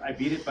curious. I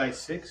beat it by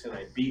 6, and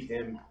I beat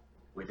him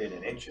within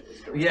an inch of his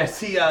gorilla. Yes,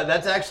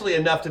 that's actually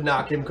enough to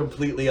knock him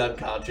completely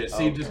unconscious.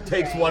 He just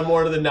takes one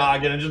more to the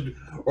noggin and just...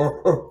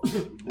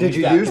 Did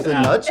you use the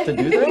nuts to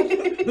do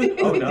that?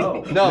 Oh,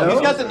 no. No,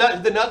 he's got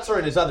the nuts are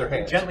in his other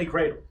hand. Gently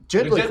cradle.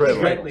 Gently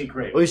cradle. Gently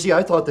cradle. Well, you see,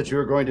 I thought that you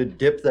were going to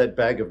dip that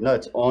bag of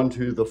nuts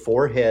onto the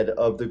forehead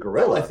of the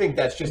gorilla. Well, I think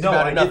that's just No,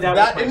 about I enough. did that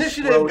That with my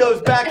initiative scrotum.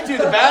 goes back to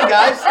the bad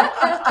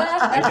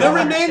guys. The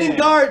remaining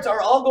guards are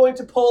all going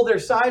to pull their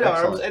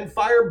sidearms and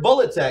fire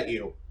bullets at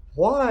you.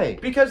 Why?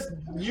 Because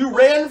you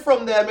ran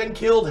from them and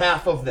killed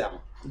half of them.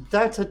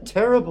 That's a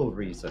terrible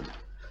reason.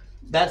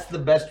 That's the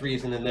best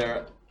reason in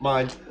their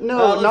mind.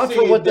 No, let's not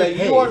for what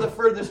they You are paid. the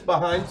furthest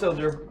behind, so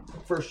their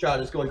first shot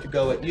is going to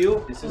go at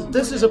you.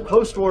 This is a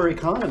post-war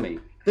economy.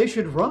 They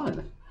should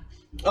run.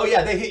 Oh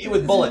yeah, they hit you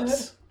with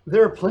bullets.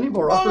 There are plenty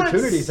more Bullets!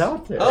 opportunities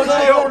out there. Oh,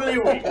 my only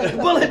weakness.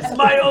 Bullets,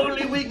 my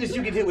only weakness.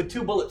 You get hit with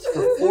 2 bullets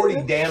for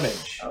 40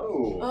 damage.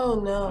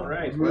 Oh no. All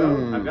right,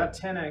 well, I've got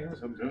 10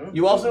 angles.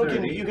 You also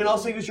can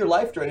also use your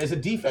life drain as a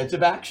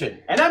defensive action.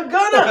 And I'm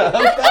gonna!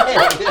 Okay.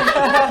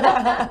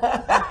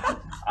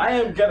 I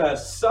am gonna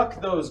suck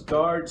those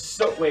guards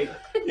so... Wait.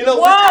 You know,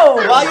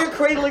 while you're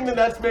cradling the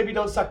nuts, maybe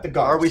don't suck the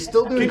guards. Are we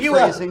still doing Can you,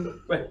 phrasing?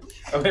 Wait.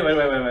 Oh, wait.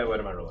 What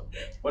am I rolling?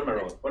 What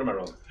am I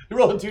rolling? You're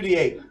rolling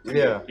 2d8.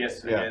 Yeah.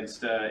 Yes, Yeah.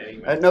 against...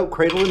 No,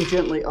 cradle him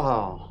gently.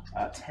 Oh.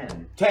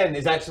 10. 10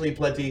 is actually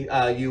plenty.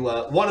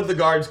 One of the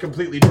guards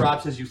completely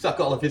drops as you suck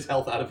all of his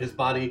health out of his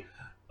body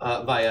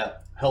via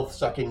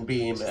health-sucking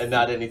beam and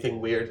not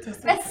anything weird.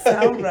 That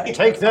sound right.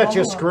 Take that,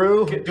 you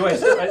screw. Do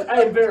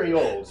I am very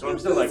old, so I'm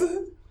still like...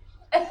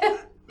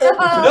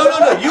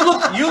 No.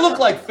 You look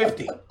like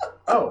 50.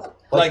 Oh.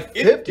 Like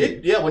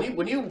 50? Yeah,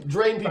 when you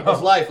drain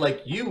people's life,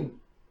 like you...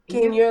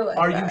 Gain your life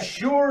Are you back.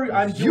 sure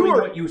I'm doing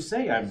what you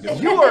say I'm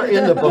doing? You are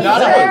in the book.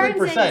 Not Turns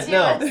 100%, into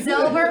no. a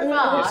silver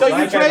fox. So you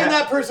Like drain I've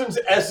that person's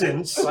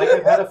essence, Like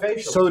I've had a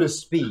facial. So to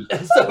speak.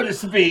 so to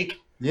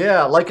speak.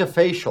 Yeah, like a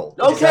facial.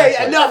 Okay,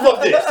 Exactly. enough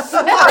of this.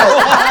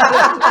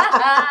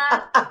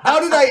 How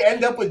did I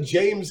end up with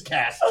James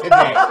Cast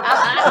today?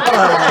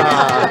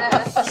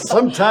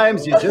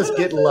 Sometimes you just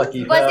get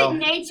lucky. Was pal. it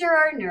nature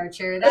or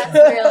nurture? That's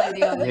really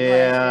the only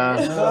Yeah.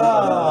 question.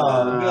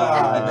 Oh,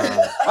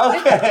 God.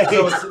 Okay.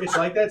 So it's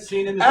like that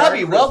scene in the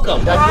Abby,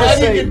 welcome. That's Glad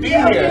just you could be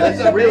saying, here.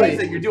 That's really,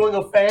 amazing. You're doing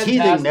a fantastic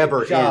Teething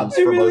never job. ends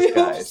for most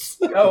guys.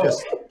 Oh.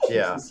 Just-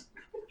 yeah.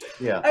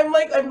 Yeah.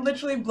 I'm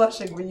literally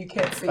blushing when you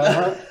can't see.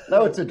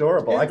 No, it's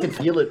adorable. I can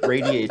feel it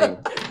radiating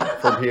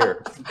from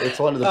here. It's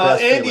one of the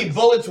best Andy, feelings.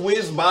 bullets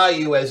whiz by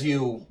you as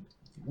you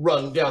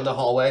run down the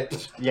hallway.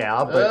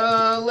 Yeah,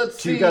 but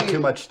let's you see. got too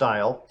much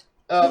style.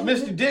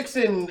 Mr.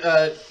 Dixon,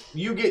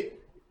 you get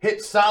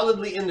hit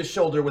solidly in the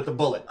shoulder with a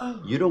bullet.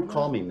 You don't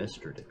call me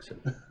Mr. Dixon.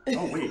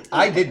 Oh, wait.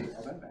 I didn't.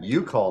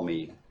 You call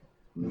me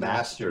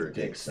Master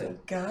Dixon.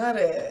 Got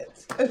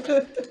it.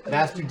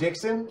 Master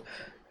Dixon,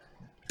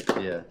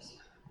 Yes.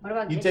 What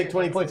about you take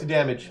 20 points of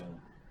damage.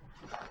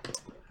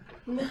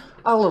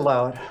 I'll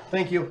allow it.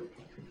 Thank you.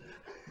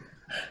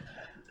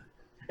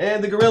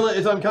 And the gorilla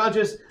is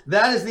unconscious.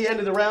 That is the end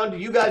of the round.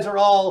 You guys are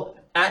all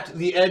at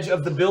the edge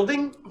of the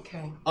building.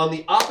 Okay. On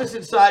the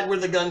opposite side where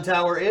the gun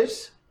tower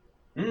is.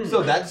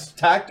 So that's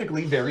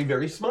tactically very,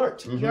 very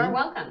smart. You're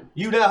welcome.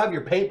 You now have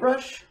your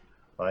paintbrush.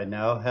 I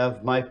now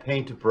have my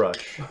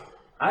paintbrush.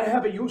 I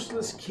have a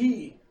useless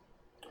key.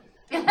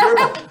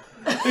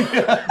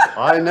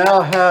 I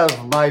now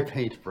have my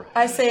paintbrush.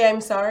 I say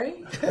I'm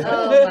sorry.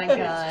 Oh my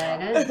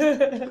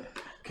god.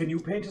 Can you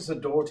paint us a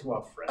door to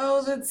our friends?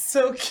 Oh, that's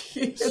so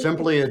cute.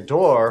 Simply a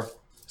door.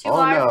 To Oh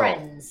our no.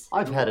 friends.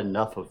 I've had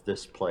enough of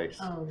this place.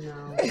 Oh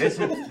no.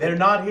 Listen, they're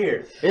not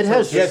here. It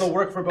has This just will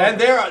work for both. And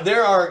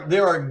there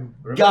are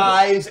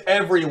guys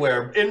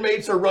everywhere.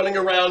 Inmates are running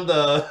around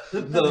the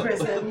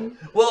prison.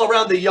 well,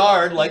 around the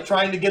yard, like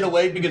trying to get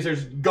away because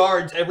there's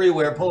guards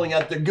everywhere pulling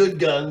out the good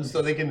guns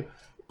so they can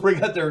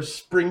bring out their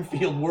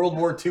Springfield World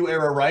War II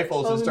era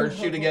rifles and start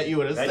shooting at you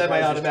in a That guy's just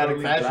semi-automatic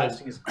totally fashion.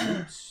 blasting his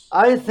boots.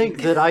 I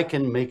think that I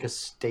can make a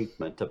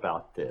statement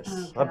about this.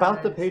 Oh,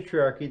 about the God.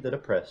 patriarchy that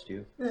oppressed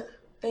you.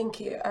 Thank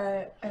you.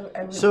 I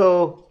would-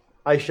 So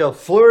I shall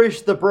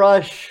flourish the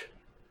brush,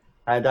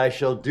 and I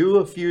shall do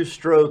a few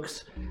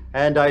strokes,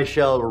 and I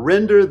shall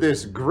render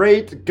this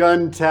great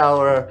gun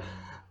tower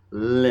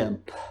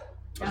limp.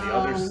 On the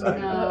other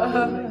side.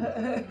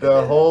 No.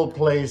 The whole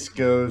place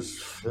goes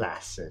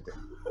flaccid.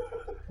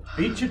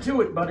 Beat you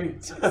to it, buddy.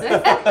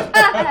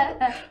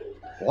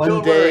 One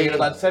Don't day worry, in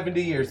about 70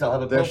 years I'll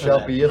have a there pill for shall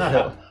that. be a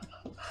pill.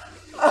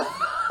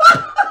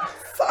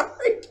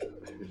 Sorry.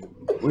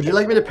 Would you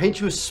like me to paint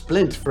you a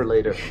splint for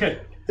later?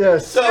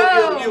 Yes. So you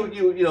know, Hopefully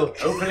you're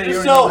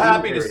you're so in the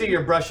happy blue to see period.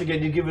 your brush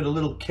again. You give it a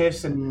little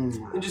kiss and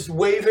just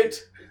wave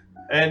it,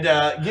 and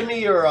give me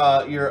your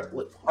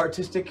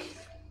artistic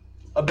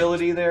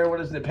ability there. What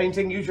is it?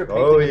 Painting. Use your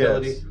painting Oh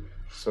ability yes.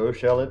 So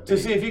shall it to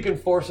be. see if you can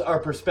force our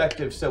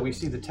perspective so we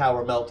see the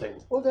tower melting.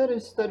 Well, that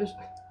is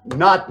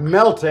not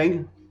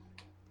melting.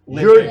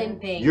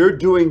 Limping. You're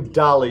doing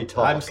dolly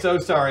talk. I'm so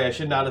sorry. I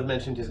should not have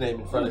mentioned his name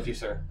in front of you,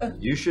 sir.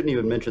 You shouldn't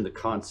even mention the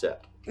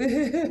concept.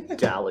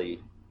 Dally,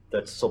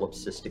 that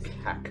solipsistic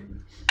hack.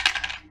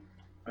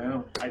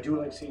 Well, I do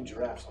like seeing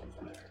giraffes on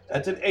fire.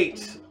 That's an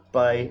 8.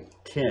 By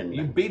 10.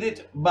 You beat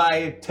it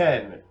by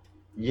 10.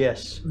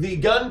 Yes. The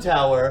gun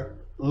tower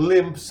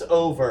limps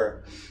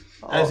over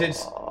as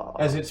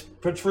its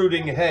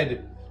protruding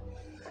head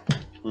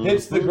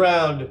hits the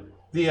ground.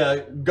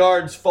 The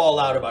guards fall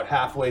out about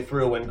halfway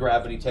through when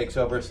gravity takes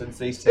over, since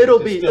they seem It'll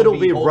to be still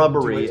holding to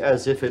rubbery it.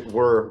 as if it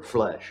were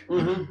flesh.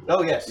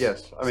 Oh yes,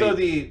 Yes, I so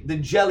mean- the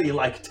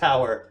jelly-like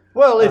tower.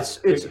 Well, it's.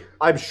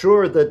 I'm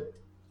sure that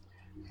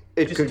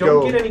it Just could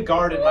don't go. get any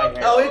guard in my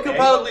hair. Oh, it could okay?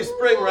 probably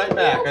spring right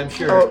back. I'm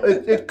sure. Oh,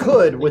 it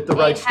could with the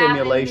right It happens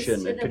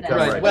stimulation. to It the could best come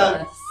Right, right, of well-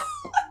 back. us.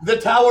 The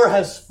tower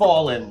has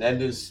fallen and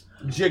is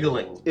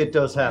jiggling It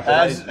does happen.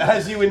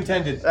 as you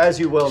intended. As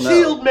you well know.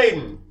 Shield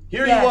Maiden,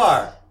 here Yes. you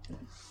are.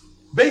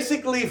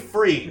 Basically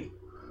free.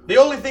 The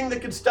only thing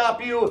that can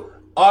stop you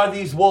are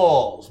these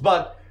walls,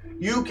 but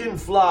you can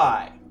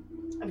fly.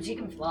 Oh, she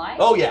can fly?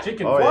 Oh yeah. She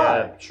can Oh fly.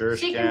 yeah, sure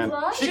She can. can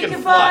fly? She She can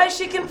can fly. fly.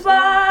 She can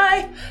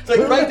fly. It's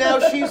like right now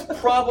she's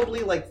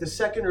probably like the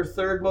second or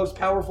third most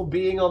powerful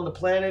being on the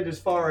planet as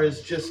far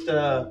as just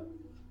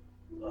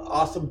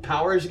awesome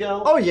powers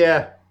go. Oh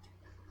yeah.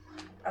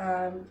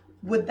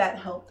 Would that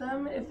help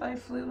them if I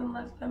flew and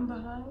left them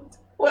behind?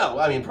 Well,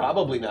 I mean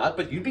probably not,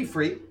 but you'd be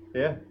free.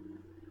 Yeah.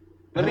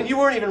 I mean you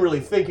weren't even really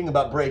thinking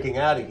about breaking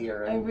out of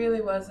here. I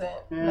really wasn't.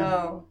 Yeah.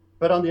 No.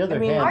 But on the other I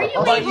mean, hand, Are you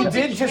But able you to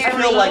did just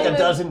carry- kill like a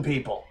dozen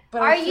people.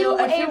 But Are I feel, you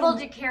I feel, able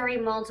to carry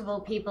multiple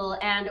people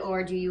and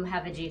or do you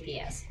have a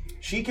GPS?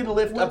 She can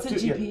lift What's up a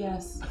to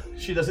GPS?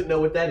 She doesn't know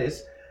what that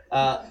is.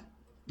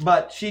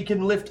 But she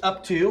can lift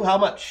up to how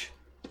much?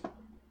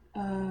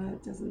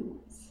 It doesn't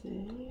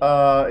say.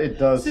 it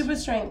does. Super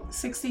strength,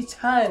 60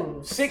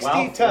 tons. 60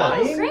 While tons.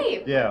 flying?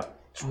 Great. Yeah.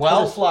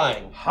 While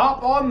flying.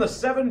 Hop on the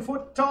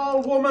 7-foot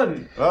tall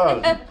woman.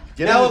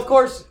 Get Now, in of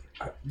course,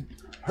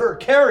 her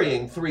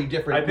carrying 3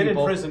 different I've been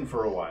people. in prison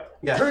for a while.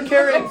 Yeah, her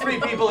carrying 3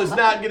 people is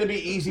not going to be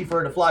easy for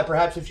her to fly.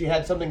 Perhaps if she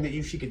had something that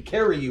she could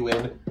carry you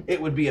in,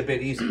 it would be a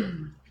bit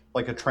easier.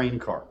 Like a train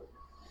car.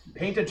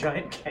 Paint a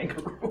giant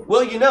kangaroo.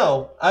 Well, you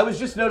know, I was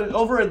just noting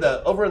over in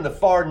the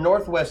far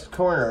northwest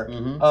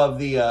corner of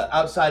the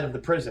outside of the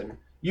prison,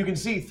 you can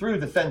see through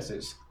the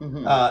fences.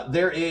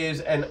 There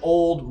is an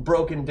old,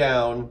 broken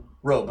down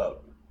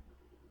rowboat.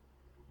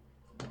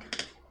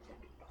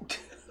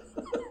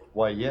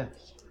 Why,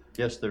 yes.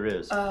 Yes, there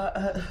is.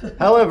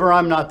 However,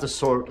 I'm not the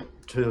sort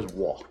to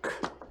walk.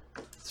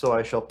 So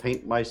I shall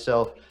paint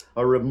myself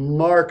a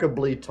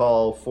remarkably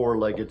tall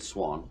 4-legged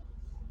swan.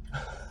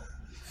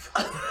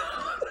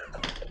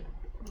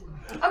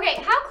 Okay,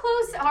 how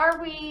close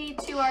are we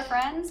to our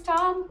friends,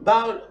 Tom?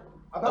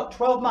 About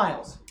 12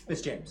 miles,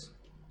 Miss James.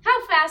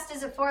 How fast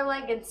does a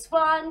 4-legged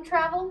swan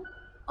travel?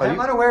 I am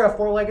unaware of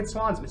 4-legged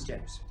swans, Miss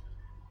James.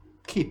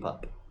 Keep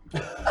up.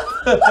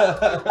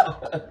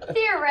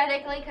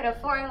 Theoretically, could a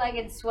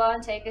 4-legged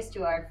swan take us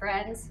to our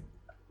friends?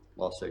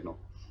 Lost signal.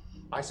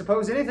 I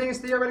suppose anything is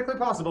theoretically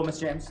possible, Miss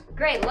James.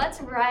 Great, let's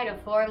ride a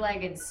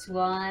 4-legged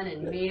swan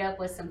and meet up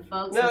with some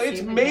folks. No, and see it's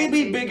if we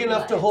maybe can big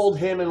enough to hold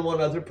him and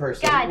one other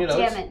person. God you know,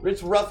 damn it's, it.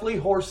 it's roughly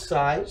horse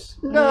size.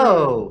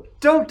 No,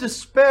 don't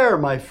despair,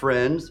 my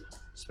friends.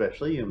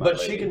 Especially you, my But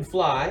lady. she can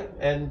fly,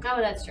 and Oh,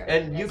 that's true.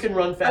 and you can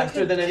run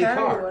faster than any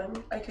car.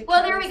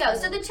 Well, there we go.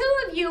 So the 2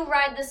 of you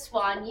ride the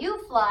swan, you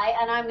fly,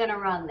 and I'm gonna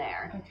run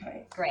there.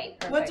 Okay. Great.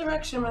 Perfect. What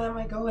direction am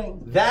I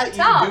going? That you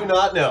Tom. do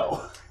not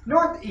know.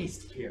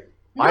 Northeast here.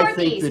 I think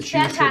Northeast, that you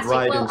should fantastic.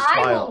 ride well, in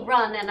style. I will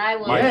run and I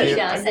will My lead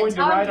dear. us, I'm going and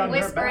to Tom ride can on her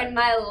whisper back. in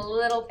my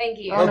little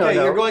pinky ear. Okay,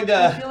 you're going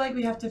I to. feel like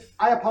we have to.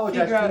 I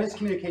apologize figure for out-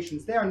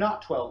 miscommunications. They are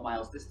not 12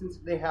 miles distance.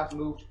 They have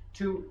moved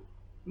to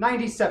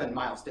 97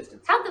 miles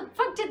distance. How the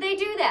fuck did they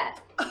do that?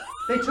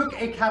 They took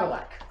a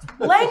Cadillac.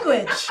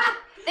 Language.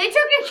 They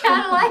took a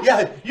Cadillac.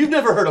 Yeah, you've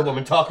never heard a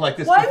woman talk like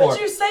this Why before. would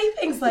you say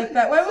things like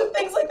that? Why would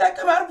things like that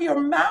come out of your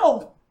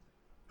mouth?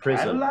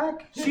 Prison.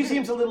 She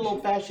seems a little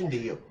old-fashioned to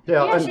you.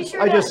 Yeah, Yeah, and she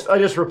sure I does.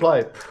 just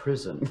reply,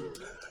 prison.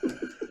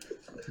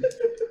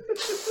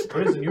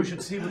 Prison, you should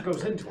see what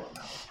goes into it.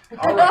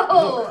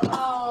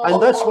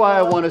 And that's why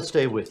I want to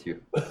stay with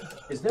you.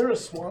 Is there a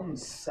swan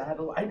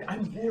saddle?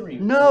 I'm very.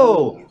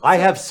 No, I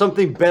have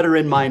something better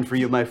in mind for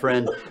you, my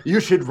friend. You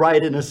should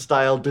ride in a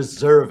style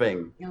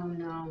deserving. Oh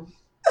no.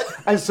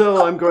 And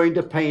so I'm going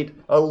to paint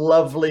a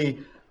lovely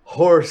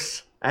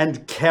horse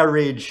and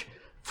carriage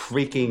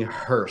freaking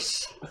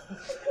hearse.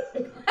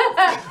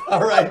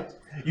 All right.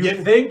 You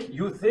think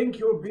you're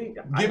being?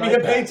 Give me a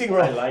painting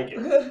roll. I like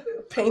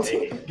it.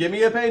 Painting. Give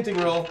me a painting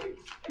roll.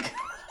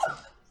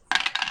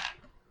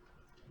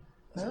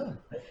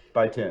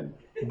 By 10.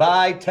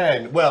 By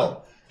 10.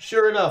 Well,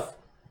 sure enough,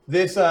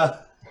 this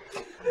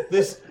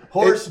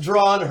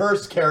horse-drawn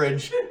hearse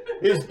carriage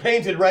is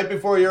painted right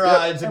before your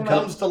eyes and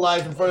comes to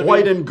life in front of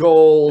White you. and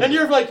gold. And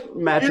you're like,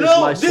 matches you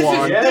know, my this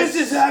swan. This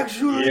is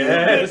actually a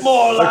Yes. bit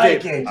more like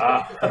Okay. it.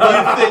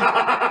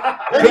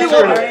 And you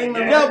look,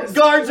 now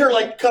guards are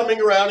like coming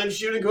around and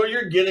shooting. Going,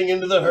 you're getting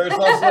into the hearse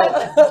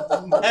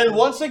also. And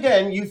once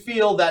again, you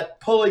feel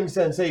that pulling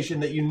sensation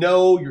that you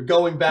know you're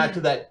going back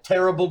to that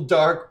terrible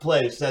dark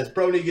place as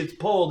Brony gets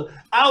pulled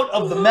out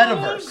of the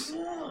metaverse.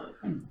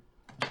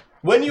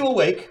 When you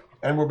awake,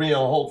 and we're being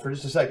on hold for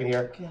just a second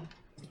here.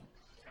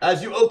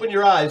 As you open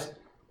your eyes,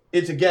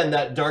 it's again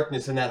that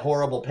darkness and that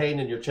horrible pain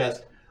in your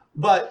chest.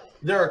 But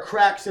there are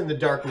cracks in the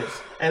darkness.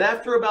 And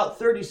after about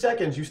 30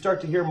 seconds, you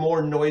start to hear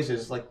more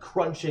noises like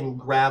crunching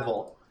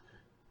gravel.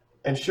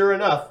 And sure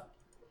enough,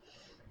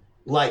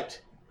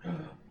 light.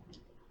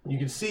 You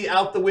can see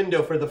out the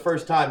window for the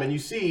first time, and you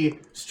see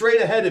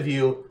straight ahead of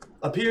you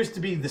appears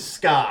to be the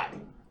sky.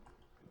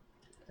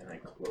 And I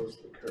close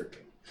the curtain.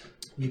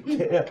 You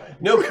can't,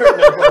 no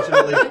curtain,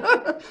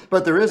 unfortunately.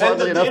 But there is,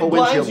 oddly enough, it a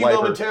blinds windshield you wiper.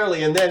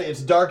 momentarily, and then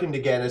it's darkened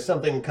again as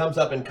something comes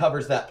up and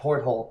covers that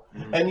porthole.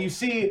 And you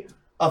see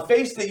a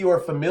face that you are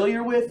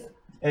familiar with,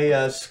 a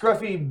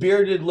scruffy,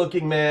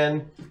 bearded-looking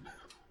man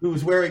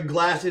who's wearing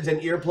glasses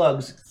and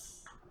earplugs,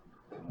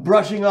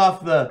 brushing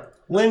off the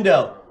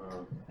window.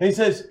 And he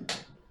says,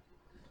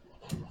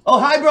 "Oh,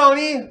 hi,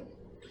 Brony.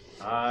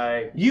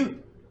 Hi.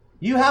 You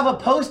have a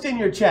post in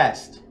your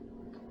chest.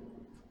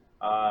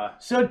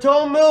 So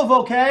don't move,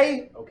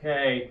 okay?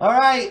 Okay. All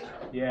right."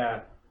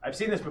 Yeah. I've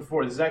seen this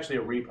before. This is actually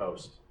a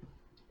repost.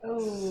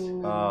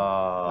 I'm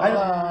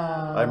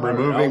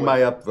removing my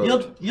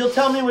upvote. You'll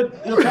tell me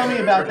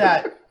about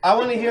that. I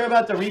want to hear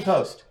about the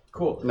repost.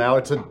 Cool. Now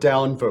it's a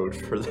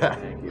downvote for that.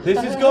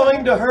 This is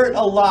going to hurt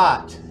a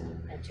lot.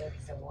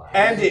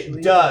 And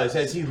it does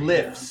as he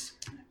lifts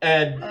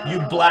and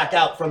you black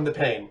out from the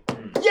pain.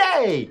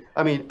 Yay!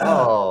 I mean,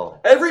 oh.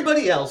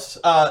 Everybody else,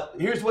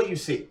 here's what you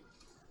see.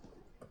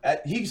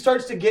 He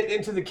starts to get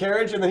into the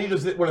carriage and then he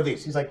does one of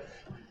these. He's like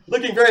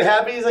looking very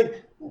happy. He's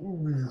like,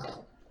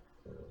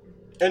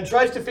 and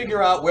tries to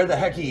figure out where the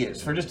heck he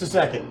is for just a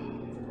second.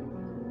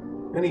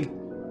 And he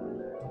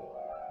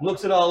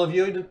looks at all of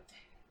you.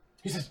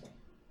 He says,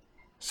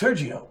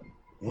 "Sergio,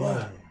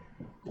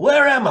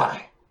 where am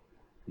I?"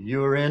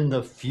 You're in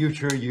the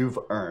future you've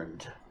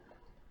earned.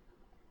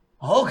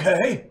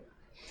 Okay.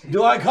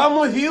 Do I come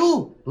with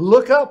you?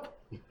 Look up.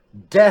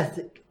 Death.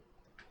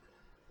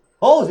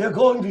 Oh, they're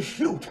going to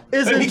shoot.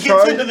 Is and in he gets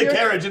charge into the here?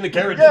 carriage, and the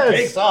carriage Yes.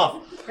 takes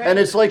off. And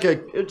it's like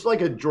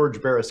a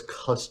George Barris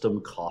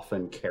custom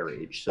coffin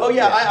carriage. So, Oh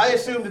yeah, I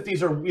assume that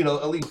these are,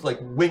 at least like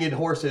winged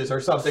horses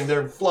or something.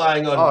 They're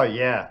flying on. Oh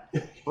yeah,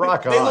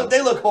 rock on.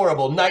 They look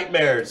horrible,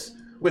 nightmares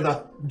with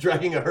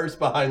dragging a hearse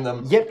behind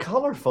them. Yet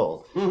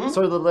colorful,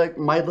 sort of like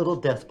My Little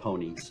Death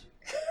Ponies.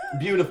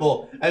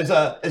 Beautiful. As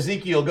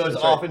Ezekiel goes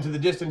off into the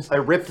distance, I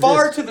ripped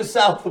far this- to the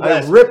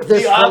southwest, I ripped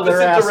this the from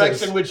their opposite asses.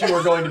 direction which you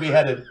were going to be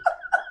headed.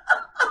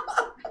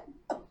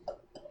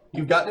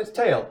 You've gotten its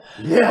tail.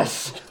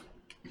 Yes.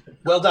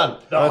 Well done.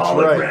 The That's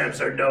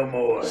holograms are no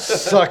more.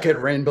 Suck it,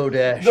 Rainbow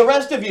Dash. The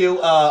rest of you,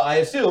 I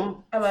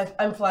assume,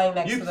 I'm flying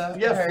next to the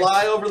hearse.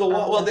 fly over the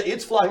wall. Well,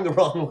 it's flying the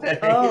wrong way.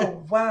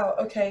 Oh wow.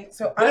 Okay,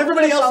 so But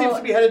everybody gonna else seems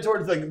follow- to be headed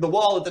towards the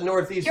wall at the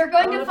northeast. You're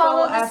going I'm to gonna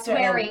follow the after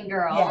swearing Ellie.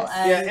 girl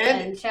Yes.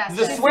 and the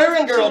chastise.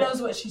 swearing girl. She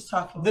knows what she's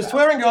talking The about.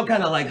 swearing girl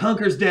kind of like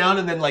hunkers down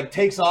and then like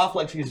takes off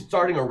like she's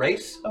starting a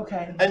race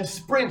Okay. and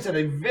sprints at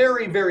a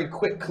very, very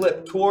quick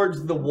clip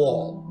towards the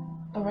wall.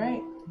 All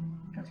right.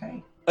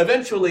 Okay.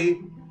 Eventually,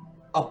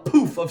 a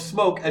poof of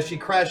smoke as she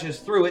crashes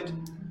through it,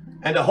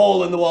 and a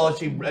hole in the wall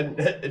as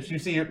you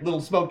see your little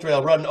smoke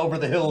trail run over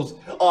the hills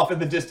off in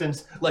the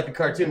distance like a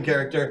cartoon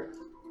character.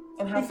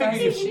 And how You fast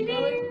figure is she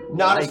going?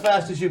 Not as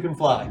fast as you can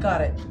fly.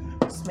 Got it.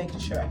 Just making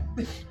sure.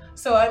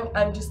 So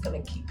I'm just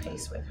gonna keep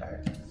pace with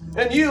her.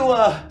 And you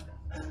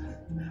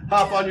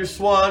hop on your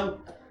swan,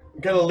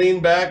 kind of lean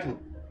back and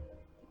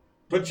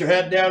put your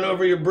head down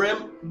over your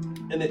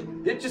brim, and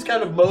it just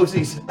kind of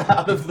moseys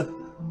out of the.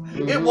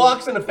 It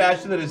walks in a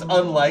fashion that is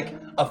unlike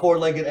a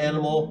four-legged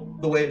animal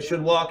the way it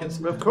should walk. It's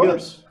Of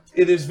course.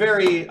 it is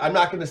very. I'm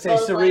not going to say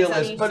Both legs on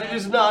surrealist, each but it side.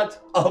 is not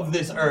of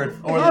this earth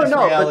or No, this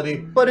no, reality.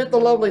 but the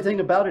lovely thing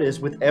about it is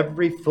with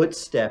every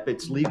footstep,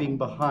 it's leaving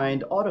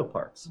behind auto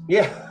parts.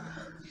 Yeah,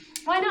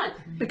 Why not?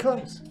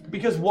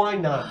 because why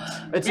not?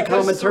 It's a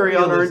Because commentary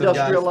on our surrealism, guys.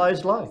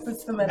 industrialized life.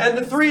 What's the And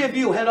the three of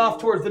you head off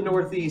towards the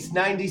northeast,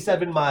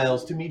 97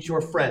 miles, to meet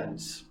your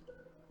friends.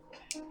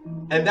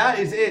 And that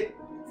is it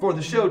for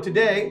the show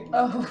today,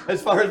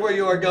 as far as where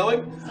you are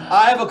going.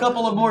 I have a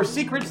couple of more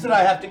secrets that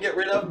I have to get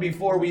rid of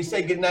before we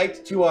say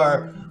goodnight to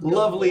our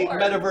lovely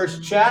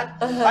metaverse chat.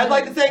 I'd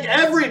like to thank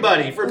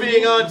everybody for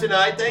being on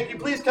tonight. Thank you.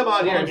 Please come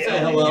on here and say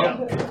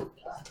hello.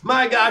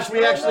 My gosh,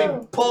 we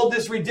actually pulled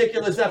this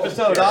ridiculous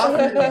episode off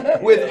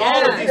with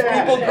all of these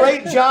people.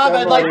 Great job.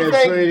 I'd like to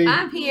thank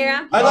I'm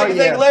here. I'd like to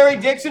thank Larry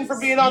Dixon for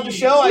being on the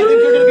show. I think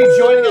you're going to be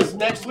joining us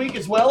next week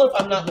as well, if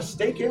I'm not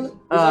mistaken. Is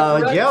that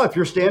correct? Yeah, if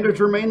your standards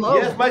remain low.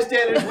 Yes, my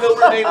standards will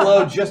remain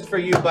low just for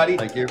you, buddy.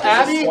 Thank you.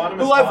 Abby,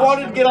 who I've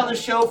wanted to get on the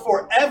show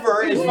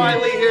forever, is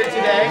finally here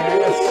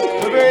today.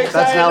 We're very excited.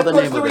 That's now Of the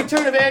course, name the of it.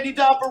 return of Andy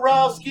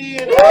Domborowski.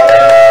 And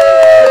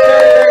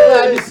very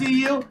glad to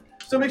see you.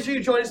 So make sure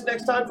you join us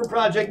next time for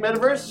Project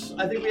Metaverse.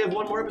 I think we have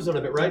one more episode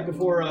of it, right?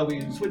 Before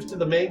we switch to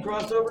the main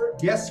crossover.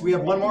 Yes, we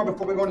have one more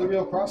before we go to the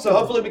real crossover. So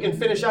hopefully we can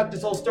finish out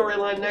this whole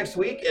storyline next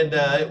week, and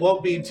it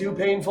won't be too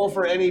painful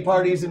for any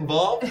parties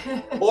involved,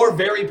 or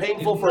very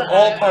painful for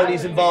all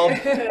parties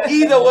involved.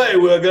 Either way,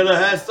 we're gonna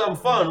have some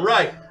fun,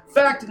 right?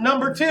 Fact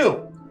number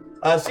 2,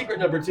 secret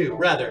number 2,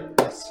 rather.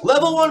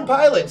 Level 1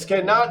 pilots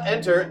cannot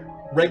enter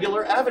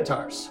regular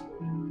avatars.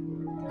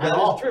 That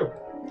is true.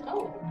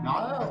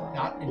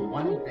 Not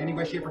in any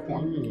way, shape, or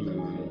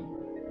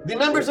form. The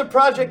members of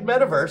Project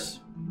Metaverse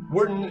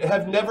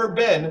have never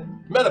been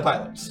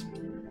metapilots.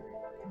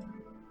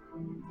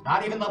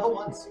 Not even level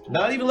 1s.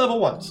 Not even level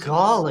 1s.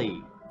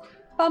 Golly.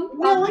 That's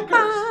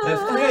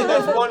 3.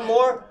 That's one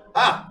more.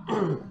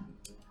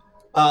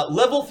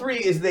 Level 3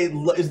 is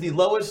the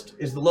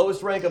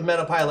lowest rank of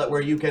metapilot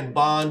where you can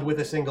bond with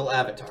a single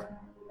avatar.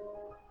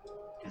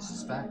 This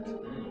is fact.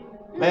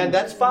 Man,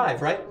 that's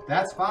 5, right?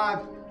 That's 5.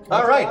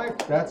 All right.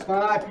 That's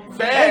 5.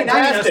 Fantastic. Hey, now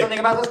you know something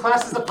about those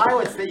classes of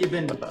pilots that you've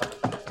been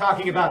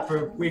talking about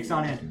for weeks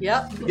on end.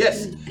 Yep.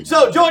 Yes.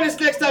 So join us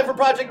next time for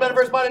Project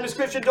Metaverse. My name is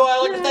Christian Doyle.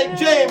 I'd like to thank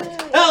James,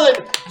 Helen,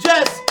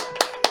 Jess.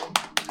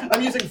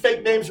 I'm using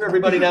fake names for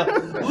everybody now.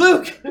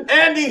 Luke,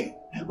 Andy,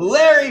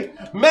 Larry,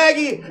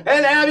 Maggie,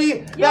 and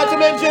Abby. Not to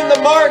mention the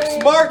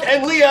Mark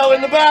and Leo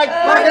in the back.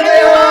 Mark and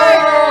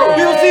Leo!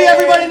 We will see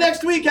everybody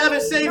next week. Have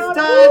a safe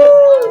time.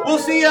 We'll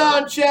see you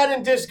on chat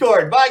and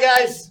Discord. Bye,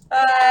 guys.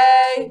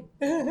 Bye.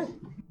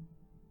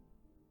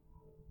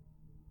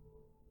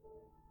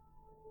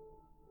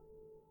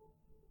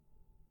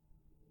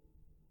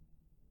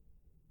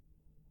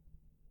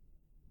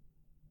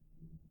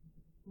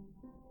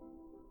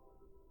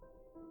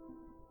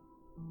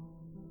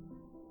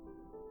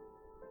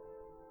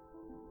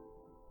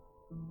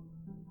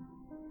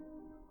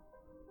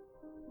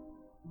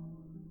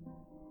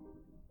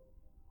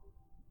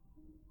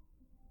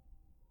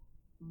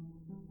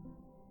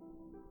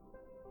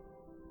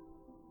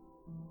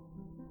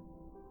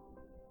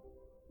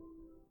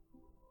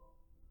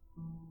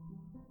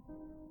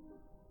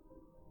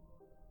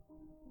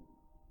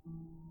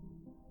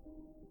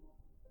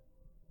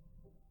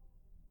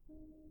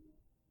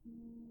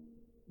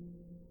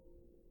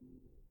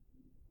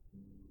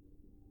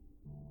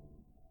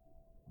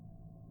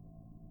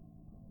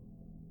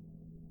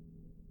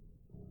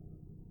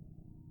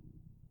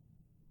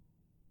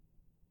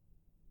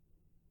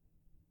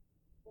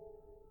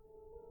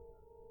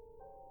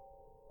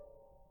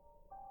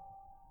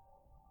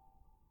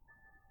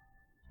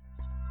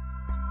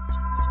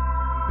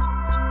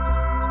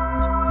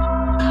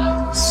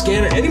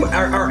 scanner.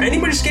 Are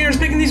anybody scanners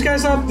picking these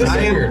guys up? This is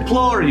I weird.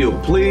 implore you,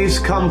 please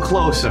come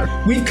closer.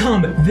 We've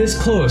come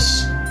this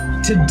close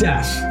to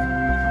death.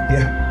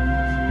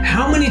 Yeah.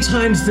 How many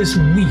times this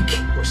week?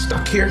 We're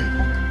stuck here.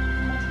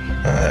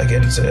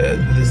 Again, it's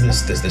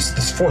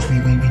this force. We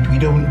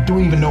don't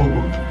even know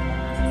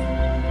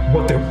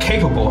what they're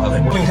capable of.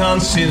 When it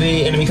comes to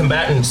the enemy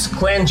combatants,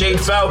 Clan Jade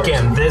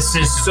Falcon, this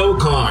is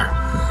Sokar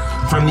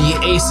from the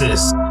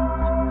Aces.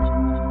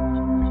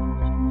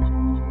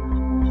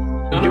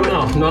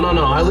 No.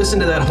 I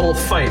listened to that whole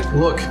fight.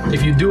 Look,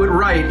 if you do it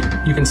right,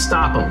 you can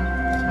stop them.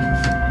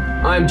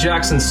 I'm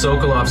Jackson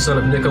Sokolov, son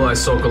of Nikolai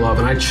Sokolov,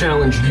 and I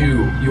challenge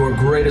you, your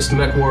greatest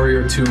mech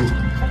warrior, to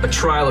a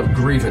trial of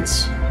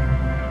grievance.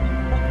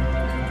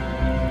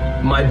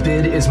 My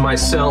bid is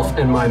myself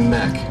and my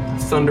mech,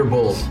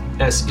 Thunderbolt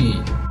SE.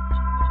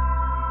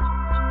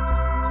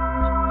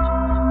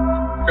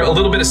 A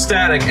little bit of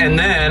static, and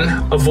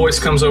then a voice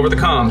comes over the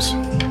comms.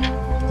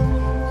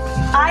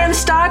 I am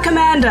Star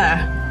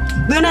Commander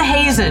Luna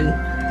Hazen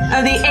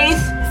of the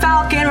 8th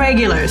Falcon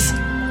Regulars.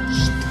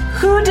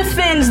 Who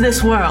defends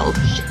this world?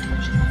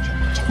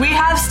 We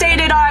have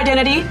stated our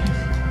identity.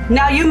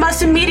 Now you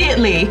must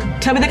immediately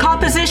tell me the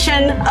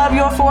composition of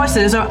your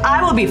forces, or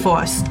I will be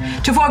forced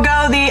to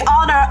forego the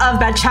honor of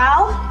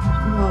Bachal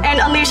and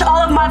unleash all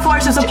of my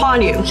forces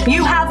upon you.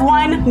 You have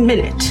 1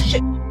 minute.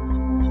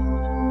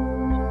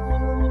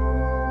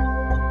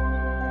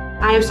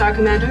 I am Star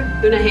Commander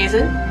Luna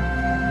Hazen.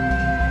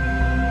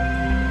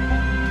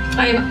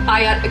 I am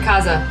Ayat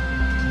Akaza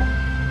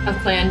of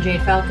Clan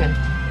Jade Falcon.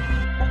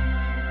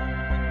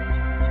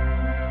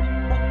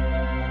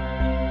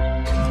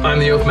 I'm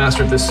the Oath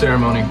Master at this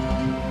ceremony.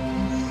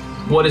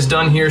 What is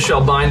done here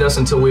shall bind us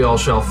until we all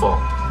shall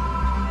fall.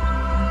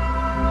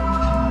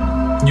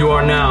 You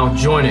are now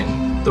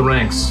joining the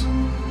ranks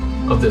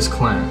of this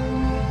clan.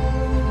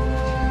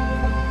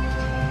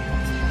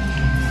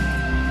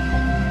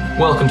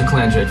 Welcome to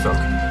Clan Jade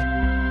Falcon.